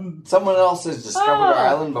the? Someone else has discovered our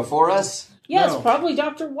island before us? yes, No. probably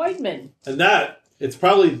Dr. Whiteman. And that, it's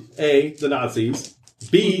probably A, the Nazis.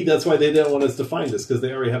 B, that's why they didn't want us to find us, because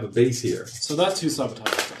they already have a base here. So that's who sabotaged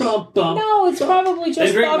us. Bum, bum. No, it's probably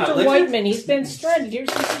just drink my Dr. liquor? Whiteman. He's been stranded here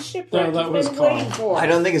since the shipwreck. No, that He's was been waiting Carl. for. I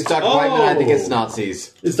don't think it's Dr. Whiteman. I think it's Oh.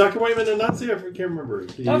 Nazis. Is Dr. Whiteman a Nazi? I can't remember.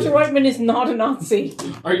 Dr. Whiteman is not a Nazi.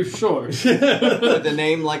 Are you sure? With the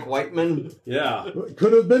name like Whiteman? Yeah. It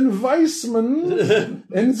could have been Weissman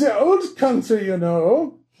in the old country, you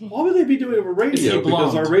know. Why would they be doing it over Is he radio?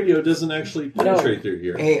 Because blonde? our radio doesn't actually penetrate through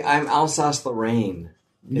here. Hey, I'm Alsace-Lorraine.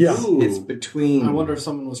 Yeah. Ooh. It's between. I wonder if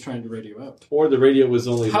someone was trying to radio out. Or the radio was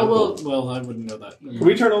only How local. well? Well, I wouldn't know that. Can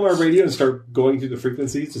we turn on our radio and start going through the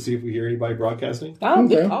frequencies to see if we hear anybody broadcasting? Oh,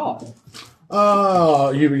 Okay. good call.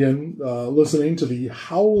 You begin listening to the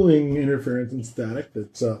howling interference and static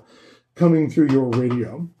that's coming through your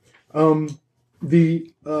radio.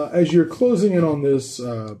 As you're closing in on this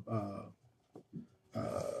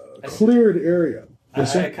cleared area. I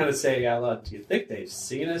kind of say out loud, do you think they've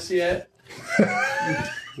seen us yet?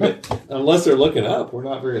 Unless they're looking up, we're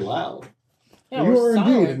not very loud. Yeah, You we're are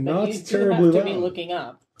indeed silent, not but you do terribly have to be loud. looking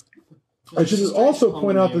up. I should also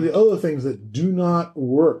point out that the other things that do not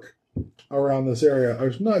work around this area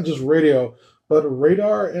are not just radio, but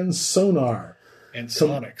radar and sonar. And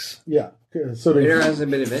Sonics. Yeah. So they, Radar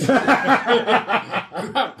hasn't been invented.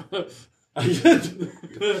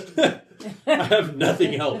 I have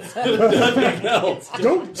nothing else. Nothing else.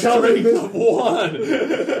 don't tell me Strength this. of one.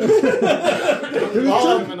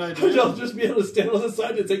 I'll have an idea. I'll just be able to stand on the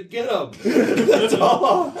side and say, "Get him!" That's all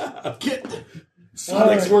I'll have.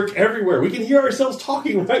 Sonics work everywhere. We can hear ourselves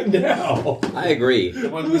talking right now. I agree.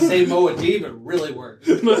 When we say Moadib, it really works.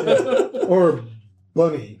 Or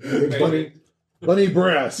bunny. Bunny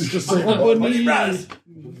brass. Just say Bunny brass.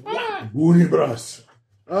 bunny brass.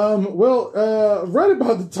 Right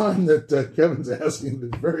about the time that Kevin's asking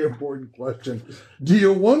this very important question, do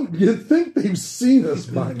you think they've seen us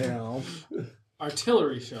by now?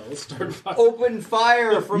 Artillery shells start firing. Open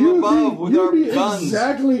fire from above with our you'd be guns.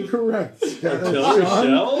 exactly correct. Artillery Sean.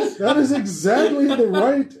 shells? That is exactly the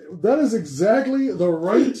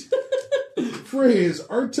right phrase.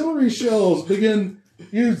 Artillery shells begin.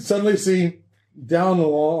 You suddenly see down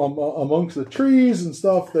along amongst the trees and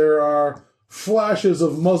stuff, there are flashes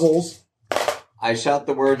of muzzles. I shout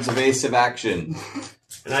the words evasive action.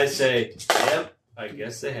 And I say, yep, I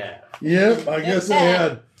guess they have. Yep, I guess they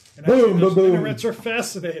had. Boom, boom, boom. Minarets are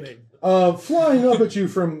fascinating. Flying up at you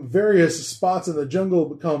from various spots in the jungle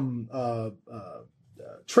become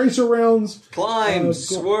tracer rounds. Climb,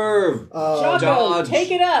 swerve, Jocko, dodge. take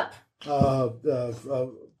it up.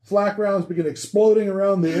 Flak rounds begin exploding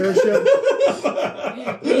around the airship.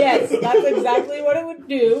 Yes, that's exactly what it would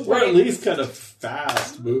do. We're at least kind of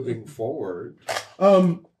fast moving forward.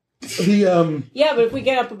 Yeah, but if we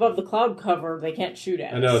get up above the cloud cover, they can't shoot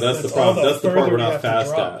at us. I know, that's the problem. That's the part we're not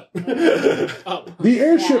fast at. The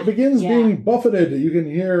airship Yeah, begins yeah. being buffeted. You can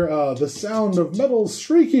hear the sound of metal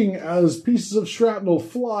shrieking as pieces of shrapnel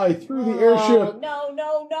fly through the airship.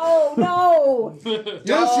 No.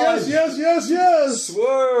 Yes.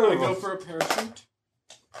 Swerve. I go for a parachute.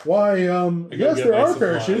 Why, yes, get there my are supplies.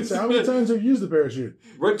 parachutes. How many times have you used the parachute?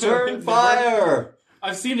 Return fire.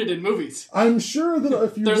 I've seen it in movies. I'm sure that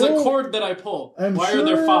if you There's roll, a cord that I pull. I'm Why sure are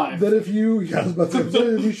there 5? that if you, yeah, I was about to say,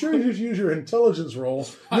 if you sure just use your intelligence roll,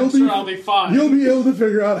 I'm sure I'll be 5. you'll be able to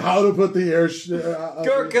figure out how to put the air.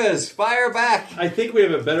 Gurkhas, fire back. I think we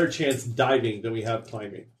have a better chance diving than we have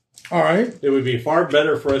climbing. All right. It would be far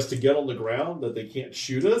better for us to get on the ground, that they can't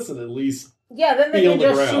shoot us, and at least Yeah, then they Be can on the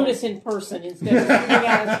just ground. shoot us in person instead of shooting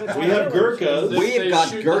at us with we have artillery. Gurkhas. We've got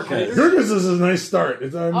shoot the Gurkhas. fighters? Gurkhas is a nice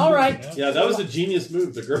start. All right. Yeah, that was a genius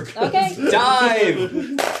move, the Gurkhas. Okay.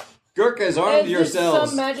 Dive. Gurkhas, arm Is this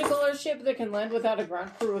yourselves. some magical airship that can land without a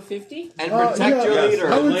ground crew of 50? And protect your Yes,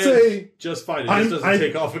 leader. I would Land say just fine. It I'm- just doesn't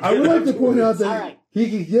take off again. I would like to point out that All right. he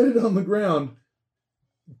can get it on the ground.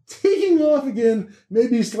 Taking off again may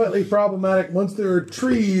be slightly problematic once there are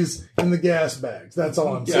trees in the gas bags. That's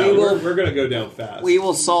all I'm Yeah, saying. we're going to go down fast. We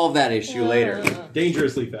will solve that issue later.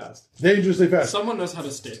 Dangerously fast. Dangerously fast. Someone knows how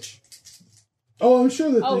to stitch. Oh, I'm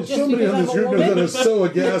sure that Oh, there's just somebody because on this I'm a group knows how to woman? sew a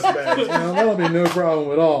gas bag. You know, that'll be no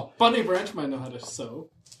problem at all. Bunny Branch might know how to sew.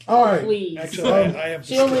 All right. Please. Actually, I have.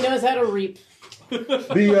 She only knows how to reap.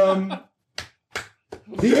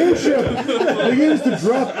 The airship begins to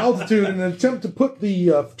drop altitude in an attempt to put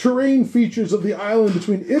the terrain features of the island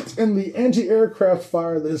between it and the anti-aircraft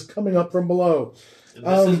fire that is coming up from below. And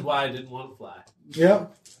this is why I didn't want to fly. Yeah.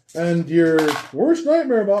 And your worst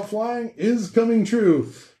nightmare about flying is coming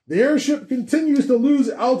true. The airship continues to lose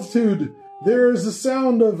altitude. There is a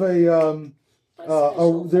sound of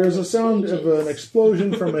there's a sound of an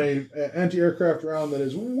explosion from a anti-aircraft round that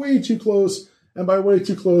is way too close. And by way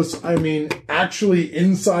too close, I mean actually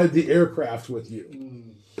inside the aircraft with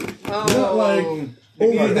you. Not like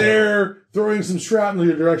over there throwing some shrapnel in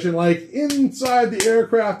your direction, like inside the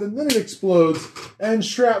aircraft, and then it explodes, and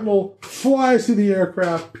shrapnel flies through the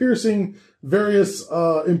aircraft, piercing various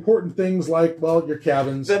important things like, well, your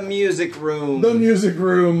cabins, The music room. the music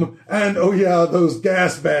room, and, oh yeah, those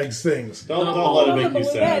gas bags things. Don't let it make you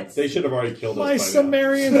sad. balloonets. They should have already killed My us by now.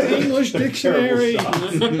 Sumerian English dictionary.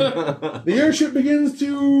 The airship begins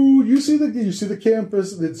to. You see the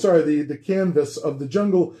canvas. The canvas of the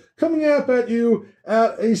jungle coming up at you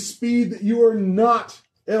at a speed that you are not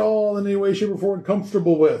at all in any way, shape, or form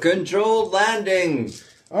comfortable with. Controlled landing.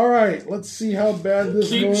 All right, let's see how bad this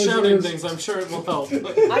Keep noise shouting is. things. I'm sure it will help. I'm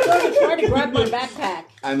going to try to grab my backpack.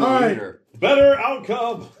 I'm the All right. leader. Better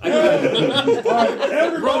outcome. All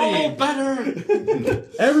right, Roll better.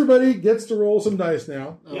 everybody gets to roll some dice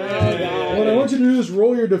now. What I want you to do is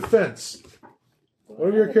roll your defense.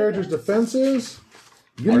 Whatever your character's defense is,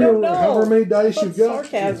 give me don't know. however many dice What's you've got.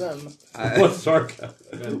 sarcasm? What's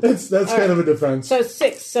sarcasm? That's kind of a defense. So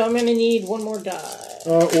 6, so I'm going to need one more die.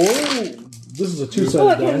 Or this is a Oh, I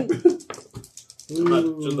two-sided can... die. Not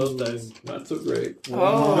to those dice. Not so great.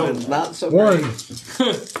 Oh, not so One,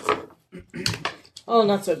 great. Oh,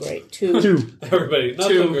 not so great. 2. two, Everybody, not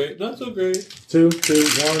Two. so great. Not so great. two,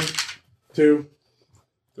 1, 2,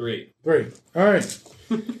 3. 3. All right.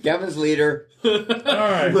 Kevin's leader. All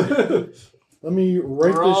right. Let me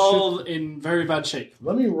write We're this all in very bad shape. shit.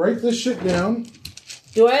 Let me write this shit down.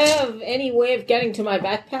 Do I have any way of getting to my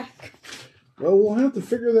backpack? Well, we'll have to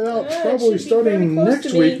figure that out Yeah, it probably should be very starting close next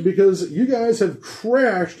to me. week because you guys have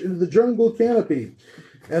crashed into the jungle canopy.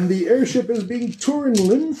 And the airship is being torn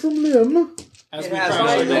limb from limb. As It we has crash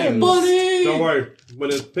no again. names. Bunny! Don't worry.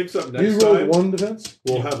 When it picks up You next rolled time, one defense.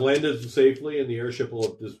 we'll have landed safely and the airship will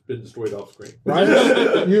have just been destroyed off screen. Right?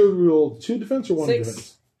 You rolled 2 defense or 1 6.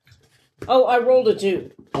 defense? Oh, I rolled a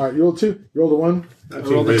 2. All right, you rolled 2. You rolled a 1. I've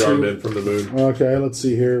rolled seen a radar 2. men from the moon. Okay, let's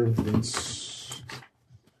see here.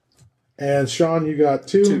 And Sean, you got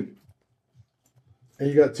 2. 2. And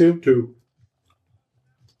you got 2. 2.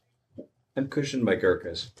 I'm cushioned by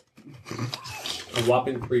Gurkhas. A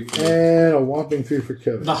whopping 3 for me. And a whopping 3 for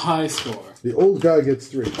Kevin. The high score. The old guy gets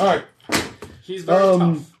 3. All right. He's very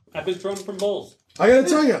tough. I've been thrown from bowls. I got to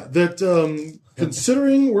tell you that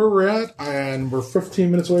considering where we're at, and we're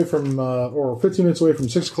 15 minutes away from,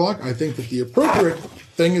 6 o'clock, I think that the appropriate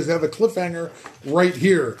thing is to have a cliffhanger right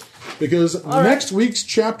here. Because next week's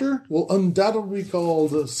chapter will undoubtedly be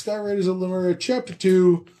called Skyriders of Lemuria Chapter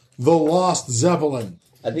 2, The Lost Zeppelin.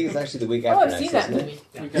 I think it's actually the week Oh, after I've next, seen that isn't movie.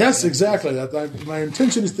 it? Yes, exactly. My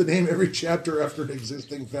intention is to name every chapter after an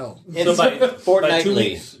existing film. It's By 2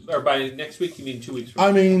 fortnightly. weeks, or by next week, you mean 2 weeks from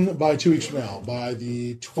I mean, by 2 weeks from now, by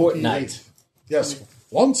the 28th. Fortnight. Yes,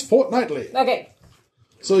 once fortnightly. Okay.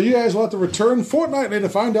 So you guys will have to return fortnightly to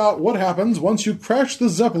find out what happens once you crash the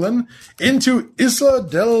Zeppelin into Isla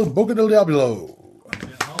del Boca del Diablo. Yeah,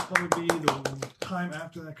 I'll probably be the time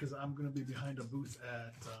after that because I'm going to be behind a booth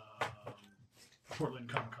at Portland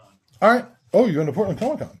Comic Con. All right. Oh, you're going to Portland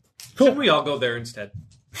Comic Con. Cool. Should we all go there instead?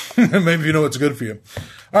 Maybe you know what's good for you.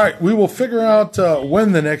 All right. We will figure out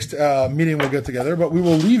when the next meeting will get together, but we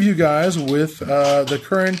will leave you guys with the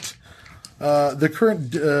current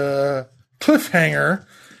cliffhanger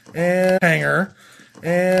and hanger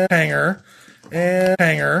and hanger and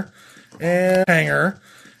hanger and hanger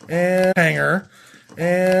and hanger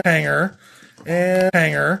and hanger and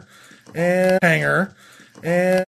hanger and hanger and